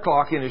about 10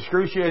 o'clock in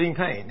excruciating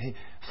pain.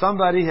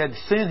 Somebody had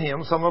sent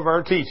him some of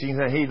our teachings,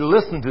 and he'd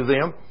listened to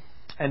them,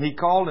 and he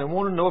called and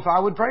wanted to know if I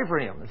would pray for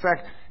him. In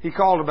fact, he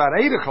called about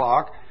 8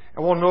 o'clock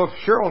and wanted to know if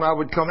Cheryl and I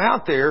would come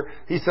out there.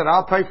 He said,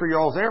 I'll pay for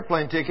y'all's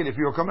airplane ticket if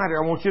you'll come out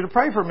here. I want you to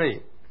pray for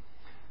me.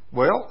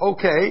 Well,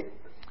 okay.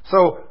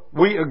 So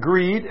we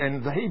agreed,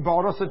 and he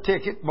bought us a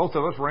ticket, both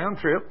of us, round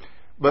trip.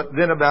 But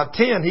then about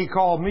 10, he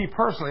called me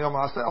personally on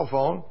my cell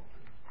phone.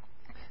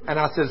 And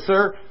I said,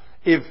 sir,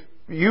 if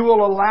you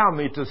will allow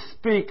me to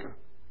speak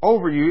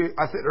over you,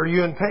 I said, are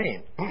you in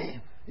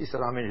pain? He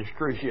said, I'm in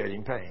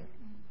excruciating pain.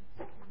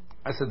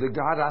 I said, the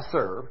God I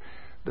serve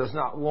does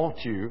not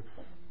want you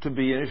to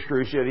be in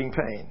excruciating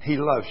pain. He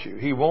loves you.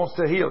 He wants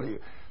to heal you.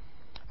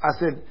 I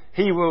said,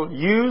 he will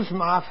use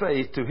my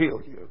faith to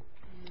heal you.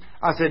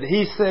 I said,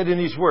 he said in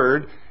his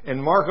word,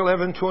 in Mark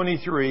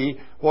 11:23,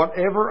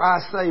 whatever I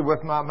say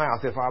with my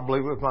mouth, if I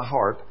believe with my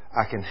heart,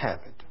 I can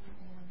have it.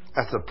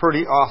 That's a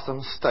pretty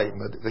awesome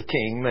statement the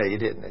king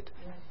made, isn't it?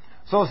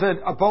 So I said,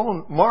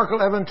 upon Mark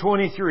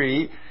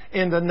 11:23,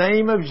 in the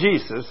name of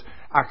Jesus,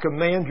 I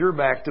command your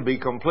back to be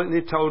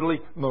completely,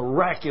 totally,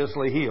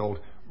 miraculously healed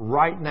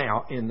right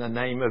now in the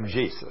name of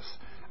Jesus.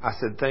 I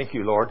said, thank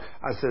you, Lord.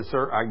 I said,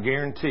 sir, I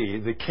guarantee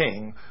the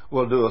king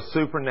will do a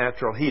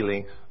supernatural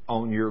healing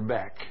on your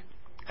back.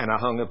 And I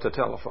hung up the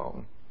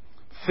telephone.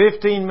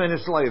 15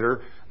 minutes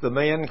later, the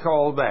man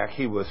called back.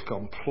 He was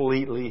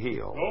completely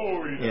healed.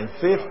 In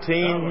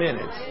 15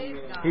 minutes.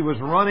 He was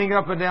running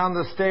up and down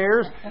the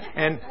stairs.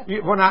 And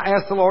when I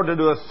asked the Lord to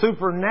do a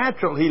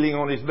supernatural healing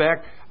on his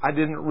back, I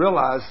didn't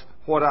realize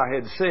what I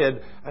had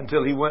said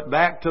until he went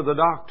back to the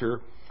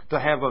doctor to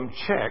have him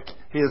check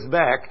his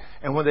back.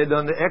 And when they'd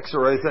done the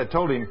x-rays, I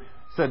told him,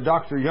 said,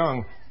 Dr.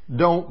 Young,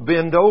 don't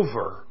bend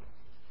over.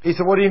 He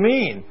said, what do you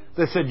mean?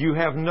 They said, you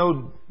have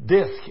no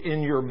disc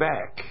in your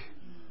back.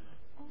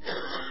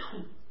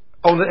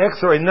 On the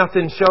x-ray,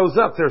 nothing shows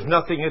up. There's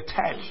nothing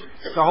attached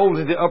to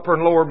holding the upper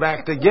and lower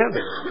back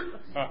together.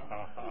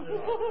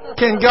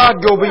 Can God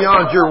go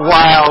beyond your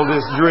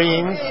wildest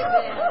dreams?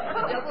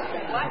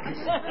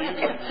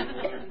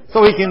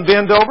 So he can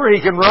bend over,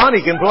 he can run,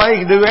 he can play,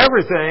 he can do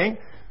everything.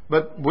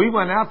 But we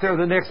went out there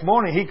the next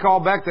morning. He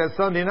called back that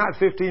Sunday night,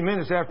 15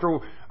 minutes after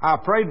I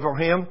prayed for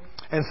him,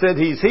 and said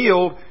he's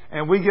healed.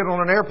 And we get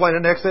on an airplane the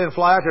next day and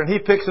fly out there, and he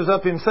picks us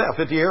up himself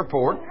at the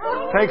airport,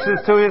 takes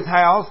us to his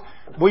house.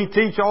 We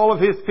teach all of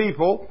his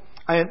people,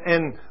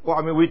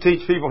 we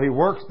teach people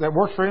that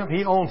works for him.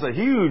 He owns a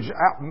huge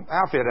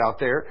outfit out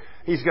there.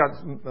 He's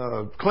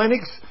got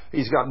clinics.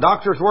 He's got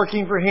doctors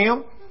working for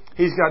him.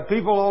 He's got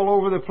people all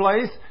over the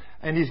place,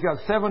 and he's got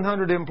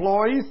 700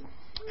 employees.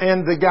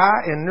 And the guy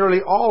and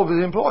nearly all of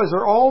his employees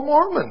are all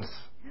Mormons.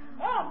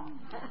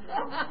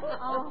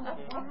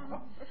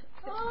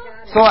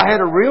 So I had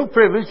a real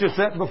privilege to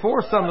sit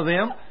before some of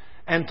them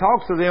and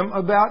talk to them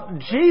about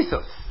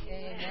Jesus.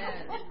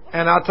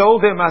 And I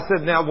told them, I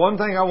said, now one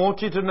thing I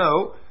want you to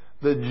know,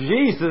 the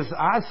Jesus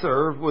I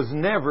serve was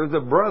never the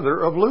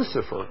brother of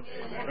Lucifer.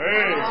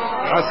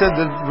 I said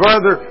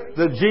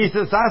the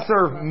Jesus I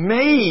serve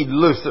made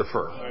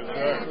Lucifer.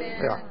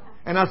 Yeah.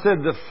 And I said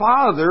the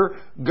Father,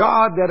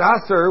 God that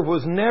I serve,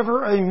 was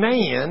never a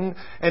man,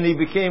 and He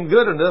became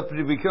good enough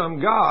to become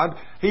God.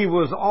 He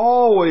was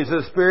always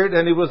a spirit,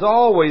 and He was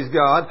always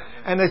God.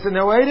 And they said,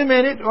 now wait a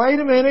minute.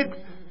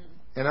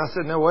 And I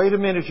said, now wait a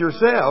minute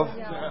yourself.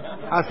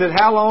 I said,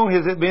 how long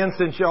has it been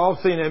since y'all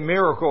seen a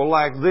miracle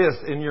like this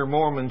in your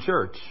Mormon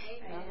church?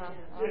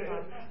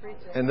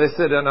 And they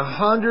said, in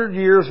 100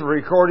 years of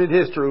recorded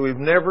history, we've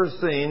never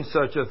seen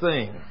such a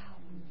thing.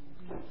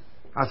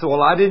 I said,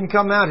 well, I didn't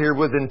come out here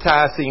with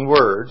enticing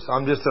words.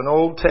 I'm just an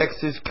old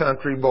Texas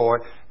country boy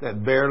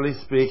that barely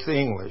speaks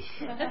English.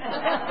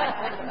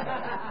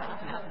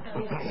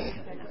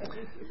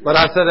 But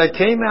I said, I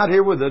came out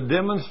here with a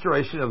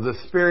demonstration of the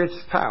Spirit's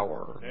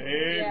power.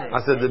 Amen.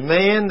 I said, the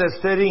man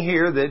that's sitting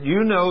here that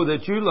you know,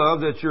 that you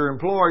love, that's your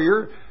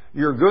employer,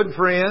 your good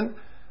friend,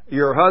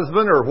 your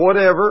husband or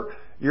whatever,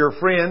 your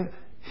friend,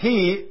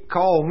 he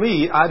called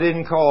me. I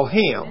didn't call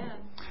him.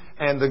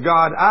 And the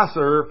God I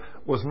serve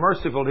was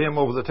merciful to him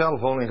over the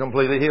telephone and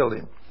completely healed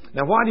him.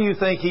 Now, why do you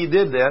think he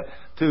did that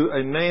to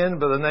a man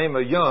by the name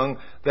of Young,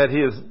 that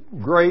his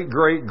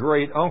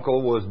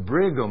great-great-great-uncle was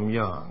Brigham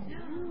Young?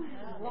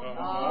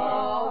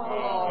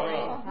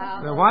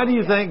 Now, why do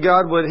you think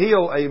God would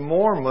heal a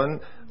Mormon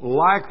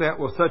like that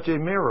with such a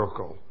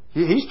miracle?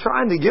 He's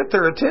trying to get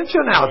their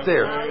attention out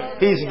there.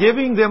 He's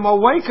giving them a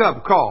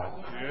wake-up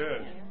call.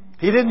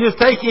 He didn't just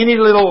take any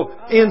little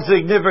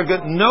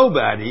insignificant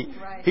nobody.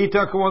 He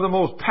took one of the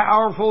most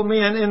powerful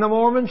men in the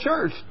Mormon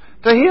church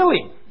to heal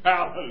him.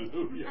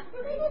 Hallelujah.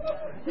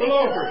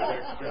 Glory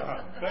to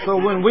God. So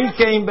when we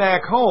came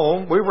back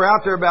home, we were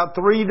out there about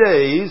 3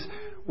 days.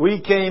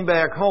 We came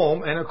back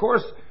home, and of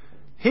course,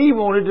 he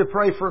wanted to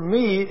pray for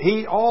me.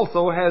 He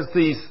also has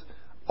these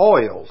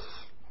oils.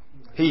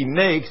 He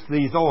makes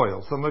these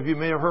oils. Some of you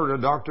may have heard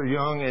of Dr.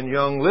 Young and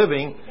Young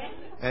Living,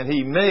 and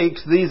he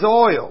makes these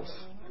oils.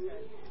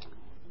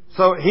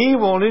 So he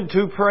wanted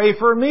to pray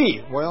for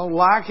me. Well,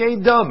 like a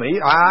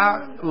dummy,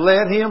 I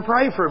let him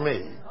pray for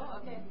me.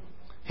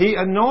 He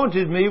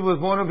anointed me with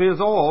one of his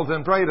oils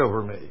and prayed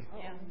over me.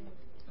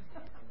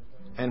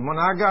 And when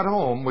I got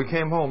home, we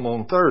came home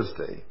on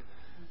Thursday.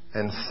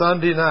 And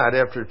Sunday night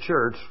after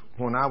church,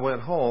 when I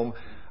went home,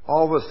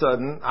 all of a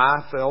sudden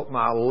I felt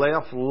my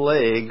left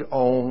leg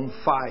on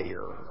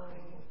fire.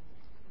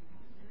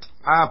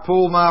 I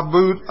pulled my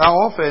boot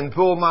off and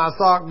pulled my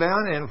sock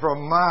down, and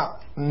from my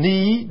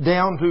knee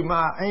down to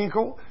my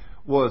ankle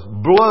was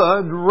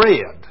blood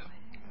red.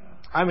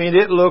 I mean,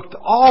 it looked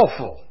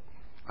awful.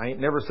 I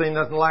ain't never seen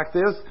nothing like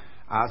this.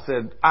 I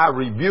said, I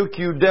rebuke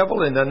you,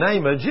 devil, in the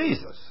name of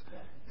Jesus.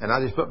 And I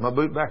just put my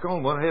boot back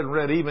on, went ahead and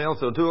read email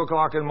till 2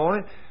 o'clock in the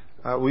morning.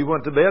 We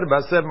went to bed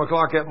about 7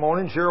 o'clock that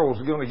morning. Cheryl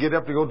was going to get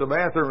up to go to the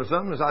bathroom or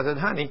something. So I said,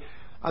 honey,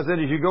 as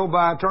you go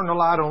by, turn the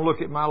light on,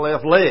 look at my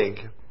left leg.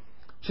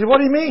 She said, what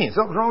do you mean?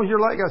 Something's wrong with your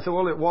leg? I said,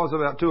 well, it was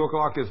about 2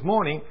 o'clock this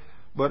morning,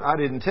 but I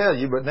didn't tell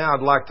you, but now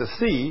I'd like to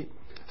see.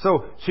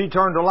 So she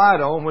turned the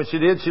light on. When she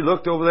did, she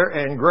looked over there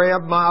and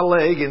grabbed my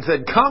leg and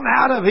said, come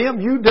out of him,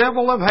 you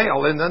devil of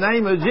hell, in the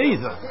name of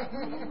Jesus.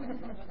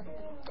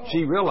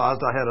 She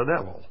realized I had a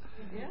devil.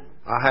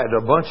 I had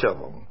a bunch of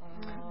them.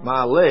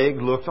 My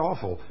leg looked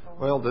awful.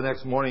 Well, the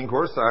next morning, of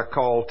course, I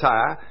called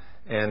Ty.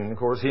 And, of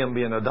course, him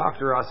being a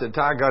doctor, I said,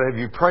 Ty, I got to have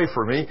you pray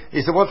for me.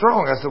 He said, what's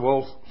wrong? I said,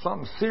 well,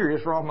 something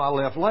serious wrong with my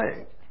left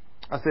leg.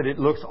 I said, it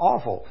looks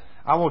awful.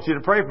 I want you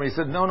to pray for me. He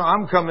said, no,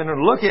 I'm coming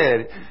and look at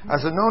it. I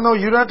said, no,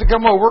 you don't have to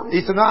come over.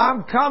 He said, no,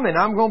 I'm coming.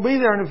 I'm going to be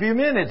there in a few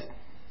minutes.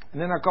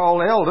 And then I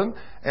called Eldon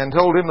and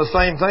told him the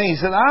same thing. He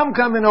said, I'm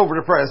coming over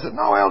to pray. I said,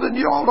 no, Eldon,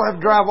 you all don't have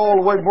to drive all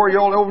the way before you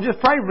all over. Just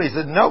pray for me. He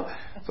said, nope.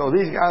 So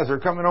these guys are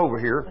coming over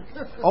here.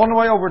 On the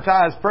way over,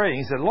 Ty is praying.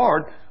 He said,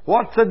 Lord,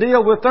 what's the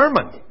deal with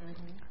Thurman?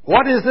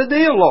 What is the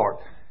deal, Lord?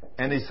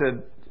 And he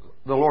said,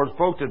 the Lord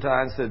spoke to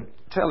Ty and said,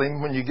 tell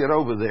him when you get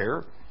over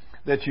there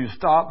that you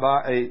stopped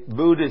by a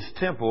Buddhist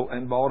temple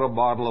and bought a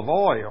bottle of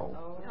oil.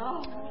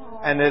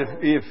 And that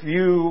if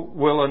you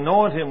will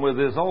anoint him with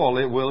this oil,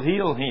 it will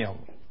heal him.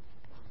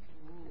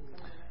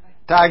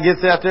 Ty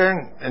gets out there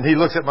and he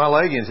looks at my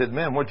leg and said,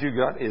 man, what you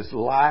got is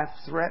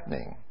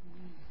life-threatening.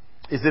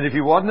 He said, if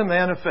you wasn't a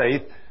man of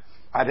faith,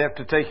 I'd have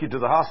to take you to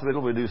the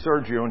hospital. We'd do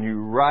surgery on you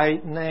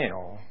right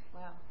now.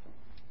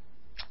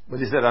 But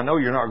he said, I know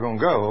you're not going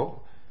to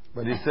go.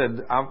 But he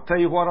said, I'll tell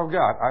you what I've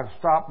got. I've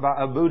stopped by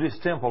a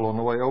Buddhist temple on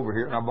the way over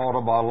here, and I bought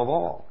a bottle of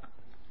oil.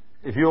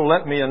 If you'll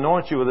let me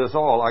anoint you with this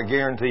oil, I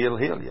guarantee it'll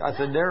heal you. I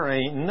said, there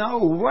ain't no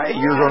way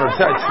you're going to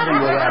touch me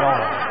with that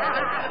oil.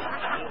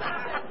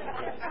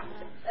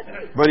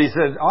 But he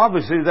said,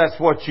 obviously that's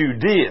what you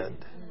did.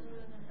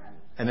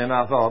 And then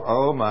I thought,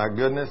 oh my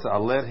goodness, I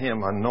let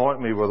him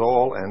anoint me with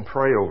oil and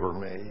pray over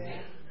me.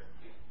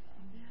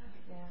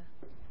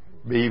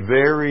 Be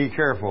very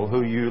careful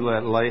who you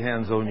let lay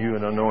hands on you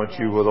and anoint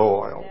you with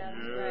oil.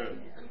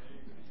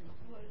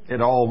 It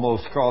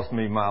almost cost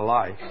me my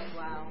life.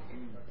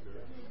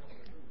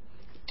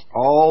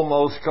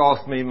 almost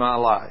cost me my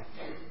life.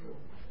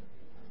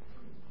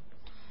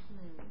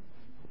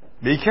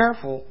 Be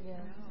careful.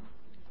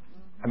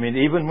 I mean,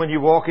 even when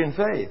you walk in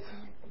faith,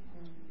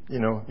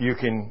 you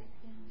can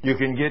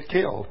get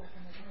killed.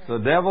 The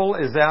devil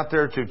is out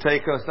there to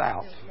take us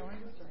out.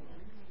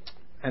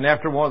 And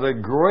after one of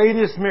the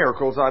greatest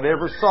miracles I'd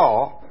ever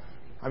saw,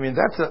 I mean,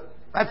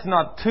 that's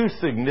not too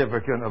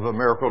significant of a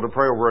miracle to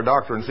pray over a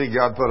doctor and see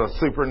God put a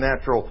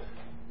supernatural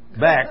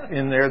back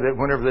in there that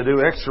whenever they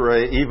do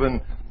x-ray,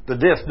 even the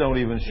discs don't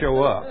even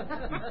show up.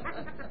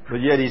 But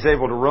yet He's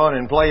able to run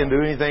and play and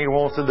do anything He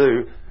wants to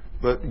do.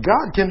 But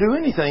God can do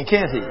anything,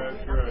 can't He?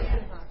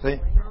 See?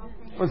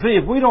 But see,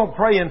 if we don't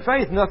pray in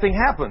faith, nothing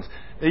happens.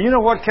 Now, you know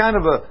what kind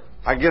of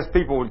I guess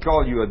people would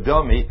call you a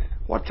dummy.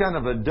 What kind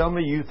of a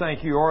dummy you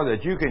think you are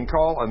that you can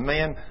call a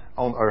man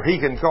or he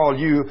can call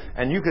you,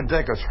 and you can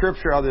take a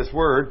scripture out of this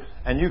word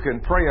and you can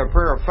pray a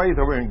prayer of faith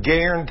over and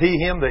guarantee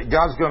him that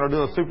God's going to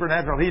do a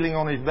supernatural healing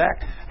on his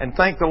back and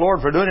thank the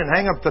Lord for doing it and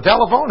hang up the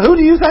telephone? Who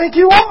do you think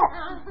you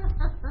are?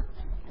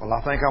 Well,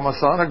 I think I'm a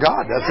son of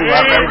God. That's who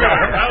I think I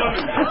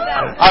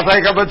am. I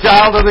think I'm a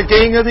child of the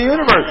King of the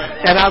universe.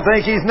 And I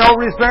think He's no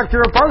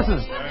respecter of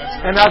persons.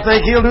 And I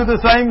think He'll do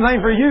the same thing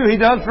for you He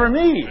does for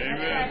me.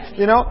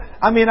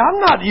 I mean, I'm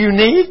not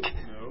unique.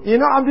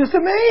 I'm just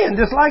a man,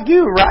 just like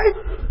you, right?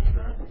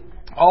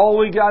 All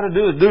we got to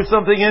do is do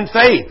something in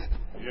faith.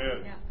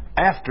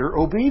 After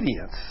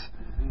obedience.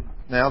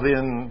 Now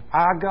then,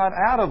 I got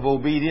out of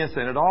obedience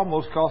and it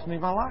almost cost me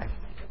my life.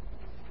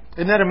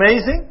 Isn't that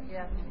amazing?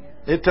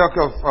 It took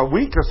a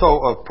week or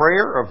so of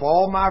prayer of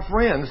all my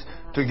friends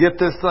to get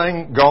this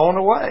thing gone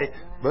away.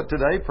 But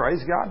today,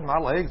 praise God, my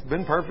leg's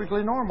been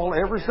perfectly normal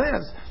ever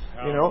since.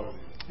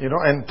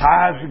 And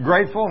Ty's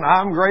grateful and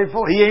I'm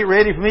grateful. He ain't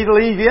ready for me to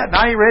leave yet and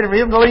I ain't ready for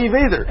him to leave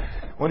either.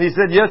 When he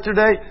said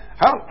yesterday,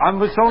 I'm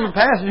just on the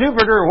past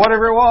Jupiter or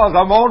whatever it was,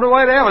 I'm on the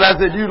way to heaven. I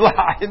said, you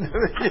lied.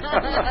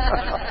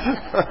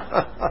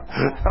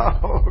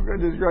 Oh,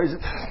 goodness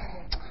gracious.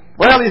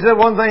 Well, he said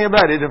one thing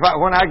about it.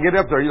 When I get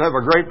up there, you'll have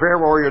a great prayer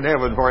warrior in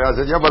heaven for you. I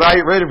said, yeah, but I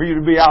ain't ready for you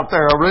to be out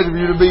there. I'm ready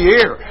for you to be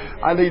here.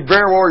 I need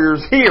prayer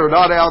warriors here,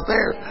 not out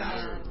there.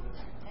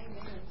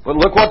 But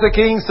look what the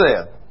king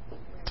said.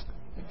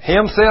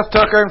 Himself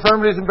took our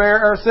infirmities and bare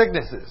our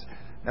sicknesses.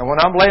 Now, when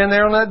I'm laying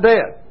there on that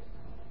bed,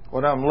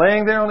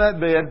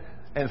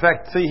 in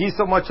fact, see, he's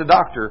so much a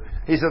doctor.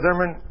 He said,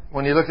 Thurman,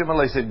 when he looked at my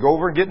leg, he said, go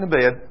over and get in the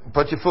bed,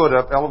 put your foot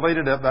up, elevate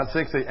it up about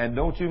 6 feet, and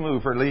don't you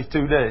move for at least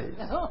 2 days.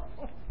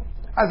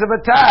 I said,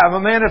 but Ty, I'm a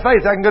man of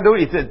faith. I can go do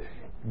it. He said,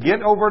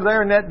 get over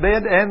there in that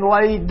bed and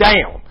lay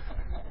down.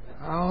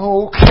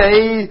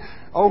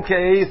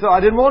 Okay. So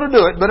I didn't want to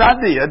do it, but I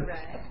did.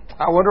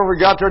 I went over,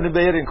 got there in the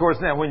bed, and of course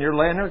now when you're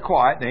laying there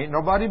quiet, and ain't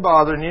nobody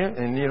bothering you,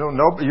 and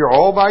you're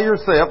all by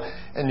yourself,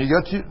 and you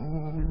got your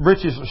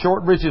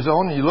short breeches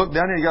on, and you look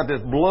down there, you got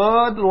this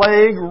blood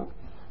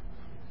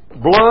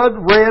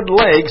red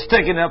leg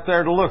sticking up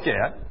there to look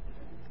at.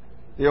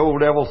 The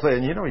old devil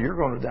saying, you're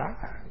going to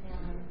die.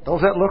 Don't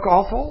that look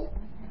awful?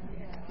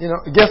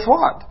 Guess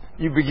what?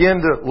 You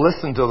begin to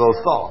listen to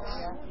those thoughts.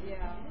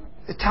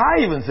 Ty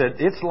even said,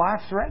 it's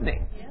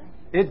life-threatening.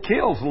 It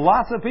kills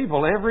lots of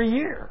people every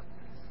year.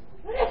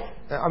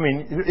 I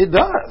mean, it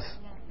does.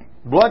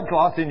 Blood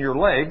clots in your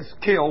legs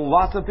kill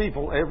lots of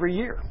people every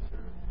year.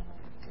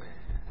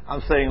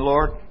 I'm saying,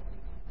 Lord,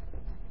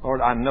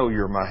 I know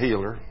you're my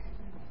healer,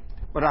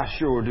 but I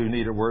sure do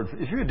need a word.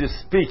 If you would just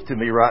speak to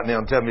me right now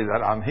and tell me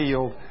that I'm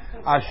healed,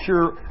 I've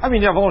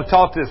only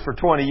taught this for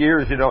 20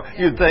 years,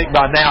 you'd think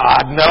by now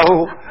I'd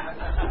know.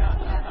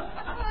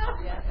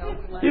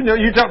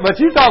 You talk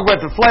about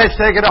the flesh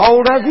taking a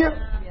hold of you.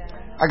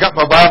 I got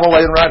my Bible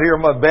laying right here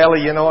on my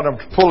belly, and I'm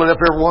pulling it up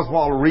every once in a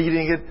while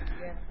reading it.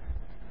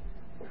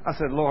 I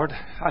said, Lord,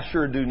 I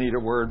sure do need a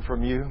word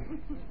from you.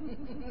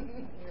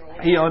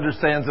 He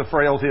understands the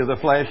frailty of the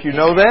flesh. You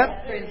know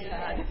that?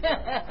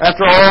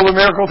 After all the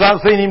miracles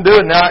I've seen Him do,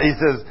 and now He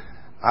says,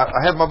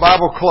 I have my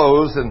Bible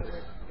closed, and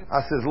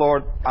I says,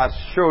 Lord, I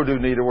sure do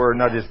need a word.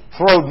 And I just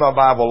throwed my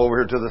Bible over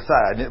here to the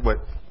side, and it went,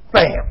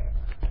 bam!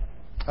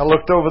 I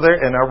looked over there,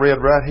 and I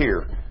read right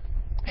here.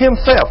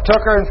 Himself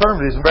took our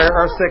infirmities and bare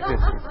our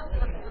sicknesses.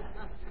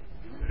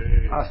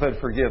 I said,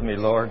 forgive me,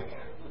 Lord.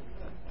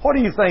 What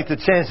do you think the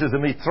chances of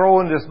me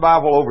throwing this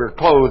Bible over your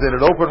clothes and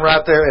it open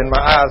right there and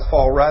my eyes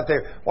fall right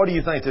there? What do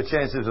you think the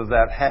chances of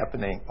that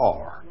happening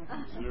are?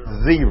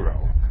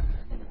 0.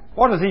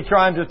 What is He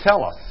trying to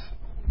tell us?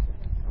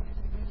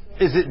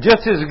 Is it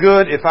just as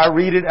good if I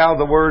read it out of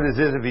the Word as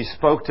if He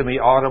spoke to me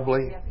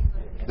audibly?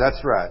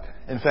 That's right.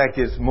 In fact,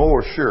 it's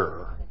more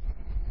sure.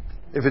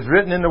 If it's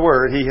written in the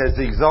Word, He has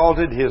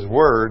exalted His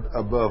Word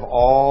above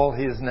all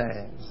His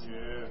names.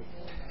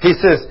 He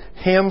says,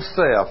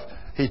 Himself,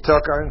 He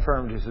took our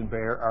infirmities and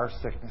bare our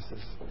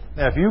sicknesses.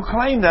 Now, if you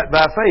claim that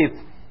by faith,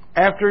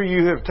 after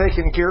you have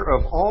taken care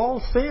of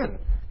all sin,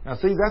 now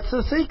see, that's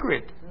the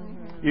secret.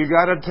 You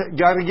got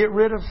to get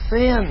rid of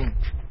sin.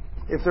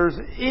 If there's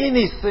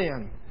any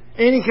sin,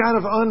 any kind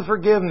of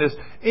unforgiveness,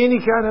 any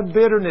kind of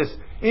bitterness,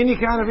 any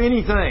kind of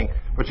anything.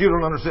 But you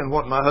don't understand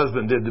what my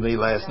husband did to me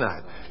last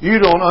night. You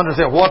don't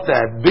understand what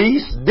that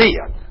beast did.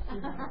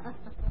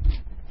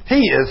 He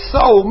is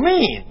so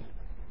mean.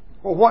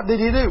 Well, what did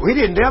he do? He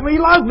didn't tell me he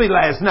loved me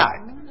last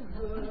night.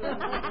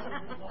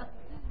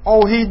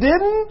 Oh, he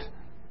didn't?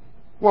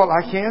 Well,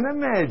 I can't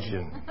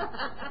imagine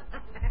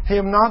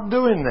him not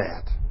doing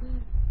that.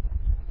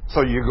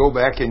 So you go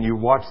back and you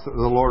watch the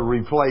Lord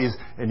replays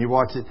and you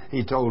watch it.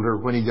 He told her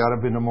when he got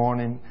up in the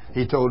morning.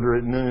 He told her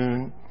at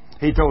noon.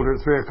 He told her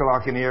at 3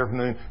 o'clock in the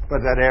afternoon.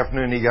 But that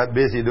afternoon he got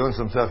busy doing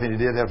some stuff and he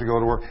did have to go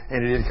to work.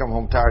 And he did come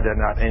home tired that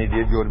night and he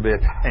did go to bed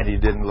and he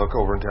didn't look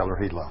over and tell her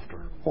he loved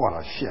her. What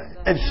a shame.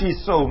 And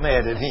she's so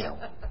mad at him.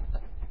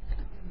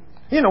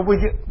 You know,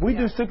 we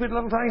do stupid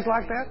little things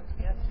like that.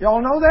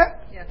 Y'all know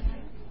that? Yes.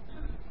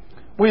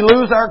 We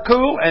lose our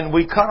cool and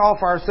we cut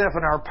off ourselves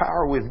and our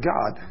power with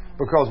God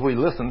because we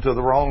listen to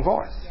the wrong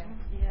voice.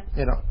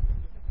 You know,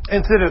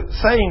 instead of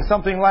saying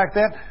something like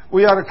that,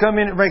 we ought to come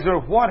in and make sure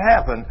what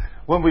happened.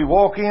 When we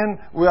walk in,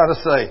 we ought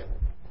to say,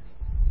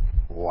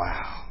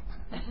 wow.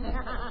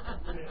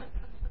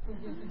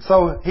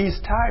 So he's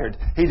tired.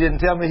 He didn't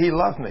tell me he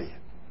loved me.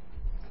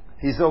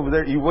 He's over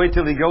there. You wait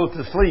till he goes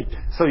to sleep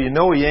so you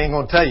know he ain't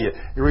going to tell you.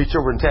 You reach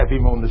over and tap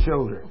him on the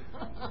shoulder.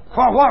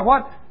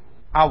 What?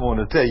 I want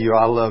to tell you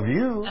I love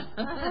you.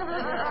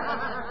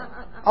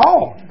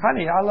 Oh,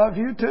 honey, I love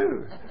you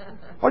too.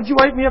 What'd you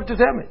wake me up to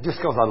tell me? Just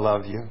because I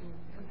love you.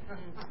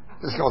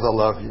 Just because I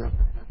love you.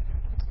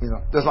 You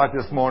know, just like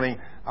this morning,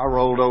 I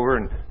rolled over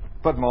and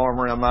put my arm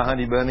around my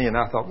honey bunny and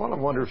I thought, well, I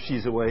wonder if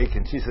she's awake.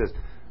 And she says,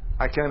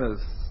 I kind of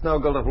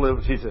snuggled up a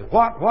little. She said,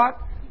 what?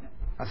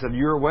 I said,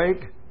 you're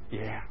awake?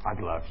 Yeah, I'd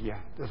love you.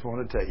 Just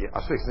want to tell you. I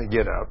was fixing to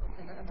get up.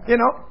 You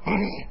know,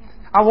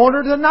 I want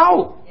her to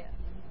know.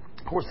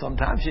 Of course,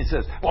 sometimes she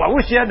says, well, I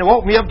wish you hadn't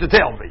woke me up to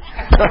tell me.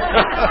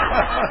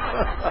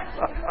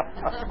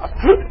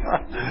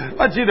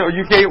 But, you know,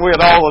 you can't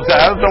win all the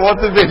time, so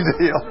what's the big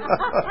deal?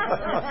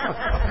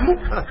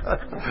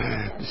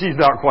 She's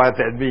not quite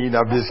that mean.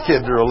 I'm just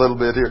kidding her a little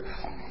bit here.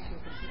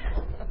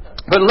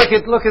 But look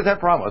at that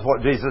promise,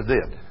 what Jesus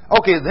did.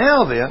 Okay,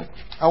 now then,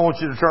 I want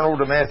you to turn over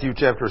to Matthew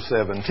chapter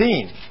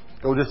 17.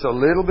 Go just a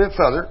little bit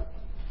further.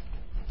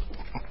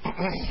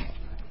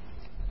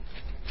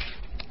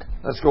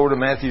 Let's go to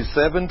Matthew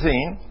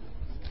 17,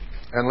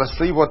 and let's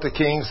see what the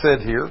king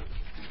said here.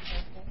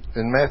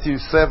 In Matthew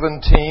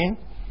 17,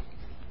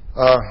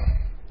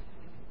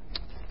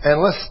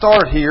 and let's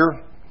start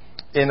here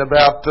in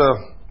about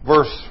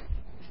verse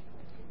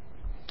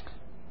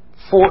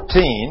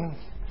 14.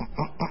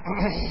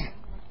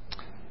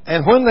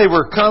 And when they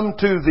were come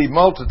to the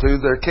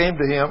multitude, there came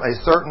to him a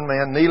certain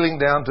man kneeling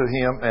down to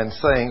him and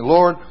saying,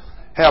 Lord,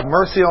 have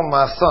mercy on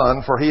my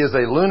son, for he is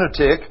a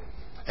lunatic,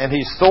 and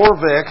he's sore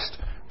vexed,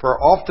 for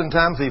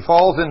oftentimes he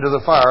falls into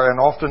the fire and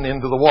often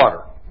into the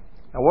water.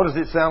 Now what does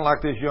it sound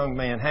like this young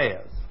man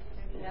has?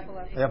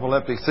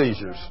 Epileptic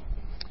seizures.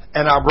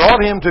 And I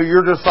brought him to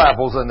your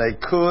disciples, and they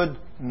could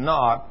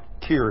not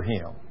cure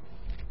him.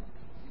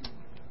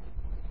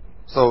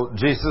 So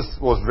Jesus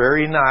was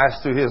very nice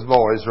to his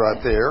boys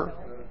right there.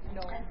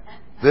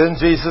 Then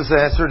Jesus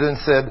answered and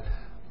said,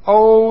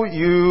 Oh,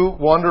 you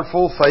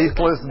wonderful,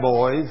 faithless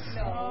boys.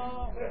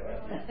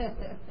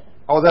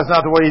 Oh, that's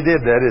not the way he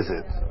did that, is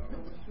it?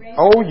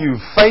 Oh, you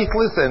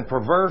faithless and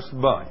perverse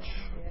bunch.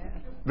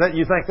 That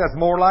you think that's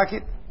more like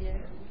it?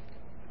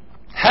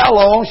 How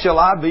long shall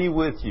I be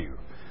with you?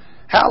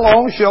 How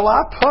long shall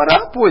I put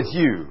up with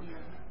you?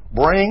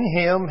 Bring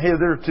him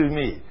hither to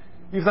me.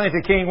 You think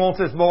the king wants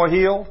this boy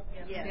healed?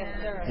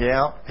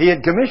 Yeah. He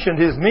had commissioned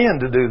his men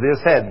to do this,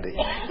 hadn't he?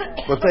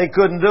 But they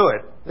couldn't do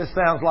it. This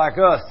sounds like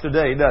us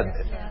today, doesn't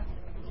it?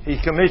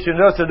 He's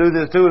commissioned us to do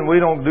this too, and we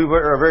don't do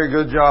a very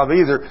good job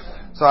either.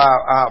 So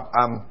I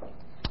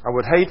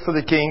would hate for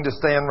the king to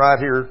stand right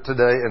here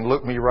today and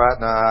look me right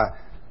in the eye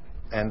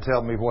and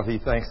tell me what he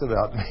thinks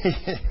about me.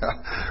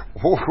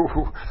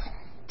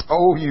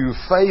 Oh, you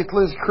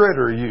faithless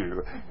critter,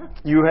 you.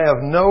 You have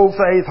no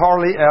faith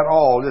hardly at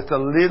all, just a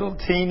little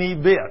teeny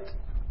bit.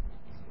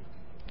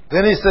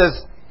 Then he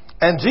says,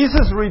 and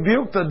Jesus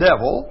rebuked the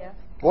devil.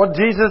 What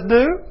did Jesus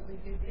do?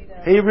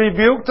 He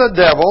rebuked the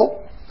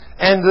devil,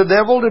 and the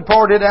devil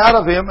departed out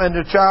of him, and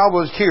the child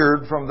was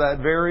cured from that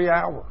very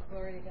hour.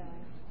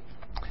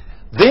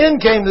 Then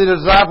came the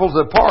disciples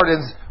apart,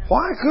 and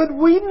why could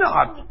we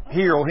not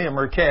heal him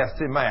or cast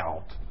him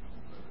out?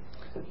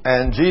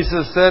 And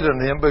Jesus said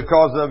unto him,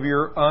 because of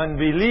your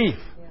unbelief.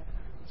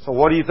 So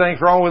what do you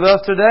think's wrong with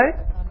us today?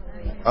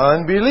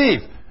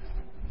 Unbelief.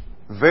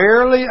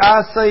 Verily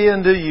I say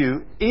unto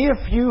you,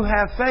 if you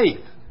have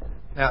faith.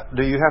 Now,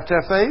 do you have to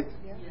have faith?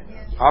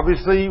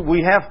 Obviously,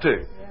 we have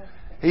to.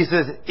 He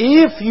says,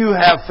 if you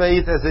have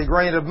faith as a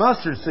grain of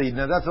mustard seed.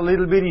 Now, that's a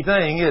little bitty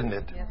thing, isn't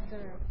it?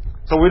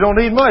 So we don't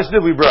need much, do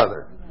we,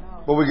 brother?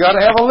 But we got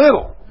to have a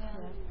little.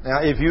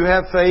 Now, if you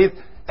have faith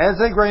as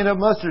a grain of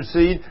mustard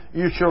seed,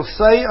 you shall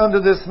say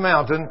unto this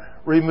mountain,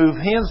 remove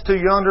hence to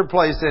yonder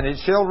place, and it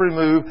shall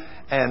remove,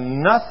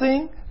 and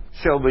nothing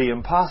shall be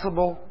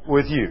impossible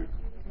with you.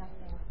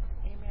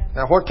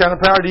 Now, what kind of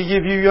power do He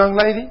give you, young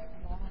lady?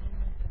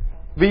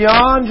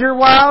 Beyond your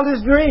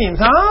wildest dreams,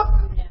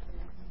 huh?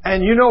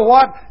 And you know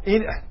what?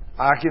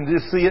 I can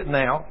just see it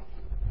now.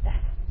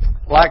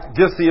 Like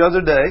just the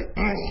other day,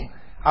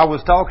 I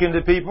was talking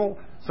to people.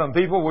 Some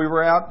people, we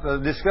were out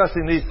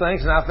discussing these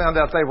things, and I found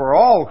out they were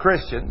all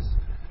Christians.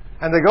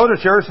 And they go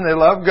to church and they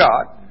love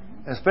God.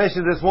 And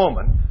especially this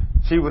woman.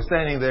 She was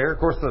standing there. Of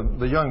course,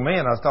 the young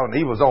man I was talking to,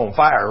 he was on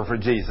fire for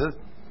Jesus.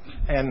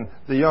 And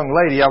the young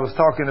lady I was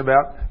talking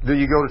about, do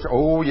you go to church?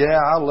 Oh, yeah,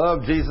 I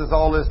love Jesus,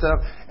 all this stuff.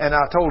 And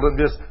I told them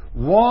just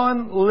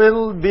one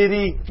little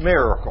bitty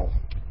miracle.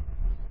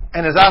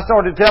 And as I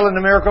started telling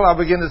the miracle, I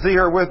began to see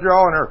her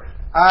withdraw and her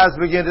eyes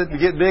began to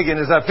get big. And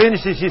as I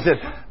finished it, she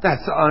said,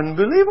 "That's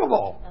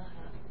unbelievable."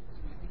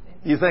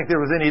 You think there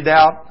was any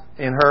doubt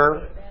in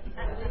her?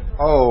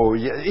 Oh,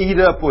 yeah, eat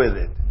up with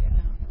it.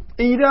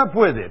 Eat up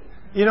with it.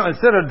 You know,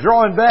 instead of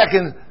drawing back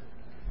and,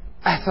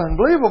 "That's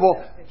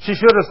unbelievable," she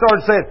should have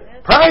started saying,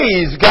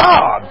 "Praise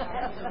God!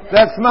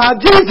 That's my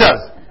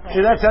Jesus."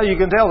 See, that's how you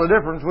can tell the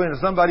difference between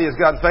somebody that's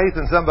got faith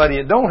and somebody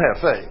that don't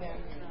have faith.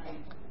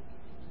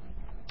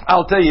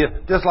 I'll tell you,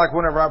 just like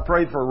whenever I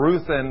prayed for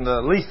Ruth and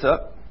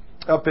Lisa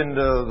up in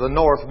the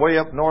north, way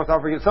up north, I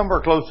forget,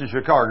 somewhere close to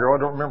Chicago. I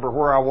don't remember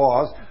where I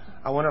was.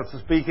 I went up to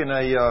speak in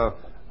a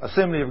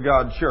Assembly of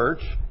God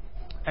church.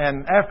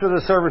 And after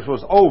the service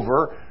was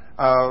over,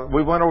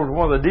 we went over to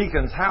one of the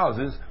deacons'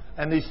 houses,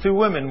 and these two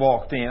women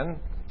walked in.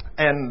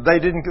 And they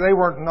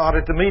weren't not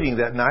at the meeting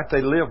that night.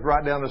 They lived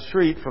right down the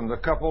street from the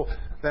couple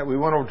that we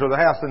went over to the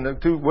house, and the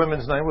two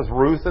women's name was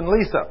Ruth and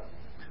Lisa.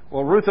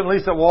 Well, Ruth and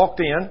Lisa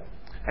walked in,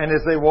 and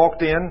as they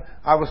walked in,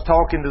 I was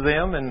talking to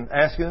them and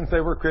asking them if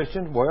they were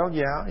Christians. Well,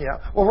 yeah.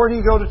 Well, where do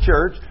you go to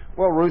church?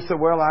 Well, Ruth said,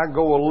 "Well, I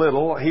go a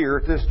little here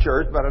at this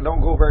church, but I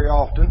don't go very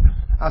often."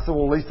 I said,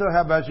 "Well, Lisa,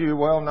 how about you?"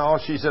 "Well, no."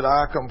 She said,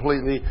 "I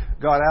completely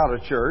got out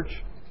of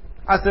church."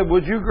 I said,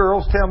 "Would you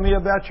girls tell me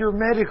about your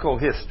medical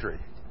history?"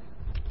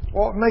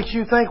 "What makes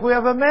you think we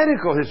have a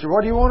medical history?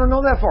 What do you want to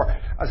know that for?"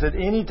 I said,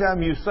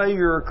 "Anytime you say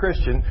you're a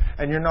Christian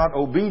and you're not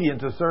obedient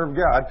to serve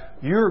God,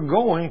 you're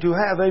going to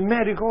have a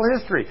medical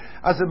history."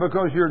 I said,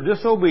 "Because you're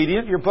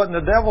disobedient, you're putting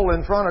the devil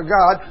in front of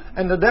God,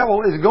 and the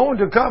devil is going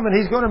to come and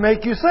he's going to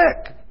make you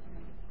sick."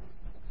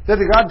 Did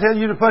God tell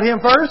you to put Him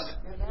first?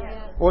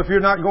 Yes. Well, if you're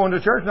not going to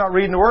church, not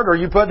reading the Word, are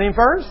you putting Him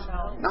first?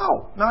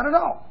 No, not at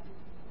all.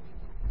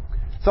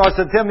 So I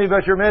said, "Tell me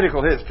about your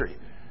medical history."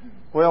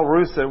 Well,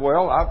 Ruth said,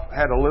 "Well, I've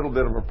had a little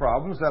bit of a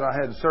problem. Said I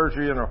had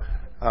surgery in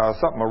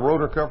a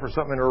rotor cuff or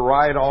something in her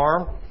right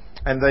arm,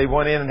 and they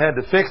went in and had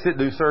to fix it,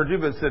 do surgery,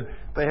 but said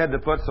they had to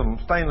put some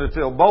stainless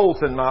steel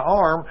bolts in my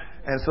arm,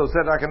 and so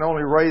said I can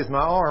only raise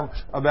my arm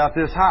about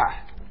this high."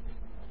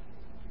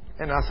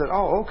 And I said,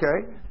 "Oh,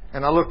 okay."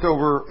 And I looked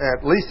over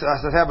at Lisa.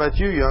 I said, "How about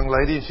you, young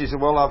lady?" And she said,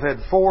 "Well, I've had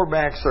 4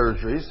 back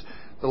surgeries.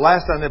 The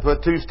last time they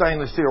put 2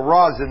 stainless steel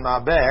rods in my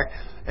back.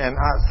 And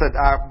I said,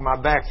 my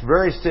back's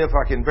very stiff.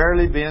 I can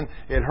barely bend.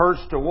 It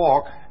hurts to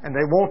walk. And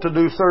they want to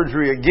do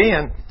surgery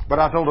again. But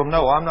I told them,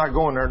 no, I'm not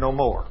going there no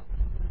more."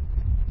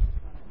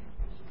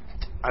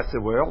 I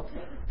said, "Well,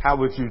 how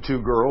would you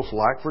two girls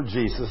like for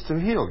Jesus to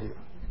heal you?"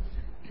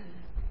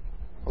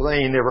 Well, they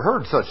ain't never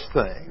heard such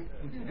thing.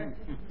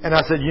 And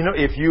I said,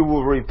 "If you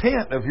will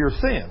repent of your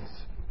sins."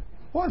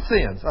 "What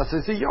sins?" I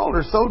said, "See, y'all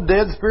are so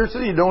dead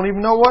spiritually, you don't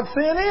even know what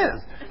sin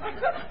is."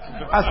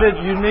 I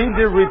said, "You need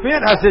to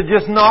repent." I said,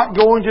 "Just not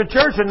going to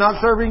church and not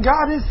serving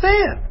God is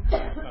sin."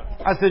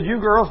 I said, "You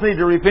girls need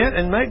to repent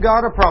and make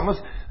God a promise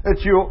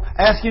that you'll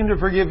ask Him to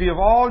forgive you of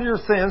all your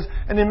sins,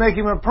 and then make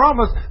Him a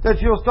promise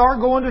that you'll start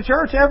going to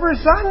church every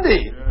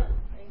Sunday."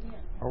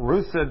 Well,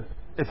 Ruth said,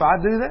 "If I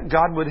do that,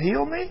 God would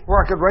heal me?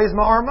 Where I could raise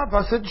my arm up?"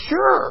 I said,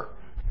 "Sure."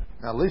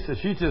 Now, Lisa,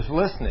 she's just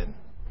listening.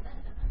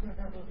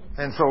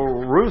 And so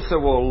Ruth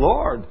said, "Well,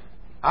 Lord,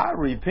 I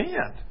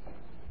repent.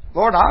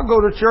 Lord, I'll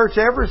go to church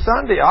every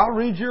Sunday. I'll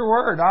read your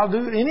Word. I'll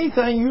do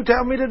anything you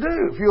tell me to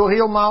do if you'll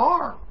heal my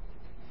arm."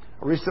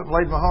 I reached up and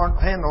laid my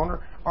hand on her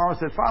arm and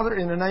said, "Father,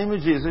 in the name of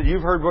Jesus,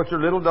 you've heard what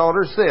your little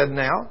daughter said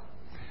now."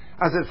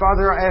 I said,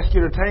 "Father, I ask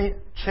you to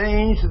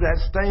change that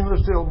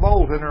stainless steel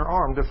bolt in her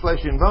arm to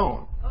flesh and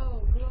bone,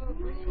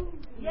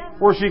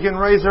 where she can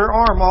raise her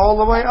arm all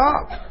the way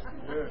up."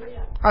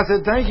 I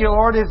said, "Thank you,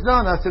 Lord, it's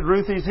done." I said,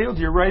 "Ruthie's healed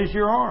you. Raise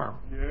your arm."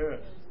 Yes.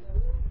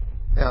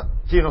 Now,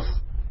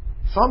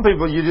 some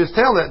people you just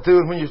tell that to,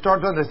 and when you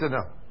start doing, they say,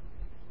 "No."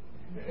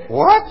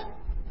 What?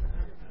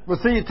 Well,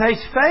 see, it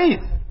takes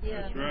faith.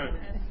 That's right.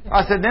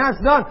 I said, "Now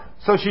it's done."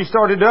 So she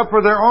started up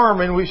with her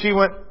arm, and she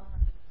went,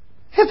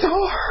 "It's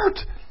all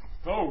hurt."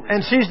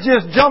 And she's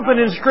just jumping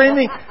and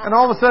screaming, and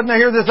all of a sudden I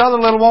hear this other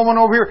little woman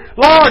over here,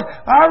 "Lord,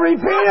 I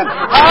repent!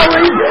 I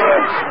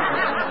repent!"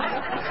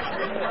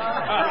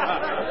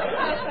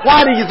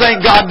 Why do you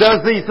think God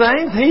does these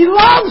things? He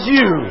loves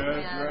you.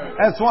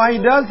 That's why He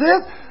does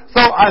this.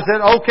 So I said,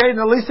 "Okay,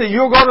 now Lisa,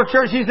 you'll go to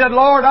church." She said,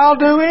 "Lord, I'll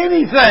do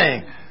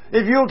anything.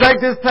 If you'll take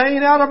this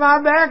pain out of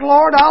my back,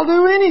 Lord, I'll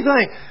do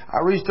anything." I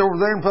reached over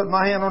there and put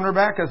my hand on her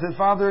back. I said,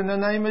 "Father, in the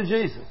name of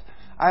Jesus,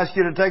 I ask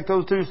you to take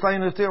those 2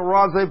 stainless steel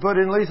rods they put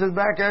in Lisa's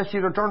back. I ask you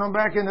to turn them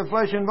back into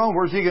flesh and bone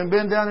where she can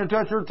bend down and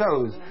touch her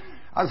toes.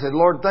 I said,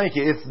 Lord, thank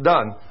you. It's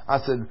done. I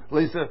said,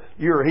 Lisa,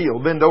 you're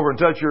healed. Bend over and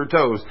touch your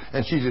toes.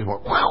 And she just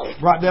went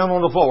right down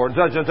on the floor and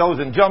touched her toes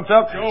and jumped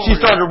up. She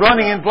started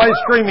running in place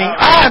screaming,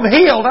 I'm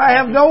healed. I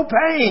have no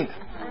pain.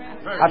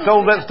 I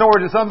told that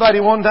story to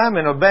somebody one time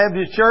in a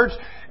Baptist church.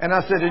 And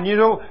I said, and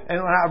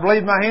I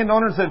laid my hand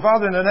on her and said,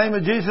 Father, in the name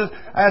of Jesus,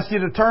 I ask you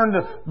to turn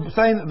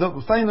the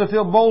stainless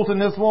steel bolt in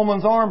this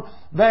woman's arm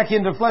back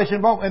into flesh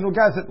and bone. And the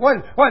guy said,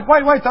 wait,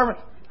 Thurman.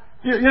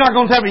 You're not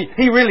going to tell me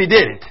he really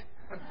did it.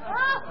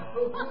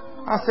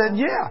 I said,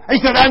 yeah. He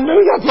said, I knew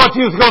that's what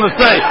you was going to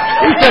say.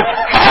 He said,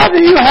 how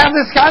do you have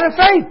this kind of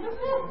faith?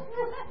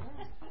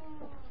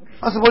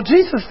 I said, well,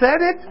 Jesus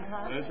said it.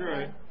 That's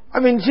right. I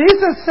mean,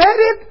 Jesus said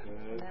it.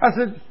 I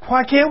said,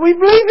 why can't we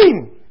believe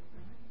Him?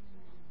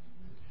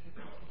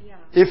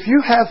 If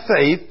you have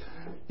faith,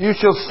 you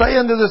shall say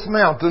unto this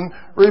mountain,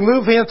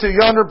 remove hence to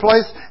yonder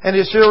place, and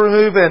it shall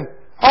remove. And,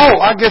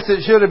 I guess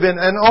it should have been,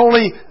 and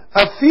only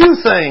a few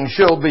things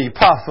shall be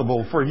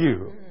possible for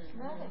you.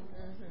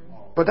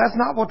 But that's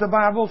not what the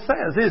Bible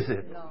says, is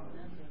it?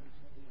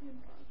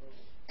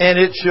 And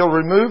it shall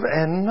remove,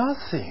 and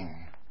nothing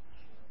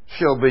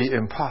shall be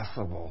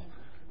impossible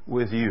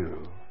with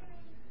you.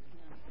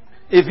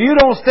 If you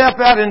don't step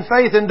out in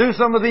faith and do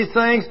some of these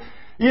things,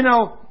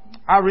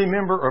 I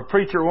remember a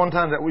preacher one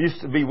time that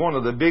used to be one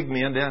of the big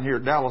men down here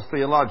at Dallas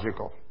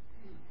Theological.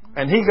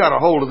 And he got a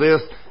hold of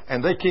this,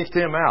 and they kicked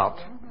him out.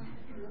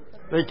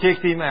 They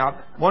kicked him out.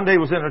 One day he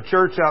was in a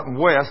church out in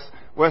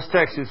West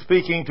Texas,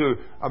 speaking to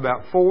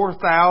about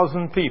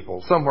 4,000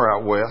 people, somewhere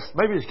out west.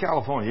 Maybe it's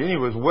California. He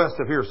was west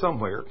of here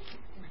somewhere.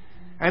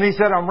 And he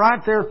said, I'm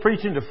right there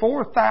preaching to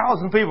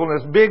 4,000 people in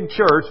this big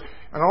church.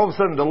 And all of a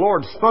sudden the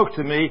Lord spoke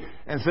to me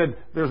and said,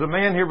 there's a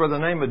man here by the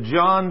name of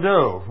John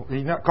Doe.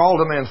 He called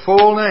the man's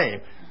full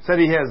name. Said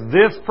he has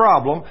this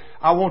problem.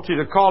 I want you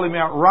to call him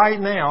out right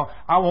now.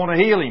 I want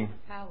to heal him.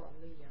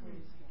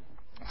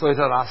 So he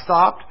said, I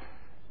stopped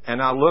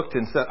and I looked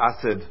and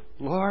said,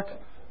 Lord,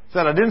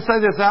 I didn't say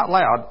this out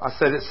loud. I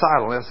said it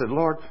silently. I said,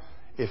 Lord,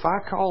 if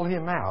I call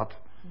him out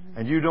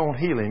and you don't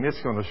heal him,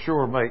 it's going to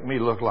sure make me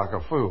look like a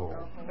fool.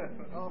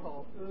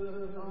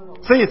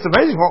 See, it's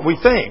amazing what we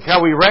think,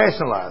 how we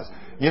rationalize.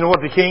 You know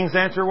what the king's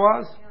answer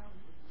was?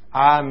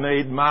 I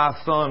made my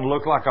son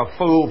look like a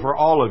fool for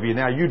all of you.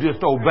 Now you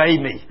just obey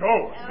me.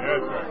 Oh, that's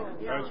right.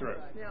 That's right.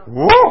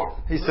 Whoa!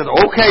 He said,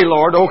 okay,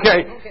 Lord,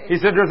 okay. He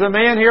said, there's a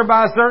man here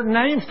by a certain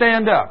name.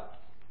 Stand up.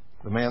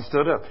 The man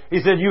stood up. He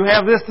said, you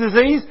have this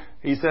disease?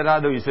 He said, I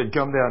do. He said,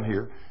 come down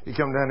here. He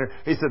come down there.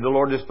 He said, the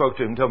Lord just spoke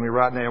to him and told me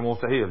right now he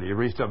wants to heal you. He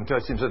reached up and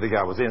touched him, said the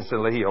guy was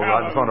instantly healed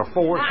right in front of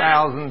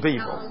 4,000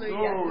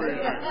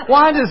 people.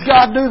 Why does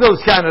God do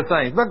those kind of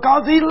things?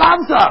 Because He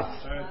loves us.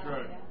 That's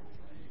right.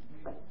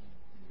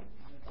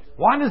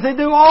 Why does He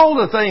do all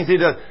the things He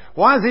does?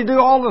 Why does He do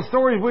all the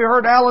stories we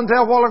heard Alan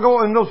tell a while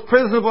ago in those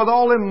prisons with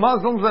all them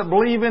Muslims that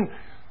believe in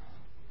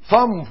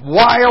some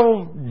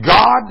wild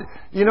God,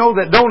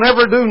 that don't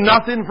ever do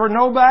nothing for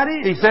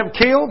nobody except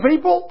kill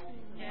people?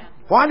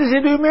 Why does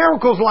He do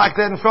miracles like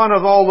that in front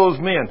of all those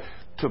men?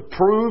 To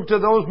prove to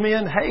those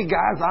men, hey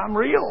guys, I'm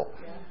real.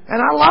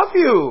 And I love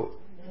you.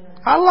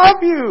 I love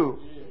you.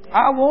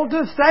 I want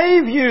to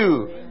save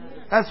you.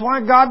 That's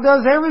why God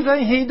does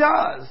everything He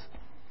does.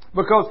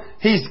 Because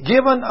He's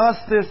given us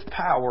this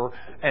power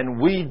and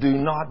we do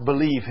not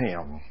believe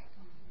Him.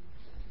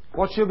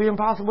 What shall be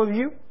impossible to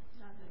you?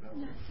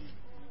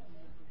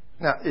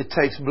 Now, it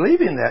takes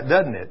believing that,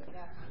 doesn't it?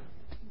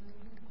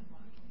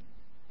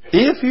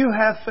 If you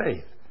have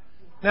faith.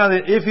 Now,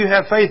 if you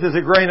have faith as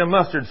a grain of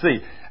mustard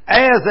seed.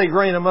 As a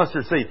grain of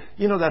mustard seed.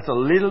 That's a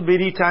little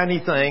bitty tiny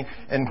thing.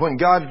 And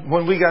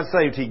when we got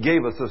saved, He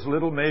gave us this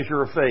little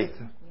measure of faith.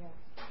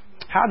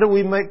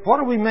 What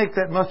do we make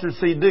that mustard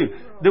seed do?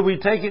 Do we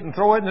take it and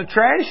throw it in the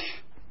trash?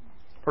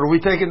 Or do we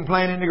take it and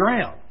plant it in the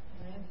ground?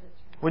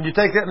 When you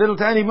take that little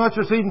tiny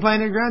mustard seed and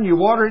plant it in the ground, you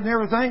water it and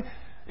everything,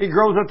 it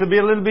grows up to be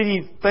a little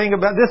bitty thing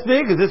about this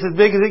big. Is this as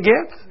big as it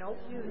gets? Nope.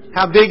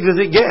 How big does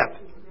it get?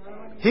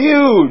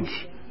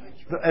 Huge.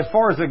 As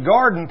far as the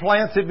garden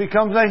plants, it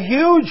becomes a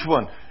huge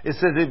one. It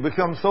says it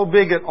becomes so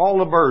big that all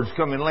the birds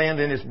come and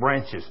land in its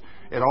branches.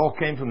 It all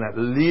came from that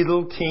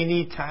little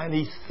teeny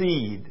tiny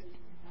seed.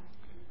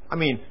 I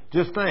mean,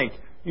 just think.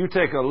 You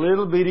take a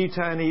little bitty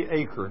tiny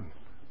acorn,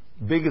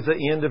 big as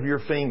the end of your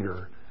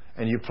finger,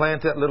 and you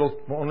plant that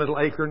one little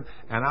acorn,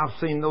 and I've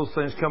seen those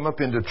things come up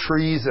into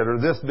trees that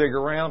are this big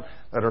around,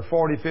 that are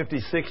 40,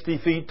 50, 60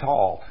 feet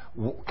tall.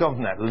 Come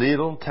from that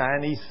little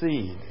tiny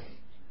seed.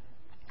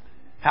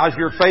 How's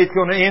your faith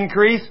going to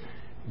increase?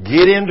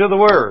 Get into the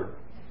Word.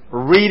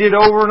 Read it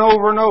over and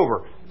over and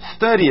over.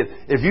 Study it.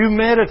 If you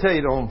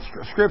meditate on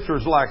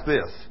scriptures like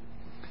this,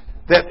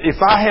 that if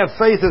I have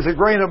faith as a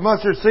grain of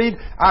mustard seed,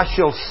 I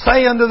shall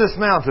say unto this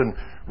mountain,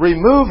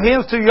 remove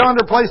hence to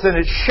yonder place, and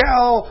it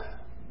shall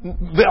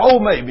be,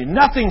 maybe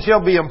nothing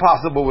shall be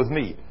impossible with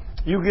me.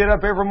 You get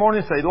up every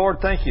morning and say, Lord,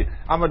 thank you.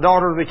 I'm a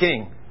daughter of the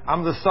King.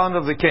 I'm the son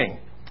of the King.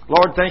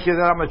 Lord, thank you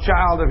that I'm a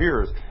child of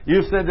yours.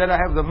 You said that I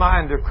have the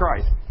mind of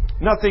Christ.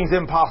 Nothing's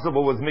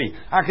impossible with me.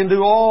 I can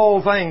do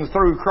all things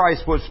through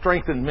Christ which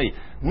strengthened me.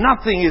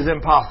 Nothing is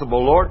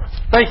impossible, Lord.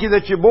 Thank you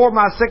that you bore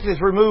my sickness,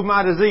 removed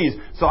my disease,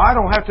 so I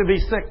don't have to be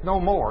sick no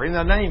more in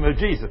the name of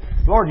Jesus.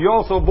 Lord, you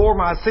also bore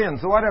my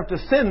sins, so I don't have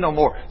to sin no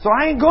more. So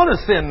I ain't going to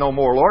sin no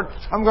more, Lord.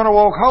 I'm going to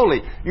walk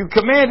holy. You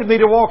commanded me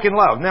to walk in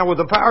love. Now, with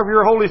the power of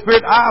your Holy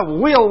Spirit, I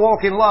will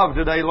walk in love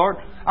today, Lord.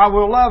 I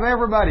will love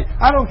everybody.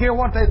 I don't care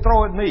what they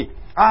throw at me.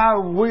 I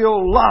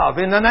will love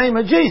in the name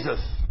of Jesus.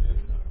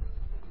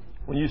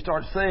 When you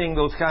start saying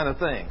those kind of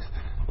things,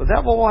 the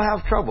devil will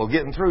have trouble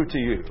getting through to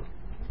you.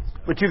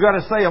 But you got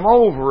to say them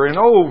over and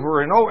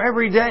over and over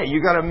every day.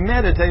 You got to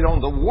meditate on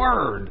the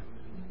Word.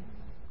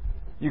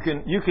 You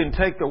can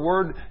take the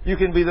Word. You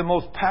can be the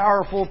most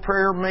powerful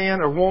prayer man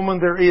or woman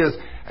there is,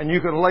 and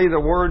you can lay the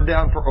Word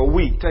down for a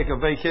week, take a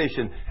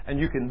vacation, and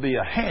you can be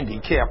a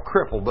handicapped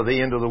cripple by the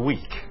end of the week.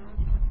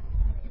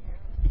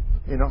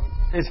 You know,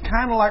 it's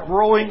kind of like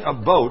rowing a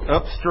boat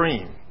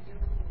upstream.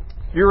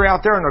 You're out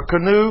there in a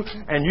canoe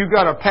and you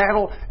got a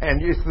paddle and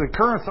the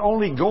current's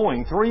only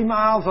going 3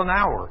 miles an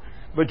hour,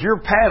 but you're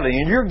paddling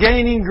and you're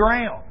gaining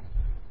ground.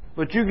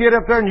 But you get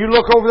up there and you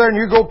look over there and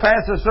you go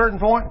past a certain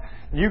point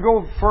and you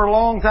go for a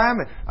long time.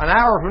 An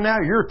hour from now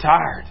you're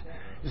tired.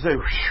 You say,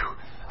 "Whew,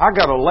 I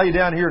got to lay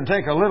down here and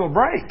take a little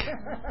break."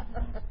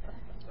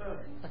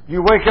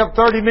 You wake up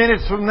 30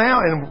 minutes from now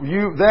and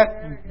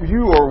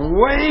you are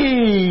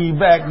way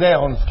back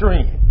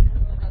downstream.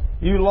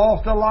 You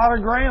lost a lot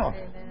of ground.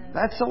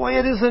 That's the way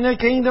it is in the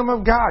kingdom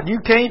of God. You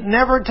can't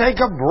never take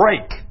a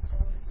break.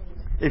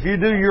 If you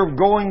do, you're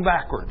going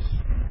backwards.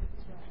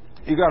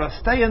 You got to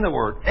stay in the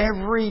Word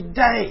every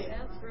day.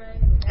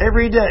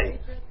 Every day.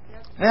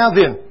 Now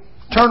then,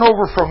 turn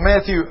over from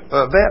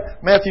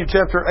Matthew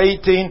chapter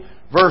 18,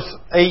 verse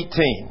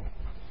 18.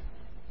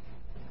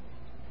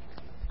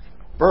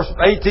 Verse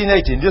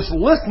 18. Just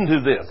listen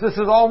to this. This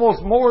is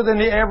almost more than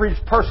the average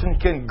person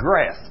can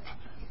grasp.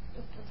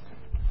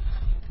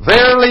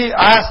 Verily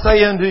I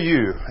say unto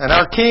you, and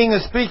our King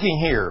is speaking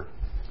here,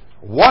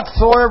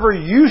 whatsoever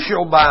you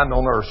shall bind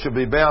on earth shall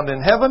be bound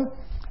in heaven,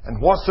 and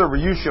whatsoever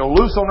you shall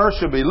loose on earth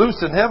shall be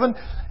loosed in heaven.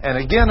 And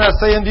again I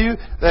say unto you,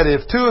 that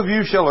if two of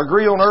you shall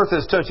agree on earth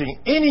as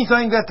touching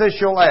anything that they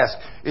shall ask,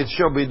 it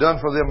shall be done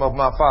for them of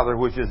my Father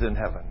which is in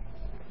heaven.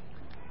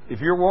 If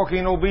you're walking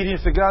in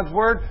obedience to God's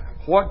Word,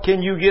 what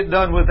can you get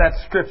done with that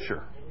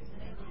Scripture?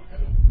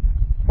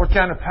 What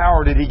kind of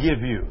power did He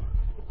give you?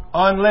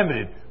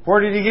 Unlimited. Where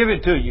did He give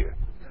it to you?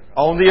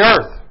 On the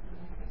earth.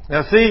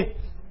 Now see,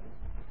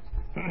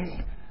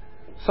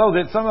 so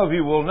that some of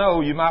you will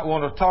know, you might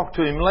want to talk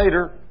to him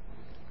later.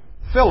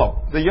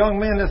 Philip, the young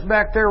man that's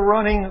back there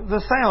running the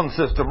sound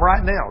system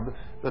right now.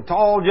 The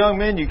tall young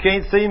man, you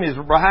can't see him, he's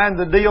behind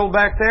the deal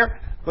back there,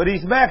 but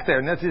he's back there,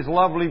 and that's his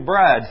lovely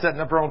bride sitting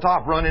up there on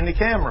top running the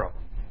camera.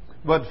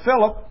 But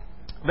Philip,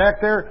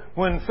 back there,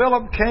 when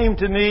Philip came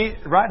to me,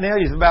 right now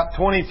he's about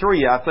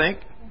 23, I think,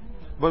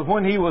 but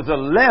when he was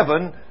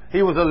 11,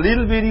 he was a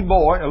little bitty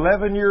boy,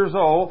 11 years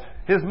old.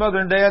 His mother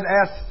and dad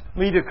asked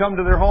me to come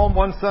to their home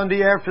one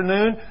Sunday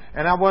afternoon,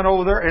 and I went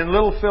over there, and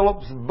little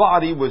Philip's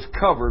body was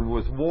covered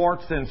with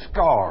warts and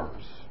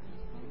scars.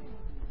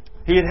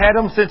 He had had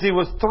them since he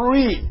was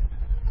 3.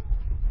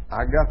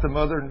 I got the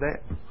mother and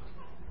dad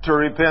to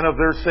repent of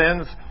their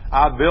sins.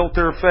 I built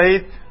their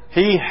faith.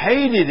 He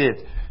hated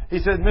it. He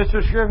said,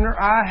 Mr. Scrivener,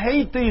 I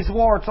hate these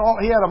warts.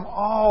 He had them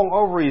all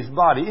over his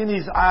body, in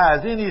his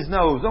eyes, in his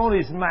nose, on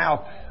his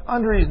mouth,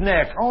 under his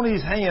neck, on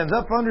his hands,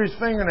 up under his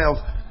fingernails,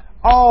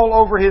 all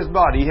over his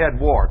body. He had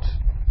warts.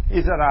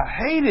 He said, I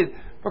hate it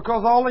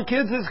because all the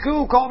kids at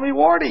school called me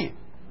warty.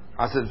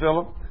 I said,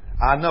 Philip,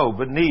 I know,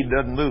 but need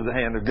doesn't move the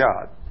hand of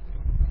God.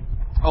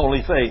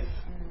 Only faith.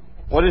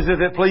 What is it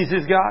that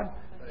pleases God?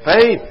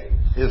 Faith.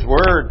 His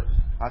Word.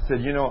 I said,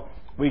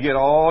 we get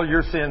all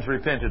your sins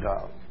repented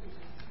of.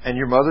 And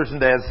your mother's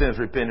and dad's sins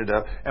repented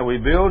of. And we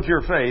build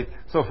your faith.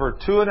 So for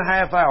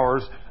 2.5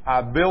 hours,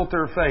 I built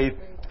their faith.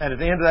 And at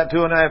the end of that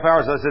 2.5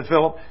 hours, I said,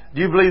 Philip,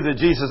 do you believe that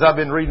Jesus I've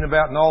been reading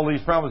about and all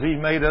these promises He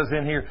made us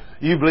in here,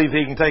 you believe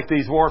He can take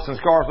these warts and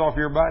scars off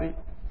your body?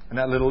 And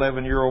that little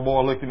 11-year-old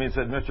boy looked at me and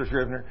said, Mr.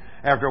 Scrivener,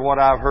 after what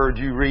I've heard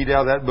you read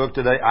out of that book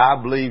today, I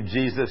believe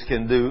Jesus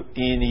can do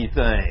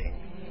anything.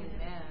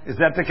 Amen. Is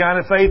that the kind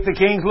of faith the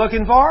King's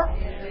looking for?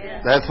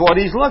 Amen. That's what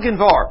He's looking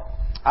for.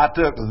 I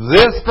took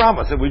this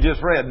promise that we just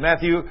read,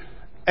 Matthew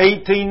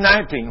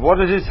 18:19. What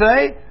does it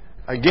say?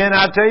 Again,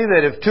 I tell you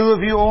that if 2 of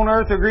you on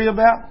earth agree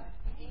about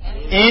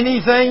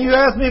anything you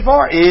ask me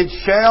for, it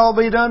shall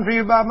be done for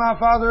you by my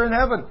Father in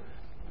heaven.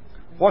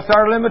 What's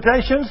our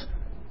limitations?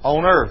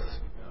 On earth.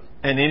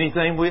 And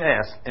anything we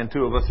ask, and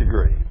 2 of us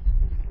agree.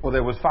 Well,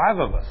 there was 5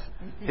 of us.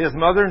 His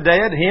mother and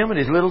dad, him and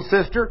his little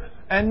sister,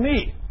 and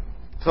me.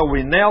 So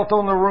we knelt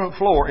on the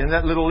floor in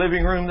that little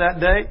living room that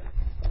day,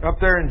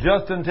 up there in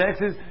Justin,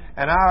 Texas,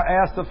 and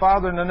I asked the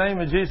Father in the name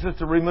of Jesus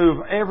to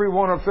remove every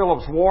one of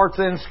Philip's warts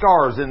and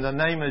scars in the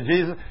name of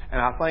Jesus,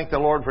 and I thank the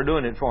Lord for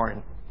doing it for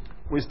him.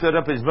 We stood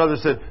up. His mother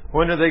said,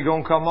 when are they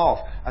going to come off?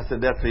 I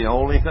said, that's the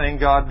only thing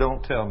God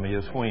don't tell me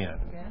is when.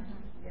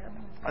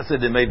 I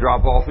said, they may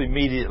drop off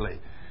immediately.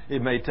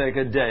 It may take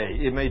a day.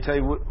 It may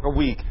take a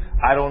week.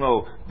 I don't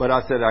know. But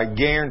I said, I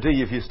guarantee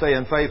you, if you stay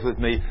in faith with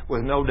me,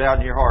 with no doubt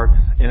in your heart,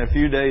 in a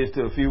few days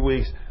to a few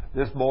weeks,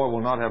 this boy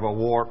will not have a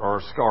wart or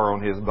a scar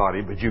on his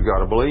body, but you got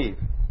to believe.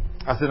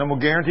 I said, I'm going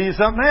to guarantee you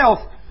something else.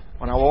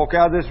 When I walk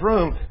out of this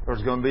room,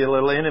 there's going to be a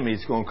little enemy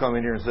that's going to come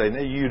in here and say,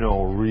 now, you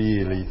don't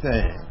really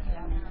think,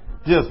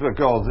 just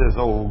because this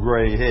old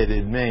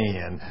gray-headed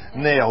man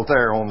knelt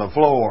there on the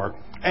floor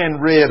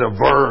and read a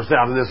verse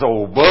out of this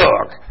old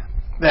book,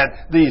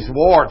 that these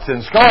warts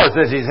and scars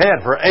that he's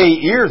had for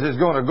 8 years is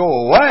going to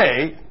go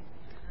away.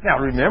 Now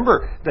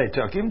remember, they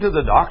took him to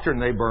the doctor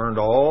and they burned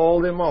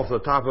all them off the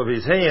top of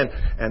his hand,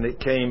 and it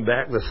came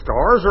back. The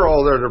scars are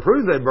all there to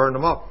prove they burned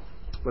them off.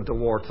 But the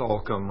warts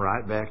all come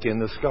right back in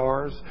the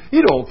scars.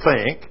 You don't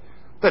think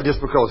that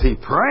just because he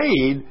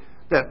prayed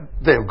that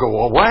they'll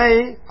go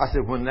away. I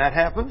said, when that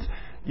happens,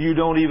 you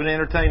don't even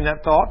entertain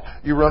that thought.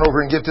 You run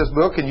over and get this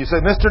book and you say,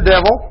 Mr.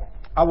 Devil,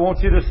 I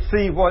want you to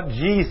see what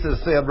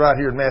Jesus said right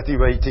here in Matthew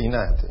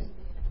 18:19.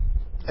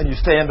 And you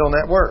stand on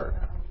that word.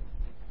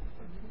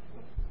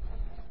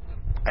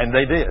 And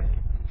they did.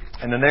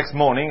 And the next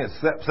morning at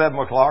 7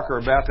 o'clock or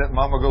about that,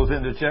 Mama goes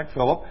in to check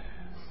Philip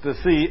to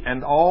see,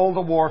 and all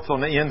the warts on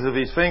the ends of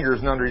his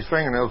fingers and under his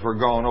fingernails were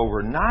gone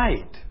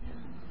overnight.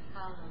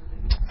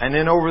 And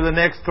then over the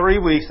next 3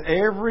 weeks,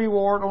 every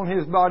wart on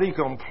his body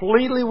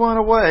completely went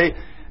away.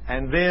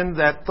 And then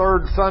that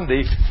third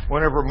Sunday,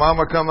 whenever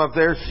Mama come up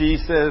there, she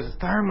says,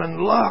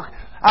 Thurman, look,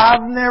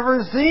 I've never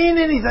seen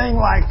anything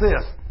like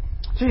this.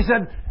 She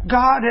said,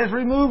 God has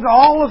removed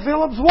all of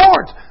Philip's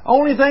warts.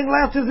 Only thing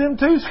left is them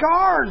 2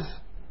 scars.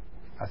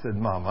 I said,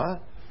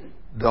 Mama,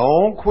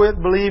 don't quit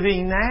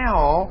believing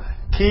now.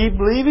 Keep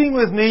believing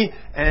with me,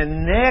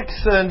 and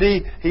next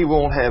Sunday he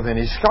won't have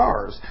any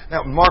scars.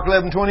 Now, Mark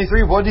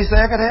 11:23, what did he say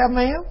I could have,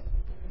 ma'am?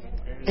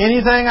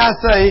 Anything I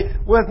say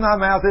with my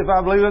mouth if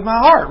I believe with my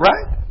heart,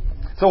 right?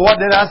 So what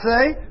did I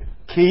say?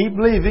 Keep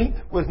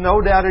believing with no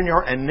doubt in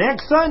your heart. And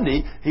next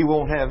Sunday, he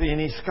won't have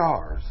any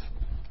scars.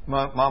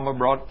 Mama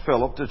brought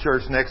Philip to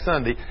church next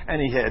Sunday, and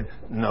he had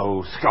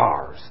no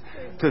scars.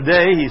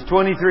 Today, he's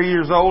 23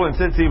 years old, and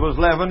since he was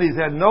 11, he's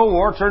had no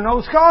warts or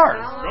no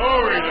scars.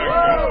 Glory to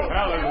God.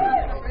 Hallelujah.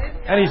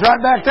 And he's right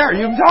back there.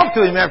 You can talk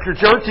to him after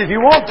church if you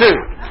want to.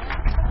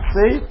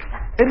 See?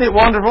 Isn't it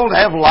wonderful to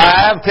have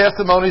live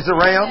testimonies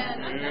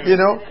around? You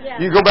know,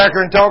 you go back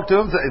there and talk to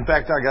him. In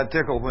fact, I got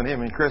tickled when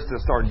him and Krista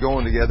started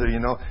going together. You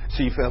know,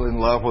 she fell in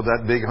love with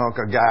that big hunk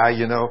of guy,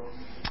 you know.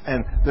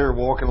 And they're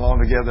walking along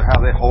together, how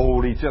they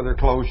hold each other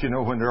close, you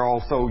know, when they're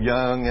all so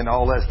young and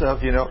all that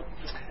stuff, you know.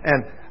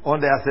 And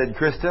one day I said,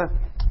 Krista,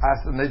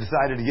 and they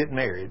decided to get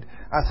married.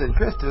 I said,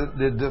 Krista,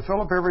 did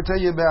Philip ever tell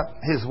you about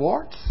his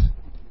warts?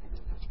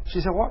 She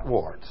said, what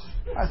warts?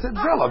 I said,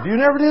 Philip, you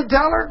never did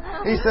tell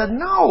her? He said,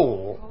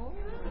 no.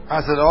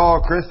 I said,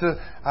 oh, Krista,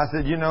 I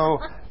said, you know,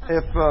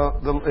 if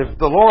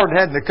the Lord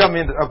hadn't come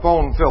in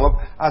upon Philip,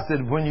 I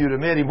said, when you'd have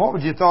met him, what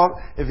would you thought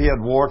if he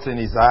had warts in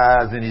his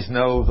eyes, in his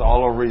nose,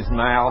 all over his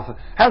mouth?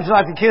 How would you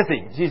like to kiss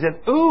him? She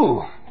said,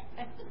 ooh.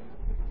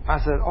 I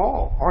said,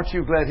 oh, aren't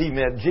you glad he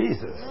met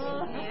Jesus?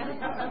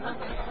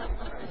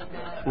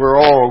 We're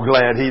all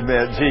glad he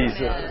met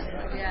Jesus.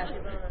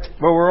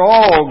 But we're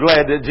all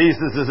glad that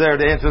Jesus is there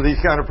to answer these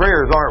kind of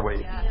prayers, aren't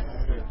we?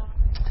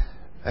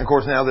 And of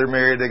course, now they're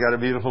married. They got a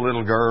beautiful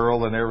little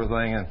girl and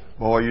everything. And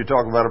boy, you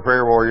talk about a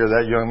prayer warrior,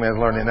 that young man's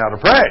learning how to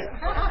pray.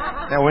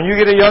 Now, when you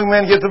get a young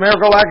man gets a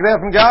miracle like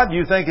that from God,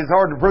 you think it's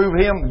hard to prove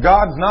him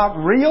God's not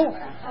real?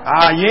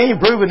 You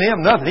ain't proving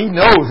him nothing. He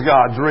knows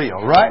God's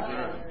real, right?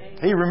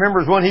 He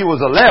remembers when he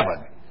was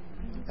 11.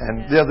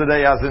 And the other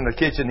day I was in the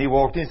kitchen. He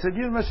walked in and said,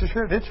 you know, Mr.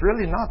 Sheriff, it's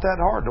really not that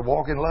hard to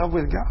walk in love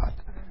with God.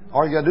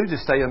 All you got to do is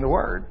just stay in the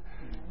Word.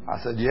 I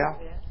said, yeah,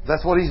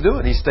 that's what he's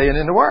doing. He's staying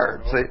in the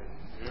Word. See?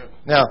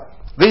 Now,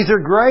 these are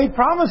great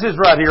promises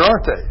right here,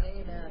 aren't they?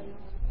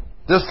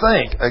 Just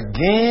think,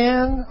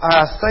 again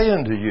I say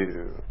unto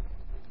you,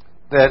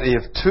 that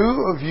if 2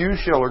 of you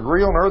shall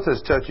agree on earth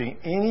as touching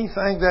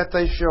anything that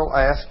they shall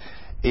ask,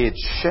 it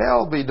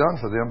shall be done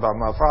for them by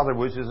my Father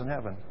which is in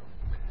heaven.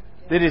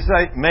 Did he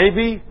say,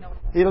 maybe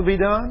it'll be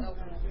done?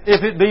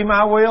 If it be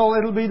my will,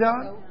 it'll be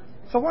done?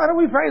 So why do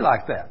we pray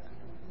like that?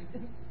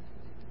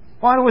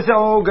 Why do we say,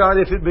 oh God,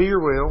 if it be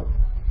your will?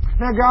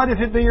 Now God, if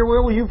it be your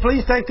will you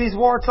please take these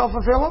warts off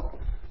of Philip?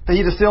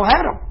 He'd have still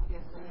had them.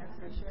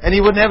 And he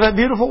wouldn't have that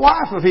beautiful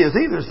wife of his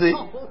either, see?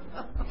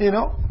 You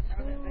know?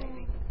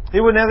 He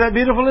wouldn't have that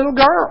beautiful little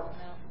girl.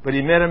 But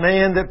he met a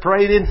man that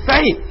prayed in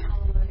faith.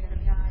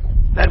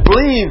 That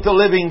believed the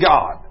living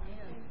God.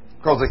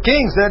 Because the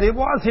king said it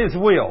was his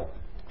will.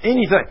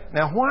 Anything.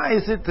 Now why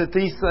is it that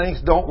these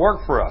things don't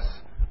work for us?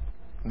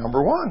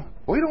 Number 1,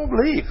 we don't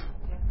believe.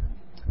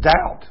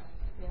 Doubt.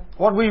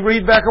 What we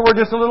read back over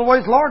just a little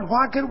ways, Lord,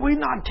 why could we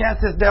not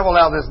cast this devil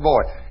out of this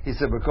boy? He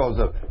said, because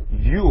of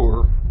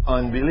your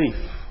unbelief.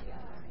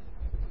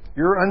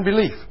 Your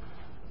unbelief.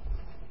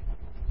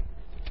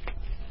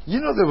 You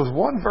know, there was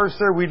one verse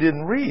there we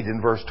didn't read in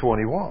verse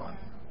 21.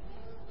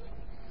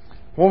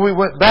 When we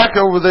went back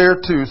over there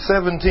to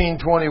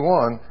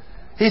 17:21,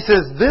 he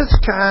says, this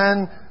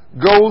kind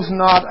goes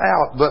not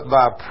out but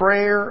by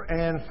prayer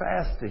and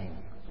fasting.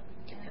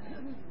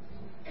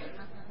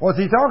 What's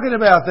he talking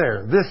about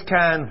there? This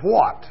kind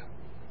what?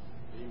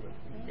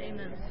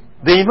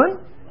 Demon?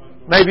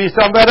 Maybe he's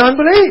talking about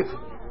unbelief.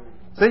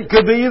 See, it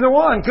could be either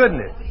one,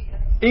 couldn't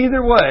it?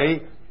 Either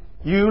way,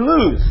 you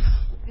lose.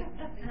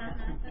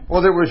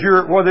 Whether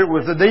it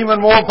was the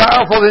demon more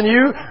powerful than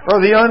you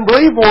or the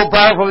unbelief more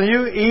powerful than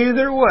you,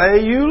 either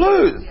way you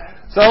lose.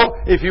 So,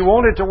 if you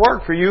want it to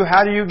work for you,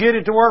 how do you get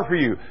it to work for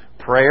you?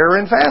 Prayer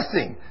and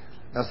fasting.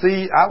 Now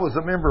see, I was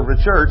a member of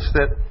a church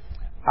that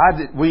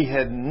we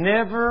had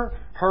never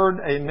heard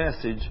a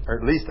message, or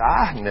at least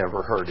I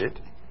never heard it,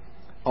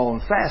 on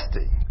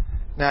fasting.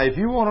 Now, if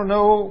you want to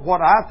know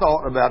what I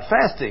thought about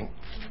fasting,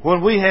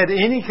 when we had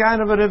any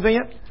kind of an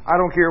event, I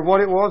don't care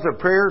what it was,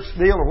 a prayer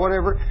deal or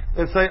whatever,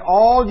 they'd say,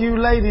 all you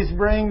ladies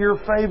bring your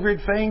favorite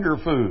finger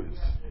foods.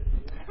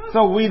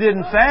 So we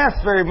didn't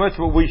fast very much,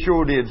 but we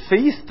sure did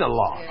feast a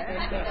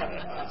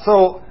lot.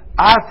 So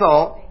I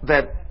thought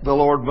that the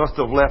Lord must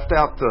have left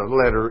out the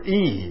letter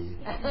E.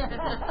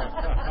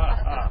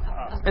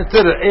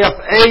 Instead of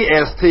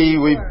F-A-S-T,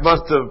 we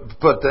must have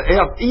put the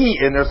F-E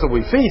in there, so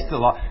we feast a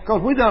lot.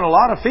 Because we've done a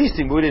lot of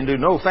feasting, but we didn't do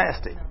no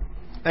fasting.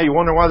 Now, you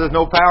wonder why there's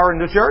no power in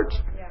the church?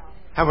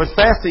 How much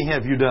fasting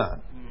have you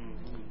done?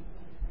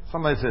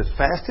 Somebody says,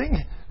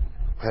 fasting?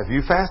 Have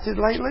you fasted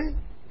lately?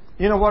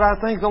 You know what I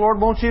think the Lord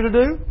wants you to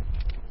do?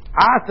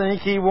 I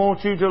think He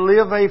wants you to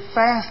live a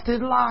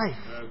fasted life.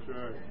 That's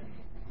right.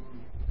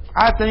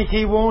 I think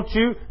He wants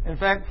you, in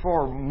fact,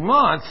 for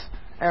months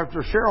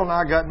after Cheryl and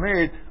I got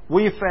married,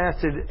 we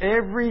fasted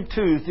every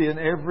Tuesday and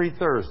every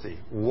Thursday.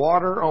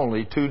 Water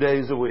only, 2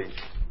 days a week.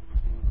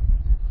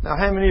 Now,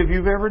 how many of you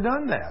have ever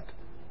done that?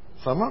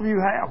 Some of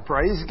you have.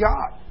 Praise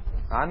God.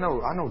 I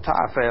know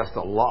Ty fast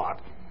a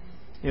lot.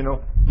 You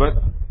know, but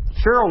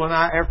Cheryl and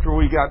I, after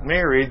we got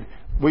married,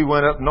 we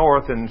went up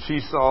north and she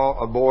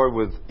saw a boy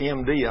with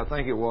MD, I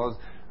think it was,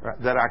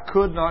 that I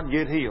could not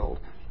get healed.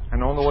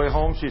 And on the way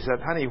home, she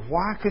said, honey,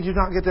 why could you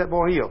not get that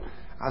boy healed?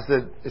 I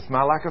said, it's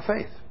my lack of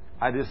faith.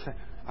 I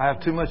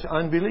have too much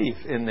unbelief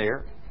in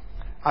there.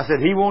 I said,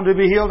 he wanted to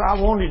be healed.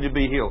 I wanted to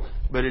be healed.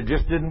 But it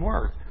just didn't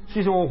work.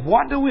 She said, well,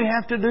 what do we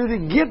have to do to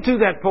get to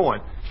that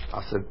point?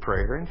 I said,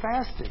 prayer and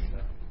fasting.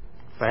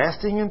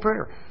 Fasting and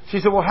prayer. She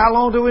said, well, how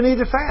long do we need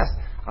to fast?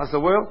 I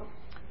said, well,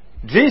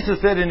 Jesus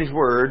said in His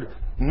Word,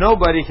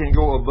 nobody can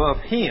go above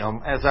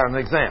Him as an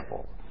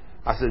example.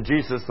 I said,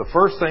 Jesus, the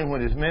first thing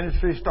when His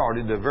ministry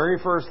started, the very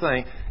first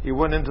thing, He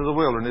went into the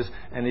wilderness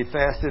and He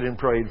fasted and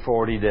prayed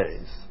 40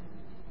 days.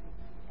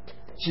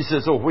 She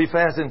said, so if we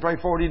fasted and prayed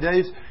 40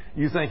 days,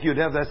 you think you'd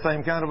have that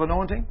same kind of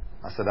anointing?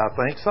 I said, I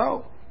think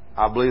so.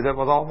 I believe that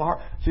with all my heart.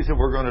 She said,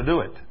 we're going to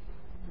do it.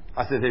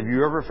 I said, have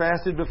you ever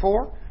fasted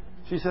before?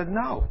 She said,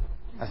 no.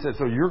 I said,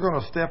 so you're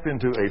going to step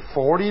into a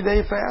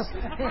 40-day fast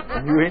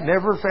and you ain't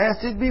never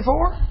fasted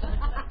before?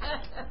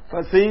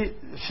 But see,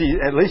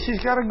 at least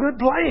she's got a good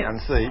plan,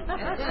 see.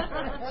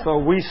 So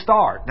we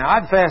start. Now,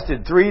 I'd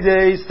fasted 3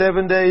 days,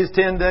 7 days,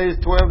 10 days,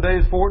 12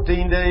 days,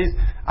 14 days.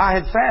 I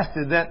had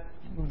fasted that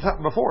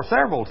before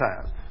several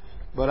times,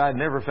 but I'd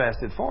never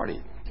fasted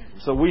 40.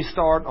 So we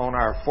start on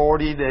our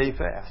 40-day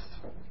fast.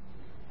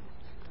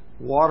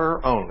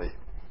 Water only.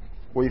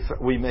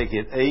 We make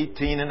it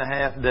 18 and a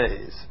half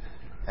days.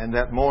 And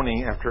that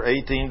morning, after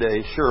 18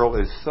 days, Cheryl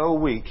is so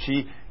weak.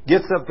 She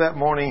gets up that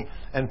morning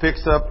and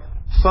picks up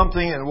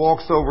something and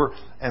walks over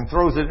and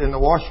throws it in the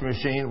washing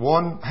machine,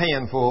 one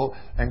handful,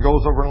 and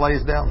goes over and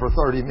lays down for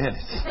 30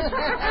 minutes.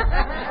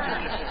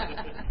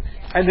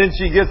 And then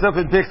she gets up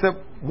and picks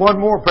up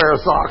one more pair of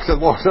socks and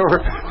walks over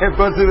and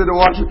puts it in the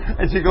washer,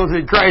 and she goes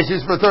and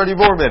crashes for 30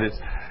 more minutes.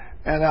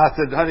 And I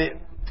said, honey,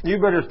 you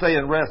better stay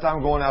and rest.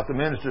 I'm going out to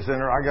Ministry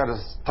Center. I got to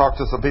talk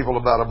to some people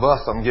about a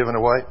bus I'm giving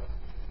away.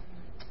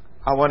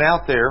 I went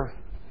out there,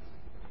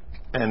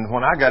 and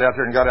when I got out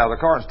there and got out of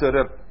the car and stood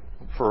up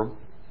for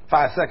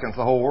 5 seconds,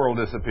 the whole world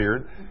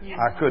disappeared. Yeah.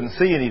 I couldn't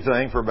see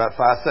anything for about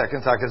 5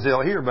 seconds. I could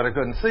still hear, but I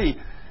couldn't see.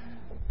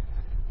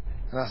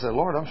 And I said,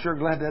 Lord, I'm sure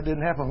glad that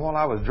didn't happen while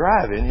I was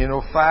driving.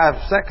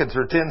 5 seconds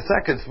or 10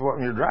 seconds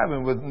when you're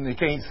driving and you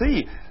can't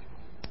see.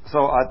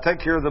 So I take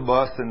care of the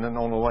bus, and then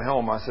on the way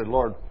home, I said,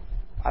 Lord,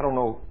 I don't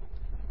know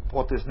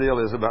what this deal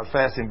is about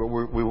fasting, but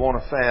we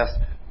want to fast.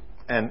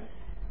 And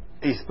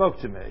He spoke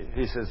to me.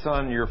 He said,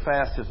 son, your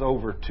fast is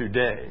over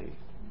today.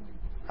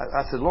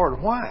 I said,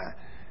 Lord, why?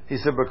 He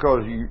said,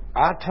 because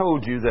I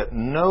told you that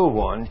no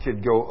one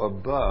could go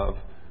above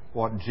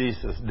what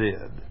Jesus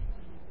did.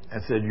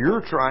 And said,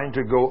 you're trying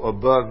to go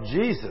above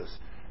Jesus.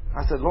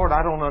 I said, Lord,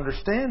 I don't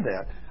understand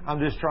that. I'm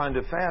just trying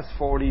to fast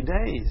 40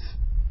 days.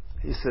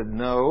 He said,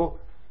 no.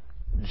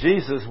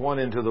 Jesus went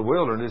into the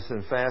wilderness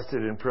and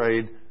fasted and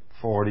prayed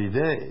 40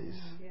 days.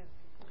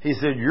 He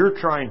said, you're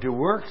trying to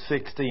work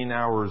 16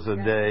 hours a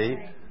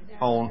day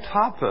on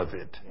top of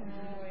it.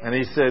 And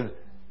He said,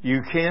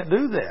 you can't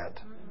do that.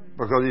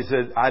 Because He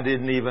said, I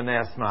didn't even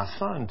ask my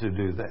son to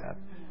do that.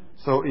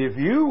 So if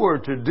you were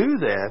to do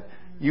that,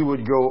 you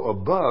would go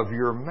above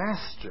your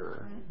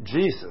master,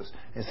 Jesus,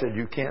 and said,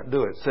 you can't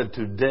do it. Said,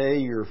 today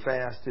your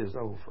fast is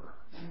over.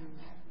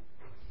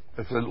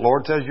 If the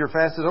Lord tells you your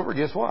fast is over,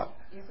 guess what?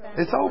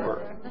 It's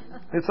over.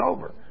 It's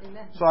over.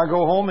 So I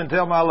go home and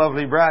tell my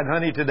lovely bride,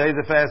 honey, today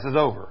the fast is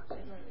over.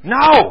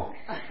 No!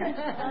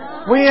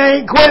 We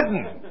ain't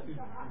quitting.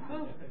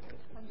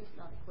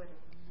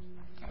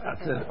 I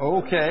said,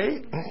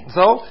 okay.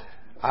 So,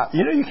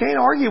 you can't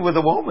argue with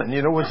a woman.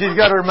 When she's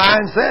got her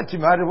mind set, you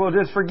might as well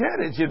just forget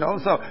it,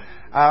 So,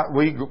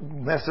 we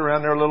mess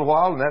around there a little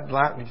while, and that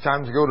night,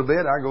 time to go to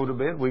bed, I go to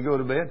bed, we go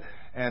to bed.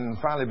 And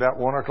finally, about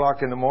 1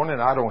 o'clock in the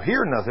morning, I don't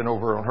hear nothing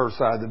over on her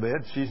side of the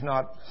bed. She's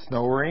not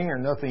snoring or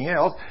nothing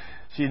else.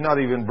 She's not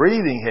even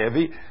breathing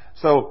heavy.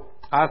 So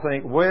I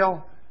think,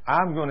 well,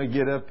 I'm going to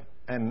get up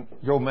and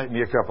go make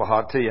me a cup of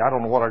hot tea. I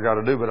don't know what I got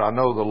to do, but I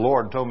know the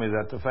Lord told me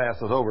that the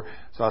fast is over.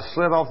 So I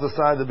slid off the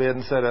side of the bed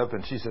and sat up,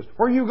 and she said,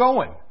 where are you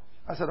going?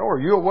 I said, oh, are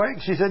you awake?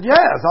 She said,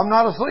 yes, I'm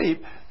not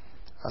asleep.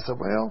 I said,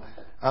 well,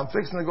 I'm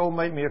fixing to go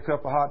make me a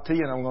cup of hot tea,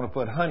 and I'm going to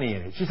put honey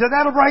in it. She said,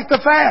 that'll break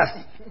the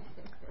fast.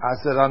 I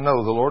said, I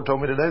know. The Lord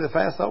told me today the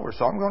fast's over,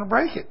 so I'm going to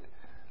break it.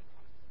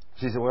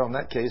 She said, well, in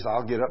that case,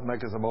 I'll get up and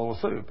make us a bowl of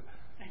soup.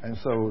 And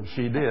so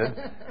she did.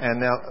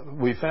 And now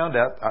we found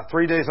out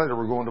 3 days later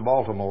we're going to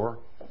Baltimore.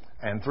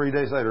 And 3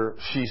 days later,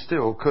 she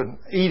still couldn't,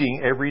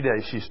 eating every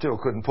day, she still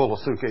couldn't pull a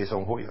suitcase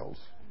on wheels.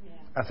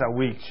 That's how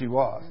weak she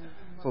was.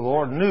 So the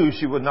Lord knew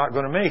she was not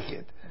going to make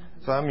it.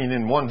 So,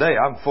 in one day,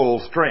 I'm full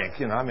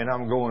strength.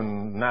 I'm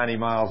going 90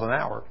 miles an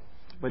hour.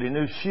 But He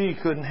knew she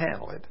couldn't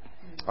handle it.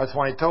 That's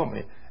why He told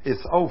me,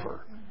 it's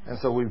over. And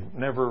so we've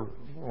never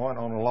went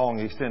on a long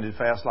extended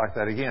fast like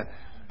that again.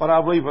 But I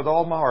believe with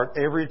all my heart,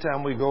 every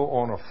time we go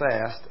on a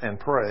fast and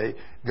pray,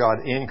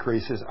 God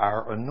increases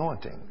our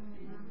anointing.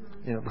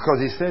 Because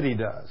He said He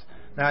does.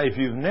 Now, if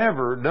you've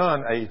never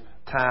done a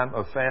time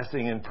of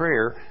fasting and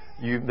prayer,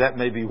 that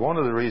may be one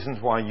of the reasons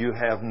why you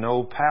have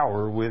no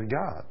power with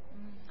God.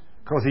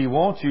 Because He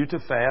wants you to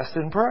fast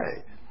and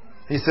pray.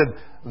 He said,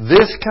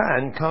 this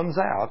kind comes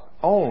out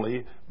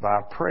only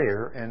by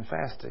prayer and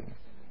fasting.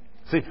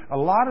 See, a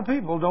lot of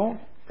people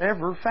don't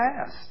ever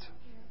fast.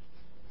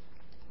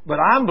 But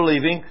I'm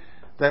believing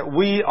that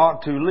we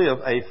ought to live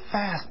a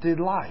fasted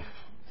life.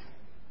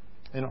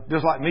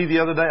 Just like me the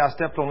other day, I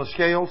stepped on the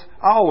scales.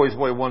 I always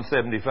weigh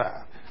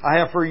 175. I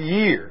have for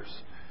years.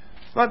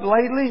 But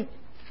lately,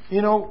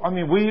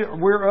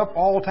 we're up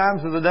all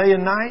times of the day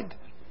and night.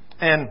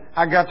 And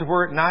I got to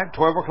where at night,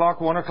 12 o'clock,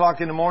 1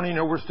 o'clock in the morning,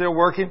 we're still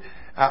working.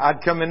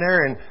 I'd come in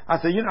there and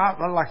I'd say,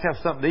 I'd like to have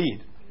something to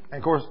eat. And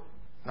of course,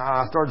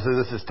 I started to say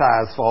this is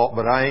Ty's fault,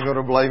 but I ain't going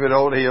to blame it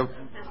on him.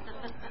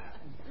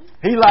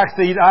 He likes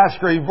to eat ice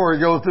cream before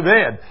he goes to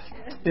bed.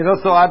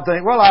 So I'd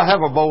think, well, I'll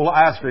have a bowl of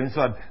ice cream.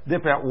 So I'd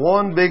dip out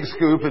one big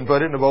scoop and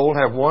put it in the bowl and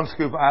have one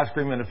scoop of ice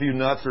cream and a few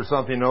nuts or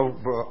something,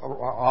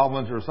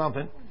 almonds or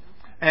something.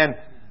 And,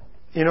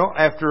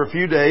 after a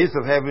few days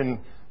of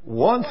having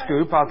one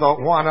scoop, I thought,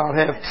 why not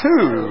have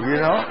two,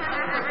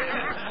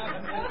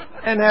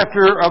 And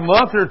after a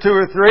month or 2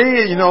 or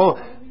 3,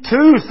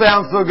 2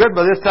 sounds so good,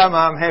 but this time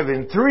I'm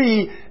having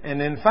 3, and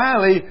then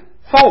finally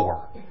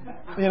 4.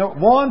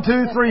 1,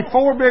 2, 3,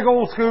 4 big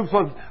old scoops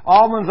with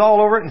almonds all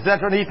over it, and sit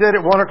there and eat that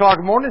at 1 o'clock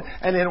in the morning,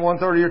 and then at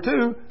 1:30 or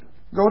 2,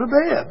 go to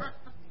bed.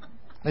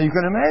 Now you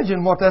can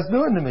imagine what that's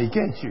doing to me,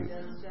 can't you?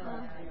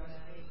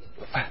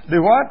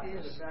 Do what?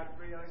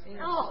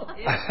 No.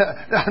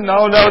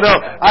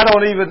 I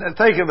don't even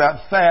think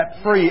about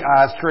fat-free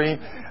ice cream.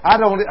 I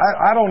don't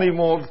even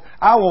want.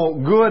 I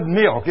want good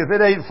milk. If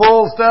it ain't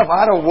full stuff,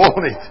 I don't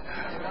want it.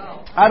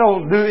 I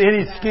don't do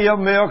any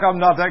skim milk. I'm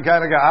not that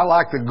kind of guy. I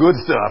like the good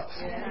stuff.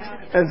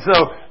 And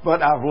so,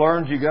 but I've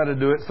learned you got to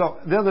do it. So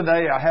the other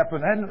day I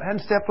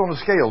hadn't stepped on the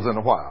scales in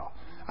a while.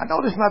 I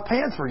noticed my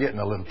pants were getting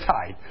a little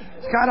tight.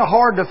 It's kind of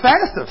hard to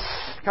fast it.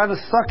 Kind of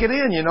suck it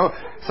in,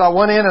 So I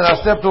went in and I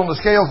stepped on the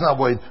scales and I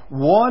weighed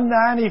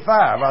 195.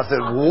 I said,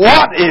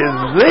 what is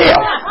this?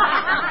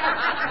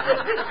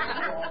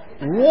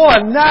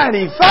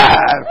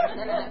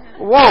 195?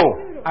 Whoa.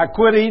 I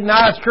quit eating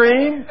ice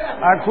cream.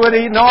 I quit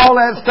eating all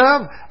that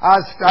stuff.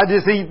 I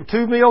just eat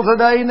 2 meals a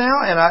day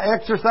now, and I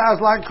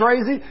exercise like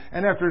crazy.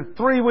 And after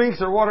 3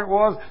 weeks or what it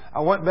was,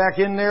 I went back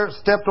in there,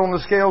 stepped on the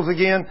scales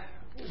again,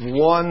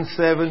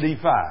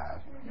 175.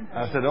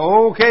 I said,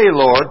 okay,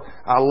 Lord,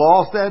 I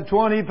lost that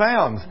 20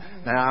 pounds.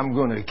 Now I'm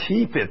going to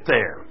keep it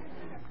there.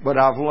 But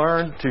I've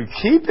learned to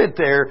keep it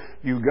there,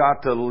 you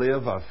got to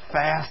live a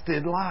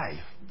fasted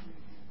life.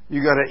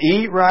 You got to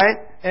eat right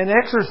and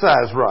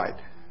exercise right.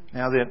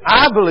 Now then,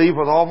 I believe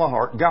with all my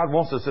heart, God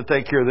wants us to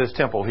take care of this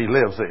temple He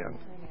lives in.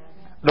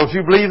 Don't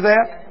you believe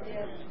that?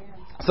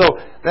 So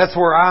that's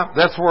where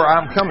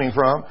I'm coming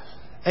from.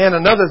 And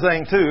another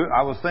thing too,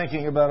 I was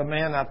thinking about a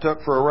man I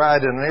took for a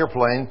ride in an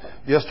airplane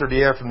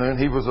yesterday afternoon.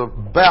 He was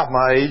about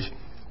my age,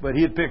 but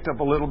he had picked up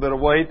a little bit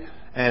of weight,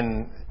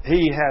 and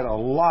he had a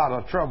lot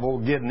of trouble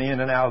getting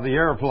in and out of the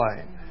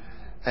airplane.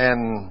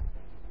 And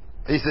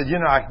he said,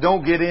 I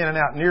don't get in and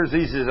out near as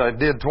easy as I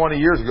did 20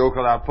 years ago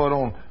because I put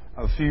on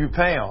a few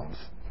pounds.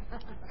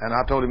 And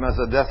I told him, I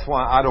said, that's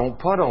why I don't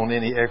put on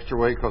any extra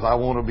weight, because I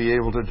want to be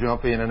able to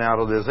jump in and out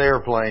of this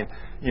airplane,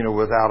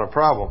 without a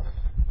problem.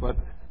 But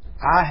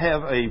I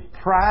have a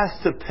price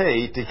to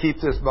pay to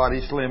keep this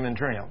body slim and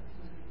trim.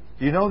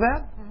 You know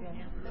that?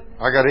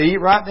 I got to eat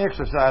right and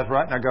exercise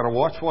right, and I got to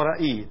watch what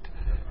I eat.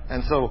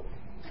 And so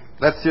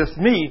that's just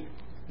me.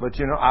 But,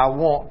 I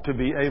want to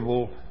be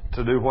able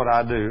to do what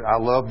I do.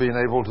 I love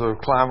being able to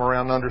climb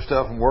around under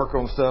stuff and work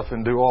on stuff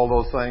and do all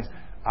those things.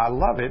 I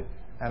love it.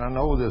 And I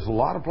know there's a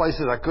lot of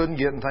places I couldn't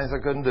get and things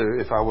I couldn't do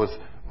if I was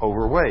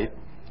overweight.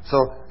 So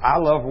I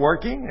love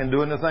working and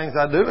doing the things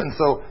I do. And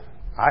so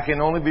I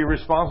can only be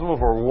responsible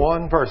for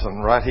one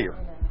person right here.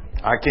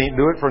 I can't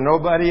do it for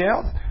nobody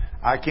else.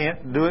 I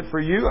can't do it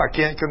for you. I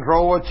can't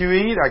control what you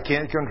eat. I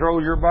can't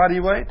control your body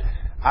weight.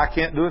 I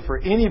can't do it for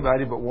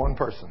anybody but one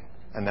person.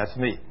 And that's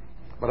me.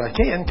 But I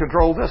can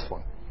control this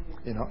one,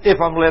 if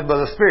I'm led by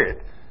the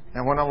Spirit.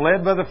 And when I'm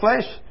led by the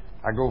flesh,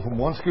 I go from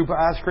 1 scoop of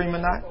ice cream a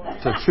night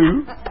to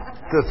 2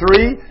 to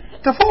 3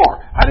 to 4.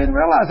 I didn't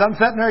realize I'm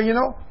sitting there,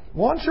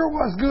 1 sure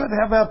was good.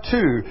 How about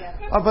 2?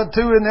 I put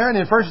 2 in there, and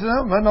then first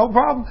no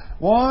problem.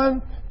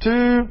 1,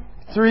 2,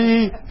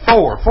 3,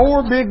 4.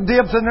 4 big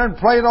dips in there and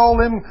played all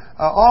them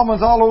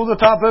almonds all over the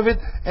top of it.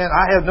 And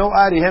I have no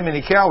idea how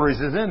many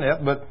calories is in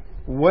that, but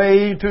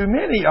way too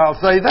many, I'll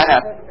say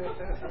that.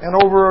 And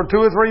over a 2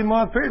 or 3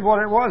 month period, what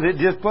it was, it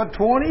just put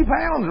 20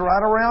 pounds right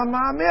around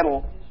my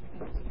middle.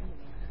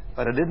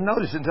 But I didn't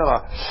notice until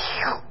I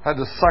had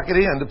to suck it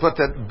in to put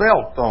that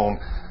belt on.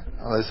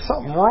 There's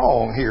something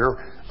wrong here.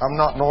 I'm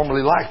not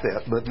normally like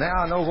that, but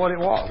now I know what it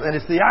was. And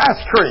it's the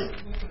ice cream.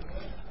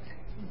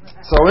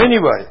 So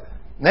anyway,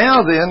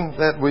 now then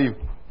that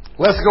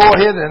let's go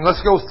ahead and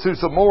let's go to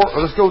some more.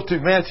 Let's go to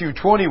Matthew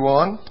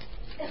 21.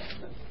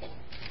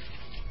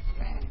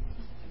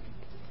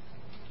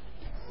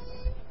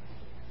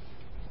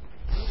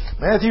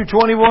 Matthew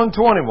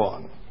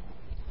 21:21.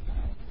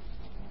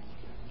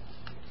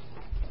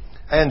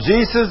 And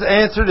Jesus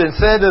answered and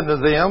said unto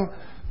them,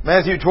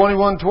 Matthew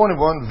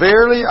 21:21,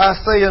 Verily I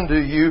say unto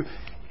you,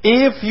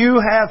 if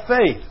you have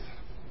faith.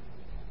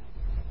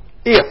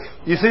 If.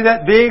 You see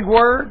that big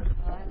word?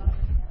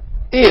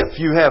 If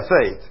you have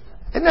faith.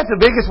 Isn't that the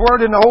biggest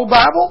word in the whole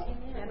Bible?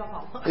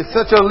 It's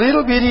such a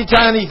little bitty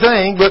tiny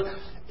thing, but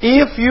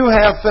if you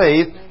have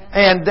faith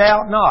and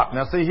doubt not.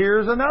 Now see,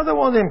 here's another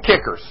one of them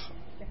kickers.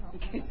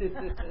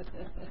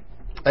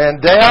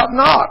 And doubt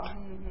not.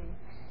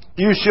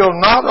 You shall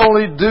not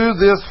only do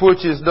this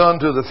which is done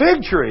to the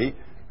fig tree.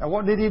 Now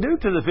what did he do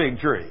to the fig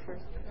tree?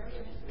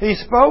 He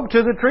spoke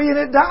to the tree and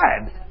it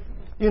died.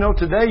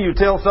 Today you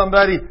tell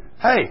somebody,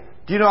 hey,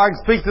 do you know I can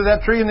speak to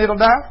that tree and it'll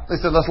die? They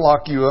said, let's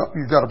lock you up.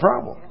 You've got a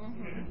problem.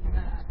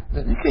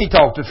 You can't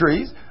talk to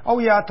trees. Oh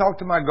yeah, I talk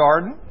to my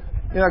garden.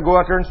 I go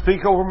out there and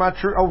speak over my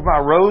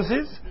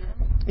roses.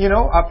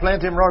 I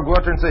plant them right, go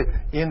out there and say,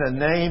 in the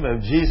name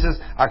of Jesus,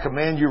 I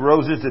command you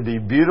roses to be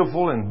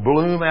beautiful and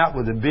bloom out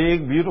with the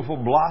big, beautiful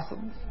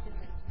blossoms.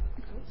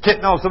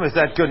 No, somebody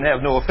said that couldn't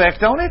have no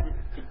effect on it.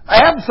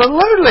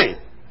 Absolutely.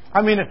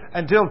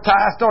 Until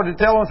Ty started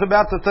telling us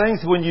about the things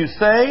when you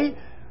say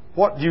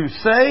what you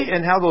say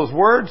and how those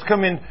words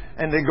come in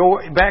and they go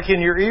back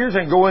in your ears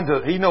and go into,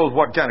 he knows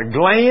what kind of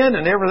gland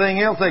and everything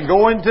else they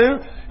go into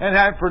and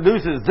how it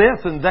produces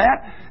this and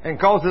that and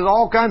causes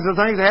all kinds of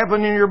things to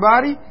happen in your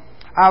body.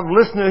 I've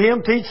listened to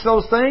him teach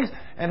those things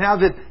and how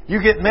that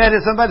you get mad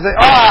at somebody and say,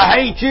 oh, I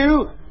hate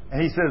you. And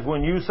he says,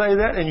 when you say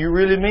that and you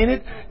really mean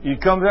it,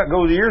 it comes out,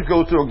 goes to your ears,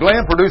 goes to a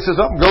gland, produces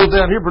something, goes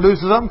down here,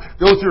 produces something,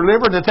 goes to your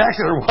liver and attacks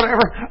it or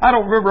whatever. I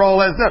don't remember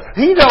all that stuff.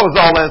 He knows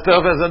all that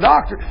stuff as a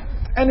doctor.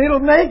 And it'll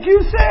make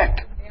you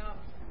sick.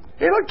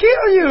 It'll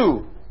kill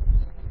you.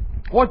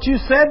 What you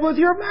said with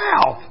your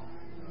mouth.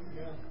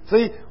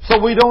 See,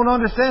 so we don't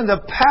understand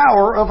the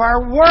power of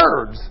our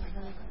words.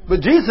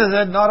 But Jesus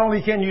said not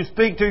only can you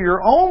speak to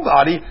your own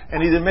body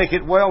and either make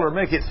it well or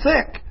make it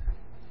sick,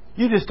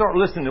 you just start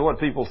listening to what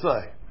people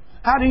say.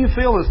 How do you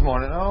feel this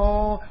morning?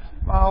 Oh,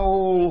 my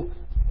old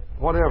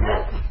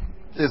whatever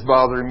is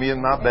bothering me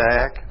in my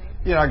back.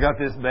 I got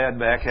this bad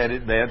back, had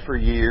it bad for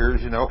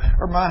years,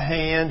 or my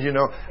hand,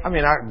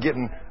 I'm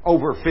getting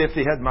over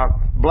 50, had my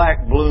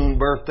black balloon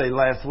birthday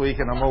last week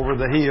and I'm over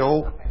the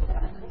hill.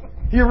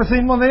 You ever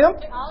seen one of them?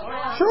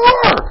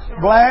 Sure.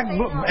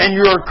 And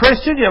you're a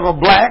Christian, you have a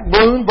black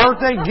balloon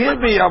birthday? Give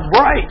me a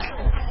break.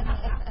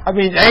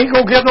 Ain't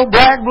gonna get no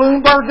black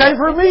balloon birthday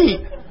for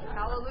me.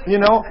 You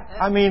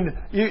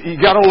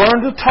got to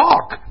learn to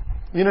talk.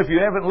 If you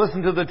haven't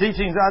listened to the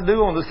teachings I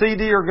do on the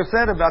CD or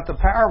cassette about the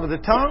power of the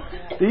tongue,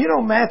 do you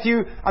know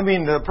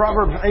the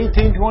Proverbs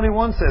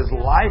 18:21 says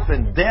life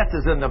and death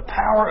is in the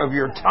power of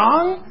your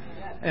tongue?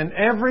 And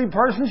every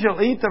person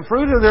shall eat the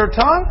fruit of their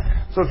tongue.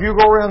 So if you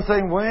go around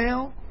saying,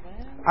 well,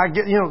 I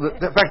get,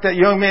 the fact that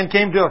young man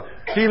came to a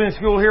healing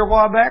school here a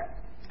while back,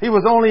 he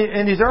was only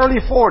in his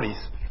early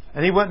 40s.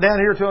 And he went down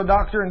here to a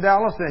doctor in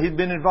Dallas and he'd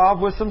been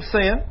involved with some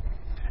sin.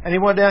 And he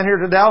went down here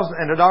to Dallas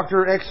and the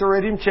doctor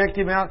x-rayed him, checked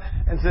him out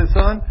and said,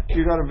 son,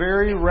 you got a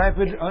very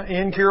rapid,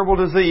 incurable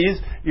disease.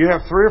 You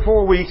have 3 or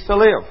 4 weeks to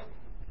live.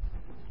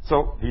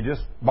 So he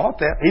just bought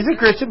that. He's a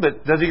Christian,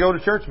 but does he go to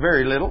church?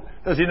 Very little.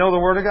 Does he know the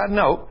Word of God?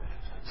 No.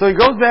 So he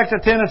goes back to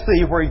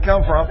Tennessee, where he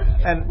come from,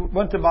 and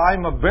went to buy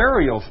him a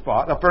burial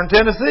spot up there in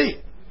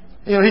Tennessee.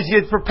 You know,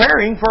 he's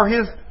preparing for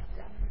his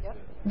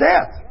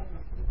death.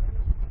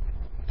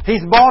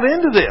 He's bought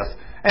into this.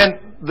 And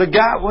the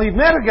guy, well, he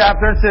met a guy up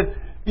there and said,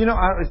 you know,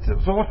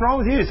 so what's wrong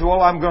with you? He said,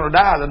 well, I'm going to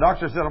die. The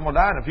doctor said I'm going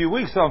to die in a few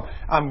weeks, so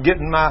I'm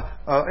getting my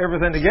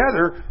everything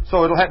together,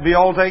 so it'll have to be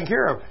all taken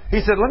care of.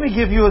 He said, let me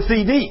give you a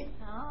CD.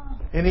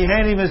 And he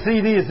handed him a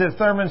CD. It says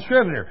Thurman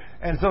Scrivener.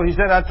 And so he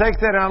said, I take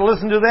that and I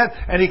listen to that,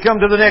 and he come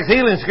to the next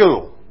healing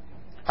school.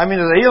 I mean,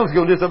 the healing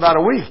school just about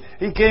a week.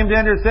 He came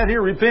down there and sat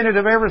here, repented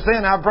of every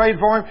sin. I prayed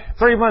for him.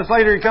 3 months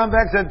later, he come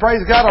back and said,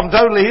 praise God, I'm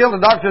totally healed.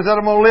 The doctor said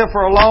I'm going to live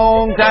for a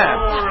long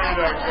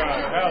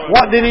time.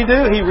 What did he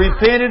do? He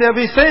repented of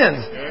his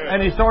sins.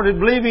 And he started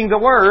believing the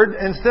Word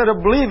instead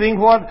of believing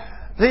what...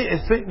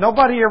 See,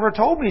 nobody ever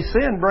told me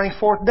sin brings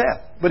forth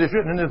death. But it's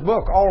written in this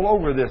book, all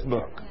over this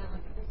book.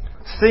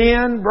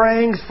 Sin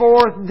brings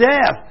forth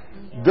death.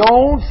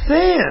 Don't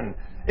sin.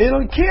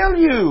 It'll kill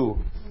you.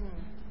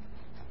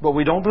 But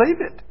we don't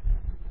believe it.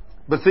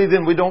 But see,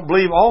 then we don't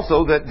believe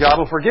also that God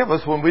will forgive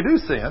us when we do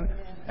sin,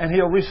 and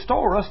He'll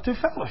restore us to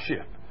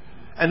fellowship.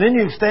 And then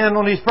you stand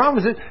on His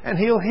promises, and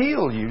He'll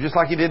heal you, just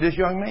like He did this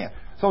young man.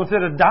 So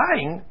instead of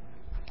dying,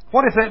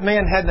 what if that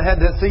man hadn't had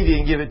that CD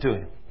and give it to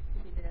him?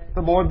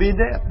 The boy would be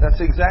dead. That's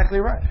exactly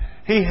right.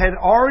 He had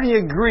already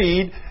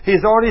agreed.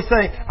 He's already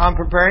saying, I'm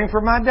preparing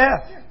for my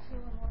death.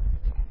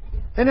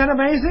 Isn't that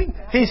amazing?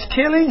 He's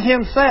killing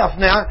himself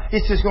now.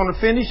 He's just going to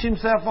finish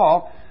himself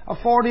off. A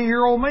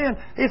 40-year-old man.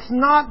 It's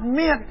not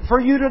meant for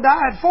you to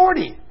die at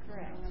 40.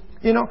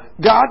 You know,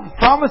 God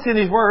promised in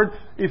His Word,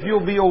 if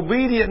you'll be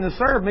obedient and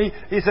serve Me,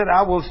 He said,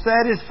 I will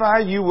satisfy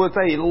you with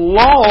a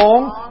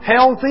long,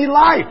 healthy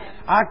life.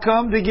 I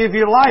come to give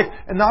you life.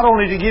 And not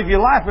only to give you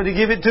life, but to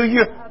give it to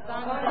you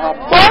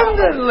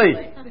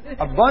abundantly.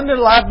 Abundant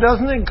life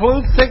doesn't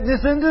include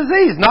sickness and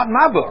disease. Not in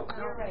my book.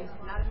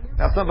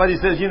 Now somebody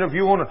says, you know, if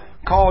you want to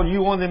call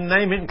you one of them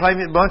name it and claim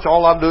it bunch,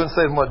 all I'm doing is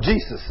saying what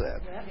Jesus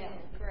said.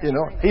 You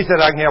know, He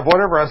said I can have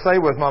whatever I say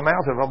with my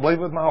mouth if I believe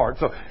with my heart.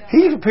 So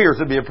He appears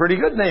to be a pretty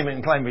good name it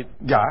and claim it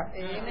guy.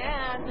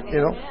 Amen.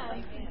 You know.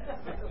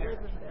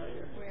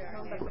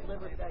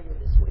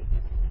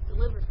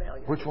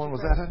 Which one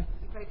was that, honey?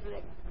 You prayed for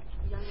that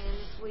young man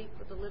this week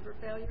with the liver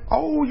failure?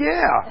 Oh,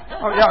 yeah.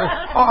 Oh,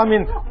 yeah. Oh, I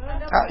mean,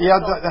 yeah.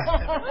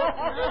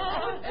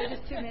 There's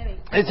just too many.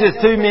 It's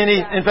just too many.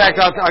 In fact,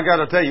 I got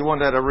to tell you one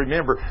that I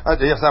remember.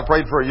 Yes, I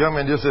prayed for a young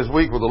man just this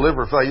week with a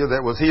liver failure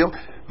that was healed.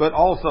 But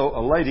also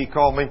a lady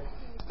called me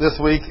this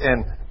week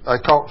and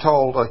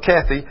told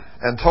Kathy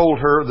and told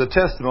her the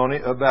testimony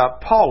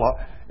about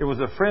Paula. It was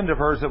a friend of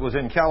hers that was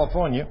in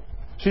California.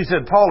 She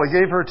said, Paula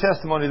gave her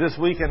testimony this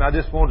week, and I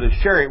just wanted to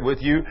share it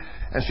with you.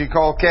 And she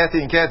called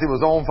Kathy, and Kathy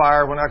was on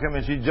fire. When I come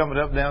in, she's jumping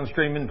up, down,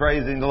 screaming,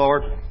 praising the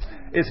Lord.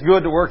 It's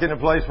good to work in a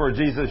place where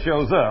Jesus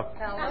shows up.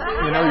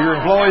 You know, your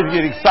employees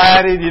get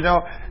excited, you know,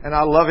 and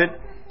I love it.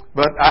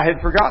 But I had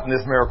forgotten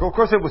this miracle. Of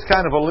course, it was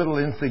kind of a little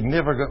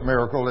insignificant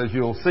miracle, as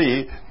you'll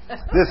see.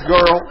 This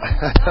girl,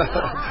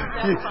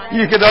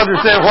 you can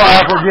understand why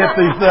I forget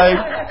these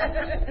things.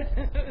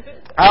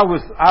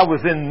 I was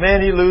in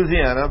Manny,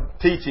 Louisiana,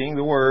 teaching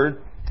the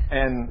Word.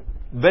 And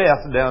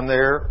Beth down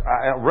there,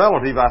 a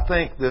relative, I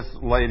think this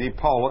lady,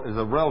 Paula, is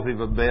a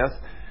relative of Beth.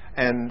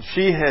 And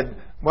she had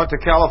went to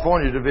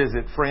California to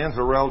visit friends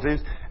or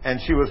relatives. And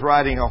she was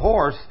riding a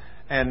horse.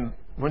 And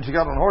when she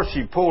got on the horse,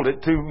 she pulled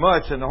it too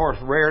much. And the horse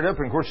reared up.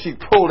 And of course, she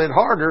pulled it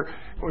harder.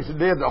 When she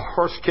did, the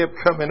horse kept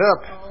coming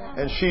up.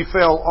 And she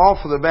fell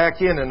off of the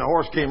back end. And the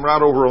horse came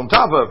right over on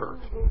top of her.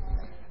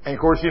 And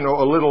of course, you know,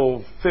 a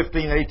little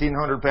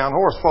 1,800 pound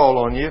horse fall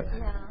on you.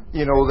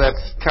 You know, that's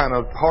kind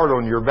of hard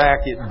on your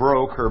back. It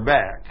broke her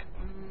back.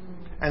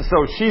 And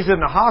so she's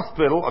in the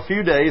hospital a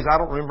few days. I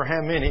don't remember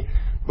how many.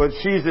 But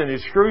she's in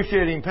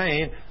excruciating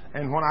pain.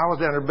 And when I was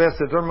down there, Beth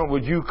said, Thurman,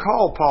 would you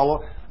call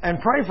Paula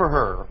and pray for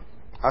her?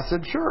 I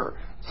said, sure.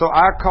 So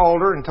I called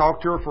her and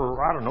talked to her for,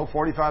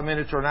 45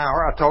 minutes or an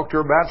hour. I talked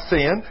to her about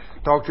sin.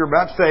 Talked to her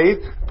about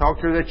faith.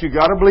 Talked to her that you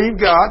got to believe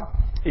God.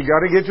 You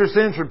got to get your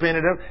sins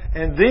repented of.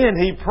 And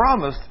then He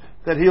promised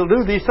that He'll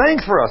do these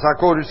things for us. I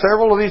quoted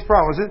several of these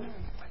promises.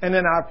 And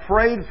then I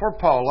prayed for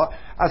Paula.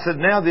 I said,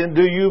 now then,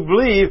 do you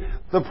believe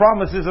the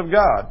promises of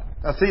God?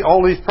 Now see,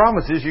 all these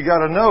promises, you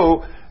got to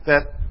know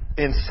that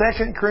in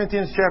 2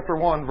 Corinthians chapter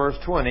 1, verse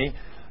 20,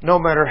 no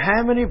matter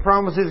how many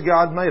promises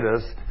God made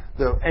us,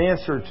 the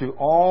answer to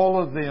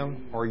all of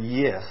them are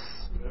yes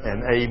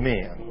and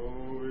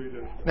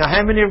amen. Now,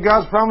 how many of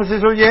God's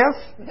promises are yes?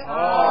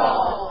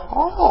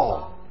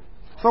 All.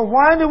 So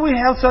why do we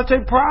have such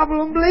a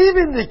problem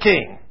believing the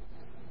King?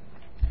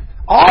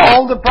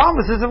 All the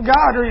promises of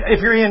God are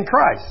if you're in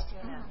Christ.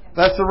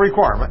 That's the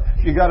requirement.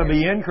 You got to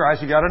be in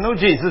Christ. You got to know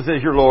Jesus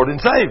as your Lord and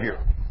Savior.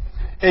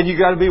 And you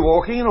got to be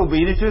walking in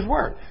obedience to His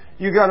Word.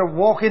 You got to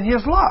walk in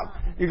His love.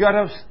 You got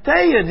to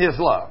stay in His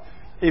love.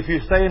 If you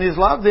stay in His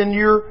love, then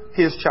you're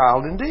His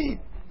child indeed.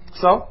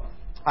 So,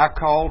 I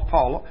called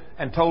Paula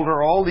and told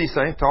her all these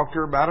things, talked to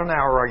her about an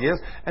hour, I guess,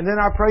 and then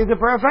I prayed the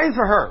prayer of faith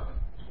for her.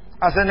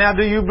 I said, now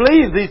do you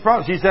believe these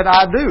promises? She said,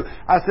 I do.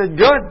 I said,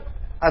 good.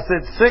 I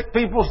said, sick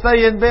people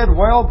stay in bed,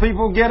 well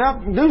people get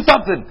up and do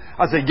something.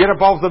 I said, get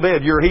up off the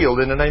bed, you're healed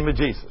in the name of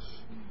Jesus.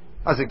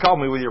 I said, call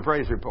me with your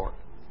praise report.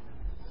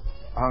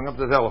 I hung up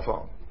the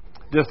telephone.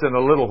 Just in a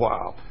little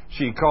while,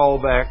 she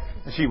called back.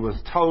 She was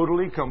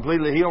totally,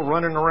 completely healed,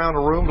 running around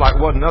the room like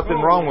wasn't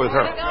nothing wrong with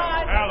her.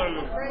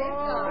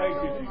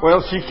 Well,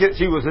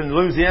 she was in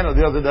Louisiana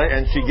the other day,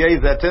 and she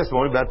gave that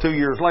testimony about 2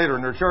 years later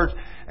in her church.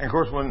 And, of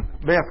course, when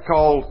Beth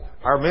called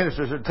our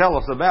ministers to tell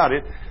us about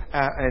it,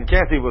 and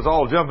Kathy was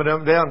all jumping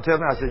up and down,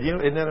 telling me, I said,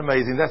 isn't that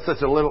amazing? That's such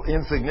a little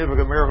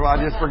insignificant miracle.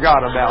 I just forgot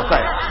about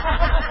that.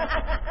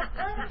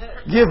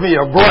 Give me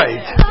a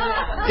break.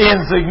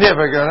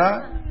 Insignificant,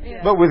 huh?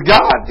 But with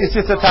God, it's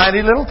just a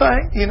tiny little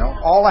thing,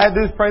 All I had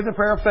to do is pray the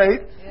prayer of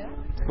faith.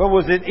 But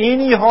was it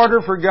any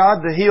harder for God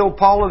to heal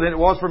Paula than it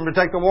was for him to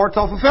take the warts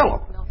off of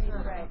Philip?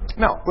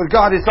 No. With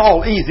God, it's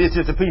all easy. It's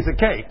just a piece of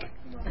cake.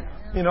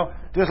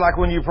 Just like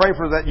when you pray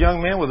for that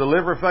young man with a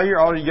liver failure,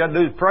 all you got to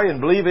do is pray and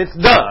believe it's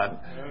done.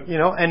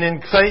 And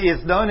then say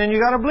it's done, and you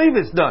got to believe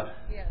it's done.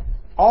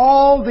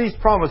 All these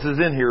promises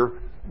in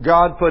here,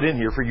 God put in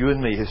here for you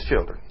and me, His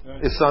children,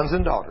 His sons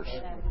and daughters.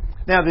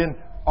 Now then,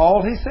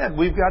 all He said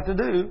we've got to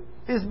do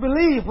is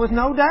believe with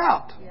no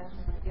doubt.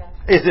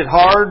 Is it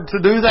hard to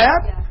do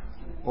that?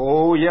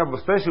 Oh, yeah,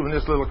 especially when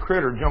this little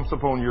critter jumps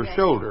upon your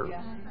shoulder.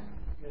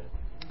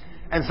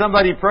 And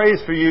somebody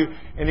prays for you,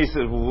 and he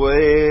says,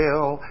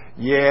 well,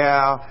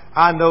 yeah,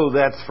 I know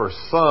that's for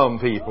some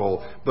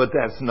people, but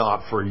that's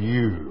not for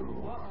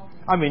you.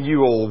 I mean,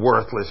 you old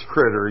worthless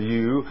critter,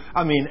 you.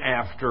 I mean,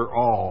 after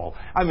all.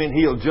 I mean,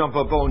 he'll jump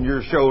up on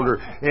your shoulder,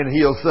 and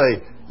he'll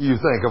say, you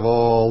think of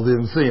all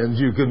them sins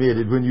you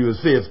committed when you was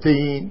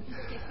 15.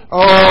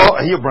 Oh,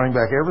 he'll bring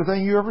back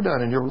everything you ever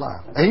done in your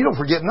life. And he don't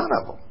forget none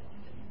of them.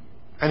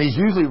 And he's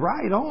usually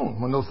right on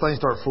when those things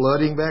start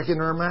flooding back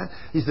into our mind.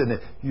 He said,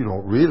 you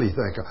don't really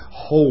think a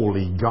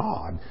holy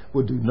God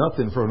would do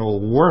nothing for an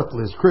old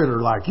worthless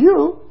critter like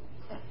you.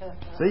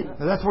 See,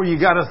 that's where you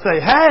got to say,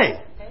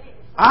 hey,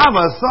 I'm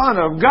a son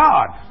of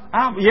God.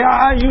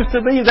 I used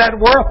to be that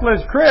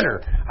worthless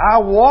critter. I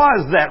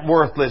was that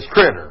worthless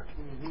critter.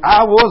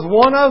 I was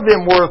one of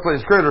them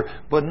worthless critters,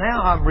 but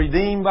now I'm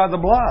redeemed by the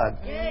blood.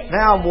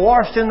 Now I'm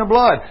washed in the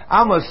blood.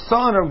 I'm a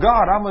son of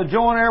God. I'm a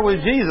joint heir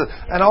with Jesus.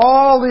 And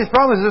all these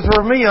promises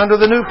are for me under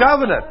the new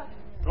covenant.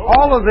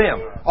 All of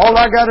them. All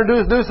I got to do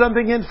is do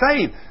something in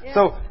faith.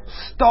 So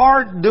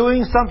start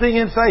doing something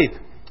in faith.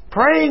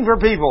 Praying for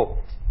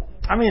people.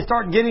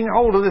 Start getting a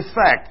hold of this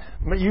fact.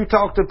 You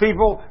talk to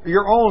people,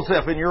 your own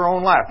self in your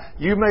own life.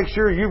 You make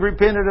sure you've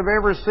repented of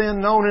every sin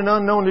known and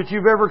unknown that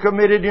you've ever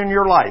committed in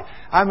your life.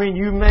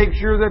 You make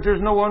sure that there's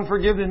no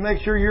unforgiveness.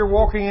 Make sure you're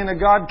walking in a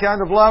God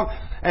kind of love.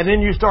 And then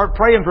you start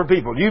praying for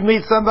people. You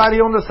meet somebody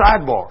on the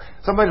sidewalk.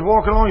 Somebody's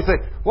walking along. You say,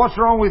 what's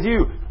wrong with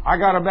you? I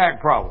got a back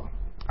problem.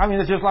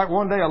 It's just like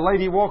one day a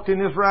lady walked in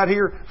this right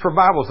here for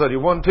Bible study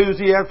one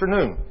Tuesday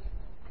afternoon.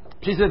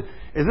 She said,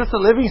 is this a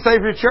Living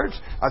Savior church?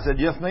 I said,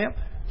 yes, ma'am.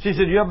 She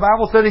said, you have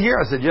Bible study here?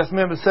 I said, yes,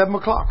 ma'am, at 7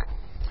 o'clock.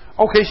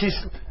 Okay, she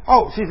said,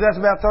 that's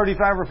about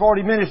 35 or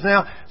 40 minutes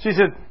now. She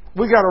said,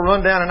 we got to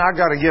run down and I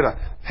got to get a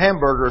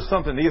hamburger or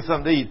something to get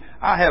something to eat.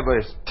 I have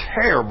a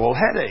terrible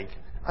headache.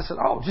 I said,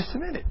 just a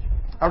minute.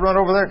 I run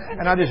over there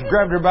and I just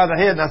grabbed her by the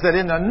head and I said,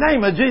 in the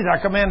name of Jesus, I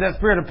command that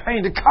spirit of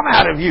pain to come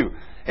out of you.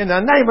 In the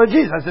name of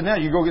Jesus. I said, now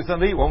you go get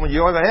something to eat. Woman,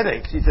 you have a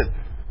headache. She said,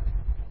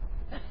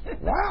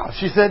 wow.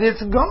 She said,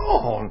 it's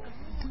gone.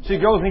 She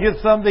goes and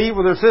gets something to eat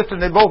with her sister,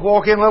 and they both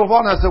walk in a little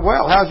while. And I said,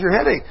 well, how's your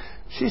headache?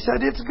 She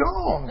said, it's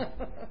gone.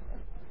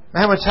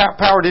 How much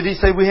power did He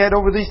say we had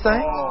over these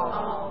things?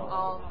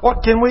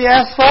 What can we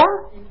ask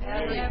for?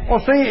 Well,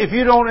 see, if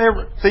you don't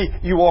ever... See,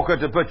 you walk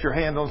up to put your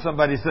hand on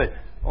somebody and say,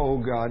 oh,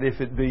 God,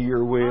 if it be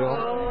your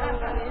will.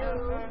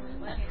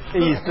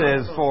 He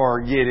says,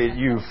 forget it,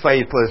 you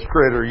faithless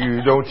critter.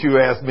 Don't you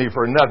ask me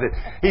for nothing.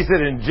 He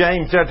said in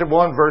James chapter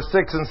 1, verse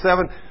 6 and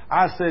 7,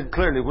 I said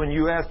clearly, when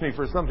you ask me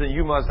for something,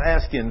 you must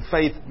ask in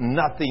faith,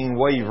 nothing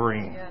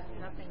wavering.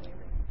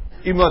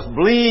 You must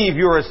believe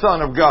you're a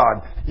son of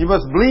God. You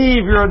must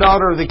believe you're a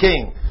daughter of the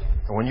King.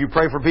 And when you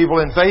pray for people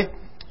in faith,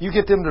 you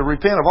get them to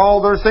repent of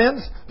all their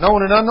sins, known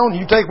and unknown.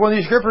 You take one of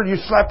these scriptures, you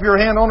slap your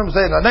hand on them and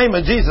say, in the name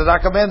of Jesus, I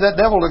command that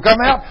devil to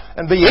come out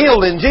and be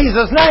healed in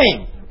Jesus'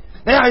 name.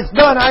 Now it's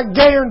done, I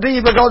guarantee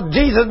you, because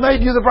Jesus made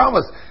you the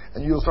promise.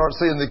 And you'll start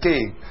seeing the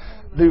King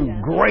do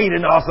great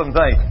and awesome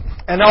things.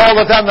 And all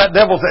the time that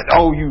devil said,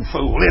 oh, you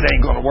fool, it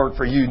ain't going to work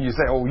for you. And you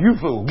say, oh, you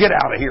fool, get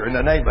out of here in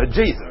the name of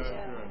Jesus.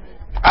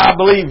 I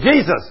believe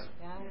Jesus.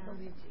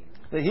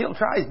 That He'll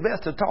try His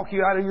best to talk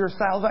you out of your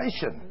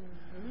salvation.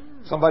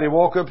 Somebody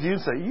walk up to you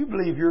and say, you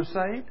believe you're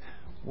saved?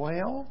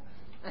 Well,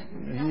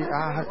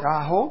 yeah,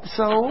 I hope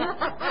so.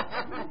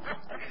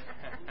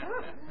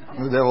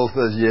 The devil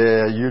says,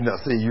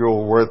 you're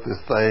a worthless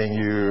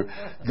thing.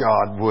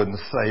 God wouldn't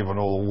save an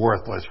old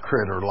worthless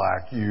critter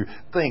like you.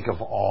 Think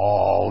of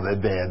all the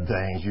bad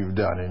things you've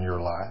done in your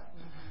life.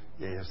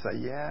 You say,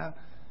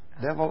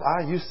 Devil,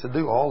 I used to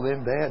do all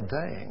them bad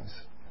things,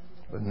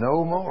 but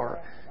no more.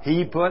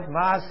 He put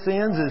my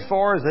sins as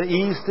far as the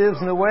east is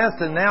from the west,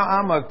 and now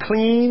I'm a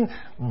clean,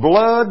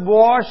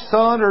 blood-washed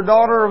son or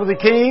daughter of the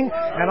King,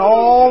 and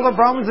all the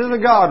promises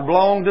of God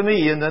belong to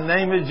me in the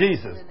name of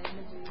Jesus.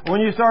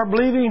 When you start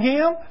believing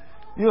Him,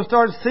 you'll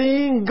start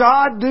seeing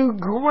God do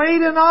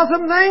great and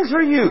awesome things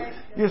for you.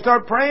 You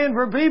start praying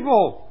for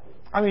people.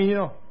 I mean,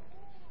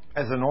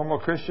 as a normal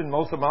Christian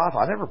most of my life,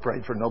 I never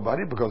prayed for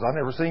nobody because I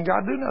never seen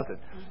God do nothing.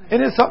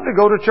 Isn't it something to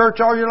go to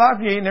church all your life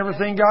and you ain't never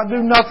seen God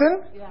do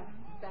nothing?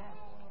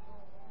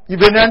 You've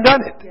been there and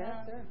done it.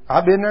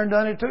 I've been there and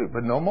done it too,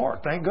 but no more.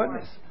 Thank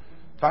goodness.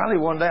 Finally,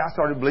 one day I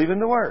started believing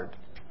the Word.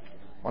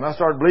 When I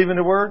started believing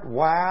the Word,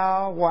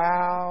 wow.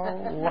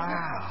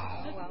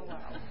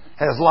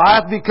 Has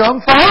life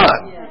become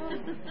fun?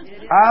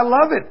 I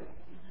love it.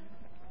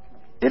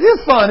 It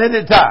is fun, isn't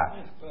it, Ty?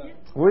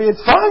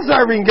 It's fun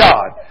serving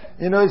God.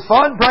 It's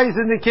fun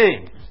praising the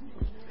King.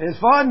 It's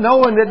fun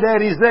knowing that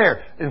Daddy's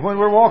there. And when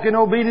we're walking in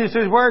obedience to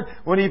His Word,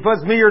 when He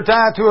puts me or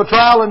Ty to a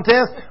trial and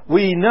test,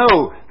 we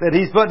know that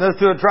He's putting us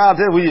to a trial and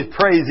test. We just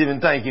praise Him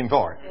and thank Him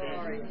for it.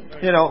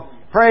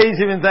 Praise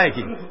Him and thank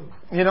Him.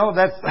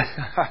 That's,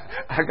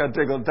 I got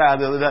tickled Ty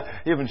the other day.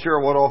 Him and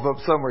Cheryl went off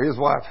up somewhere. His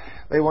wife,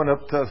 they went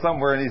up to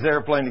somewhere in his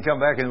airplane to come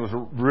back, and it was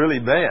really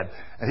bad.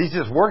 And he's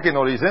just working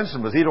on these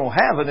instruments. He don't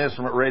have an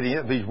instrument ready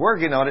yet, but he's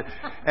working on it.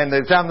 And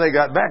the time they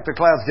got back, the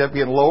clouds kept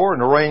getting lower,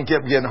 and the rain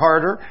kept getting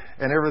harder,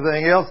 and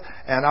everything else.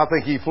 And I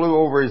think he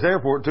flew over his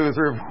airport 2 or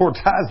 3 or 4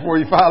 times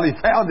before he finally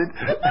found it.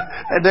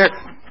 And there.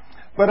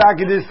 But I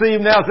could just see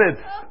him now saying,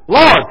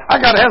 Lord,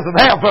 I got to have some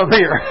help up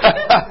here.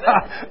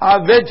 I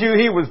bet you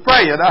he was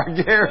praying. I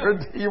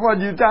guarantee you.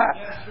 Wasn't you, Ty?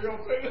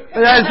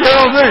 Yeah,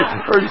 sure do.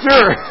 For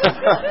sure.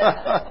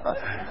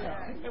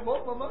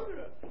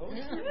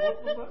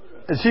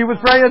 And she was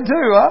praying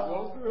too, huh?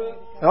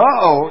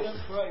 Uh-oh.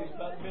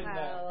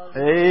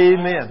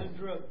 Amen.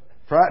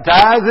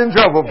 Ty's in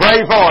trouble.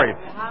 Pray for him.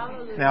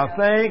 Now,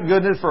 thank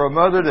goodness for a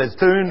mother that's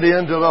tuned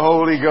in to the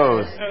Holy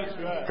Ghost.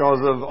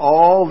 Because of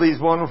all these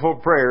wonderful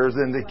prayers,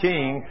 and the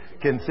King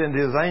can send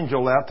His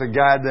angel out to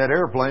guide that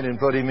airplane and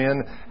put him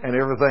in, and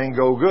everything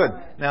go good.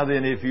 Now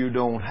then, if you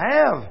don't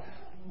have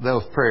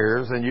those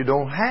prayers, and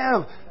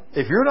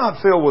if you're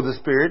not filled with the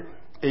Spirit,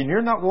 and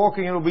you're not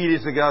walking in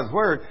obedience to God's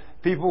Word,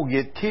 people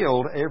get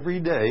killed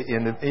every day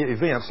in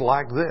events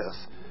like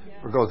this.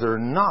 Because they're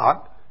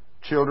not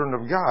children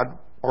of God.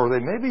 Or they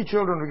may be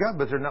children of God,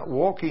 but they're not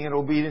walking in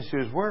obedience to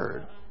His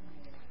Word.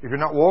 If you're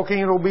not walking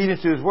in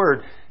obedience to His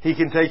Word, He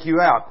can take you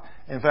out.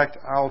 In fact,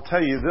 I'll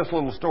tell you this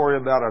little story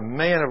about a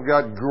man of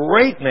God,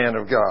 great man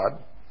of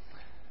God,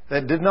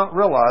 that did not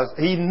realize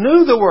he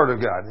knew the Word of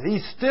God.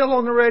 He's still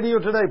on the radio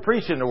today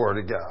preaching the Word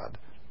of God.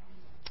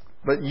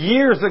 But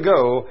years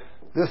ago,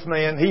 this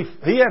man,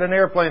 he had an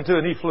airplane too,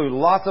 and he flew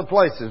lots of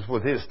places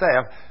with his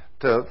staff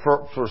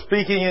for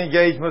speaking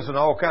engagements and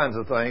all kinds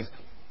of things.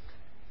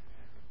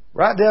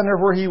 Right down there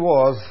where he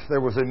was,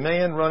 there was a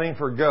man running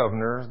for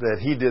governor that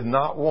he did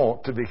not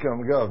want to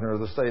become governor of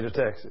the state of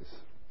Texas.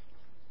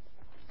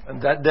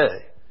 And that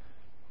day,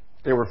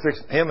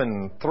 him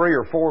and 3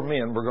 or 4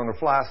 men were going to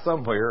fly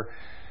somewhere,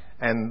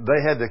 and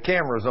they had the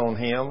cameras on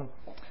him,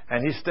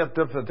 and he stepped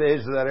up at the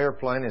edge of that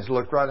airplane and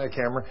looked right at the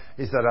camera.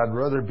 He said, I'd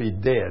rather be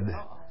dead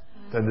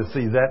than to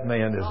see that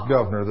man as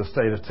governor of the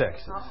state of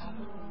Texas.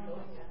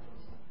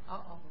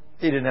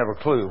 He didn't have a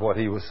clue what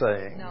he was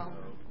saying.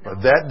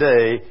 But that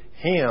day,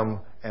 him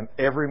and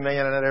every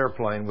man in that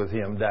airplane with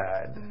him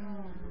died.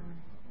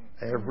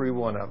 Every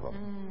one of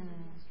them.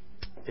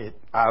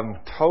 I'm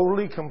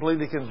totally,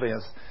 completely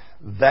convinced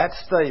that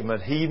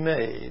statement he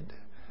made,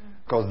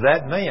 because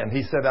that man,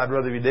 he said, I'd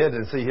rather be dead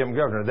than see him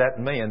governor. That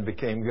man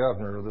became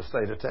governor of the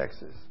state of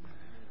Texas.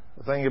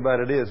 The thing about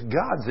it is,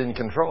 God's in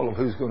control of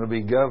who's going to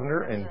be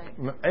governor and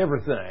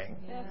everything.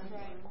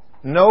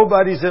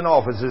 Nobody's in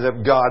office as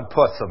if God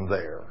puts them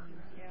there.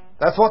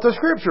 That's what the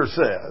Scripture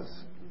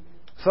says.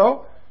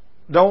 So,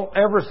 don't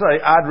ever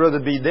say, I'd rather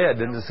be dead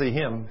than to see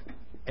him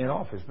in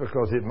office,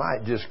 because it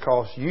might just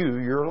cost you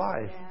your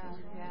life.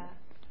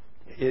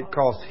 It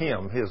cost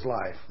him his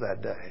life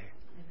that day.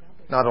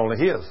 Not only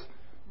his,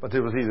 but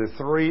there was either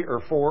 3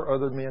 or 4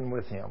 other men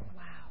with him.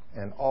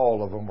 And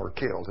all of them were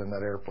killed in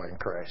that airplane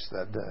crash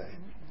that day.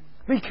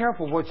 Be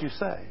careful what you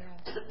say.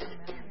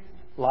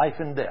 Life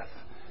and death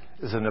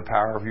is in the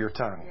power of your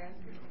tongue.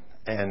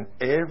 And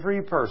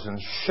every person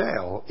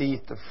shall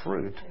eat the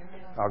fruit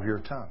of your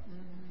tongue.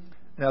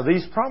 Now,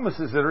 these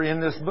promises that are in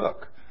this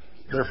book,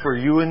 they're for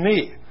you and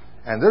me.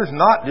 And there's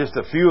not just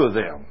a few of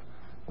them.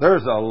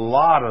 There's a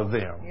lot of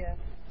them.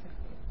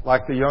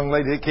 Like the young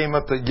lady that came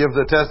up to give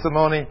the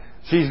testimony,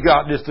 she's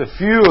got just a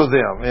few of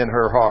them in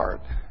her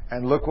heart.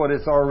 And look what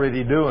it's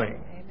already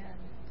doing.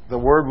 The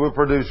Word will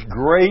produce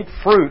great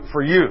fruit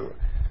for you.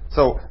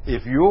 So,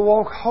 if you will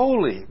walk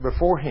holy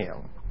before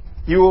Him,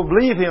 you will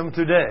believe Him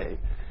today.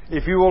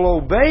 If you will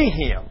obey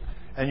Him,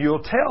 and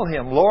you'll tell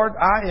Him, Lord,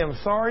 I am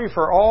sorry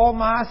for all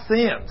my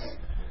sins.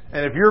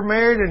 And if you're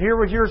married and here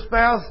with your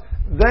spouse,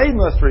 they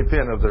must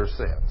repent of their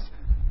sins.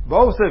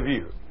 Both of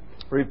you.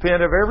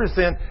 Repent of every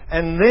sin.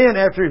 And then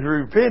after you've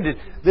repented,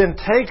 then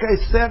take a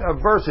set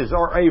of verses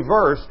or a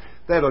verse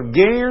that'll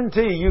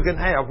guarantee you can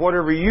have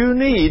whatever you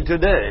need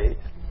today.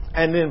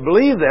 And then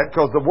believe that,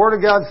 because the Word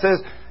of God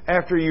says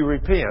after you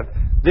repent,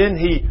 then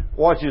He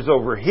watches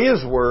over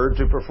His Word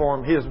to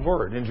perform His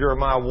Word. In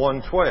Jeremiah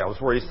 1:12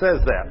 is where He says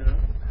that.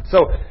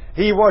 So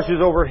He watches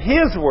over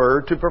His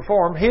Word to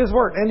perform His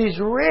Word. And He's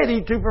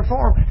ready to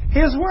perform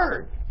His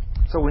Word.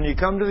 So when you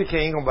come to the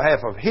King on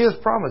behalf of His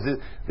promises,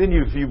 then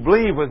if you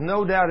believe with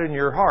no doubt in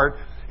your heart,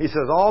 He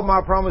says, all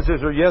my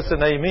promises are yes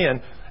and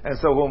amen. And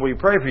so when we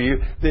pray for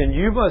you, then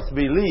you must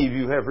believe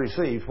you have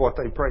received what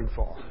they prayed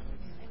for.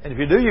 And if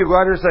you do, you go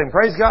out there saying,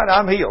 praise God,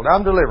 I'm healed,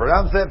 I'm delivered,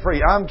 I'm set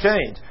free, I'm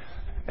changed.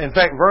 In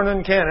fact,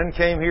 Vernon Cannon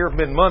came here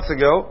many months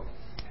ago.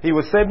 He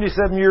was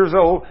 77 years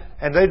old,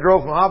 and they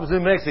drove from Hobbs, New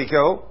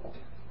Mexico.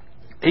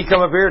 He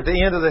come up here at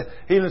the end of the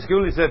healing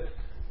school. He said,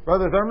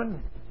 Brother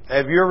Thurman,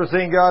 have you ever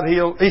seen God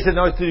heal? He said,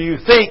 no, do you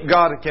think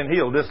God can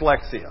heal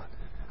dyslexia?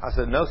 I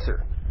said, no,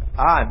 sir.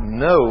 I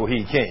know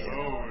He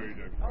can.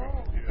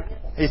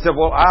 He said,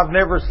 well, I've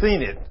never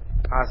seen it.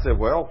 I said,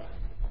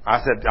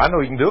 I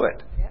know He can do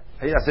it.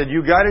 I said,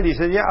 you got it? He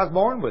said, yeah, I was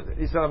born with it.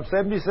 He said, I'm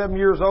 77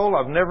 years old.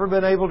 I've never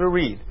been able to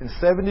read. In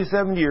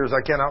 77 years,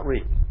 I cannot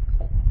read.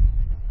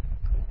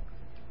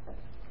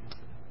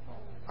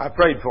 I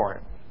prayed for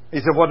him. He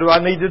said, what do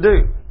I need to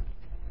do?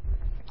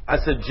 I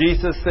said,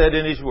 Jesus said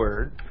in His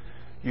Word,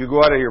 you go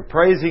out of here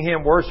praising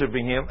Him,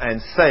 worshiping Him,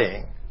 and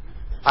saying,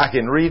 I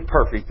can read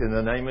perfect in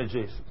the name of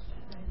Jesus.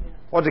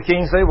 What did the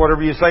King say?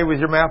 Whatever you say with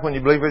your mouth when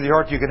you believe with your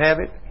heart, you can have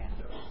it.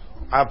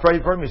 I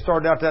prayed for him. He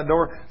started out that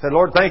door. Said,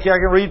 Lord, thank you, I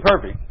can read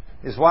perfect.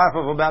 His wife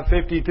of about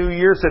 52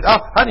 years said,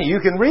 oh, honey, you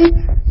can read?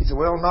 He said,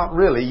 well, not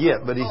really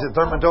yet. But he said,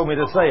 Thurman told me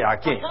to say I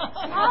can.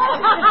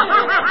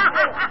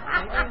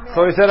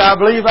 So he said, I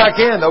believe I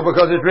can, though,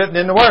 because it's written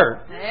in the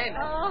Word.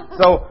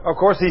 So, of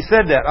course, he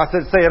said that. I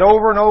said, say it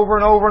over and over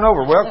and over and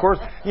over. Well, of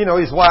course,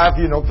 his wife,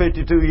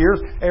 52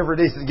 years, every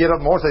day he said, get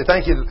up more, say,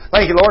 thank you,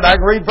 Lord, I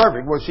can read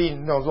perfect. Well, she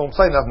don't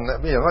say nothing,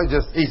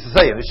 he's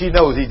saying it. She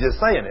knows he's just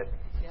saying it.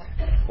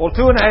 Well,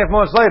 2.5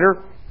 months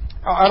later,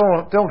 I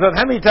don't know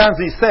how many times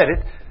he said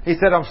it. He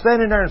said, I'm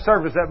standing there in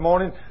service that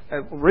morning,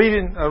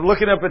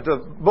 looking up at the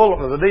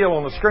bulletin, the deal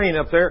on the screen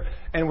up there,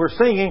 and we're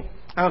singing.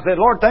 And I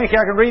said, Lord, thank you,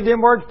 I can read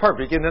them words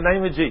perfect in the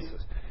name of Jesus.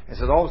 He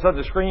said, all of a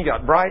sudden the screen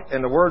got bright, and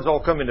the words all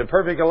come into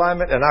perfect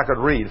alignment, and I could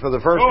read for the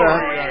first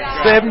time,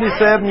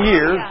 77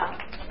 years.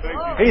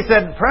 He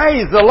said,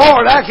 praise the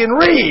Lord, I can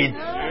read.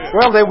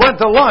 Well, they went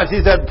to lunch.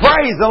 He said,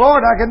 praise the Lord,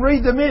 I can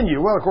read the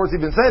menu. Well, of course,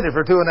 he'd been saying it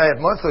for 2.5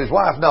 months, so his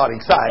wife's not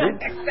excited.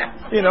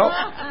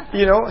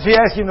 She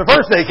asked him the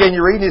first day, can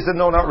you read? And he said,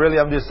 no, not really,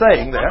 I'm just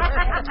saying that.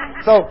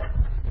 So,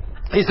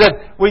 he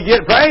said,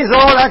 praise the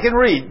Lord, I can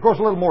read. Of course,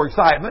 a little more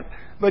excitement.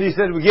 But he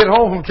said, we get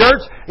home from church.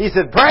 He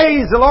said,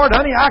 praise the Lord,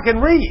 honey, I can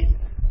read.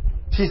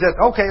 She said,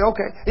 okay.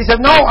 He said,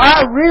 no,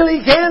 I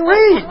really can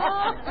read.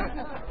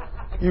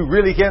 You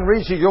really can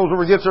read? She goes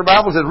over and gets her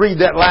Bible and says, read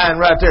that line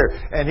right there.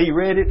 And he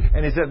read it,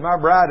 and he said, my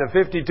bride of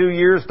 52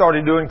 years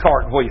started doing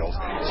cartwheels.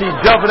 She's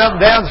jumping up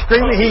and down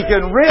screaming, he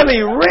can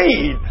really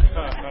read.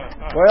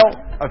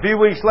 Well, a few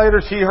weeks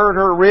later, she hurt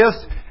her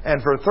wrist,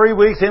 and for 3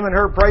 weeks, him and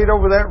her prayed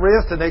over that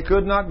wrist, and they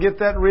could not get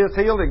that wrist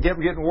healed. It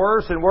kept getting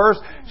worse and worse.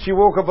 She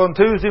woke up on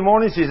Tuesday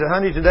morning. She said,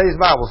 honey, today's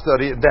Bible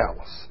study at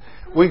Dallas.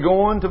 We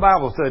going to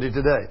Bible study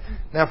today.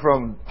 Now,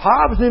 from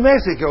Hobbs, New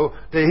Mexico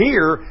to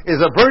here is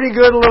a pretty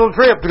good little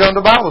trip to come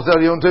to Bible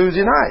study on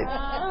Tuesday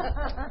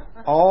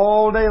night.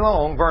 All day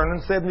long,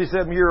 Vernon,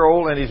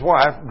 77-year-old, and his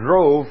wife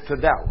drove to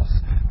Dallas.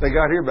 They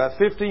got here about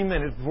 15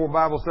 minutes before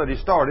Bible study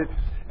started,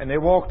 and they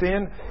walked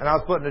in, and I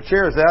was putting the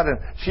chairs out, and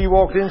she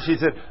walked in, she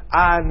said,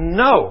 I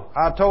know.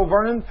 I told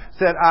Vernon,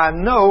 I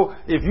know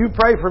if you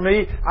pray for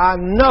me, I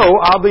know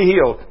I'll be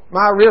healed.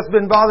 My wrist's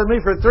been bothering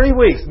me for 3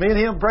 weeks. Me and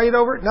him prayed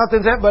over it.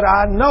 Nothing's happened, but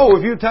I know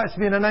if you touch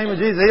me in the name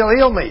of Jesus, He'll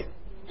heal me.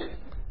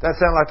 That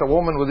sounded like the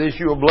woman with the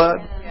issue of blood.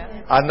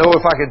 I know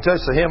if I can touch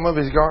the hem of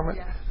His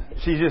garment.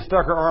 She just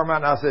stuck her arm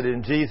out, and I said,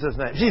 in Jesus'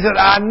 name. She said,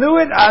 I knew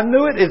it,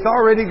 it's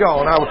already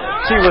gone.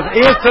 She was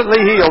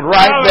instantly healed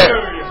right there.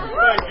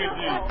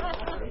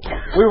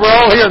 We were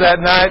all here that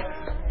night.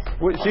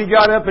 She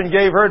got up and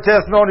gave her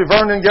testimony.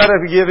 Vernon got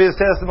up and gave his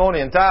testimony.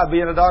 And Ty,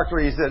 being a doctor,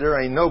 he said, there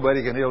ain't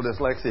nobody can heal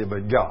dyslexia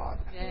but God.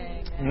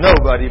 Amen.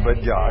 Nobody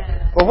but God.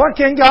 Well, what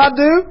can God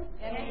do?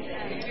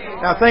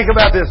 Amen. Now think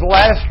about this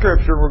last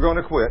scripture we're going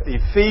to quit.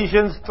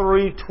 Ephesians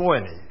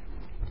 3:20.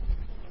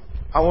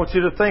 I want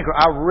you to think.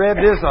 I read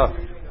this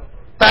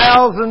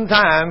 1,000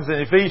 times in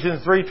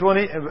Ephesians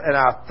 3:20, and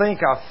I think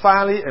I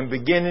finally am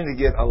beginning to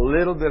get a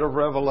little bit of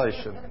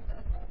revelation.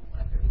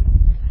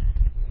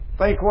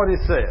 Think what it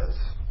says.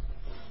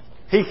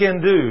 He can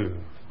do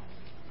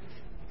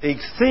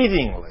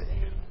exceedingly,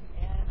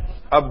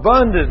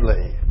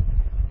 abundantly,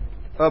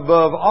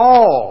 above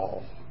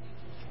all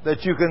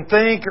that you can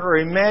think or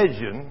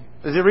imagine.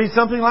 Does it read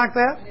something like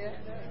that?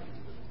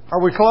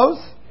 Are we close?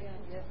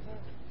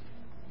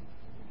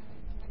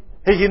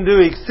 He can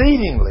do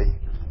exceedingly,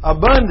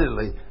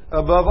 abundantly,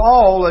 above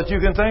all that you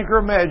can think or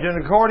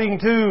imagine, according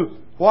to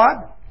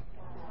what?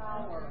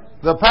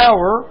 The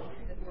power.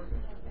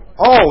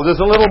 Oh, there's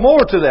a little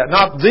more to that.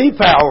 Not the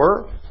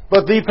power,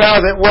 but the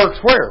power that works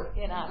where?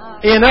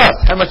 In us.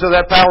 How much of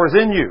that power is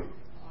in you?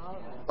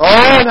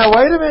 Oh, now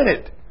wait a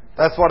minute.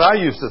 That's what I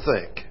used to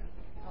think.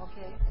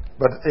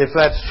 But if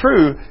that's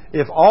true,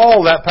 if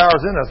all that power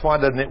is in us, why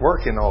doesn't it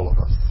work in all of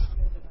us?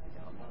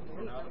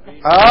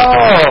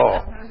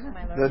 Oh,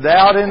 the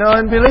doubt and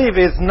unbelief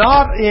is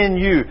not in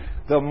you.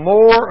 The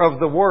more of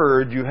the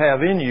Word you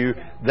have in you,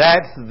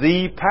 that's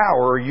the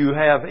power you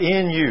have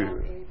in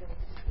you.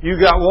 You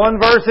got one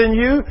verse in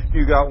you,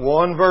 you got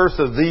one verse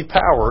of the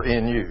power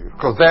in you.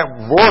 Because that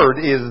Word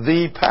is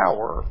the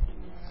power.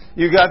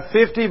 You got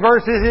 50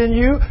 verses in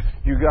you,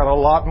 you got a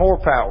lot more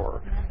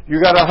power.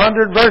 You got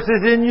 100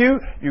 verses in you,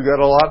 you got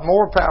a lot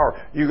more power.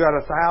 You got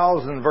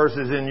 1,000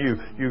 verses in you,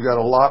 you got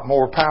a lot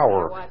more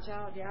power. Watch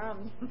out,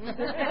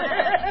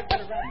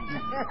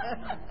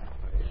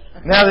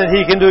 Now that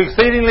He can do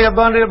exceedingly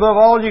abundantly above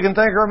all you can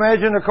think or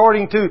imagine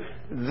according to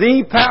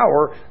the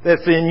power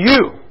that's in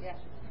you.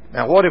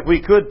 Now what if we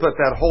could put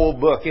that whole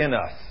book in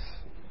us?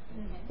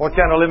 What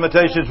kind of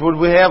limitations would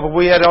we have if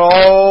we had it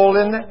all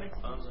in there?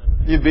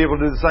 You'd be able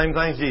to do the same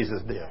things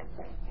Jesus did.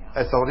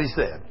 That's what He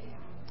said.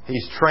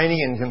 He's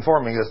training and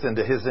conforming us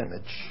into His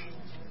image.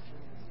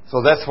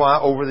 So that's why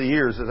over the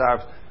years as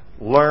I've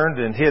learned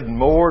and hidden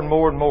more and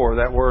more and more of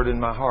that Word in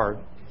my heart,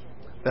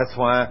 that's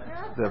why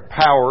the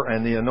power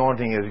and the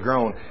anointing has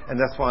grown. And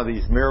that's why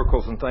these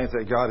miracles and things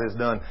that God has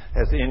done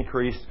has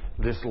increased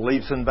just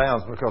leaps and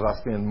bounds, because I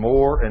spend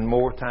more and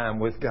more time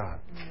with God.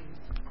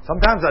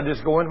 Sometimes I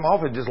just go into my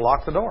office and just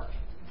lock the door.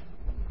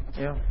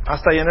 You know, I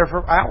stay in there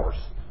for hours.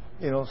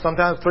 You know,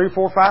 sometimes 3,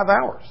 4, 5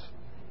 hours.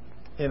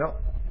 You know,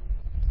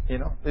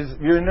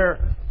 you're in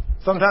there.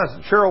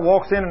 Sometimes Cheryl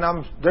walks in and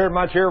I'm there in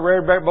my chair,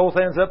 ready back, both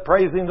hands up,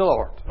 praising the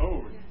Lord.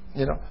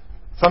 You know,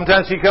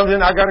 sometimes she comes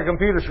in, I got a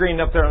computer screen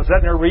up there, I'm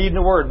sitting there reading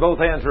the Word, both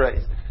hands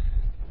raised.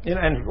 You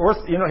know, and of course,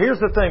 you know, here's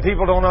the thing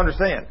people don't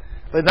understand.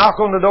 They knock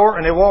on the door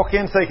and they walk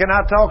in and say, "Can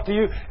I talk to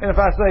you?" And if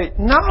I say,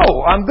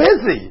 "No, I'm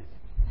busy,"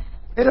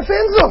 it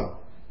offends them.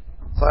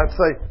 So I'd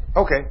say,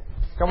 "Okay,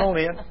 come on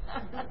in."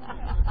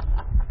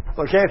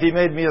 So Kathy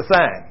made me a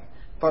sign,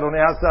 put on the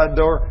outside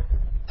door,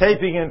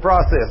 "Taping in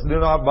process, do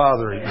not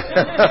bother him."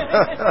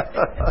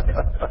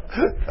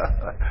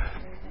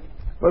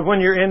 But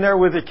when you're in there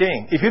with the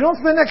King, if you don't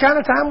spend that kind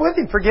of time with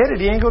Him, forget it.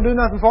 He ain't going to do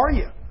nothing for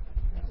you.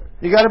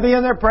 You got to be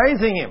in there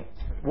praising Him,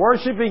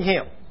 worshiping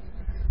Him.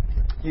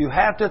 You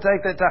have to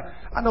take that time.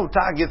 I know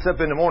Ty gets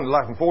up in the morning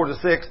like from 4 to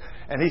 6,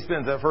 and he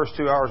spends that first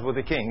 2 hours with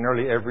the King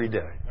nearly every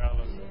day.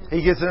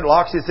 He gets in there,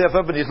 locks himself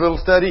up in his little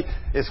study.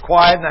 It's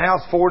quiet in the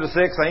house, 4 to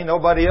 6. Ain't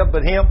nobody up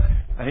but him.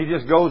 And he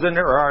just goes in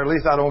there, or at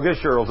least I don't get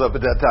Cheryl's up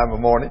at that time of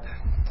morning.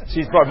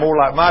 She's probably more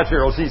like my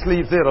Cheryl. She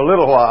sleeps in a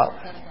little while.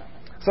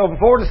 So from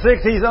 4 to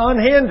 6, he's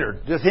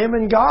unhindered. Just him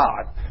and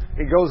God.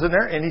 He goes in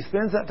there and he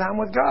spends that time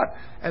with God.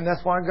 And that's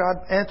why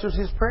God answers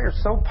his prayers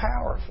so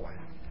powerfully.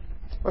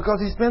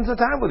 Because he spends the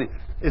time with Him.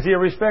 Is He a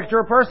respecter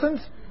of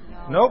persons?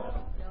 Nope.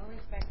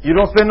 You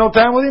don't spend no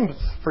time with Him?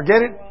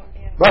 Forget it.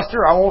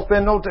 Buster, I won't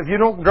spend no time. If you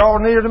don't draw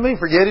near to me,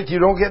 forget it. You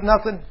don't get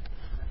nothing.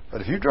 But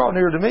if you draw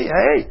near to me,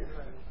 hey,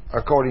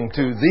 according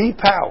to the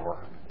power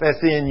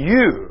that's in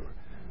you.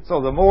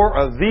 So the more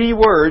of the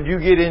Word you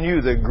get in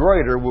you, the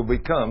greater will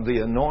become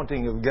the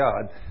anointing of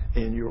God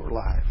in your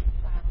life.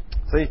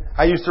 See,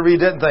 I used to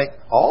read that and think,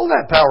 all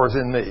that power's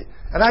in me.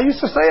 And I used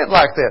to say it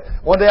like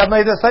that. One day I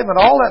made that statement,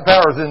 all that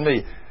power's in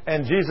me.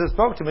 And Jesus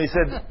spoke to me, He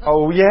said,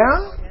 "Oh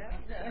yeah?"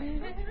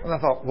 And I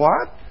thought,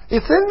 "What?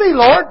 It's in me,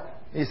 Lord."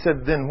 He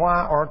said, "Then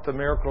why aren't the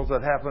miracles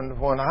that happened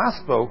when I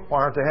spoke,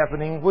 why aren't they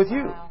happening with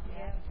you?"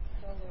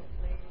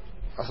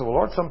 I said, "Well,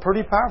 Lord, something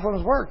pretty powerful in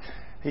His Word."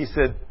 He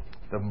said,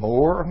 "The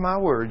more of my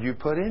Word you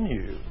put in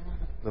you,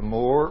 the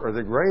more or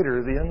the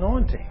greater the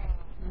anointing."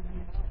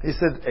 He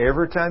said,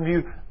 every time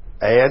you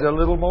add a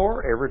little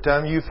more, every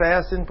time you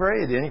fast and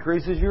pray, it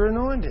increases your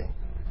anointing.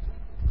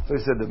 So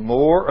He said, the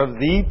more of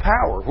the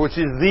power, which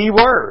is the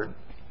Word,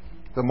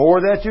 the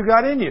more that you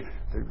got in you,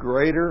 the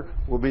greater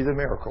will be the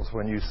miracles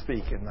when you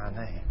speak in my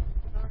name.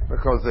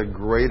 Because the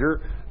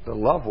greater the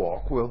love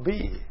walk will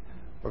be,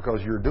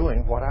 because you're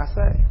doing what I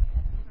say.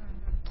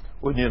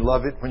 Wouldn't you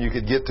love it when you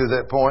could get to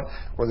that point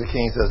where the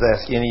King says,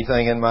 "Ask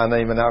anything in my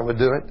name and I would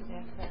do it"?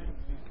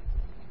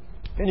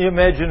 Can you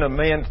imagine a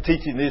man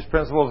teaching these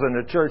principles in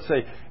the church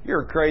say,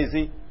 "You're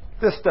crazy.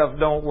 This stuff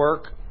don't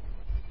work.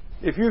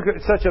 If you're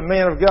such a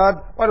man of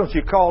God, why don't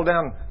you call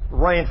down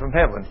rain from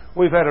heaven?"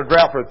 We've had a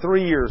drought for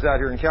 3 years out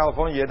here in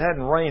California. It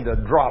hadn't rained a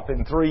drop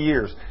in 3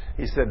 years.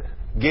 He said,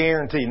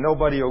 "Guarantee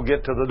nobody will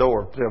get to the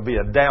door. There'll be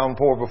a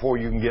downpour before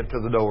you can get to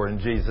the door in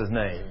Jesus'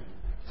 name."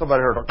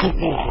 Somebody heard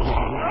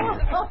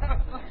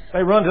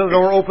They run to the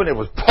door open. It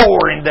was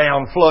pouring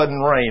down flood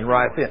and rain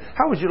right then.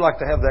 How would you like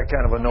to have that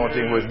kind of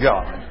anointing with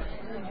God?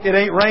 It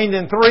ain't rained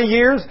in 3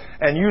 years,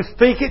 and you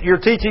speak it, you're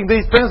teaching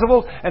these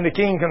principles, and the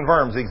King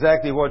confirms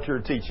exactly what you're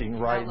teaching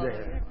right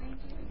there.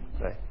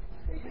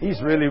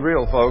 He's really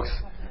real, folks.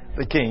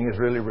 The King is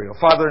really real.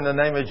 Father, in the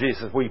name of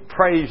Jesus, we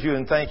praise You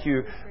and thank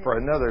You for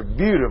another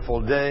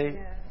beautiful day.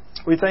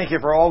 We thank you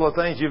for all the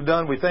things you've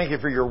done. We thank you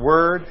for your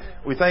word.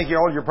 We thank you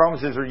all your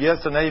promises are yes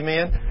and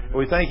amen.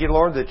 We thank you,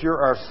 Lord, that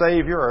you're our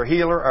Savior, our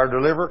healer, our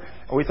deliverer.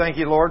 And we thank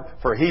you, Lord,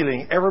 for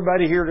healing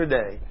everybody here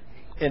today.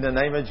 In the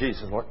name of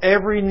Jesus, Lord.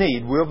 Every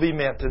need will be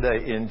met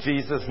today in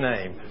Jesus'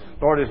 name.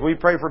 Lord, as we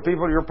pray for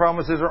people, your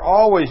promises are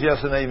always yes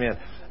and amen.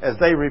 As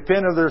they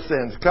repent of their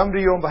sins, come to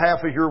you on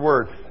behalf of your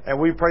word, and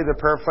we pray the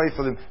prayer of faith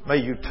for them. May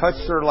you touch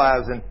their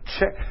lives and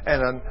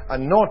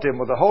anoint them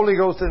with the Holy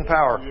Ghost and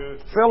power.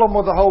 Fill them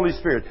with the Holy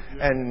Spirit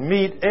and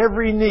meet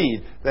every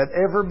need that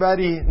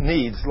everybody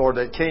needs, Lord,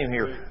 that came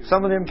here.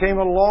 Some of them came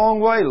a long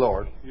way,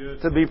 Lord,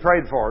 to be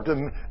prayed for,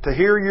 to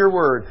hear your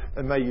word.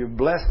 And may you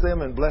bless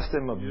them and bless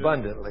them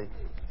abundantly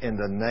in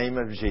the name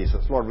of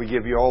Jesus. Lord, we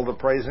give you all the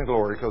praise and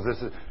glory because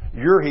this is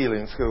your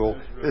healing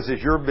school. This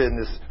is your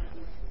business.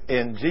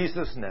 In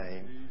Jesus'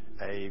 name,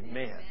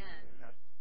 amen.